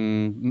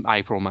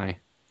April, May.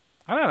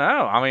 I don't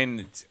know. I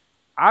mean,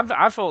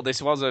 I thought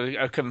this was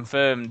a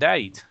confirmed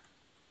date.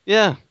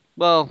 Yeah,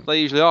 well,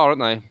 they usually are,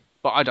 aren't they?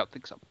 But I don't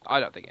think so. I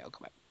don't think it'll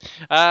come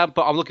out.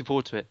 But I'm looking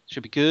forward to it.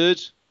 Should be good.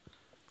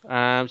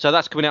 So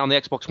that's coming out on the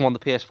Xbox One, the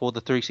PS4,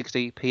 the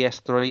 360,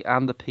 PS3,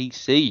 and the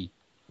PC.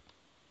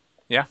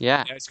 Yeah,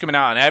 it's coming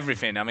out on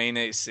everything. I mean,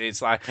 it's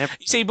like everything.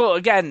 You see, but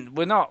again,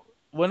 we're not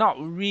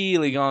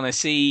really gonna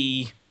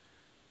see,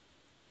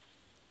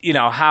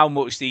 how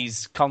much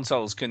these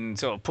consoles can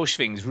sort of push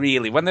things.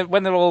 Really, when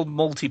they're all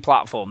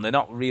multi-platform, they're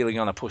not really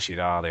gonna push it,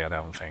 are they? I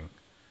don't think.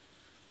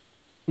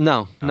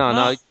 No.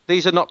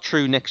 These are not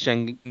true next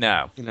gen.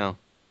 No,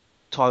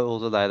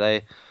 titles, are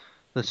they?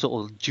 They're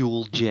sort of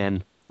dual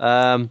gen.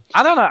 I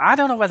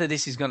don't know whether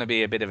this is going to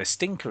be a bit of a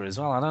stinker as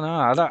well. I don't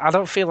know. I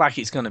don't feel like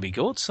it's going to be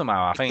good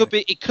somehow. I think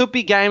it could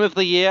be game of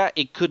the year.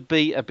 It could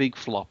be a big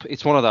flop.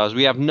 It's one of those.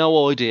 We have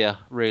no idea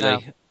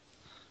really.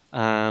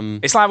 No.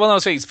 It's like one of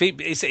those things.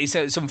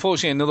 It's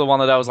unfortunately another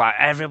one of those. Like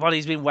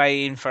everybody's been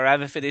waiting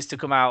forever for this to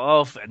come out.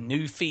 Oh, a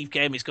new Thief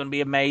game. It's going to be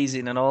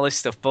amazing and all this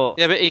stuff. But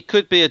yeah, but it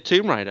could be a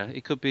Tomb Raider.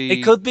 It could be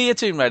a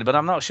Tomb Raider, but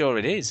I'm not sure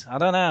it is. I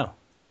don't know.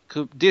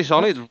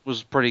 Dishonored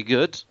was pretty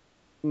good.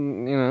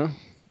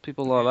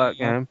 People like that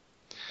game.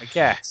 I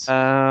guess.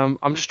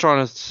 I'm just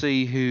trying to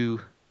see who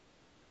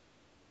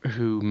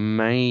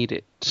made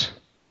it.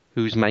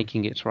 Who's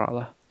making it,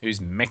 rather.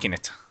 Who's making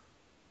it?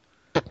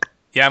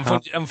 Yeah,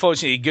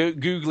 unfortunately,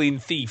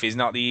 Googling Thief is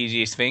not the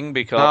easiest thing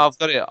because... No, I've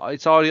got it.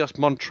 It's Eidos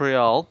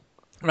Montreal.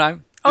 Right.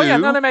 Oh, yeah,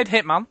 no, they made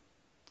Hitman.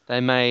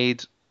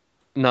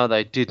 No,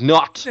 they did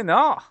not. They did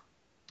not.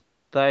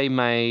 They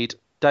made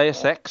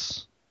Deus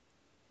Ex.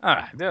 All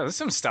right, there's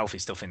some stealthy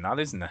stuff in that,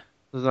 isn't there?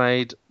 They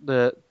made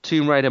the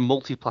Tomb Raider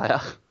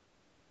multiplayer.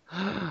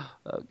 Oh,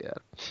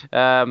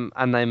 God.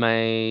 And they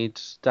made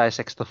Deus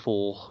Ex The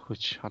Fall,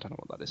 which I don't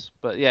know what that is.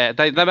 But yeah,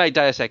 they made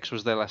Deus Ex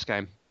was their last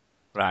game.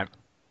 Right.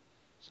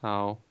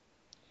 So,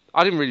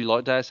 I didn't really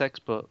like Deus Ex,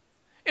 but...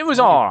 It was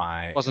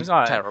alright. It wasn't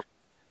terrible.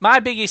 My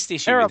biggest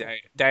issue with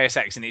Deus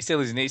Ex, and it still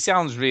isn't, it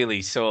sounds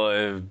really sort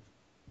of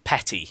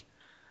petty,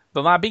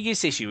 but my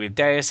biggest issue with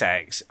Deus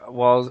Ex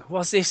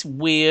was this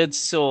weird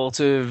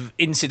sort of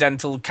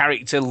incidental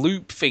character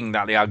loop thing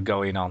that they had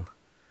going on.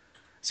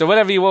 So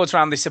whenever you walked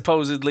around this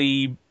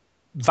supposedly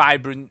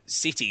vibrant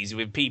cities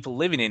with people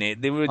living in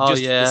it, they were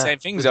just the same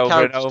things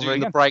over and over again.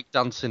 The break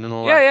dancing and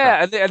all that.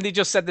 Yeah, and they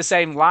just said the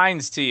same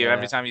lines to you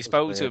every time you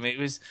spoke to them. It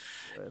was,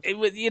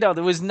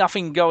 there was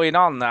nothing going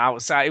on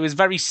outside. It was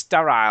very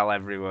sterile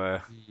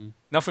everywhere. Mm-hmm.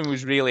 Nothing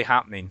was really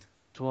happening.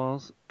 It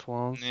was.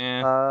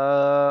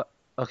 Yeah.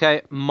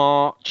 Okay,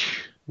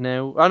 March.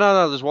 No. Oh,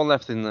 no, there's one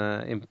left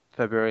in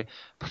February.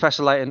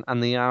 Professor Layton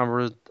and the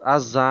Azran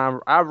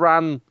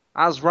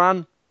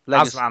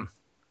Legacy. Azran.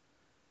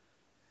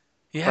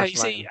 Yeah, you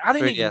see, I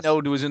didn't even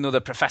know there was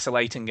another Professor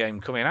Layton game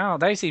coming out.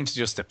 They seem to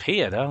just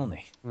appear, don't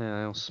they?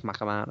 Yeah, they'll smack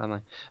them out,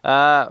 don't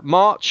they?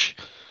 March.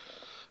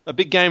 A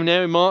big game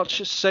now in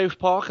March. South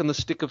Park and the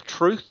Stick of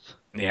Truth.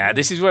 Yeah,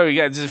 this is where we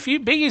get... There's a few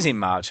biggies in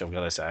March, I've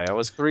got to say. I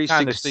was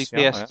 360,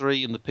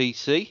 PS3 and the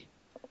PC.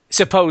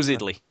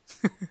 Supposedly.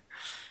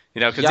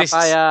 Because this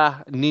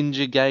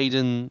Ninja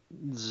Gaiden.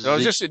 So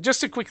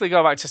just to quickly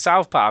go back to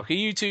South Park, are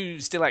you two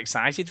still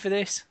excited for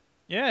this?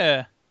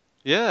 Yeah.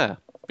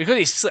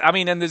 Because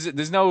and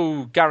there's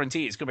no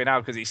guarantee it's coming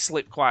out because it's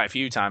slipped quite a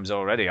few times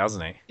already,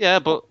 hasn't it? Yeah,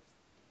 but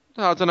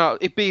I don't know.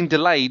 It being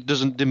delayed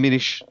doesn't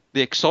diminish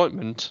the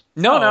excitement.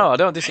 No, I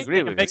don't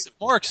disagree with it. It makes it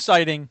more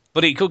exciting.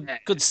 But it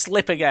could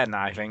slip again,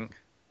 I think.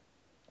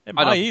 It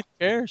might. Who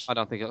cares? I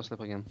don't think it'll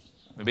slip again.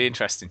 It'll be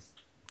interesting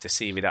to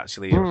see if it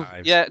actually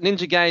arrives. Yeah,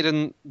 Ninja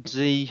Gaiden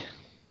Z,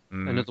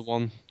 another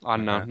one. I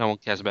don't know. No one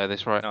cares about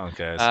this, right? No one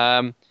cares.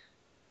 I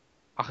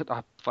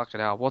fucking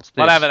hell. What's this?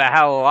 Whatever the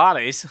hell that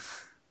is.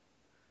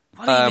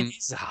 What even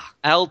is that?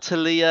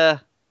 Altalia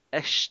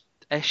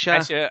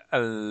Escher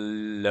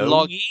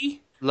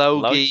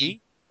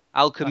Logi.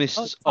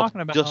 Alchemists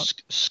of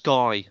Dusk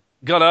Sky.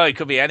 God, it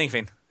could be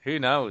anything. Who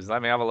knows?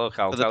 Let me have a look.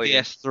 I'll tell you.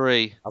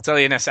 PS3. I'll tell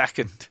you in a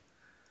second.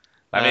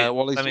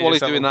 While he's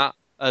doing that,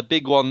 a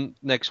big one.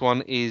 Next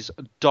one is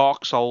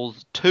Dark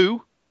Souls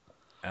 2.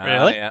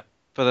 Really? Yeah.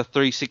 For the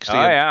 360. Oh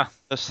yeah.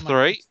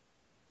 PS3.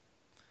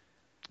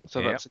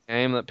 So that's a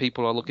game that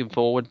people are looking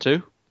forward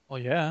to. Well,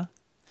 yeah.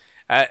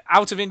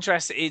 Out of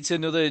interest, it's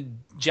another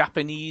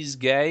Japanese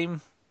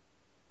game.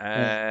 I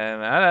don't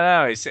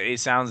know. It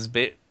sounds a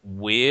bit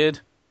weird.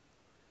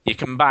 You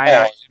can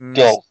buy items,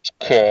 don't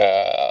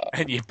care.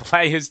 and you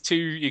play as two.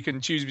 You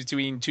can choose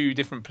between two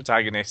different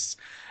protagonists,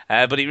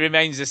 but it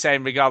remains the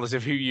same regardless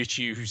of who you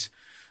choose.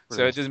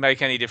 So it doesn't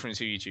make any difference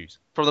who you choose.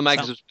 From the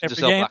magazines to Every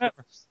sell game black.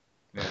 ever.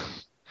 Yeah.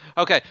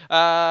 Okay,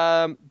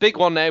 big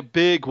one now.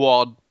 Big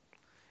one.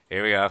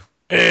 Here we go.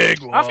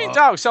 Big one. I think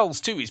Dark Souls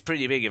 2 is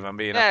pretty big, if I'm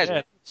being honest.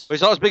 Yeah, but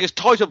it's not as big as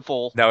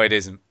Titanfall. No, it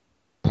isn't.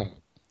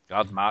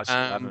 God, March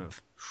 11th.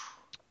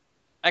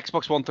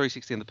 Xbox One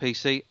 360 and the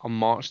PC on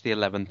March the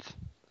 11th.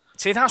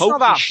 See, that's Holy not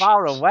that shit.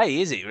 far away,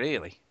 is it,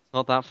 really?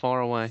 Not that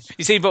far away.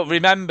 You see, but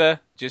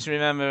just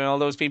remember, all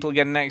those people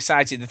getting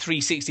excited, the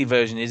 360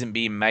 version isn't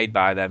being made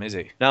by them, is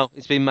it? No,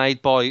 it's been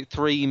made by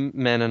 3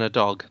 men and a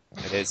dog.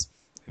 It is.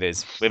 It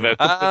is. With a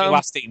couple of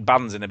elastic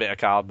bands and a bit of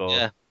cardboard.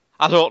 Yeah.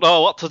 I don't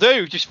know what to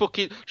do. Just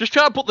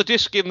try and put the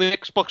disc in the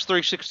Xbox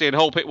 360 and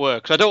hope it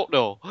works. I don't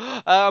know.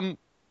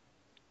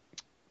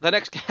 The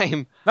next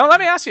game. No, let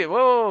me ask you.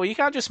 Whoa, you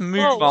can't just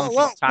move on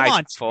from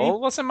Titanfall.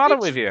 What's the matter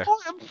with you?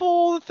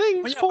 Titanfall, the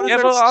thing's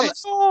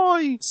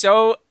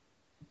So,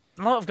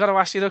 well, I've got to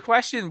ask you the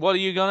question. What are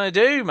you going to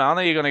do, man?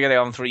 Are you going to get it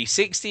on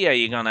 360? Are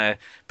you going to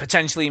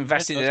potentially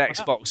invest in an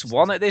Xbox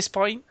One at this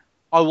point?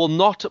 I will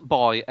not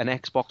buy an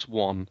Xbox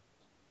One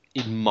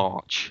in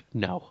March.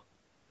 No.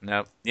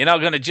 No. You're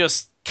not going to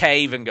just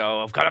cave and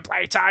go, I've got to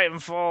play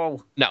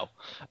Titanfall. No.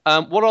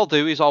 What I'll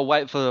do is I'll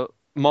wait for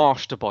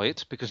Marsh to buy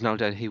it, because no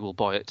doubt he will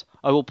buy it.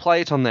 I will play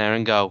it on there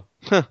and go,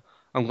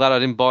 I'm glad I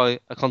didn't buy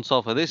a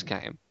console for this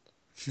game.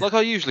 Like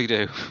I usually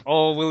do.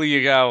 Or will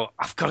you go,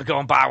 I've got to go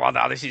and buy one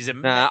now, this is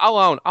amazing.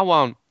 Nah, I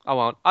won't.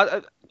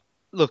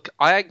 Look,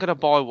 I ain't going to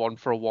buy one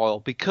for a while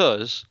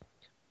because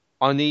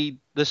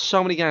there's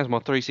so many games on my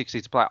 360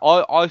 to play.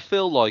 I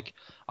feel like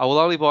I will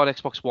only buy an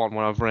Xbox One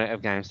when I've run out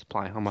of games to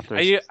play on my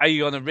 360. Are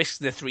you going to risk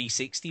the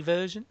 360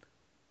 version?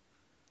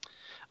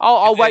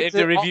 I'll wait if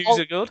the reviews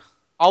are good?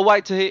 I'll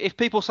wait to hear. If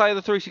people say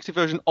the 360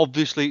 version,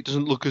 obviously it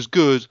doesn't look as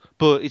good,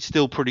 but it's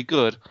still pretty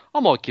good, I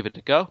might give it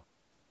a go.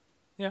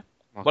 Yeah.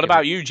 What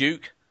about you,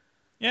 Duke?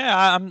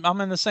 Yeah, I'm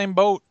in the same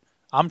boat.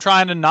 I'm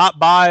trying to not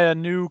buy a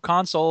new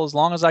console as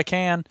long as I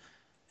can,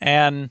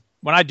 and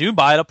when I do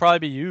buy it, it'll probably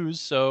be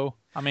used. So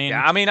I mean,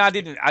 I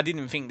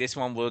didn't think this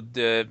one would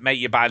make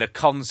you buy the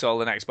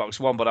console and Xbox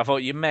One, but I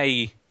thought you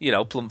may,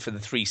 plump for the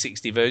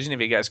 360 version if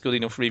it gets good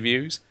enough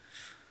reviews.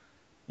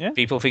 Yeah,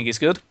 people think it's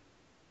good.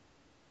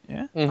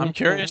 Yeah, I'm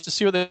curious to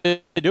see what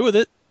they do with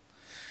it.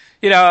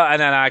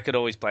 And then I could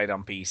always play it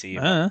on PC,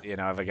 if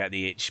I get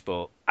the itch,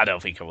 but I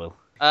don't think I will.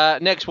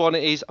 Next one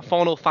is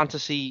Final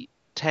Fantasy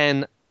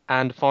X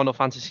and Final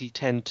Fantasy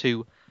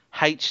X-2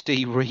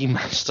 HD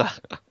Remaster.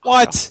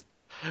 What?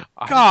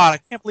 God, I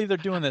can't believe they're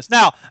doing this.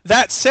 Now,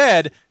 that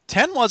said,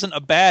 10 wasn't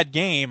a bad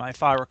game,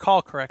 if I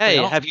recall correctly. Hey,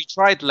 have you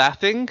tried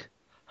laughing?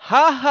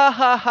 Ha ha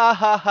ha ha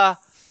ha ha.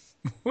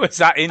 Was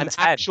that in 10? An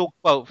actual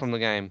quote from the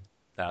game.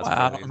 Wow,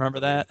 I don't remember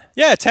that.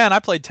 Yeah, 10. I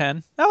played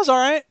 10. That was all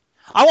right.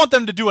 I want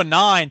them to do a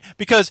 9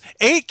 because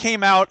 8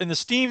 came out in the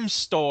Steam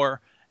store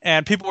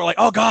and people were like,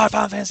 "Oh God,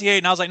 Final Fantasy 8,"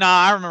 and I was like, "Nah,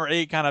 I remember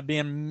 8 kind of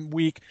being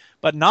weak,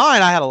 but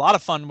 9 I had a lot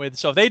of fun with.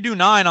 So if they do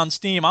 9 on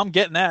Steam, I'm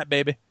getting that,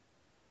 baby."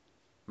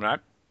 Right.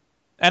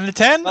 And the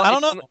 10, well, I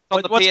don't know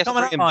on the what's PS3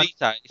 coming up and on.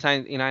 Vita. It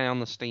ain't on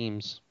the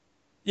Steams.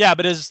 Yeah,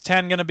 but is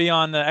 10 going to be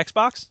on the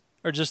Xbox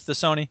or just the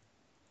Sony?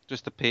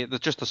 Just the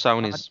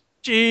Sonys.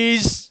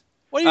 Jeez,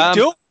 what are you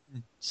doing?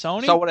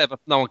 Sony? So whatever.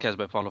 No one cares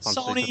about Final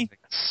Fantasy.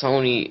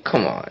 Sony,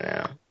 come on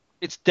now.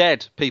 It's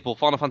dead, people.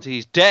 Final Fantasy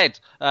is dead.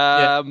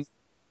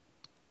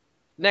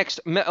 Next,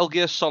 Metal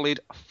Gear Solid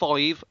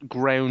 5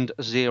 Ground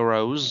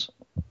Zeroes.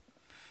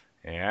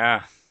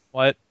 Yeah.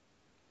 What?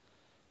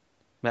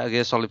 Metal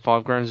Gear Solid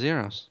 5 Ground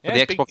Zeroes. Yeah, For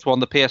the Xbox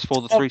One, the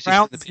PS4, the 360.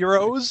 Ground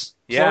Zeroes?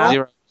 Yeah.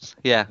 Zeroes.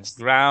 Yeah.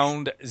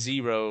 Ground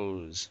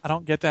Zeroes. I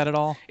don't get that at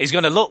all. It's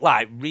going to look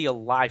like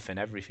real life and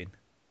everything.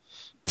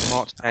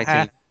 March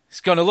 18th. It's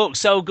going to look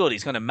so good,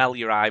 it's going to melt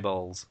your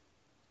eyeballs.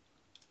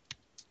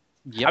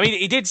 Yep. I mean,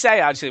 he did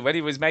say, actually, when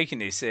he was making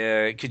this,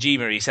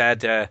 Kojima, he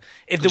said,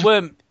 if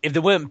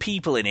there weren't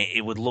people in it,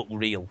 it would look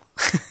real.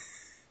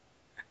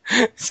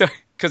 So,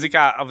 because he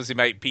can't obviously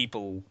make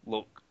people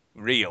look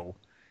real,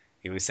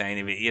 he was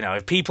saying,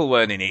 if people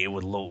weren't in it, it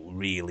would look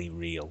really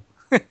real.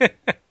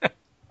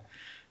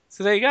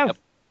 So there you go. Yep.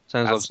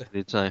 Sounds like something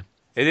he'd say.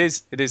 It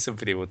is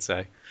something he would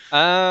say.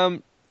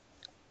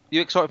 You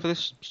excited for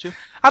this, Stu?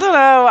 I don't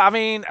know. I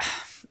mean,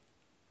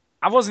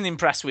 I wasn't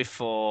impressed with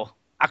 4.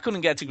 I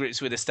couldn't get to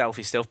grips with the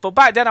stealthy stuff. But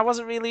back then, I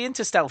wasn't really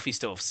into stealthy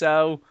stuff.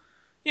 So,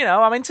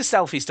 I'm into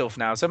stealthy stuff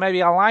now. So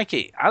maybe I'll like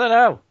it. I don't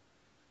know.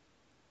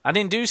 I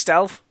didn't do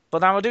stealth,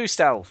 but now I do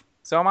stealth.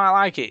 So I might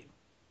like it.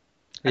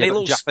 Yeah, it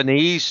looks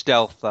Japanese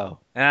stealth, though.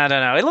 I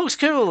don't know. It looks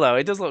cool, though.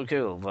 It does look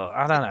cool, but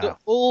I don't know.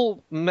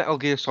 All Metal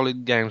Gear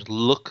Solid games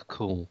look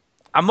cool.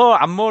 I'm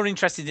more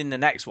interested in the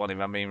next one, if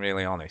I'm being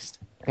really honest.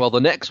 Well,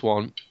 the next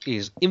one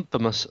is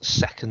Infamous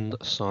Second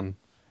Son.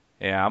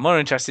 Yeah, I'm more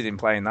interested in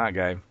playing that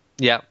game.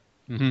 Yeah.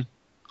 Mm-hmm.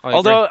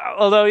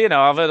 Although you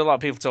know, I've heard a lot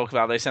of people talk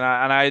about this, and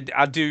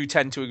I do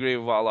tend to agree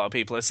with what a lot of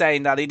people are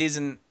saying, that it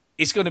isn't.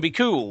 It's going to be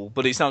cool,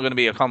 but it's not going to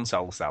be a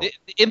console seller.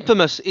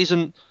 Infamous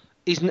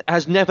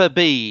has never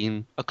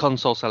been a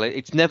console seller.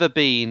 It's never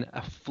been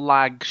a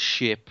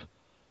flagship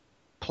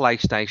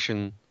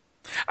PlayStation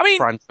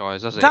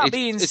franchise, has it? That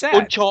being said,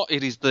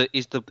 Uncharted is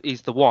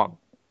the one.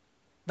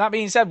 That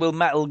being said, will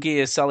Metal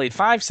Gear Solid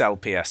 5 sell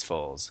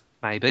PS4s?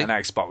 Maybe. And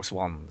Xbox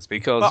Ones?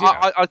 Because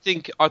I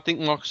think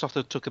Microsoft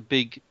have took a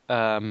big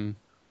kind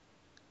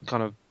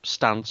of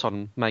stance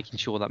on making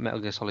sure that Metal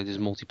Gear Solid is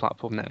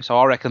multi-platform now. So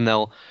I reckon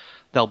they'll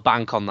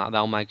bank on that.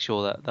 They'll make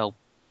sure that they'll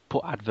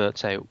put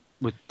adverts out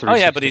with 360. Oh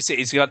yeah, but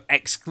it's got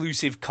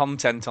exclusive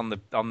content on the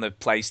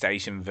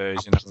PlayStation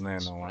version, hasn't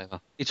it?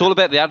 It's all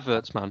about the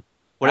adverts, man.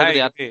 Whatever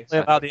the adverts.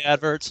 About the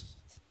adverts.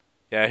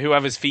 Yeah,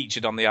 whoever's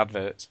featured on the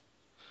adverts.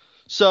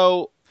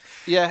 So,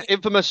 yeah,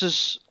 Infamous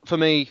is, for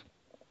me,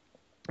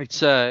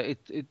 it's I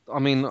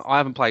mean, I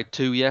haven't played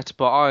 2 yet,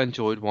 but I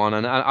enjoyed 1,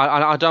 and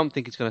I don't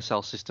think it's going to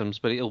sell systems,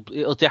 but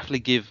it'll definitely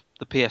give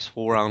the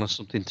PS4 owner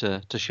something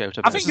to shout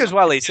about. I think as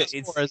well, it's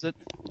the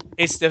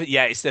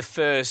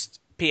first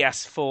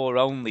PS4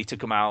 only to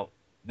come out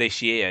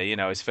this year. You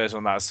know, it's the first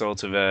one that's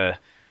sort of a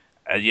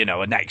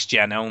next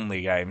gen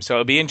only game. So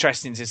it'll be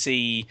interesting to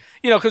see,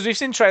 because we've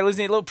seen trailers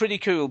and it looked pretty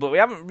cool, but we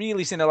haven't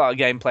really seen a lot of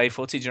gameplay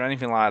footage or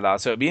anything like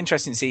that. So it'll be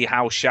interesting to see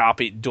how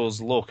sharp it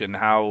does look and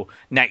how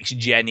next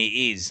gen it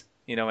is,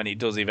 when it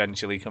does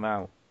eventually come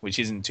out, which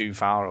isn't too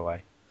far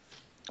away.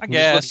 I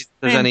guess. If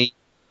there's any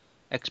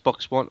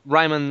Xbox One,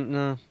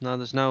 Rayman? No,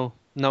 there's no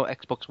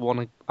Xbox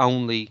One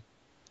only.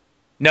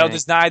 No,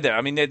 there's neither.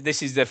 I mean,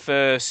 this is the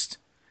first.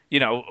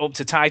 Up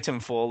to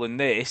Titanfall and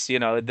this,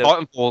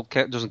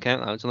 Titanfall doesn't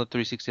count now. It's on the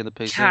 360 and the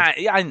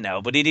PC. I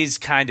know, but it is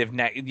kind of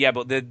but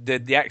the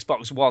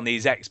Xbox One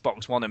is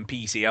Xbox One and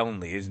PC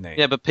only, isn't it?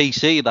 Yeah, but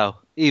PC though,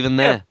 even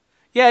there.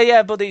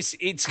 Yeah, but it's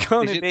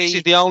going to be. This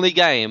is the only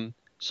game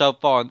so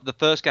far, the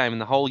first game in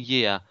the whole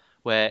year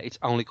where it's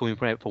only coming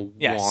out for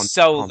one.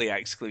 Solely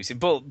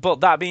exclusive.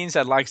 But that being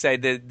said, like I say,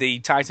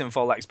 the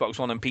Titanfall Xbox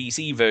One and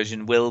PC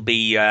version will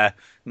be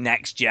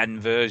next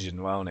gen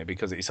version, won't it?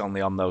 Because it's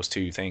only on those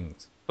two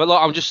things. But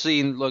I'm just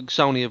seeing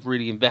Sony have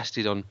really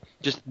invested on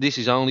this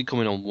is only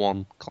coming on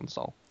one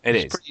console.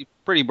 It's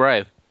pretty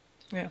brave.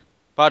 Yeah,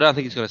 but I don't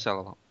think it's going to sell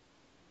a lot.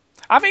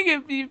 I think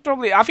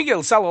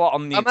it'll sell a lot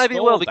on the. Maybe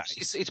it will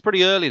because it's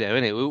pretty early now,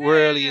 isn't it?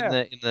 We're early in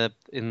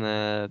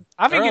the.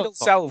 I think it'll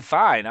sell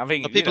fine. I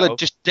think people are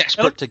just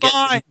desperate to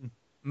get.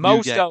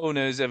 Most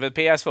owners of a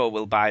PS4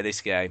 will buy this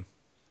game.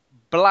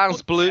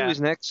 BlazBlue is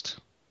next.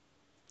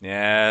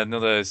 Yeah,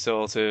 another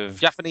sort of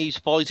Japanese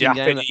fighting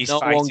game that no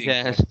one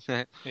cares.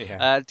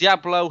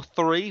 Diablo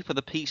 3 for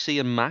the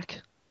PC and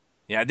Mac.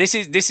 Yeah, this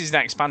is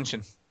an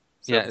expansion.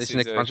 So this is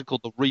an expansion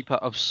called the Reaper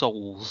of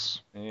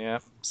Souls. Yeah,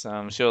 so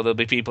I'm sure there'll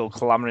be people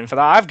clamoring for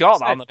that. I've got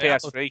that on the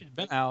PS3. It's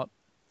been out.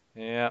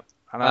 Yeah.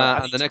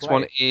 And the next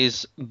one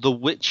is The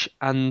Witch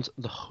and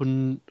the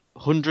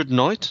 100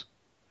 Knight.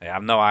 Yeah, I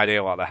have no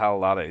idea what the hell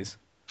that is.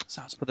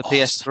 Sounds for the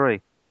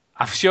PS3.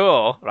 I'm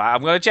sure, right?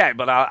 I'm going to check,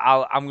 but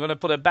I'm going to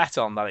put a bet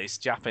on that it's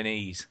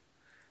Japanese.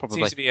 Probably.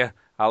 Seems to be a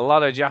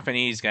lot of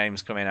Japanese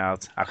games coming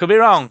out. I could be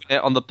wrong.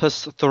 On the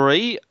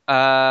PS3.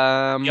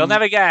 You'll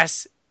never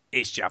guess.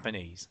 It's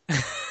Japanese.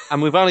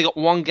 And we've only got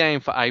one game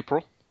for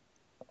April.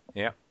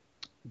 Yeah.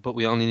 But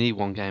we only need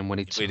one game when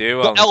it's... We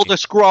do. The Elder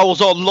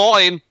Scrolls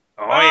Online.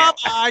 Oh, yeah.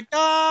 My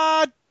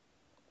God.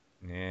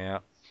 Yeah.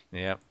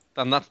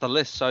 And that's the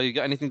list. So you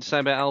got anything to say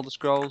about Elder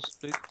Scrolls,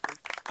 please?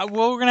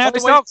 Well, we're going to have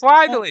to wait. It's not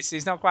quite the list.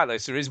 It's not quite the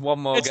list. There is one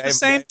more game. It's the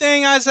same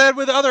thing I said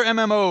with other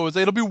MMOs.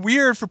 It'll be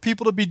weird for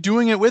people to be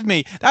doing it with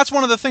me. That's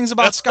one of the things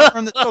about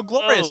Skyrim that's so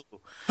glorious.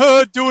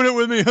 Doing it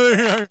with me.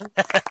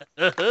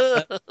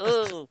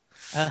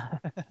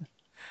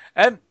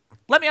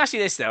 Let me ask you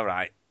this, though,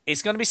 right?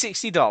 It's going to be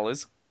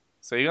 $60,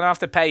 so you're going to have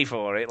to pay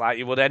for it like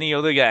you would any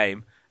other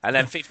game, and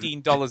then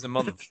 $15 a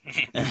month.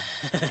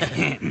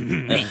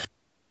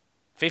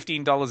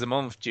 $15 a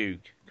month,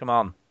 Duke. Come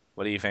on.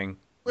 What do you think?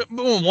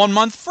 1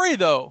 month free,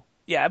 though.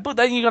 Yeah, but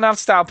then you're going to have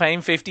to start paying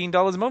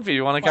 $15 a month if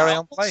you want to carry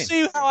on playing. Let's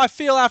see how I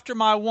feel after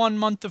my 1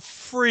 month of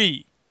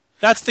free.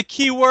 That's the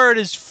key word,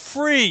 is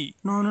free.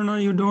 No,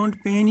 you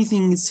don't pay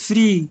anything. It's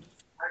free.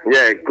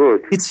 Yeah,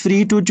 good. It's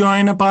free to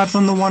join apart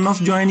from the one-off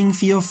joining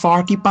fee of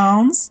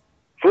 £40.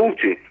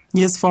 40?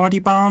 Yes,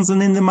 £40,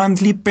 and then the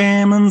monthly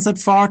payments at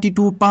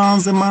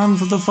 £42 a month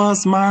for the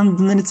first month,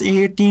 and then it's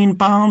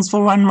 £18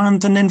 for 1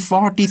 month, and then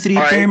 43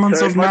 payments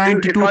of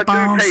 £92. If I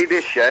do pay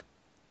this, yeah.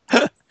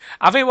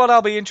 I think what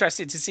I'll be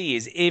interested to see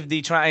is if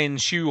they try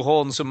and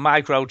shoehorn some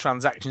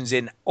microtransactions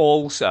in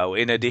also,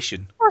 in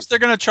addition. Of course, they're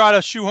going to try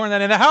to shoehorn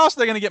that in the house.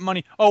 They're going to get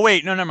money. Oh,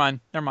 wait. No, never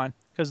mind.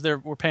 Because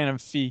we're paying a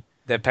fee.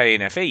 They're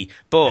paying a fee.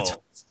 But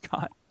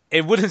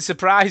it wouldn't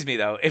surprise me,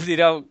 though, if they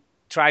don't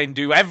try and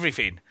do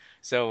everything.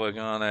 So we're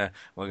gonna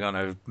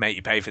make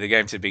you pay for the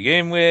game to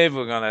begin with.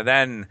 We're gonna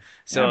then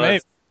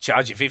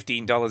charge you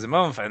 $15 a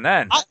month, and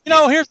then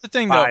here's the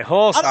thing, though. Buy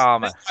horse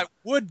armor. I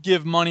would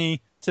give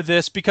money to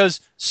this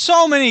because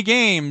so many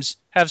games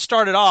have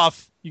started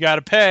off, you got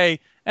to pay,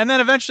 and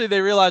then eventually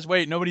they realize,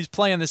 wait, nobody's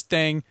playing this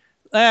thing.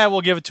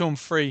 We'll give it to them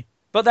free.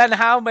 But then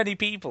how many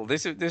people,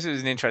 this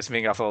is an interesting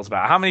thing I thought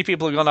about, how many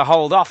people are going to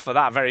hold off for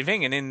that very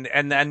thing and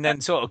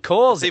then sort of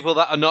cause people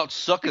that are not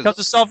suckers? Because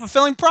of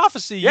self-fulfilling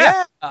prophecy,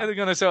 yeah. They're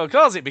going to sort of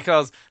cause it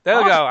because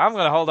they'll go, I'm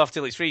going to hold off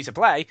till it's free to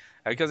play,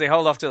 and because they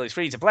hold off till it's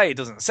free to play, it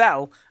doesn't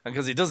sell, and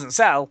because it doesn't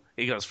sell,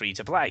 it goes free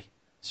to play.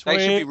 They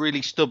should be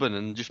really stubborn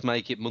and just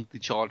make it monthly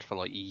charge for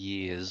like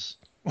years.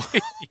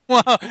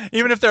 Well,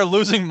 even if they're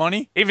losing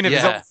money? Even if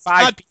there's only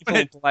 5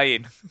 people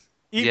playing.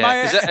 In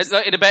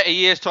about a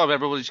year's time,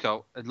 everybody just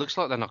go, it looks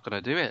like they're not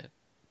going to do it.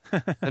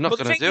 They're not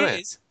going to do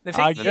it.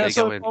 I guess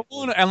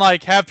and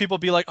like have people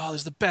be like, oh,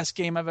 this is the best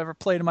game I've ever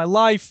played in my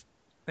life.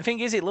 The thing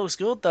is, it looks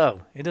good,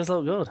 though. It does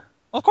look good.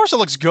 Well, of course it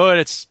looks good.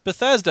 It's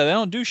Bethesda. They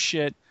don't do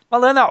shit.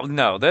 Well,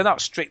 they're not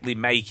strictly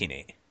making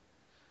it.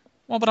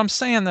 Well, but I'm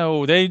saying,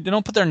 though, they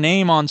don't put their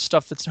name on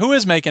stuff that's... Who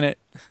is making it?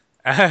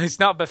 It's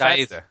not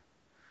Bethesda.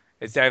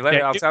 It's Dave.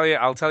 I'll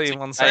tell you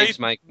one second. Dave's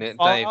making it,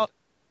 Dave.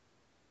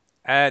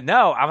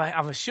 No,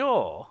 I'm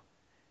sure.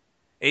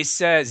 It's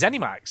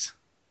ZeniMax.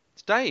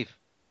 It's Dave.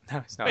 No,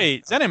 it's not.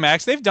 Wait,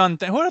 ZeniMax, they've done...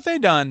 what have they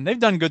done? They've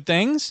done good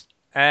things.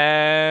 They've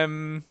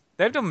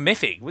done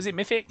Mythic. Was it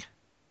Mythic?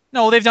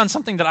 No, they've done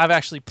something that I've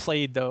actually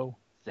played, though.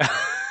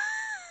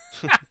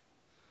 That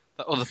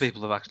other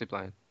people have actually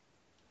played.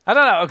 I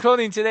don't know.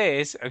 According to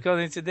this,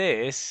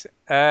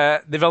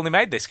 they've only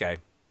made this game.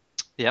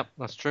 Yep,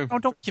 that's true. Oh,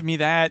 don't give me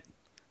that.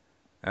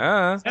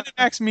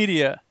 ZeniMax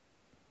Media.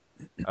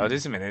 Oh,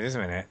 just a minute. Just a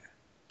minute.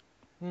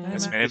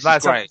 Let's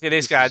look at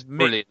this guy,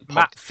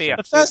 Matt Fear.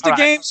 Bethesda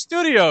Game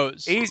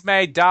Studios. He's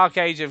made Dark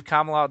Age of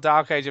Camelot,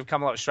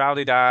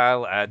 Shrouded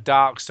Isle,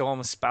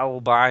 Darkstorm,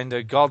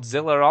 Spellbinder,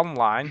 Godzilla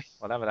Online,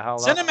 whatever the hell.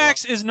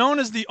 ZeniMax is known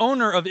as the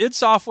owner of id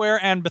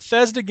Software and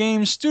Bethesda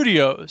Game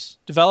Studios,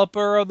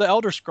 developer of the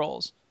Elder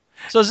Scrolls.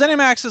 So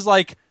ZeniMax is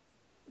like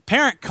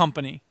parent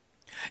company.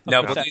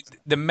 No, but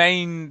the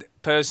main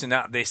person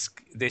at this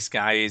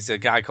guy is a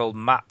guy called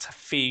Matt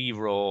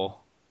Fearer.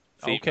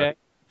 Okay.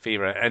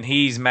 Fearer, and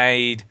he's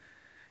made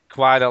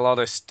quite a lot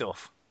of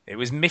stuff. It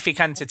was Mythic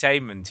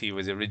Entertainment he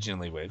was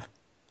originally with.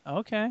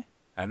 Okay.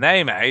 And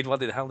they made, what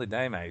the hell did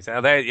they make?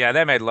 So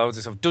they made loads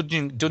of stuff.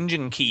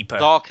 Dungeon Keeper.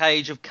 Dark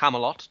Age of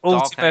Camelot.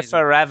 Ultima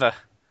Forever.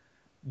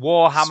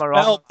 Warhammer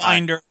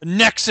Spellbinder.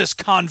 Nexus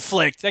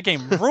Conflict. That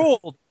game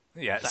ruled.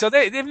 Yeah, so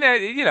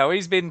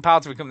he's been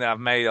part of a company that have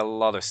made a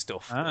lot of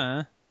stuff.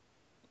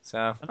 So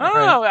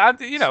I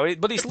don't know,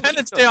 but it's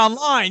Independence Day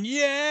Online,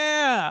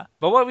 yeah.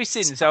 But what we've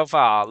seen so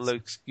far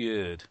looks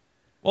good.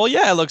 Well,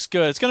 yeah, it looks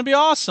good. It's going to be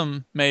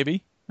awesome,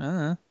 maybe.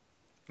 Yeah.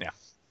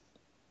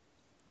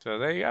 So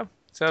there you go.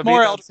 So it's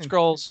more Elder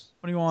Scrolls.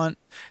 What do you want?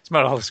 It's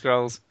more Elder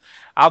Scrolls.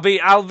 I'll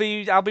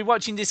be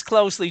watching this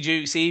closely,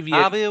 Duke. See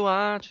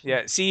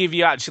if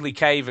you actually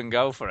cave and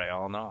go for it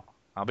or not.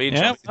 I'll be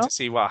interested to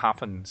see what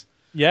happens.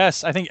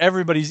 Yes, I think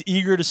everybody's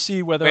eager to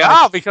see whether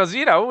because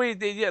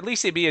at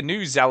least it'd be a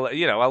new Zelda,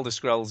 Elder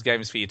Scrolls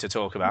games for you to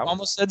talk about. I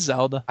almost said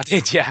Zelda. I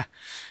did, yeah.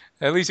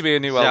 At least it'd be a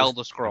new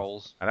Zelda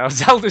Scrolls. I know,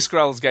 Zelda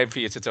Scrolls game for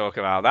you to talk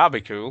about. That'd be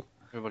cool.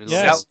 Everybody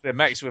loves Zelda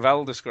mixed with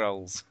Elder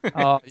Scrolls.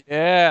 Oh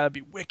yeah, that'd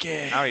be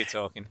wicked. Now you're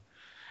talking.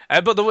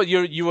 But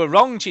you were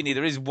wrong, Chinny.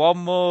 There is one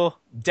more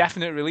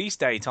definite release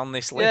date on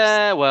this list.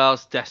 Yeah, well,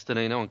 it's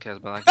Destiny. No one cares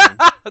about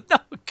that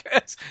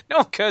game. No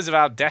one cares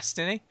about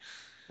Destiny.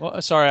 Well,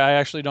 sorry, I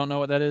actually don't know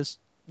what that is.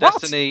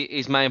 Destiny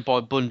is made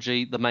by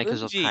Bungie, the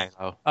makers of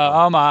Halo.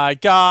 Oh my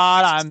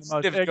god, I'm the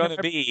most it's going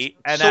to be.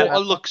 Sort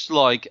of looks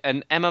like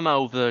an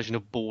MMO version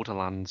of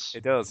Borderlands.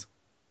 It does.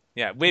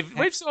 Yeah,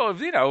 we've sort of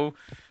Halo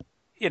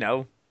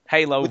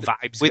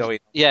vibes going on.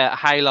 Yeah,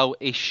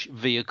 Halo-ish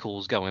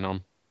vehicles going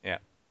on. Yeah.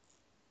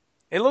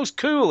 It looks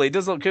cool. It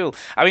does look cool.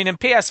 I mean, and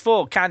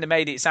PS4 kind of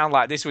made it sound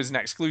like this was an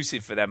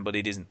exclusive for them, but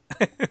it isn't.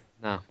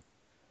 No.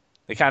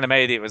 They kind of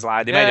made it was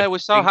like... we're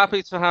so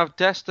happy to have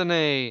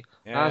Destiny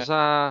as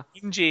a...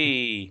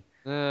 Bungie.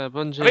 Yeah,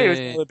 Bungie. I mean,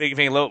 it was a big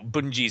thing. Look,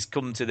 Bungie's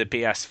come to the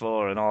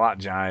PS4 and all that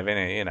jive,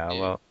 innit?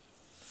 Well,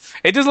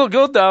 it does look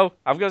good, though.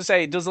 I've got to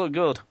say, it does look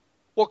good.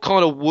 What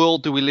kind of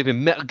world do we live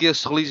in? Metal Gear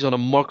Solid is on a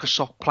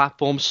Microsoft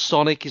platform.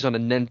 Sonic is on a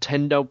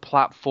Nintendo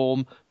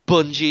platform.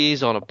 Bungie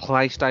is on a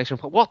PlayStation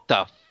platform. What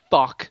the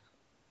fuck?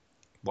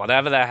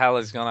 Whatever the hell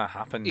is going to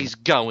happen is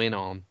going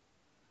on.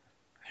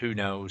 Who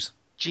knows?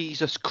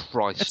 Jesus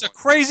Christ. It's a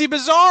crazy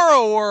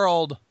bizarro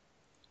world.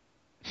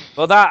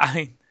 Well,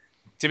 to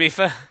be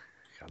fair...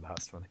 God,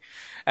 that's funny.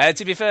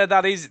 To be fair,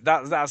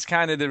 that's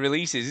kind of the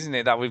releases, isn't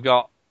it, that we've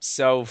got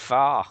so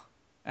far?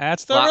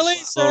 That's the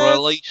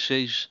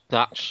releases.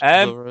 That's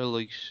the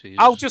releases.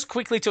 I'll just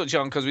quickly touch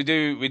on, because we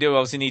do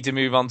obviously need to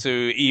move on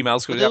to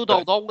emails.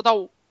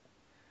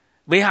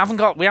 We haven't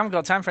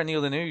got time for any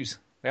other news.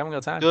 We haven't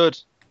got time. Good.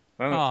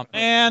 Oh,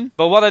 man.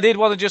 But what I did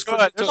want to just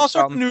quickly There's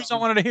also news I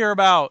wanted to hear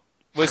about.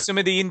 With some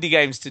of the indie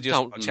games to just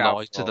watch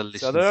out to the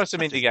listeners. So there are some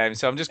indie games.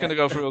 So I'm just going to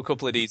go through a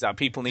couple of these that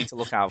people need to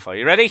look out for.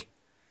 You ready?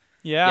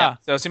 Yeah.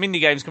 So some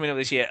indie games coming up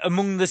this year.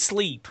 Among the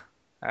Sleep.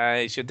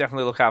 You should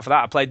definitely look out for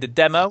that. I played the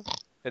demo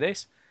for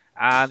this.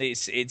 and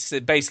it's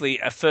basically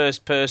a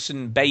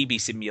first-person baby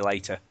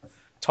simulator,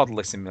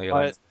 toddler simulator.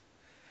 What?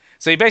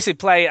 So you basically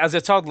play as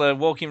a toddler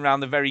walking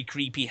around a very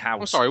creepy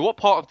house. I'm sorry, what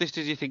part of this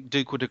did you think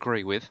Duke would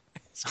agree with?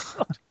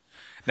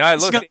 No, it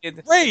looks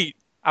great.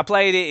 I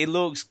played it. It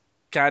looks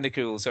kind of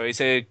cool. So it's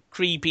a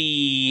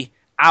creepy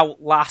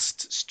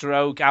Outlast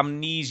stroke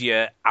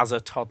amnesia as a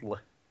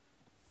toddler.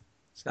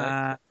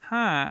 So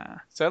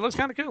it looks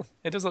kind of cool.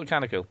 It does look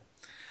kind of cool.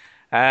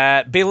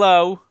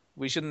 Below,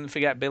 we shouldn't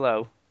forget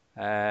Below.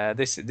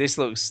 This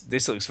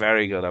looks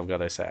very good, I've got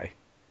to say.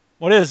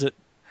 What is it?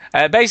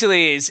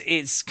 Basically,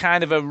 it's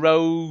kind of a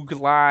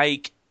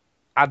roguelike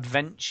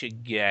adventure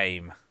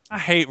game. I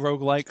hate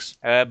roguelikes.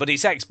 But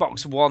it's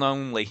Xbox One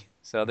only.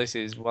 So this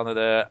is one of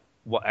the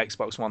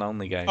Xbox One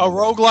only games. A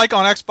roguelike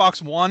on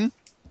Xbox One?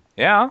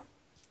 Yeah.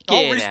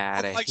 Get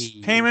out of roguelikes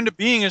here. came into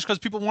being is because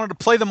people wanted to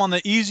play them on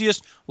the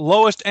easiest,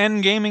 lowest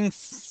end gaming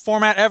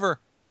format ever.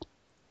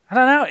 I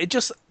don't know. It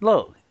just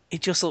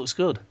looks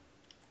good.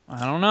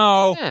 I don't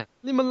know. Yeah,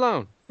 leave him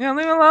alone. Yeah,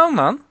 leave it alone,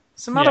 man.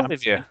 What's the matter Yeah.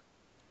 with you?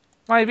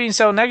 Why are you being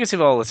so negative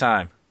all the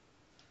time?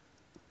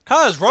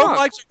 Because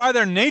roguelikes are by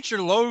their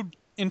nature low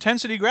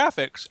intensity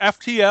graphics.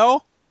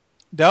 FTL,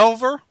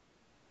 Delver.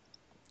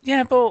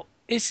 Yeah, but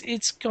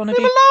it's gonna Leave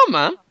be. him alone,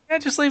 man. Yeah,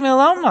 just leave me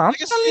alone, man.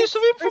 Tell you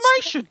some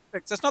information.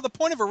 That's not the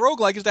point of a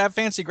roguelike, is to have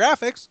fancy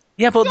graphics.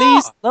 Yeah,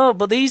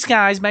 but these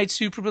guys made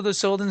Super Brothers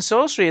Sword and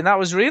Sorcery, and that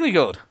was really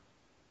good.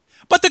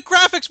 But the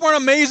graphics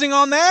weren't amazing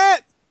on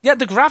that. Yeah,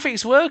 the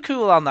graphics were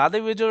cool on that. They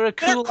were doing a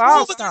They're cool cool,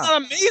 art but they're style.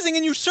 not amazing,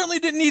 and you certainly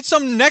didn't need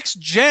some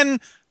next-gen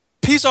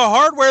piece of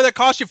hardware that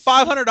cost you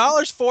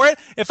 $500 for it.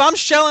 If I'm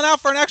shelling out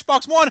for an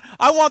Xbox One,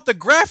 I want the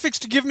graphics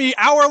to give me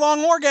hour-long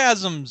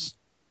orgasms.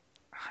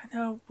 I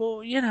know, but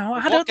I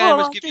What don't game know.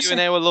 was giving you an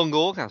hour-long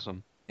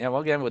orgasm? Yeah,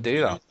 what game would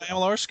do that?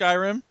 Or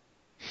Skyrim.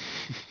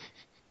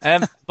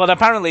 But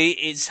apparently,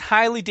 it's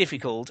highly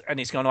difficult, and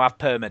it's going to have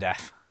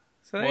permadeath.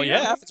 So there Well, you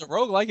go. yeah, if it's a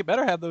roguelike, it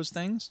better have those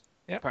things.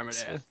 Yeah,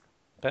 Permadeath.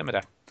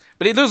 Permadeath.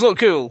 But it does look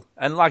cool,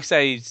 and like I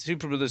say,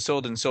 Super Brothers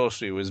Sword and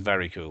Sorcery was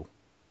very cool.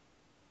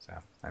 So,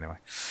 anyway.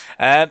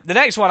 The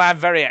next one I'm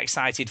very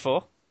excited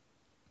for.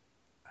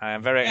 I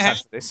am very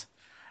excited for this.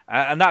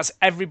 And that's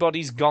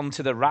Everybody's Gone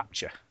to the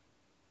Rapture.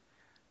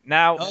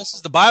 Now... Oh, this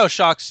is the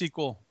Bioshock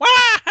sequel.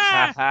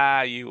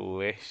 Haha, you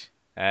wish.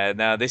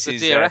 No, this The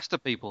is... Dear Esther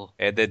people.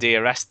 The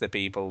Dear Esther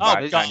people. Oh,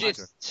 by God.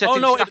 Nitro. Oh,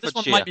 no, this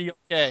one might be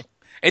okay.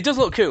 It does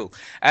look cool.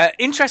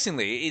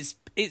 Interestingly,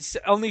 it's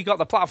only got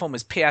the platform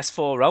as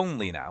PS4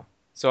 only now.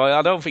 So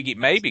I don't think it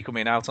may be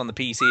coming out on the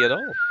PC at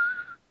all.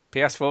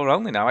 PS4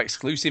 only now,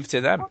 exclusive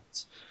to them.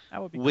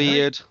 That would be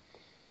Weird.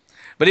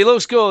 But it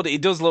looks good.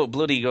 It does look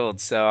bloody good.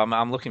 So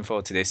I'm looking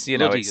forward to this.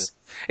 Bloody Is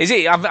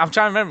it? I'm trying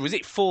to remember. Was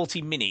it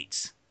 40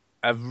 minutes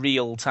of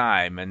real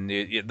time? And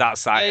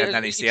that's like, and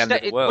then it's the end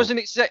of the world. Wasn't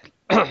it set?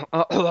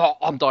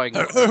 I'm dying.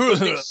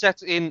 Wasn't it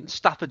set in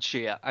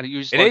Staffordshire? And it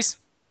was. It is.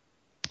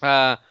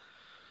 Like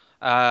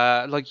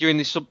you're in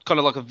this kind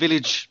of like a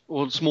village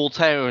or small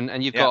town,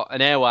 and you've got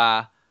an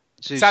hour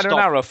to It's either stop,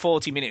 an hour or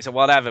 40 minutes or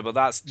whatever, but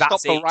that's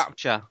stop the it.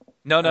 rapture.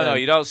 No,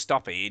 you don't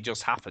stop it. It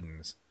just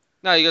happens.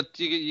 No,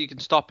 you can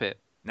stop it.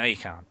 No, you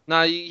can't.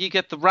 No, you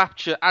get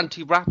the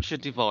anti-rapture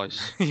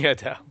device. You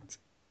don't.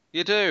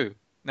 You do.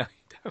 No,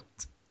 you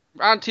don't.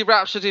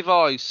 Anti-rapture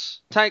device.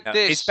 Take No,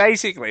 this. It's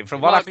basically, from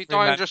It what might I be can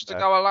remember, dangerous to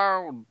go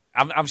alone.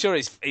 I'm sure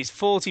it's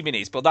 40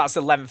 minutes, but that's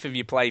the length of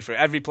your playthrough.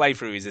 Every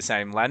playthrough is the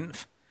same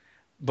length,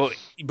 but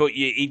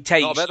it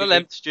takes. Not about the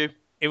length, Stu.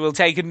 It will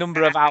take a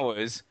number of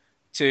hours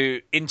to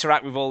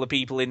interact with all the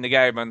people in the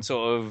game and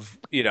sort of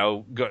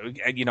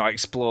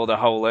explore the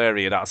whole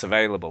area that's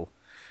available.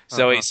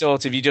 So it's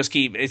sort of, you just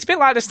keep. It's a bit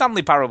like the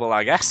Stanley Parable,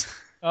 I guess.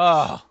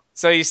 Oh.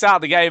 So you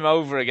start the game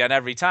over again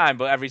every time,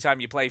 but every time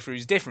you play through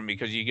is different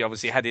because you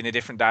obviously head in a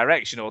different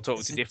direction or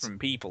talk to different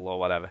people or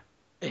whatever.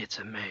 It's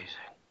amazing.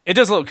 It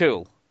does look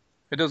cool.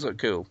 It does look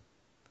cool.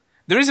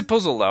 There is a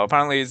puzzle though.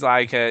 Apparently, it's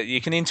like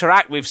you can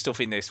interact with stuff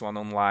in this one,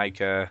 unlike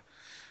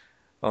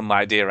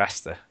Dear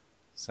Esther.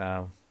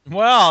 So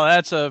Well,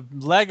 that's a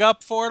leg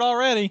up for it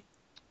already.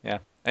 yeah,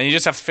 and you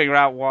just have to figure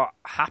out what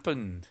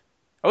happened.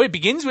 Oh, it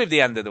begins with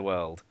the end of the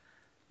world.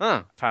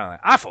 Huh. Apparently,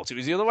 I thought it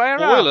was the other way around.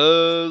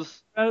 Spoilers.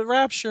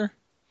 Rapture.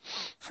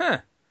 Huh.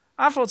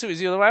 I thought it was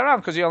the other way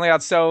around because you only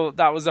had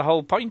that was the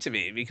whole point of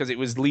it because it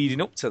was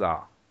leading up to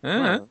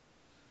that.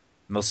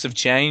 Must have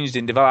changed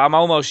in development. I'm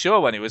almost sure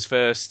when it was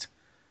first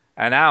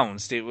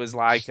announced, it was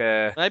like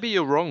Maybe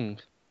you're wrong.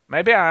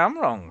 Maybe I am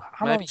wrong.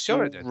 I'm Maybe not sure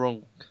you're it did.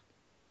 wrong.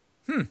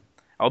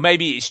 Or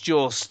maybe it's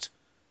just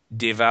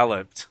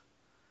developed,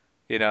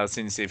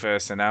 since they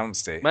first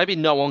announced it. Maybe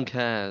no one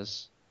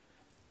cares.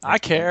 I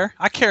care.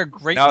 I care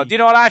greatly. No, do you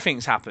know what I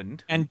think's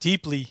happened? And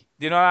deeply.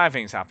 Do you know what I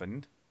think's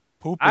happened?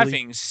 Poopily. I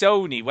think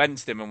Sony went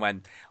to them and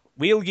went,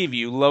 "We'll give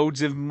you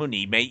loads of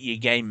money, make your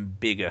game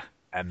bigger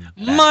and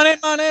better." Money,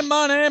 money,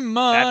 money,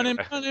 money,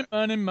 money,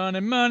 money, money,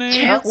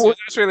 money.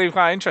 That's really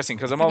quite interesting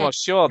because I'm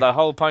almost sure the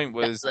whole point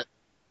was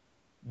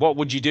what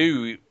would you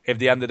do if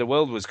the end of the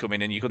world was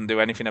coming and you couldn't do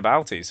anything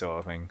about it, sort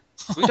of thing?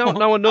 We don't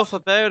know enough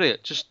about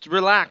it. Just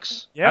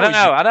relax. Yeah,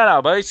 I don't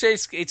know, but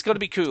it's going to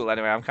be cool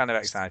anyway. I'm kind of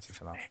excited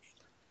for that.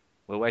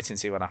 We'll wait and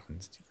see what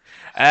happens.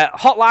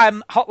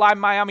 Hotline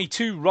Miami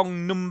 2,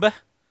 wrong number.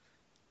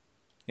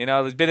 You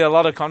know, there's been a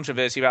lot of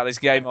controversy about this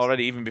game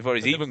already, even before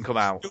it's even come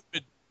out.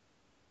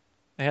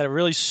 They had a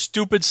really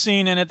stupid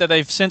scene in it that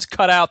they've since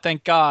cut out,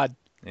 thank God.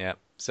 Yeah,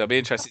 so it'll be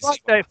interesting. I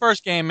like that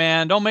first game,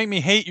 man. Don't make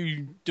me hate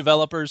you,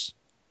 developers.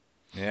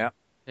 Yeah.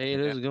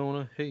 Haters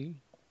gonna hate.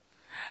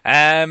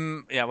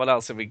 Yeah, what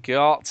else have we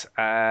got?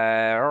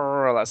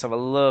 Let's have a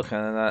look.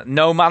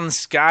 No Man's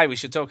Sky, we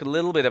should talk a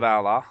little bit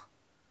about that.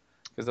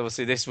 Because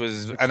obviously this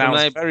was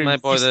announced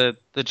made by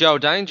the Joe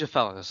Danger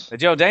fellas. The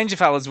Joe Danger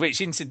fellas, which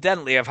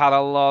incidentally have had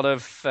a lot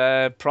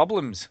of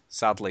problems,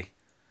 sadly.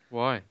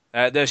 Why?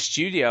 Their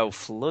studio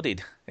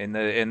flooded in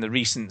the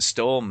recent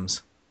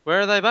storms.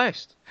 Where are they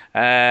based?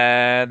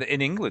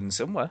 In England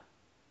somewhere.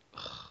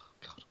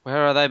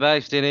 Where are they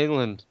based in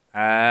England?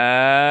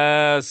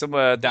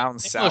 Somewhere down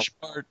south.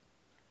 Part.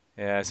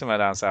 Yeah, somewhere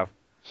down south.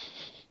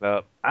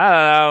 But I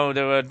don't know.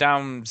 They were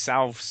down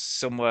south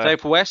somewhere.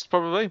 Southwest,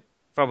 probably.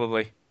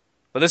 Probably.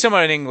 But they're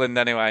somewhere in England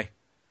anyway.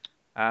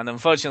 And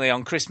unfortunately,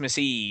 on Christmas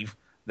Eve,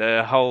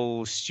 the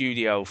whole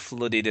studio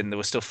flooded and there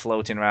was stuff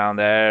floating around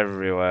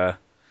everywhere.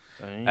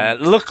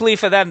 Luckily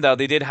for them, though,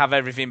 they did have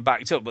everything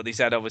backed up, but they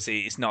said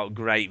obviously it's not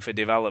great for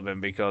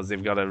development because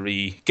they've got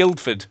to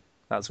Guildford.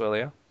 That's where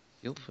they are.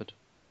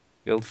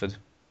 Guildford.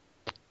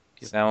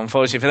 So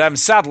unfortunately for them,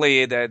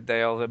 sadly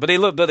they all. But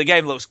the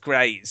game looks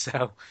great,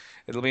 so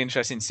it'll be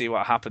interesting to see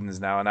what happens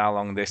now and how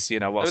long this.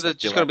 There's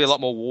just going to be a lot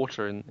more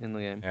water in the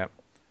game. Yeah.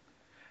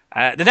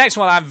 The next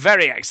one I'm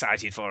very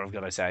excited for. I've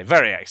got to say,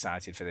 very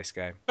excited for this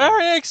game.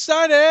 Very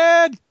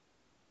excited.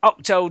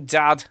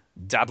 Octodad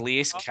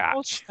Dadliest Catch.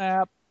 Oh,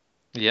 snap.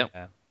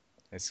 Yep.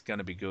 It's going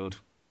to be good.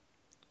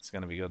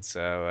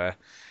 So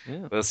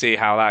we'll see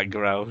how that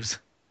grows.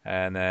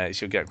 And it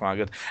should get quite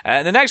good.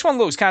 The next one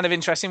looks kind of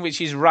interesting, which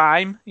is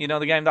Rime. You know,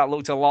 the game that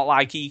looked a lot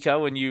like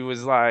Eco, and you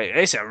was like,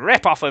 it's a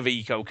rip-off of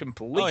Eco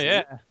completely.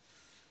 Oh,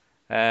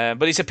 yeah.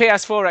 But it's a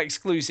PS4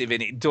 exclusive,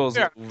 and it does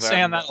look very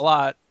saying that a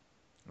lot.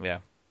 Yeah.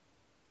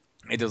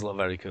 It does look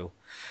very cool.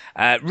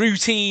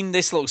 Routine,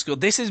 this looks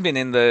good. This has been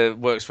in the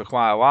works for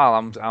quite a while.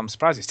 I'm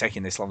surprised it's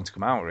taking this long to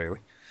come out, really.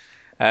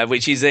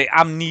 Which is a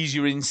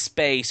amnesia in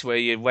space, where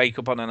you wake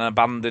up on an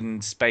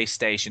abandoned space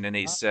station, and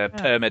it's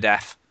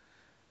permadeath.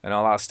 And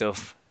all that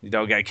stuff. You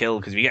don't get killed,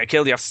 because if you get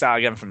killed, you have to start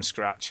again from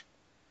scratch.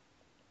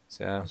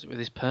 So what's it with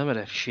this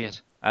permadeath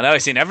shit? I know,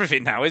 it's in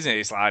everything now, isn't it?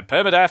 It's like,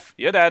 permadeath,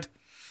 you're dead.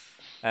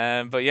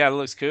 But yeah, it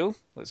looks cool.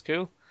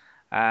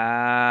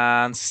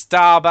 And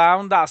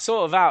Starbound, that's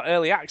sort of out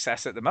early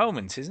access at the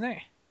moment, isn't it?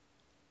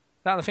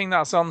 Is that the thing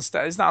that's on? Is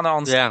that not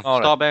on? Yeah,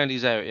 Starbound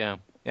is out, yeah.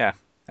 Yeah.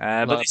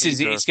 But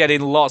it's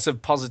getting lots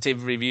of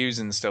positive reviews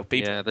and stuff.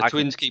 The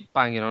twins keep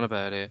banging on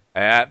about it.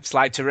 Yeah, it's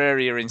like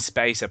Terraria in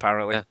space,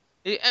 apparently. Yeah.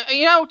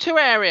 You know,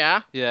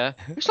 Terraria? Yeah.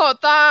 It's like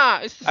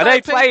that. It's Are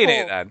they playing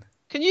it then?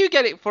 Can you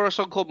get it for a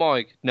song called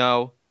Mike?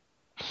 No.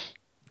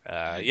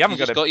 You haven't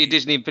got your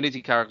Disney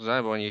Infinity characters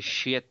on your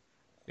shit.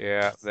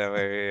 Yeah,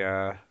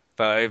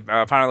 but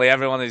apparently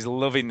everyone is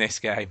loving this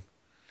game.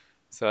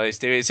 So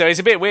it's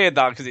a bit weird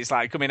that because it's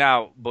like coming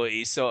out, but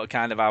it's sort of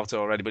kind of out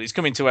already. But it's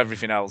coming to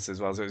everything else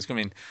as well. So it's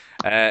coming.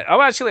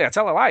 Actually, I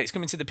tell a lie. It's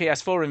coming to the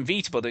PS4 and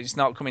Vita, but it's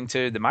not coming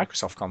to the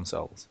Microsoft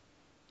consoles.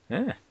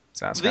 Yeah,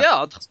 so that's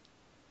weird.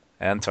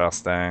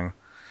 Interesting.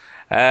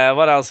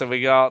 What else have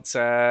we got?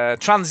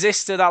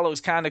 Transistor, that looks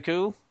kind of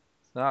cool.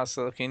 That's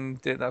looking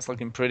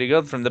pretty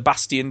good from the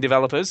Bastion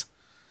developers.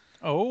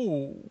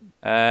 Oh.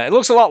 It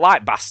looks a lot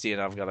like Bastion,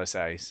 I've got to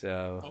say.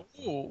 So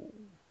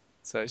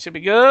it should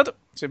be good.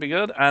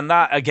 And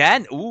that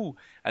again,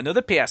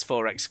 another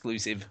PS4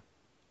 exclusive.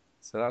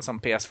 So that's on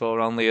PS4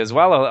 only as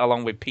well,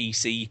 along with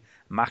PC,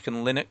 Mac,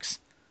 and Linux.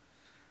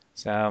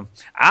 So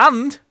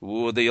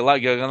you're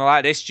gonna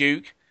like this,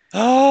 Duke.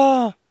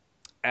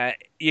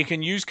 You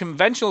can use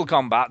conventional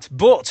combat,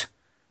 but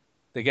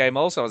the game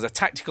also has a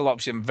tactical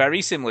option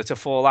very similar to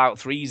Fallout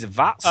 3's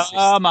VATS system.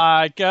 Oh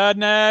my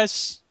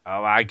goodness.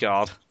 Oh my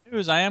god.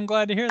 I am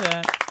glad to hear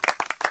that.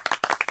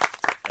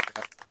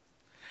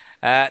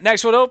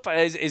 Next one up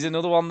is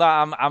another one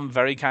that I'm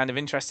very kind of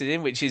interested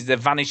in, which is The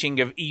Vanishing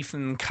of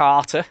Ethan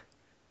Carter.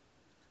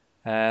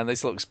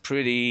 This looks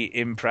pretty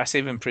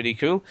impressive and pretty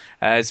cool.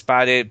 It's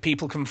by the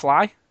People Can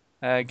Fly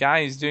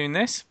guy who's doing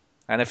this.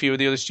 And a few of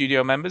the other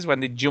studio members,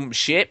 when they jumped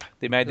ship,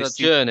 they made this...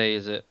 Journey,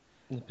 is it?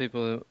 The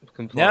People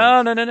Can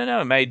Fly?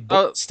 No. Made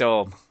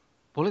Bulletstorm.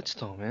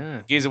 Bulletstorm,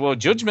 yeah. Gears of War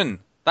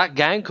Judgment. That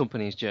game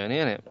company's Journey,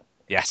 isn't it?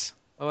 Yes.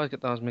 Oh, I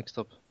get those mixed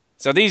up.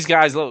 So these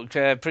guys look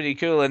pretty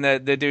cool, and they're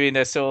doing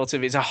it's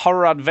a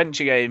horror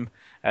adventure game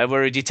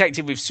where a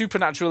detective with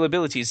supernatural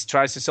abilities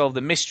tries to solve the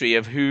mystery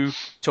of who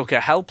took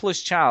a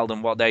helpless child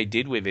and what they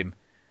did with him.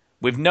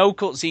 With no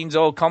cutscenes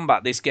or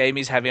combat, this game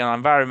is heavy on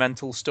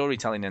environmental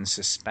storytelling and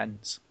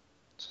suspense.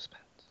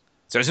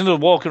 So it's another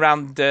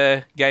walk-around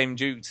game,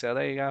 Duke, so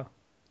there you go.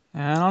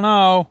 I don't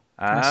know.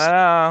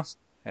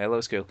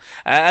 Halo's cool.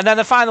 And then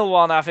the final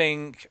one, I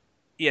think,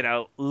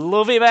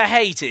 love him or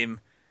hate him,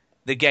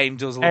 the game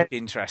does look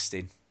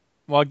interesting.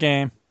 What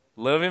game?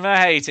 Love him or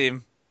hate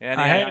him.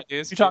 Any ideas? What are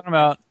you talking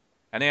about?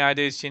 Any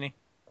ideas, Chinny?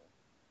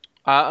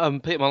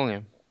 Peter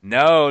Molyneux.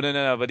 No.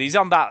 But he's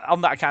on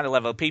that kind of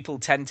level. People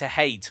tend to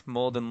hate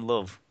more than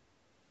love.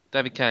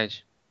 David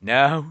Cage.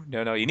 No.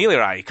 You're nearly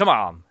right. Come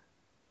on.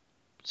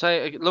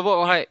 Say, love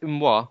or hate him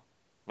what?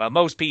 Well,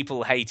 most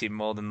people hate him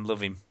more than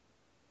love him.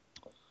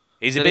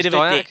 He's a Dennis bit of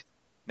a Dyack? dick.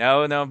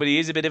 No, but he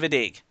is a bit of a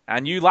dick.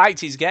 And you liked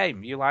his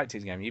game. You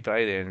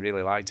played it and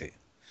really liked it.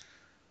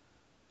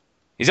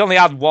 He's only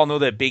had one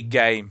other big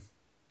game,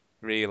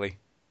 really.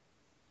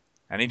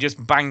 And he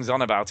just bangs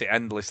on about it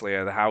endlessly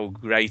and how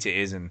great it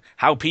is and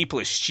how people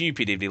are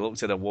stupid if they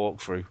looked at a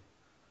walkthrough.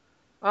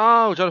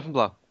 Oh, Jonathan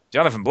Blow.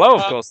 Jonathan Blow,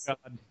 of course. God.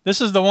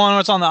 This is the one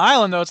that's on the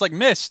island, though. It's like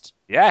Myst.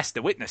 Yes,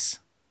 The Witness.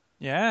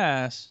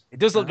 Yes. It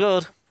does look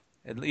good.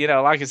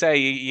 Like I say,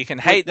 you can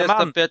hate the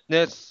man.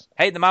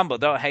 Hate the man,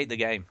 but don't hate the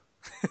game.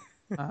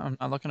 I'm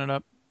not looking it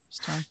up this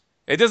time.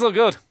 It does look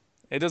good.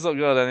 And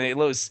it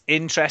looks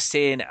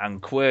interesting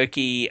and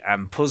quirky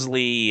and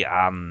puzzly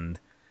and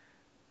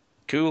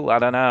cool. I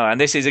don't know. And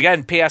this is,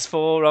 again,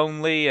 PS4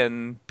 only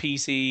and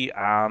PC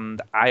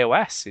and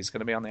iOS. It's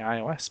going to be on the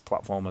iOS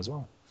platform as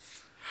well.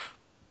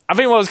 I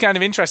think what was kind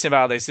of interesting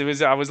about this,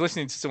 I was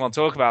listening to someone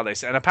talk about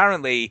this, and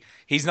apparently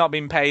he's not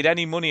been paid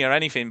any money or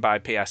anything by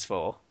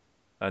PS4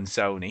 and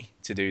Sony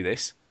to do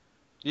this.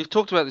 You've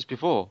talked about this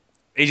before.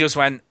 He just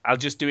went, I'll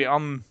just do it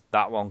on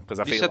that one because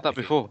I feel. You said that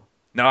before.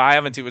 No, I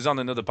haven't. It was on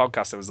another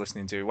podcast I was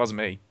listening to. It wasn't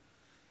me.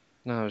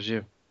 No, it was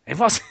you. It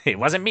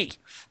wasn't me.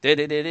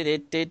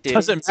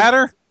 Does it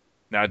matter?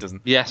 No, it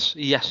doesn't. Yes,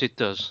 it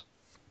does.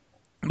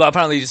 But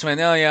apparently he just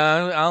went, oh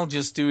yeah, I'll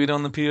just do it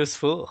on the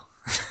PS4.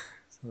 So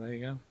there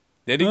you go.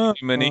 They didn't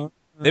give me money.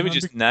 They were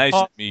just nice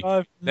to me.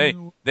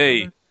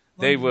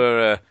 They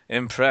were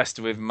impressed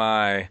with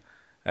my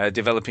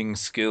developing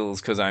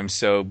skills because I'm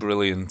so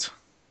brilliant.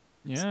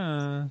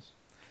 Yeah.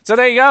 So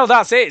there you go.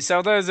 That's it.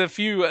 So there's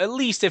at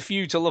least a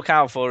few to look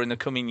out for in the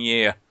coming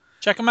year.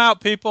 Check them out,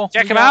 people.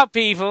 Check them out,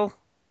 people,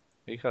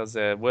 because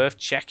they're worth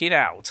checking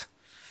out.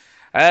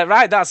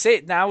 Right, that's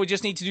it. Now we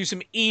just need to do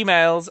some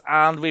emails,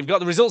 and we've got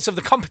the results of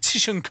the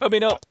competition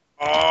coming up.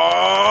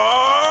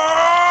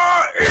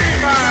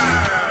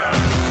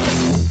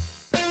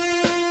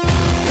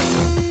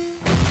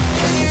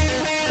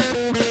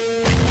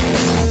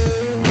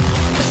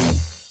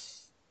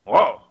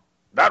 Whoa,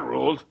 that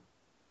ruled.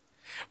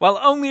 Well,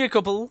 only a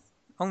couple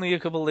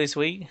this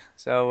week.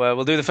 So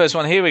we'll do the first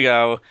one. Here we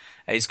go.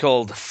 It's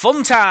called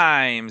Fun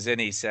Times,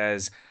 and he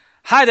says,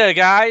 "Hi there,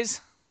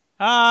 guys.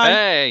 Hi.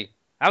 Hey.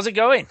 How's it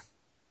going?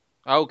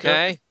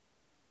 Okay.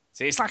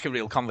 See, it's like a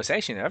real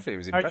conversation. Everything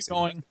was impressive.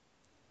 How are you going?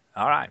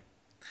 All right.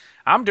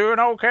 I'm doing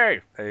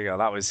okay. There you go.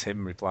 That was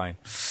him replying.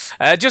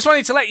 Just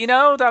wanted to let you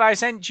know that I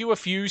sent you a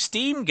few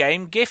Steam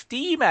game gift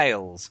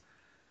emails.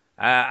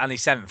 And he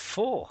sent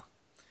 4.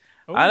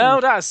 Ooh. I know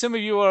that some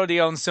of you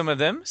already own some of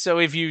them, so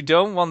if you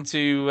don't want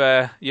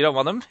to, you don't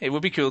want them, it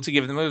would be cool to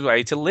give them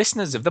away to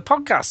listeners of the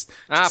podcast.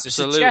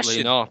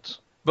 Absolutely not.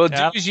 But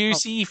do as you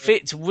see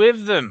fit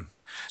with them.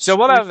 So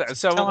what telling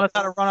us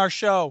how to run our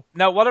show.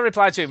 No, what I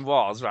replied to him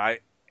was,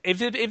 right, if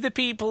the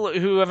people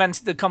who have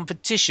entered the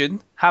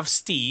competition have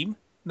Steam,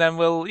 then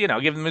we'll,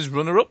 give them as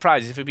runner-up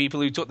prizes for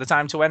people who took the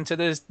time to enter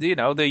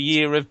the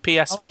year of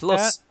PS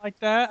Plus.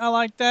 I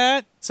like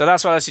that. So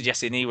that's what I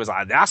suggested, and he was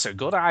like, that's a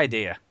good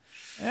idea.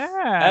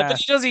 Yeah.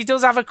 But he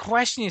does have a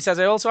question. He says,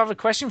 I also have a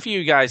question for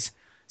you guys.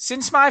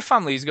 Since my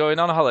family is going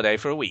on holiday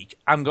for a week,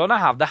 I'm going to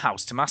have the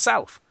house to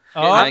myself.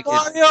 Oh,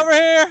 party over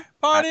here.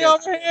 Party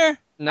over here.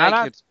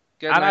 Naked.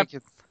 Get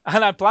naked.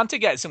 And I plan to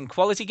get some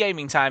quality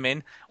gaming time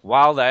in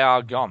while they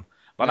are gone.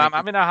 But I'm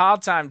having a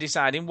hard time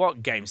deciding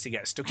what games to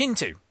get stuck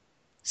into.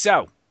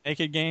 So,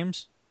 naked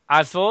games?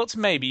 I thought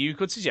maybe you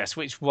could suggest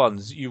which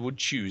ones you would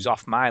choose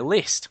off my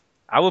list.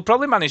 I will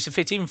probably manage to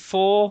fit in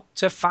 4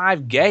 to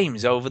 5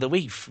 games over the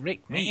week.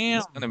 Rick,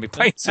 he's going to be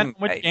playing some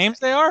which games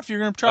they are? If you're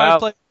going to try to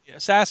play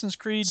Assassin's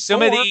Creed 4.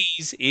 Some of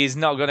these is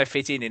not going to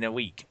fit in a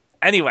week.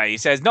 Anyway, he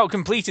says, not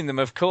completing them,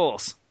 of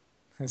course.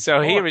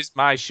 So here is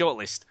my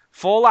shortlist.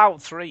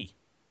 Fallout 3.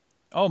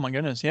 Oh, my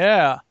goodness,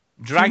 yeah.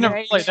 Dragon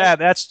Age. Play that.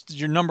 That's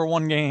your number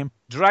one game.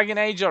 Dragon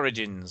Age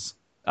Origins.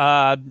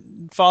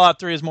 Fallout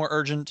 3 is more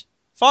urgent.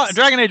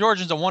 Dragon Age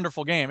Origins is a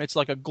wonderful game. It's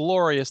like a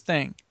glorious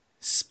thing.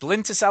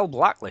 Splinter Cell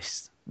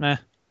Blacklist. Meh.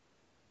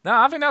 No,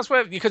 I think that's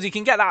where, because he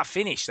can get that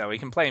finished, though. He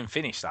can play and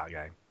finish that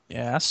game.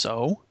 Yeah,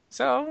 so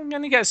I'm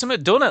going to get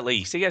something done at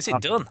least. He gets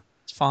it done.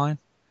 It's fine.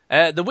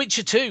 The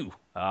Witcher 2.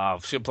 Oh,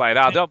 should play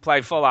that. Don't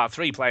play Fallout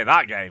 3, play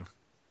that game.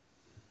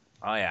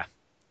 Oh, yeah.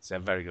 It's a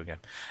very good game.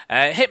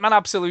 Hitman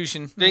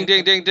Absolution. Ding,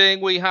 ding, ding,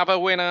 ding. We have a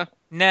winner.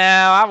 No,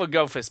 I would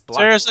go for Black.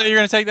 Seriously, you're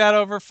going to take that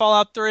over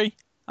Fallout 3?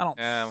 I don't.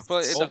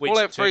 But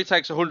Fallout 3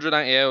 takes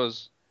 180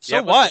 hours. So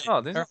yeah, what?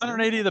 They're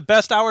 180 of the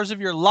best hours of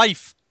your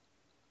life.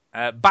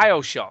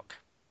 BioShock.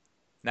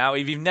 Now,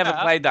 if you've never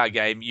played that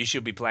game, you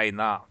should be playing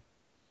that.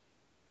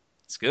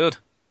 It's good.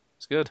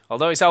 It's good.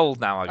 Although it's old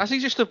now. Has he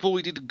just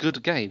avoided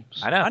good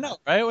games? I know. I know,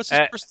 right? What's his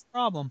first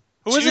problem?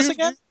 Who is this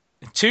again?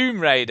 Tomb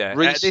Raider.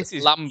 Reese This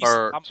is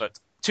Lambert. Reese Lambert.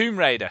 Tomb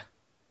Raider.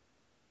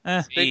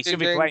 He should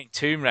be ding. playing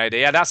Tomb Raider.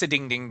 Yeah, that's a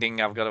ding, ding, ding.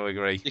 I've got to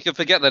agree. You can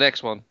forget the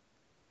next one.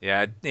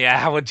 Yeah,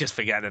 I would just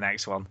forget the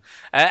next one.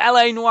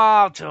 L.A.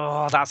 Noire.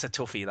 Oh, that's a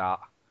toughie, that.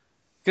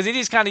 Because it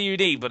is kind of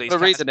unique, but it's.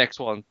 Read the next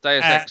one.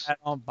 Deus Ex.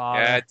 Don't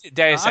bother. Yeah,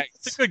 Deus Ex.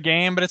 It's a good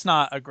game, but it's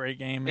not a great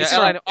game. Yeah, It's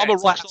I'm not a in the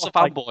class Rockstar of,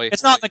 like- fanboy.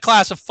 It's not in the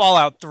class of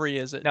Fallout 3,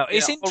 is it? No,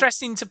 it's Yeah,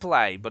 interesting to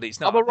play, but it's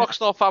not. I'm a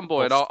Rockstar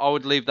fanboy, and I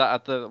would leave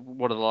that at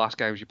one of the last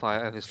games you play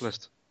out of this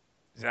list.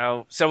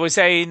 So we're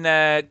saying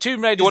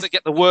Tomb Raider. You want to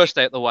get the worst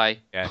out of the way.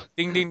 Yeah,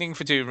 ding, ding, ding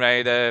for Tomb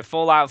Raider.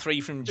 Fallout 3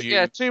 from June.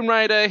 Yeah, Tomb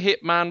Raider,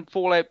 Hitman,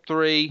 Fallout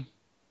 3.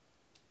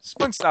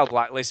 Splinter Cell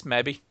Blacklist,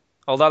 maybe.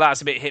 Although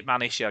that's a bit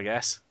Hitman-ish, I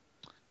guess.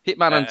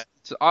 Hitman, and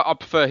I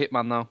prefer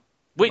Hitman though.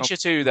 Witcher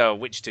 2, though.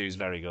 Witcher 2 is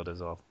very good as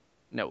well.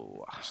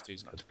 No, Witcher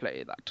 2's I'd good.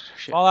 play that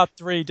shit. Fallout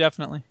 3,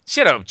 definitely.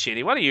 Shut up,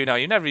 Chitty. What do you know?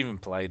 You've never even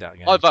played that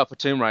game. I vote for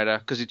Tomb Raider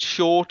because it's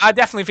short. I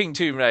definitely think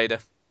Tomb Raider.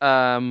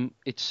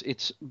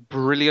 It's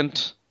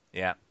brilliant.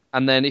 Yeah.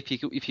 And then if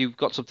you've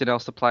got something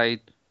else to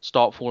play,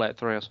 start Fallout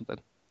 3 or something.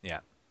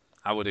 Yeah,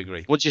 I would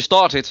agree. Once you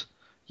start it,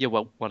 you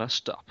won't want to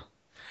stop.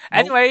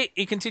 Anyway,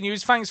 he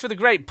continues. Thanks for the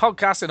great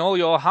podcast and all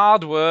your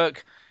hard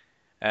work.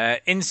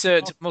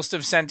 Insert must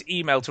have sent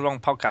email to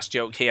wrong podcast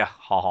joke here.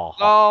 Ha ha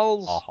ha.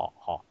 Lols. Ha ha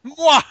ha.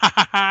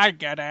 I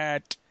get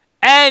it.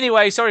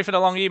 Anyway, sorry for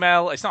the long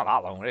email. It's not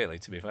that long, really,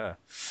 to be fair.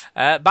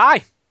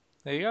 Bye.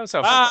 There you go.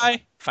 So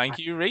Bye. Thank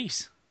you,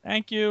 Reese.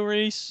 Thank you,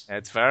 Reese.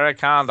 It's very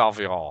kind of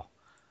you all.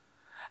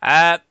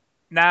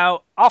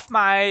 Now, off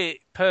my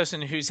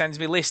person who sends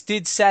me list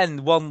did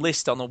send one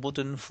list on a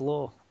wooden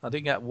floor. I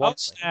didn't get one. Oh,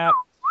 snap.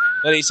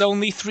 But it's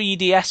only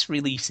 3DS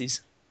releases.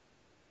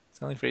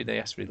 It's only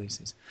 3DS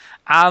releases.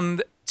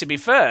 And to be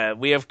fair,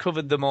 we have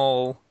covered them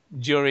all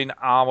during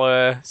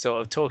our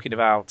sort of talking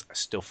about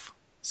stuff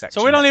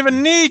section. So we don't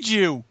even need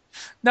you.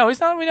 No, it's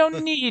not we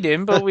don't need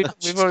him, but we've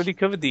already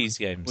covered these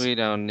games. We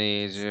don't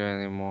need you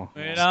anymore.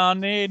 We don't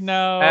need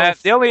no.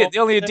 The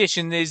only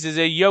addition is there's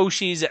a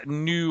Yoshi's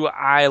New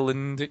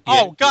Island.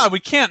 Oh, God,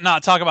 we can't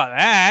not talk about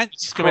that.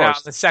 It's coming out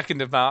on the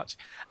 2nd of March.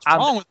 What's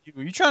wrong with you?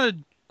 Are you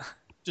trying to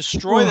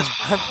destroy this?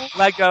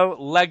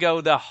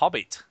 Lego The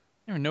Hobbit.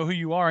 I don't even know who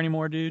you are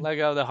anymore, dude.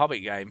 Lego The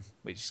Hobbit game,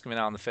 which is coming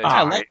out on the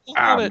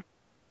 1st.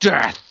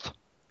 Death.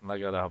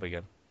 Lego The Hobbit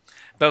game.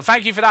 But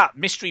thank you for that,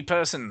 mystery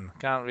person.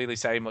 Can't really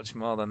say much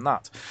more than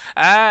that.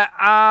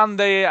 And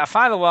the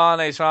final one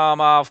is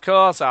from, of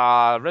course,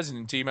 our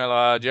resident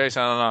emailer,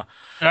 Jason.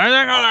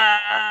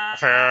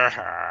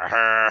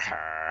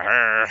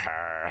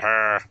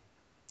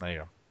 There you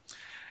go.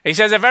 He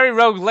says, a very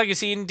rogue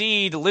legacy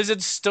indeed.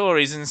 Lizard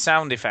stories and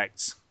sound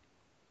effects.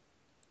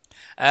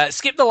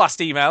 Skip the last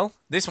email.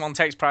 This one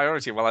takes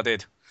priority. Well, I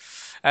did.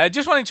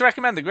 Just wanting to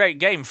recommend the great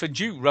game for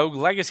Duke Rogue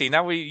Legacy.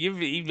 Now,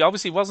 you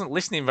obviously wasn't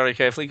listening very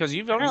carefully because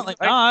you've already played.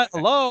 Not.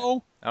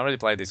 Hello. I already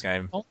played this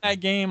game. Oh,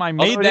 that game. I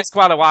made this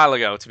quite a while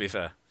ago, to be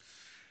fair.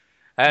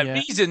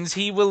 Reasons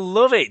he will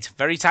love it.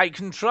 Very tight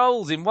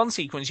controls. In one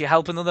sequence, you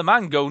help another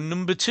man go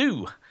number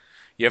 2.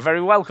 You're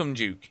very welcome,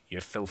 Duke,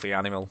 you filthy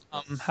animal.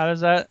 How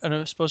does that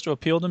supposed to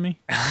appeal to me?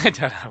 I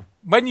don't know.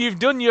 When you've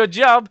done your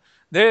job,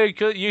 you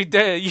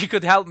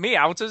could help me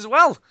out as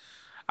well.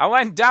 I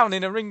went down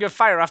in a ring of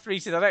fire after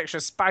eating that extra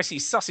spicy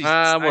sausage.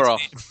 We're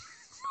off.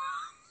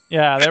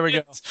 Yeah, there we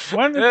go.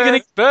 When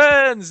it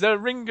burns the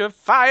ring of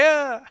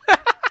fire.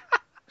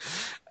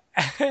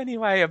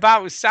 Anyway,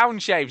 about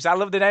sound shapes. I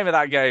love the name of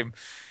that game.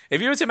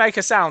 If you were to make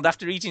a sound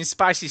after eating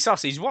spicy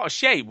sausage, what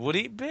shape would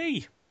it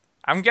be?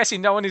 I'm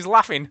guessing no one is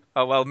laughing.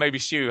 Oh, well, maybe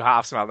Stu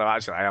half smiled though.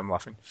 Actually, I am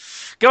laughing.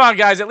 Go on,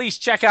 guys. At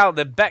least check out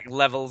the Beck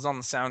levels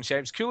on sound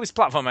shapes. Coolest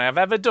platform I have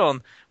ever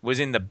done was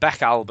in the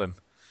Beck album.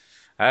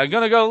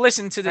 Gonna go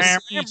listen to the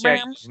sea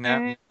change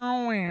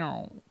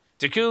now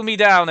to cool me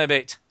down a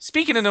bit.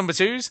 Speaking of number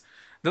 2s,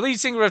 the lead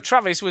singer of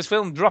Travis was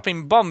filmed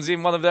dropping bombs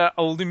in one of their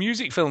older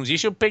music films. You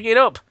should pick it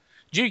up.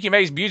 Dukey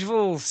makes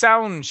beautiful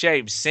sound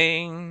shapes.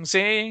 Sing,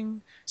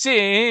 sing,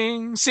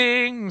 sing,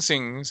 sing,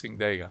 sing, sing.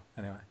 There you go.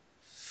 Anyway.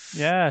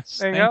 Yes.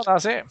 There you go.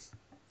 That's it.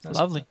 That's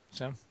lovely.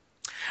 So,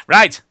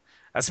 right.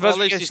 I suppose at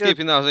least he's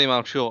keeping those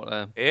emails short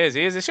there.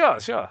 He is. Sure.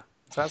 So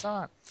that's all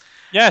right.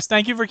 Yes,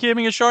 thank you for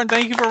keeping it short, and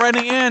thank you for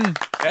writing in.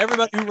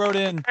 Everybody who wrote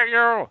in. Thank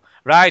you.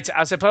 Right,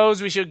 I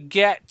suppose we should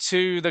get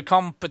to the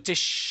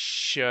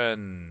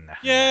competition.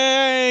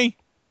 Yay!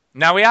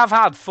 Now, we have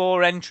had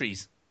 4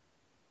 entries.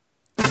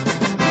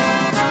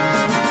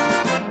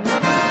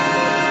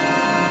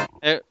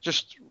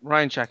 Just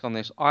rain check on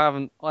this. I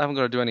haven't got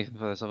to do anything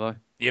for this, have I?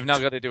 You've not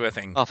got to do a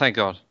thing. Oh, thank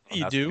God.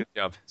 You do. It's a good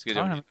job. It's a good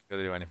job. You've not got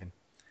to do anything.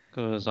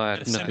 Because I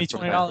had send me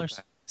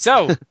 $20.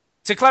 So,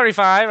 to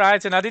clarify,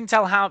 right, and I didn't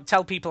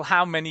tell people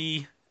how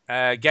many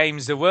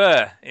games there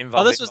were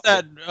involved. Oh, this was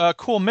that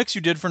cool mix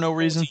you did for no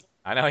reason.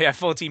 I know, yeah,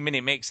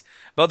 14-minute mix.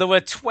 But there were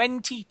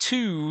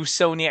 22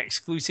 Sony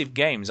exclusive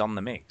games on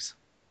the mix.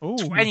 Ooh.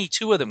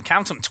 22 of them.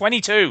 Count them,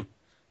 22.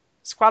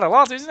 It's quite a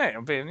lot, isn't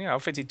it? You know,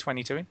 fitted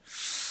 22 in.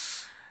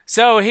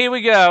 So here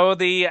we go.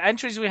 The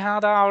entries we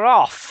had are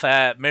off.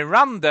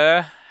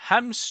 Miranda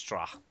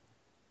Hamstra.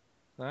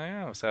 There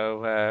you go.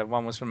 So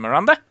one was from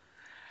Miranda.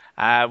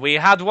 We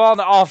had one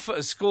off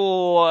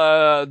School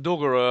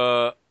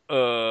Dugger.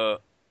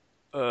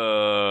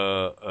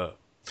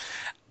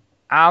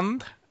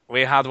 And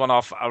we had one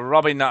off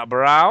Robin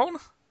Brown.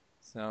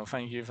 So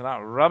thank you for that,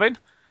 Robin.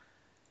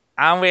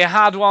 And we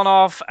had one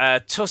off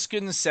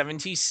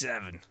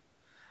Tuscan77.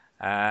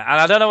 And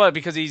I don't know what,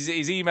 because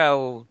his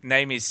email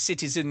name is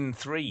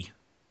Citizen3.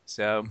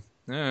 So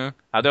I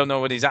don't know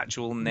what his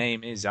actual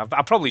name is. I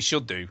probably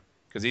should do,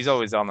 because he's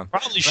always on them.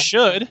 Probably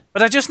should.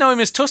 But I just know him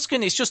as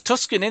Tuscan. It's just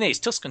Tuscan, innit? It's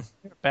Tuscan.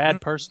 You're a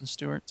bad person,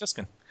 Stuart.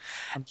 Tuscan.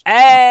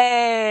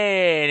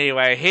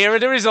 Anyway, here are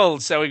the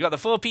results. So we've got the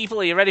 4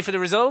 people. Are you ready for the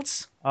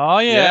results? Oh,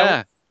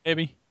 yeah.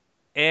 Maybe.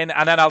 And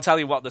then I'll tell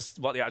you what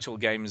the actual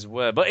games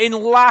were. But in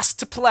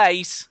last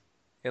place,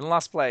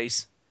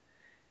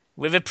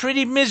 with a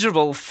pretty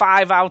miserable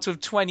 5 out of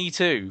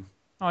 22.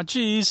 Oh,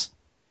 jeez.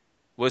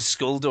 Was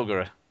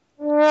Skullduggerer.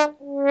 Well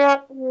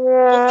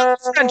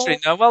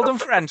done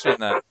for entering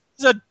that.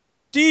 He's a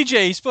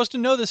DJ. He's supposed to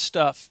know this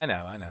stuff. I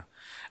know.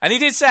 And he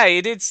did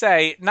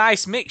say,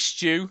 nice mix,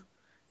 Stu.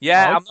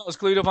 Yeah, I'm not as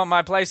glued up on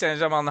my PlayStation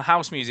as I'm on the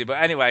house music.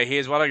 But anyway,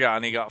 here's what I got.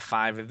 And he got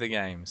 5 of the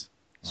games.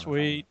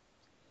 Sweet.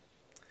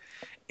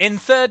 In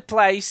third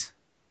place,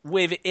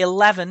 with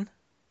 11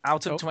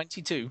 out of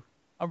 22.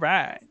 All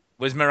right.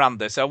 Was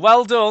Miranda. So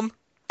well done.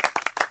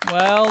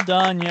 Well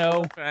done,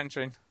 yo. For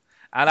entering.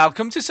 And I'll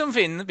come to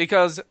something,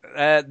 because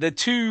the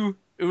 2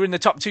 who were in the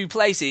top 2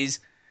 places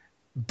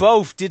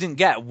both didn't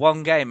get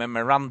one game, and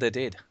Miranda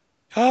did.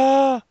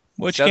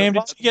 Which game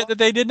did you get that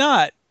they did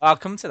not? I'll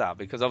come to that,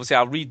 because obviously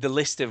I'll read the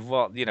list of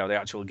what, the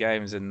actual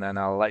games, and then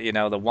I'll let you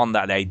know the one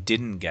that they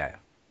didn't get.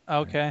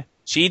 Okay.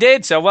 She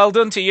did, so well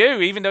done to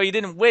you. Even though you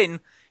didn't win,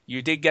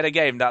 you did get a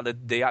game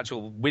that the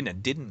actual winner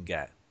didn't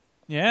get.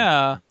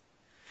 Yeah.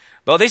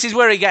 But this is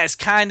where it gets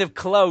kind of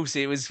close.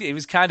 It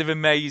was kind of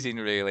amazing,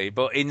 really.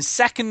 But in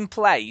second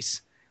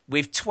place,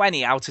 with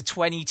 20 out of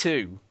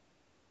 22,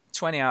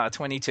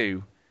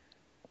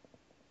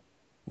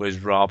 was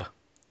Rob.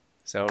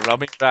 So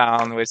Robin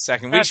Brown was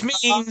second, which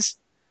means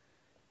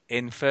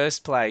in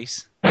first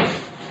place,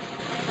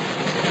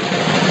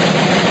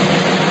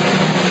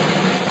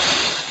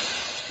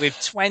 with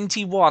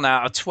 21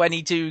 out of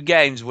 22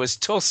 games, was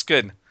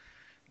Tuscan.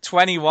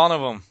 21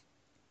 of them.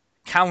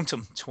 Count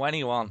them,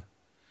 21.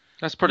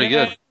 That's pretty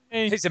good.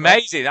 It's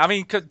amazing. I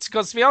mean,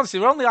 because to be honest,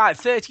 there were only like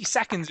 30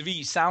 seconds of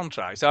each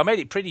soundtrack, so I made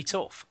it pretty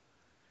tough.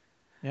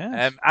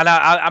 Yeah. And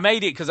I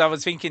made it because I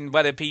was thinking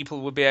whether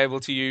people would be able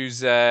to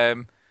use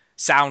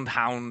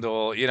SoundHound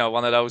or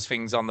one of those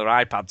things on their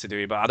iPad to do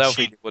it, but I don't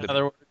think it would. In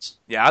other words.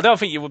 Yeah, I don't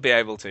think you would be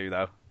able to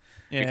though.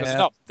 Yeah.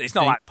 Because it's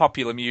not like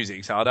popular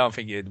music, so I don't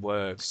think it'd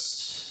work.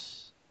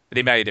 But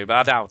he may do, but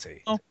I doubt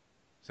it. Oh.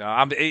 So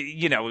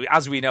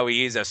as we know,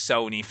 he is a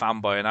Sony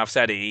fanboy, and I've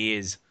said it, he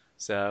is.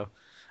 So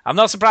I'm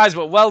not surprised,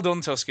 but well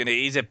done, Tuscan.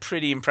 It is a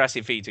pretty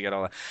impressive feat to get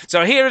all that.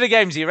 So here are the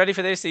games. Are you ready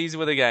for this? These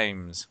were the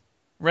games.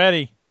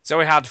 Ready. So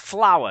we had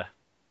Flower.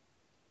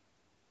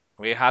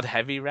 We had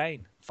Heavy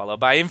Rain, followed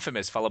by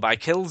Infamous, followed by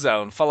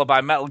Killzone, followed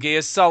by Metal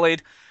Gear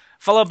Solid,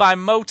 followed by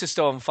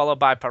Motorstorm, followed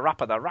by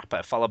Parappa the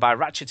Rapper, followed by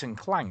Ratchet and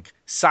Clank,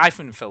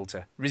 Siphon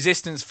Filter,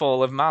 Resistance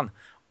Fall of Man,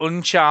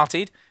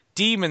 Uncharted,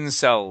 Demon's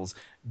Souls,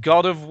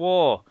 God of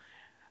War,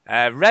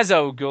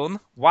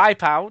 Resogun,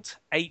 Wipeout,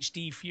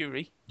 HD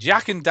Fury,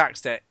 Jak and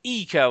Daxter,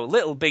 Eco,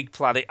 Little Big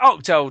Planet,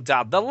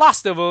 Octodad, The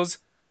Last of Us,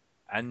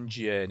 and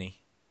Journey.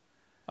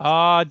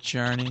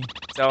 Journey.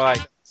 So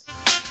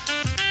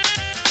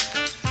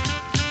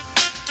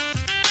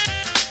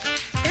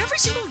Every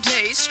single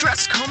day,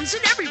 stress comes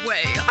in every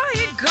way. I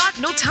ain't got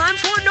no time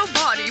for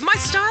nobody. My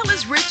style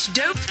is rich,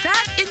 dope,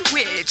 fat, and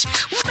rich.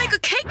 We'll make a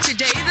cake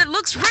today that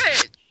looks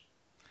rich.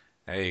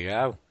 There you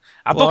go.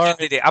 I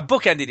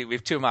bookended it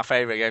with 2 of my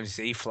favourite games.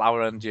 See,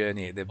 Flower and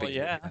Journey at the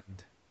beginning.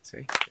 End.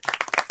 See?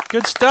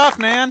 Good stuff,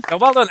 man. So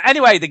well done.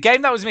 Anyway, the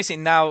game that was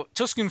missing now,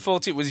 Tuscan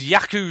thought it was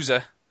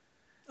Yakuza.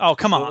 Oh,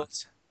 come on.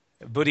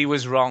 But he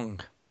was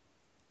wrong.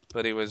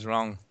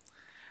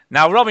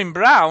 Now, Robin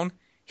Brown,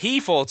 he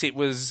thought it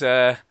was...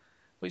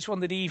 which one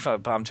did he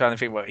put? I'm trying to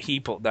think what he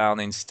put down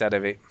instead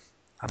of it.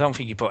 I don't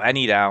think he put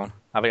any down.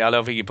 I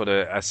don't think he put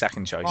a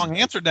second choice. Wrong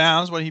answer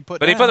down is what he put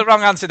down. But he put the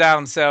wrong answer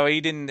down, so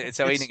he didn't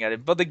get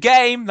it. But the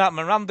game that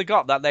Miranda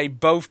got that they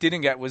both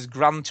didn't get was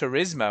Gran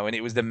Turismo, and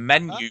it was the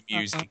menu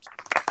music.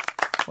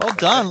 Well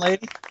done,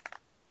 lady.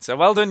 So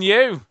well done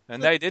you,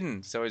 and they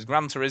didn't. So it was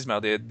Gran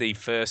Turismo, the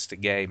first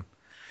game.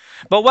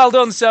 But well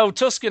done. So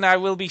Tuscan, I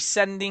will be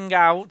sending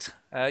out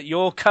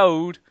your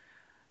code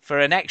for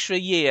an extra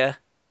year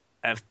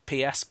of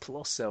PS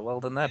Plus. So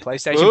well done there,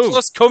 PlayStation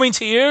Plus coming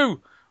to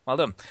you. Well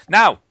done.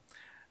 Now,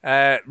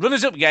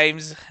 runners-up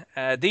games.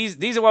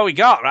 These are what we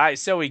got, right?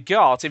 So we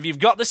got, if you've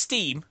got the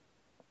Steam,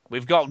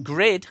 we've got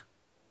Grid.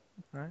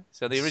 Right.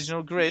 So the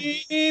original Grid.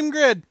 Steam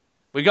Grid.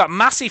 We've got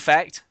Mass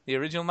Effect, the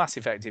original Mass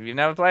Effect. If you've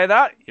never played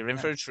that, you're in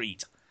for a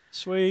treat.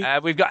 Sweet.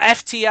 We've got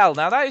FTL.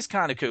 Now, that is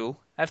kind of cool.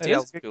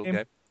 FTL's a cool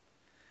game.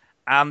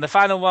 And the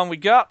final one we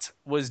got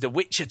was The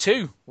Witcher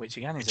 2, which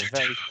again is a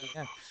very good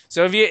game.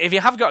 So if you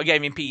have got a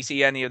gaming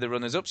PC, any of the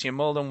runners-ups, you're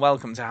more than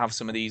welcome to have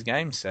some of these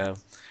games. So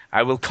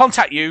I will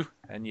contact you,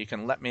 and you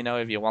can let me know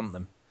if you want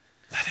them.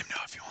 Let him know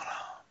if you want them.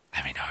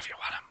 Let me know if you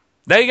want them.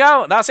 There you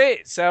go. That's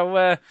it. So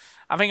I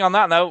think on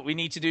that note, we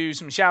need to do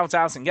some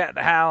shout-outs and get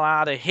the hell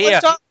out of here.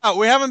 Let's talk about,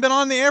 we haven't been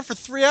on the air for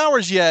 3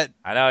 hours yet.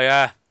 I know,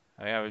 yeah.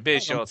 Yeah, we've been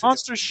short.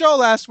 Monster show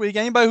last week.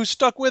 Anybody who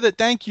stuck with it,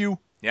 thank you.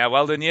 Yeah,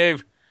 well done you.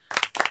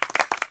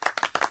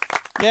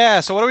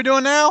 Yeah, so what are we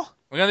doing now?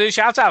 We're going to do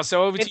shout-outs,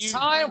 so over to you. It's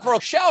time for a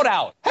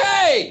shout-out.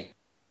 Hey!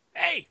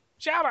 Hey,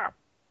 shout-out.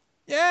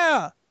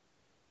 Yeah.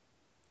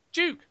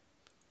 Duke.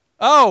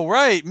 Oh,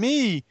 right,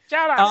 me.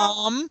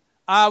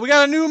 Shout-out. We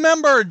got a new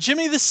member,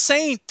 Jimmy the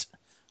Saint.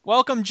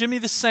 Welcome, Jimmy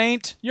the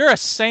Saint. You're a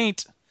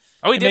saint.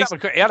 Oh, he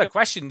had a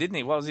question, didn't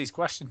he? What was his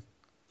question?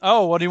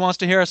 Oh, what he wants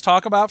to hear us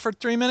talk about for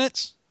 3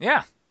 minutes?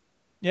 Yeah.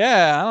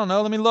 Yeah, I don't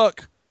know. Let me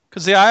look.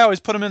 Because, I always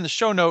put them in the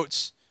show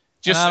notes.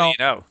 Just so you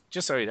know.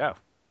 Just so you know.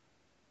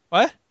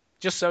 What?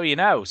 Just so you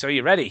know. So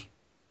you're ready.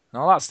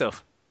 And all that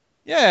stuff.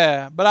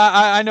 Yeah, but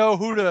I know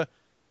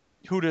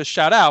who to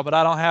shout out, but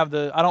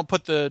I don't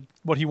put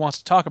what he wants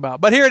to talk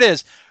about. But here it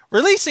is.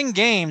 Releasing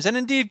games and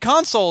indeed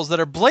consoles that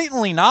are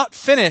blatantly not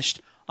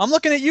finished. I'm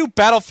looking at you,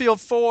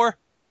 Battlefield 4.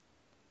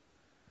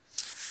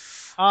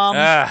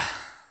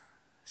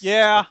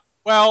 Yeah.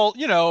 Well,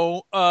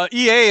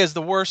 EA is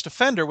the worst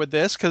offender with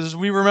this because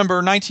we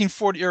remember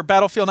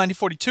Battlefield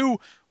 1942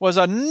 was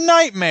a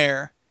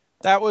nightmare.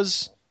 That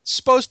was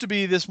supposed to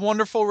be this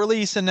wonderful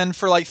release, and then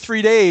for like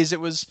 3 days it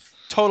was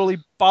totally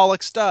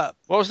bollocksed up.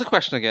 What was the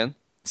question again?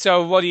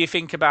 So, what do you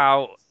think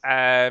about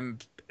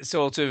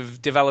sort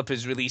of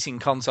developers releasing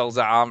consoles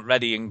that aren't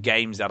ready and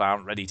games that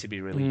aren't ready to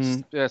be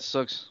released? Yeah, it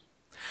sucks.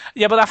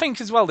 Yeah, but I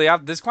think as well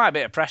there's quite a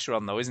bit of pressure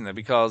on though, isn't there?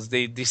 Because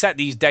they set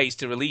these dates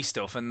to release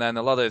stuff, and then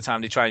a lot of the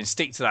time they try and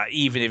stick to that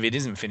even if it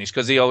isn't finished,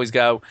 because they always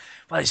go,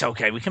 well, it's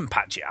okay, we can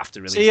patch it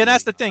after release. See, and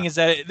that's the thing, is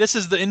that this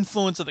is the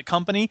influence of the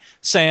company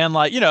saying,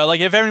 like,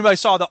 like if everybody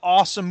saw the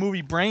awesome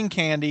movie Brain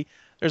Candy,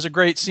 there's a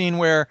great scene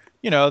where,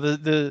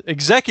 the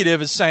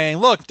executive is saying,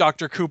 look,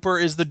 Dr. Cooper,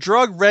 is the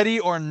drug ready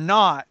or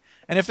not?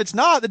 And if it's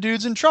not, the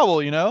dude's in trouble,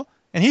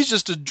 And he's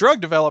just a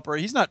drug developer.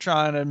 He's not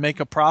trying to make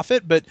a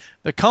profit, but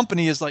the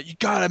company is like, you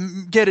got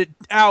to get it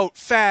out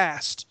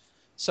fast.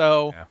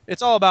 So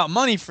It's all about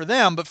money for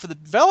them, but for the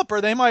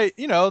developer, they might,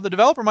 the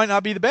developer might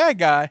not be the bad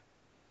guy.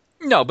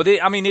 No, but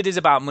it is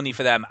about money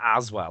for them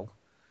as well.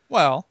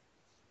 Well,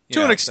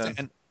 to an extent.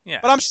 So, yeah.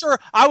 But I'm sure,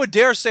 I would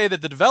dare say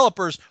that the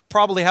developers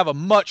probably have a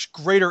much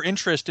greater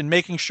interest in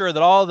making sure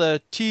that all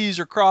the T's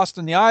are crossed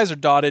and the I's are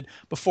dotted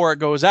before it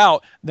goes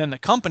out than the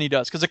company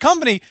does. Because the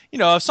company,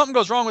 if something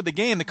goes wrong with the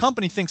game, the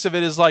company thinks of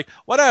it as like,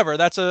 whatever,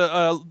 that's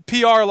a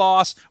PR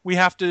loss. We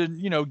have to,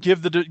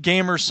 give the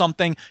gamers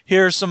something.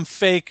 Here's some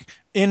fake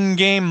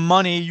in-game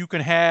money you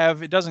can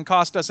have. It doesn't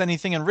cost us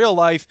anything in real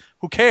life.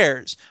 Who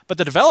cares? But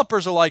the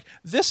developers are like,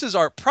 this is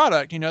our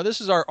product. This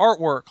is our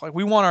artwork. Like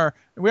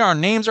our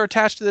names are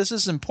attached to this.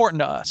 This is important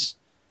to us.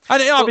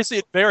 Obviously,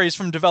 it varies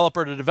from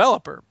developer to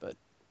developer,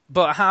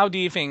 but how do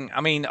you think?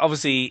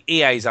 Obviously,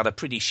 EA's had a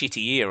pretty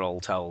shitty year, all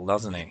told,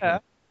 hasn't it?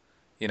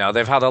 Yeah.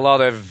 They've had a lot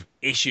of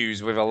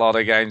issues with a lot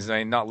of games,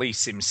 not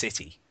least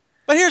SimCity.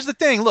 But here's the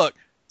thing. Look,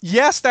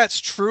 yes, that's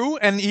true,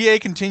 and EA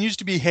continues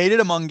to be hated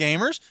among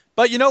gamers.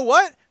 But you know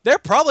what? They're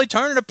probably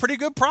turning a pretty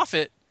good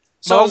profit.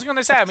 So I was going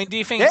to say, do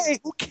you think... Hey,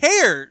 who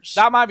cares?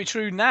 That might be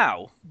true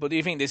now, but do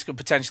you think this could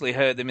potentially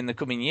hurt them in the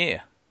coming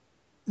year?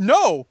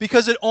 No,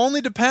 because it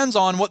only depends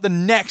on what the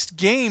next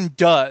game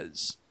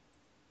does.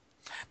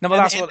 No,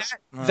 but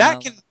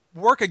that can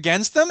work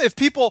against them if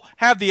people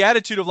have the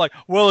attitude of like,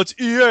 well, it's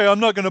EA, I'm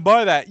not going to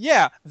buy that.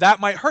 Yeah, that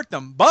might hurt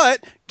them.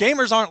 But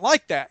gamers aren't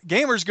like that.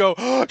 Gamers go,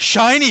 oh,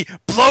 shiny,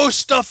 blow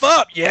stuff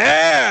up.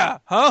 Yeah.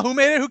 Huh? Who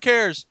made it? Who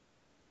cares?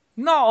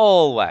 Not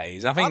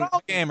always. I think not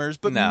all gamers,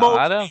 but no, most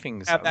I don't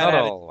think so. Not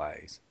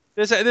always.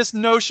 This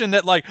notion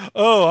that like,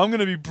 oh, I'm going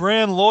to be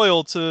brand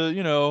loyal to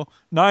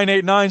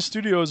 989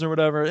 Studios or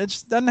whatever. It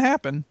just doesn't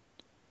happen.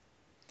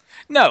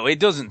 No, it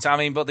doesn't.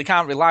 But they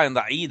can't rely on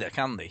that either,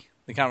 can they?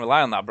 They can't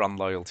rely on that brand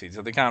loyalty,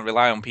 so they can't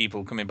rely on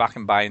people coming back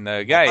and buying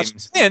their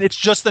games. And it's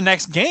just the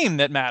next game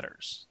that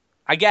matters.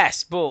 I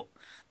guess, but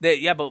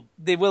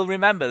they will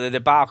remember the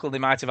debacle they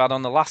might have had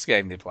on the last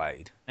game they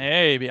played.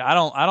 Maybe. I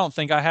don't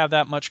think I have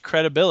that much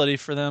credibility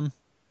for them.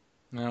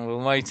 No, we'll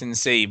wait and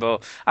see.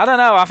 But I don't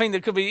know. I think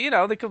there could be,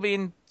 they could be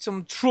in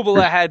some trouble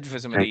ahead for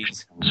some of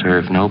these.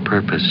 Serve no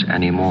purpose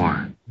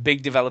anymore.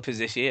 Big developers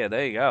this year.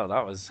 There you go.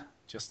 That was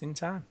just in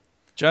time.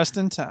 Just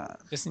in time.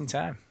 Just in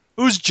time.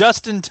 Who's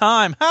just in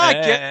time? I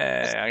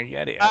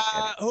get it.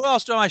 Who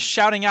else am I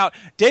shouting out?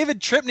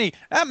 David Tripney.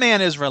 That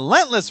man is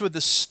relentless with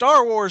the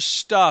Star Wars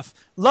stuff.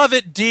 Love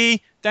it,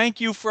 D.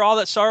 Thank you for all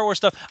that Star Wars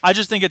stuff. I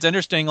just think it's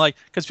interesting, like,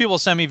 because people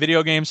send me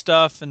video game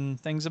stuff and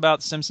things about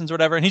The Simpsons or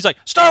whatever, and he's like,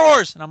 Star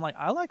Wars! And I'm like,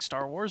 I like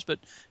Star Wars, but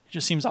it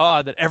just seems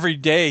odd that every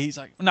day he's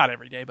like, not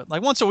every day, but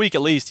like once a week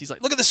at least, he's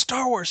like, look at the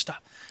Star Wars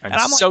stuff. And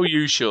I'm so like,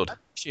 you should. I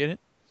appreciate it.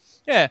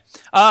 Yeah.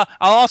 I'll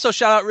also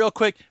shout out real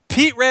quick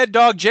Pete Red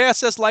Dog,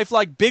 JSS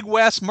Lifelike, Big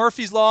West,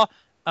 Murphy's Law,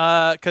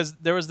 because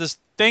there was this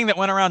thing that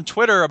went around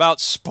Twitter about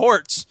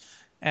sports.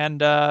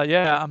 And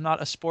I'm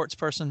not a sports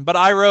person, but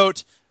I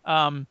wrote,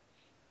 what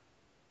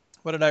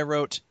did I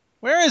wrote?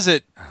 Where is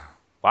it?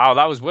 Wow,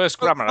 that was worst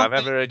grammar I've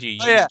ever heard you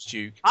use,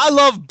 Duke. I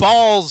love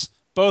balls,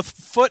 both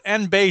foot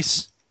and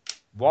base.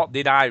 What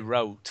did I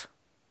wrote?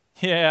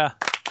 Yeah.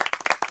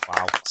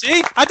 Wow.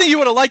 See, I think you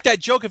would have liked that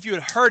joke if you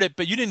had heard it,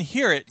 but you didn't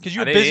hear it because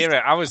you were busy. I didn't hear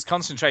it. I was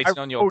concentrating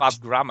on your bad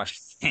grammar.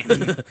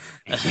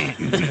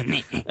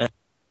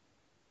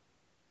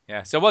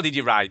 Yeah. So what did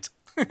you write?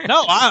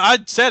 No, I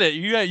said it.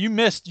 You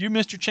missed your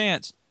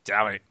chance.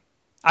 Damn it.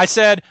 I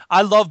said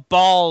I love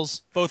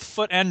balls, both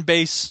foot and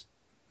base.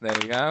 There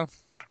you go.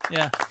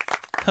 Yeah.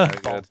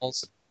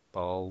 Balls.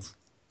 Balls.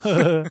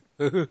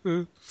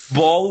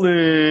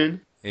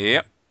 Ballin'.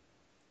 Yep.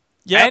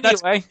 Yeah.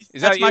 Anyway,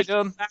 is that you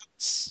done?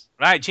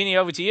 Right, Chinny,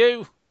 over to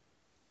you.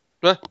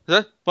 What?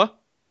 What?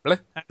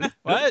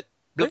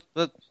 There's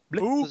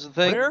a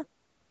thing. Where?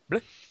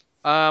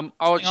 I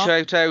would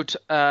shout out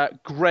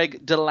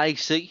Greg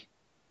DeLacy.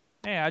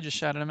 Hey, I just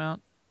shouted him out.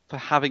 For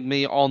having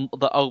me on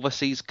the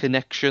Overseas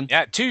Connection.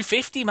 Yeah,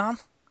 250, man.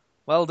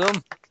 Well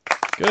done.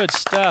 Good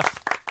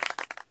stuff.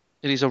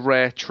 It is a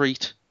rare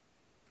treat.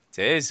 It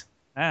is.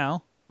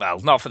 Now.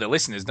 Well, not for the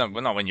listeners, not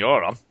when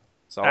you're on.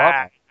 So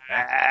I'm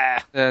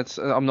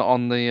not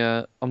on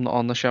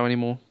the show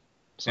anymore.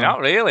 So, you're not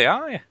really,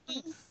 are you?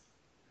 You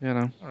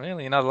know. Not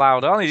really, you're not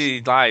allowed on.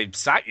 He'd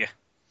sack you.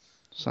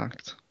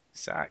 Sacked.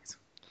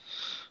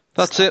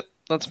 That's it.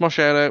 That's my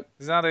shout out.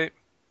 Is that it?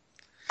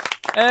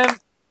 I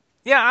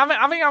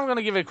think I'm going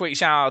to give a quick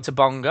shout out to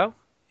Bongo,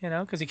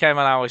 because he came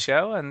on our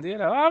show and,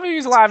 I think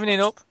he's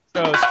livening up.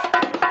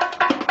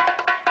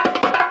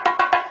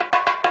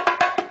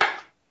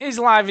 He's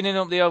livening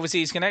up the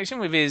Overseas Connection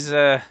with his,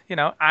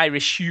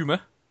 Irish humour,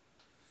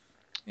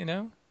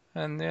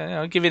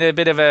 and, giving a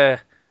bit of a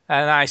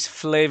nice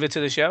flavour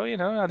to the show,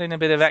 adding a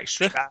bit of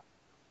extra.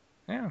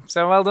 Yeah,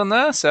 so well done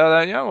there. So,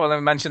 well, I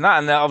mentioned that,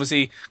 and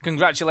obviously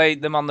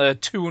congratulate them on the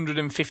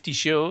 250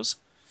 shows.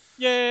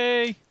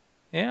 Yay!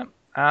 Yeah,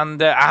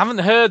 and I haven't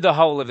heard the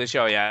whole of the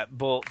show yet,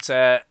 but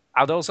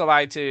I'd also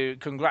like to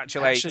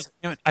congratulate...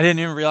 Actually, I didn't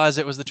even realize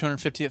it was the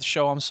 250th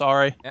show. I'm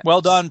sorry. Yeah. Well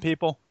done,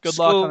 people. Good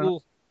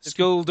luck.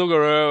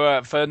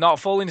 Skulldugger for not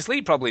falling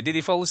asleep, probably. Did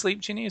he fall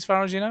asleep, Chinny, as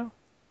far as you know?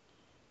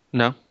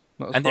 No.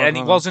 And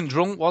he wasn't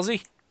drunk, was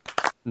he?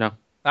 No.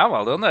 Oh,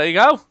 well done. There you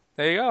go.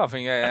 I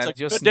think that's a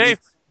just good day.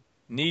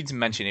 Needs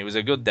mention. It was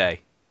a good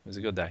day.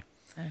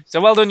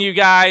 So well done, you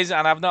guys.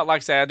 And I've not,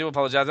 like I say, I do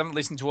apologise. I haven't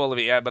listened to all of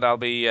it yet, but I'll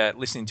be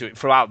listening to it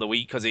throughout the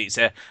week because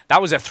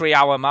that was a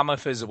 3-hour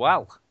mammoth as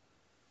well.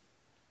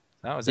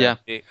 That was I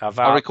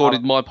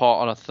recorded my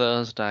part on a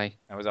Thursday.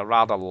 That was a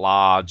rather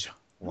large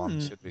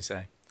one, should we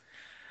say.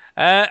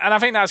 And I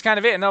think that's kind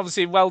of it. And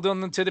obviously, well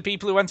done to the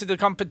people who entered the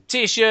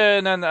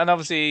competition. And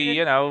obviously,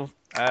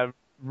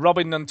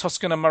 Robin and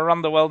Tuscan and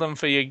Miranda, well done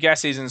for your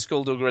guesses. And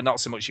Skulldugger, and not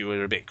so much. You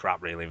were a bit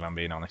crap, really, if I'm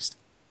being honest.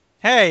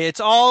 Hey, it's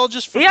all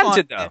just for he fun.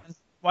 Entered, though.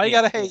 Why you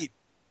gotta hate?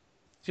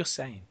 Just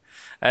saying.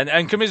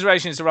 And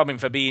commiserations to Robin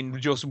for being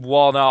just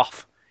one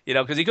off.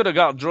 Because he could have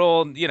got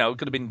drawn,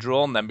 could have been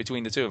drawn then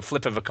between the two, a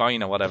flip of a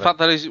coin or whatever. The fact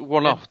that he's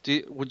one off,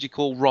 would you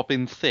call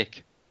Robin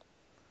thick?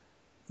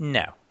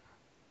 No.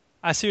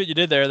 I see what you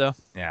did there, though.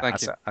 Yeah,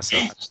 Thank you. I saw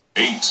that.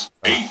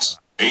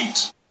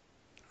 Eight.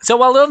 So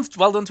well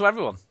done to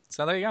everyone.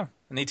 So there you go.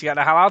 I need to get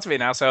the hell out of it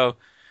now. So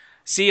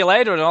see you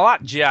later and all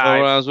that jive.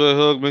 All right,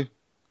 hug me.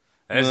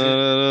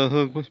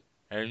 Hug me.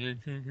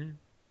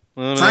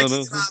 Thank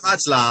you very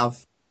much,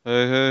 love.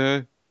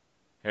 Hey.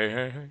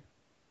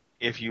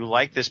 If you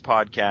like this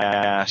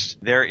podcast,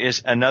 there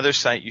is another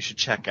site you should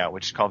check out,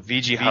 which is called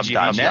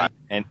VGHub.net.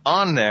 And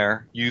on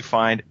there, you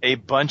find a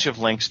bunch of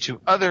links to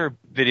other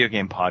video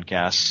game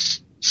podcasts,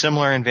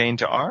 similar in vein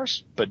to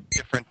ours, but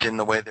different in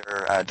the way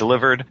they're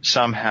delivered.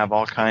 Some have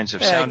all kinds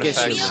of sound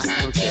effects.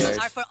 Games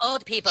are for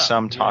old people.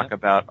 Some talk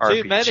about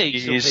Too RPGs. many,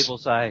 some people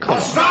say. Some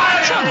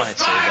might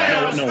say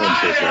that. No one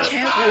says that.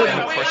 And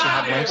of course, you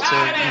have links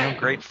to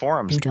great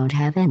forums. You don't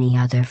have any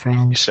other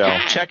friends. So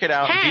check it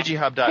out.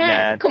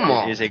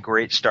 VGHub.net is a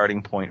great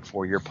starting point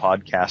for your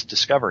podcast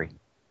discovery.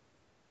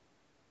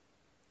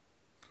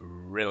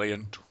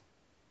 Brilliant.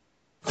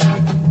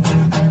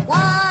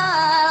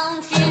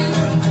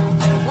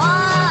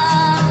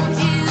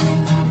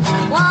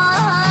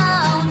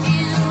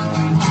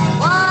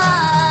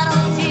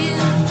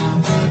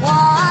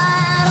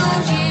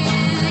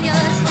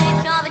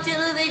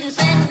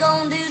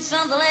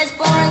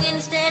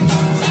 Instead,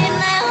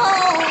 sitting at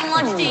home,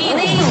 watch TV,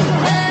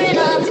 hurry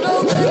up,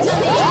 go to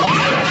me.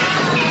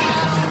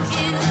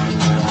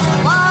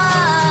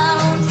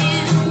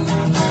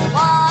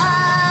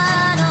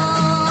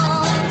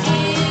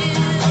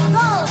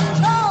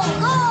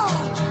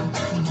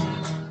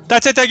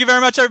 That's it. Thank you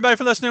very much, everybody,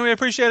 for listening. We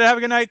appreciate it. Have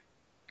a good night.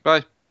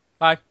 Bye.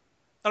 Bye.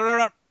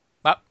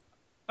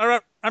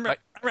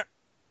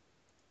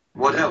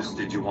 What else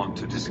did you want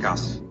to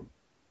discuss?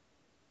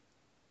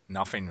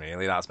 Nothing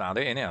really. That's about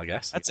it, innit, I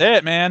guess. That's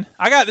it, man.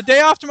 I got the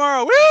day off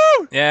tomorrow.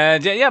 Woo!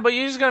 Yeah, but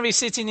you're just going to be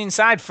sitting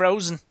inside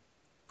frozen.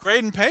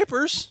 Grading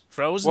papers.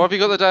 Frozen. Why have you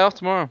got the day off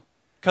tomorrow?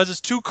 Because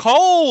it's too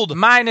cold.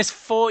 Minus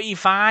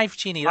 45,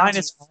 Chinny.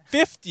 Minus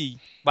 50.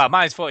 Well,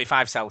 minus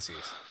 45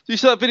 Celsius. You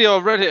saw that video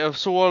on Reddit of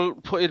someone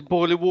putting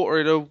boiling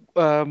water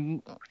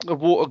in a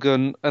water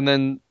gun and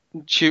then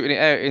shooting it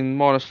out in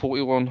minus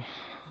 41.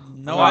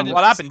 No,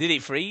 what happened? Did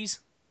it freeze?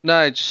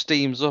 No, it just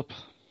steams up.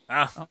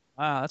 Ah. Oh,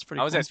 wow, that's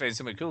pretty I was cool. expecting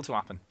something cool to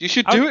happen. You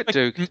should do it,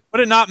 Duke.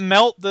 Would it not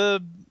melt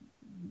the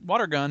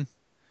water gun?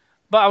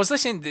 But I was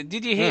listening.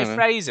 Did you hear Yeah.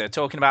 Fraser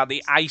talking about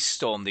the ice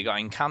storm they got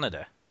in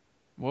Canada?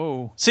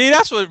 Whoa. See,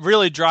 that's what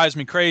really drives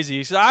me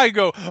crazy. So I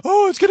go,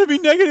 oh, it's going to be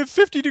negative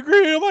 50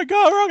 degrees. Oh, my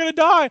God, we're all going to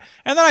die.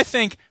 And then I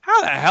think, how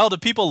the hell do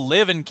people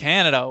live in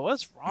Canada?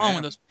 What's wrong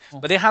with us?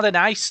 But they had an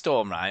ice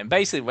storm, right? And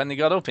basically, when they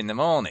got up in the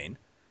morning,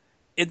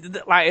 it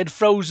had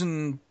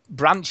frozen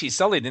branches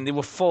solid, and they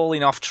were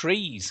falling off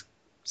trees.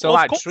 So, Well,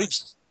 of like, course.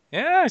 trees.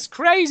 Yeah, it's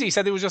crazy. He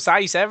said there was just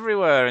ice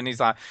everywhere, and he's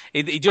like,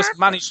 he just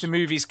managed to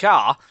move his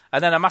car,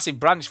 and then a massive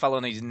branch fell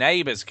on his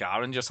neighbour's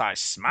car and just like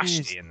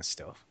smashed Jeez. it and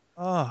stuff.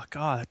 Oh,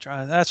 God,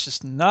 that's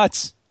just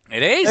nuts.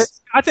 It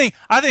is. I think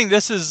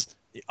this is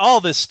all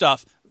this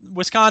stuff.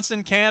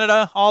 Wisconsin,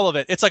 Canada, all of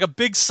it. It's like a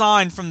big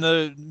sign from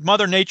the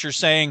Mother Nature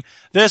saying,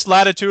 this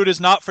latitude is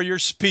not for your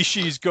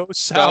species. Go Don't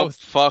south.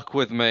 fuck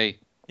with me.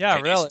 Yeah,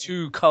 It's really.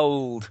 too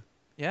cold.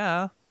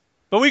 Yeah.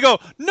 But we go,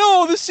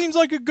 no, this seems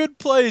like a good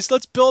place.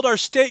 Let's build our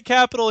state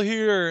capital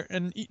here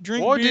and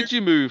drink Why beer. did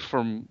you move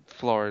from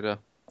Florida?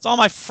 It's all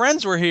my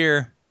friends were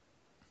here.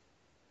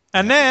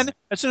 And then,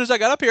 as soon as I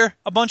got up here,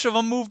 a bunch of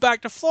them moved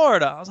back to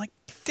Florida. I was like,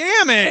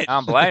 damn it. I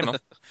don't blame him.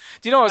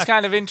 Do you know what's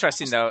kind of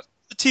interesting, though?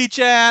 To teach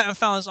at and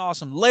found this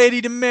awesome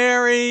lady to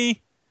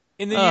marry.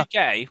 In the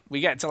UK, we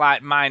get to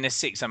like minus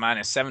 6 or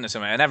minus 7 or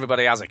something, and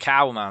everybody has a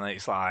cow, man.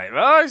 It's like,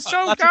 oh, it's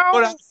so That's what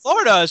cold. in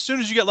Florida, as soon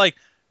as you get like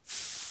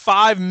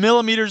 5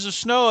 millimeters of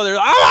snow, they're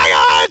like, oh my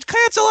God,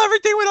 cancel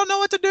everything. We don't know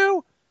what to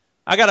do.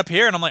 I got up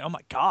here and I'm like, oh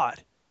my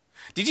God.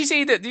 Did you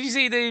see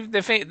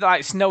the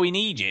like snow in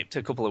Egypt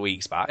a couple of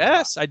weeks back?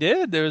 Yes, I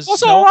did. There was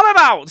What's snow. all that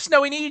about?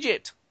 Snow in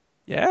Egypt.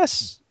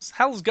 Yes. What the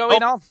hell's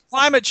going on?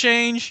 Climate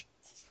change.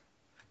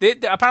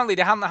 Apparently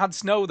they hadn't had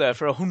snow there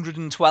for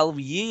 112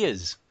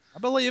 years. I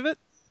believe it.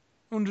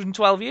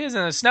 112 years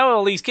and the snow.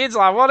 All these kids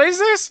are like, what is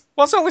this?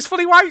 What's all this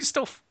funny white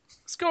stuff?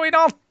 What's going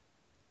on?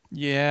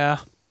 Yeah.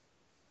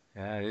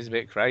 Yeah, it is a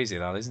bit crazy,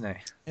 though, isn't it?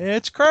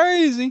 It's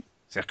crazy.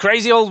 It's a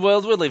crazy old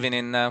world we're living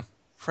in now.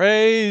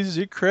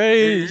 Crazy.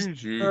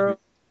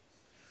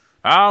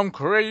 I'm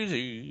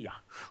crazy.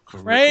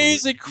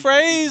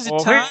 Crazy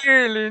Oh, time.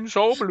 feeling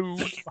so blue.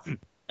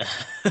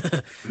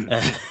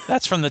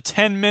 That's from the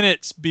 10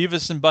 minutes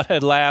Beavis and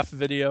Butthead laugh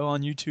video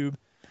on YouTube.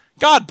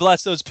 God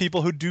bless those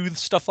people who do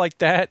stuff like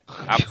that.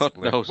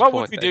 Absolutely. knows What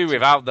what would we they do do.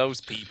 without those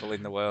people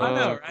in the world? I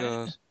know, right?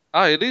 God.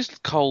 Oh, it is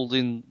cold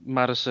in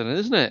Madison,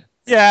 isn't it?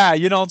 Yeah,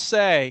 you don't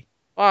say.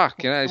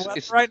 Fuck, you know, Weather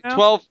it's right now?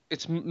 12.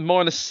 It's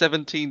minus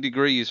 17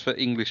 degrees for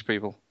English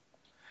people.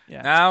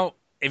 Yeah. Now,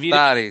 if you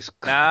That is.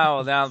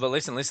 now, but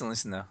listen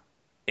though.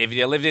 If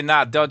you lived in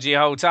that dodgy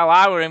hotel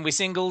I were in with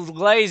single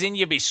glazing,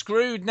 you'd be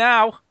screwed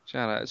now.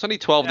 Shut up. It's only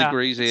 12 Yeah.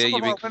 degrees here. Some You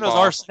of our big windows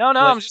fart. are No,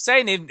 I'm just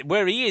saying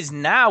where he is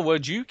now, where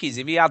Duke is,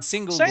 if he had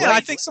single saying, glazing.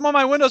 I think some of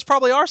my windows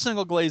probably are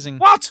single glazing.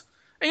 What?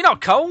 Are you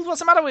not cold? What's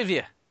the matter with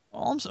you?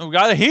 Well, we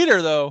got a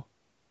heater though.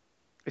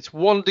 It's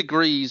 1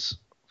 degrees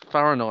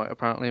Fahrenheit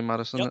apparently in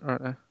Madison, Yep.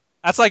 aren't they?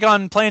 That's like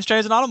on planes,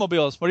 trains, and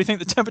automobiles. What do you think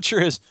the temperature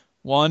is?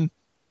 1.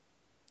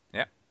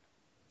 Yeah.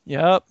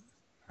 Yep.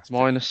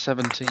 Minus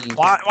 17.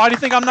 Why do you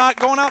think I'm not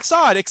going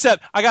outside?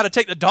 Except I got to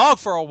take the dog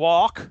for a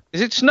walk.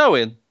 Is it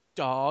snowing?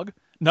 Dog.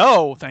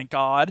 No, thank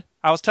God.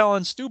 I was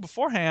telling Stu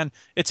beforehand,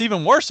 it's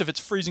even worse if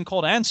it's freezing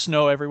cold and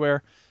snow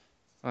everywhere.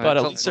 But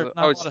at least there's not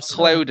a lot of it's snow.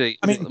 cloudy.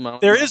 I at the mean,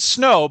 moment. there is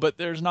snow, but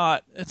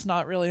it's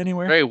not really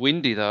anywhere. Very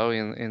windy though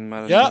in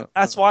Madison. Yeah,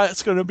 that's why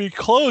it's going to be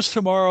closed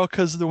tomorrow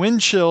because the wind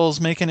chill's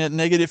making it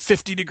negative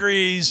 50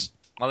 degrees.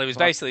 Well, he was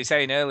basically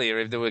saying earlier,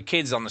 if there were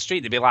kids on the street,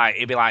 it'd be like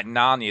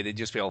Narnia. They'd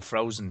just be all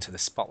frozen to the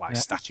spot like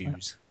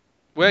statues.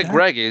 Where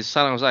Greg is,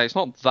 San Jose, it's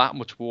not that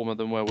much warmer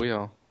than where we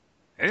are.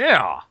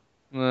 Yeah.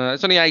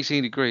 It's only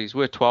 18 degrees.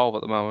 We're 12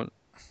 at the moment.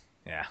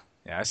 Yeah.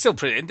 Yeah, it's still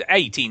pretty.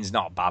 18's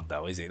not bad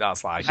though, is it?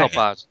 That's like It's not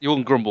bad. You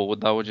wouldn't grumble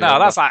with that, would you? No,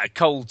 that's like a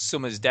cold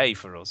summer's day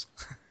for us.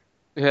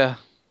 Yeah.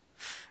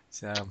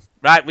 So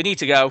right, we need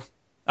to go.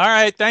 All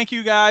right, thank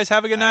you guys.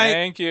 Have a good night.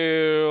 Thank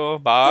you.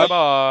 Bye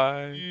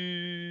bye.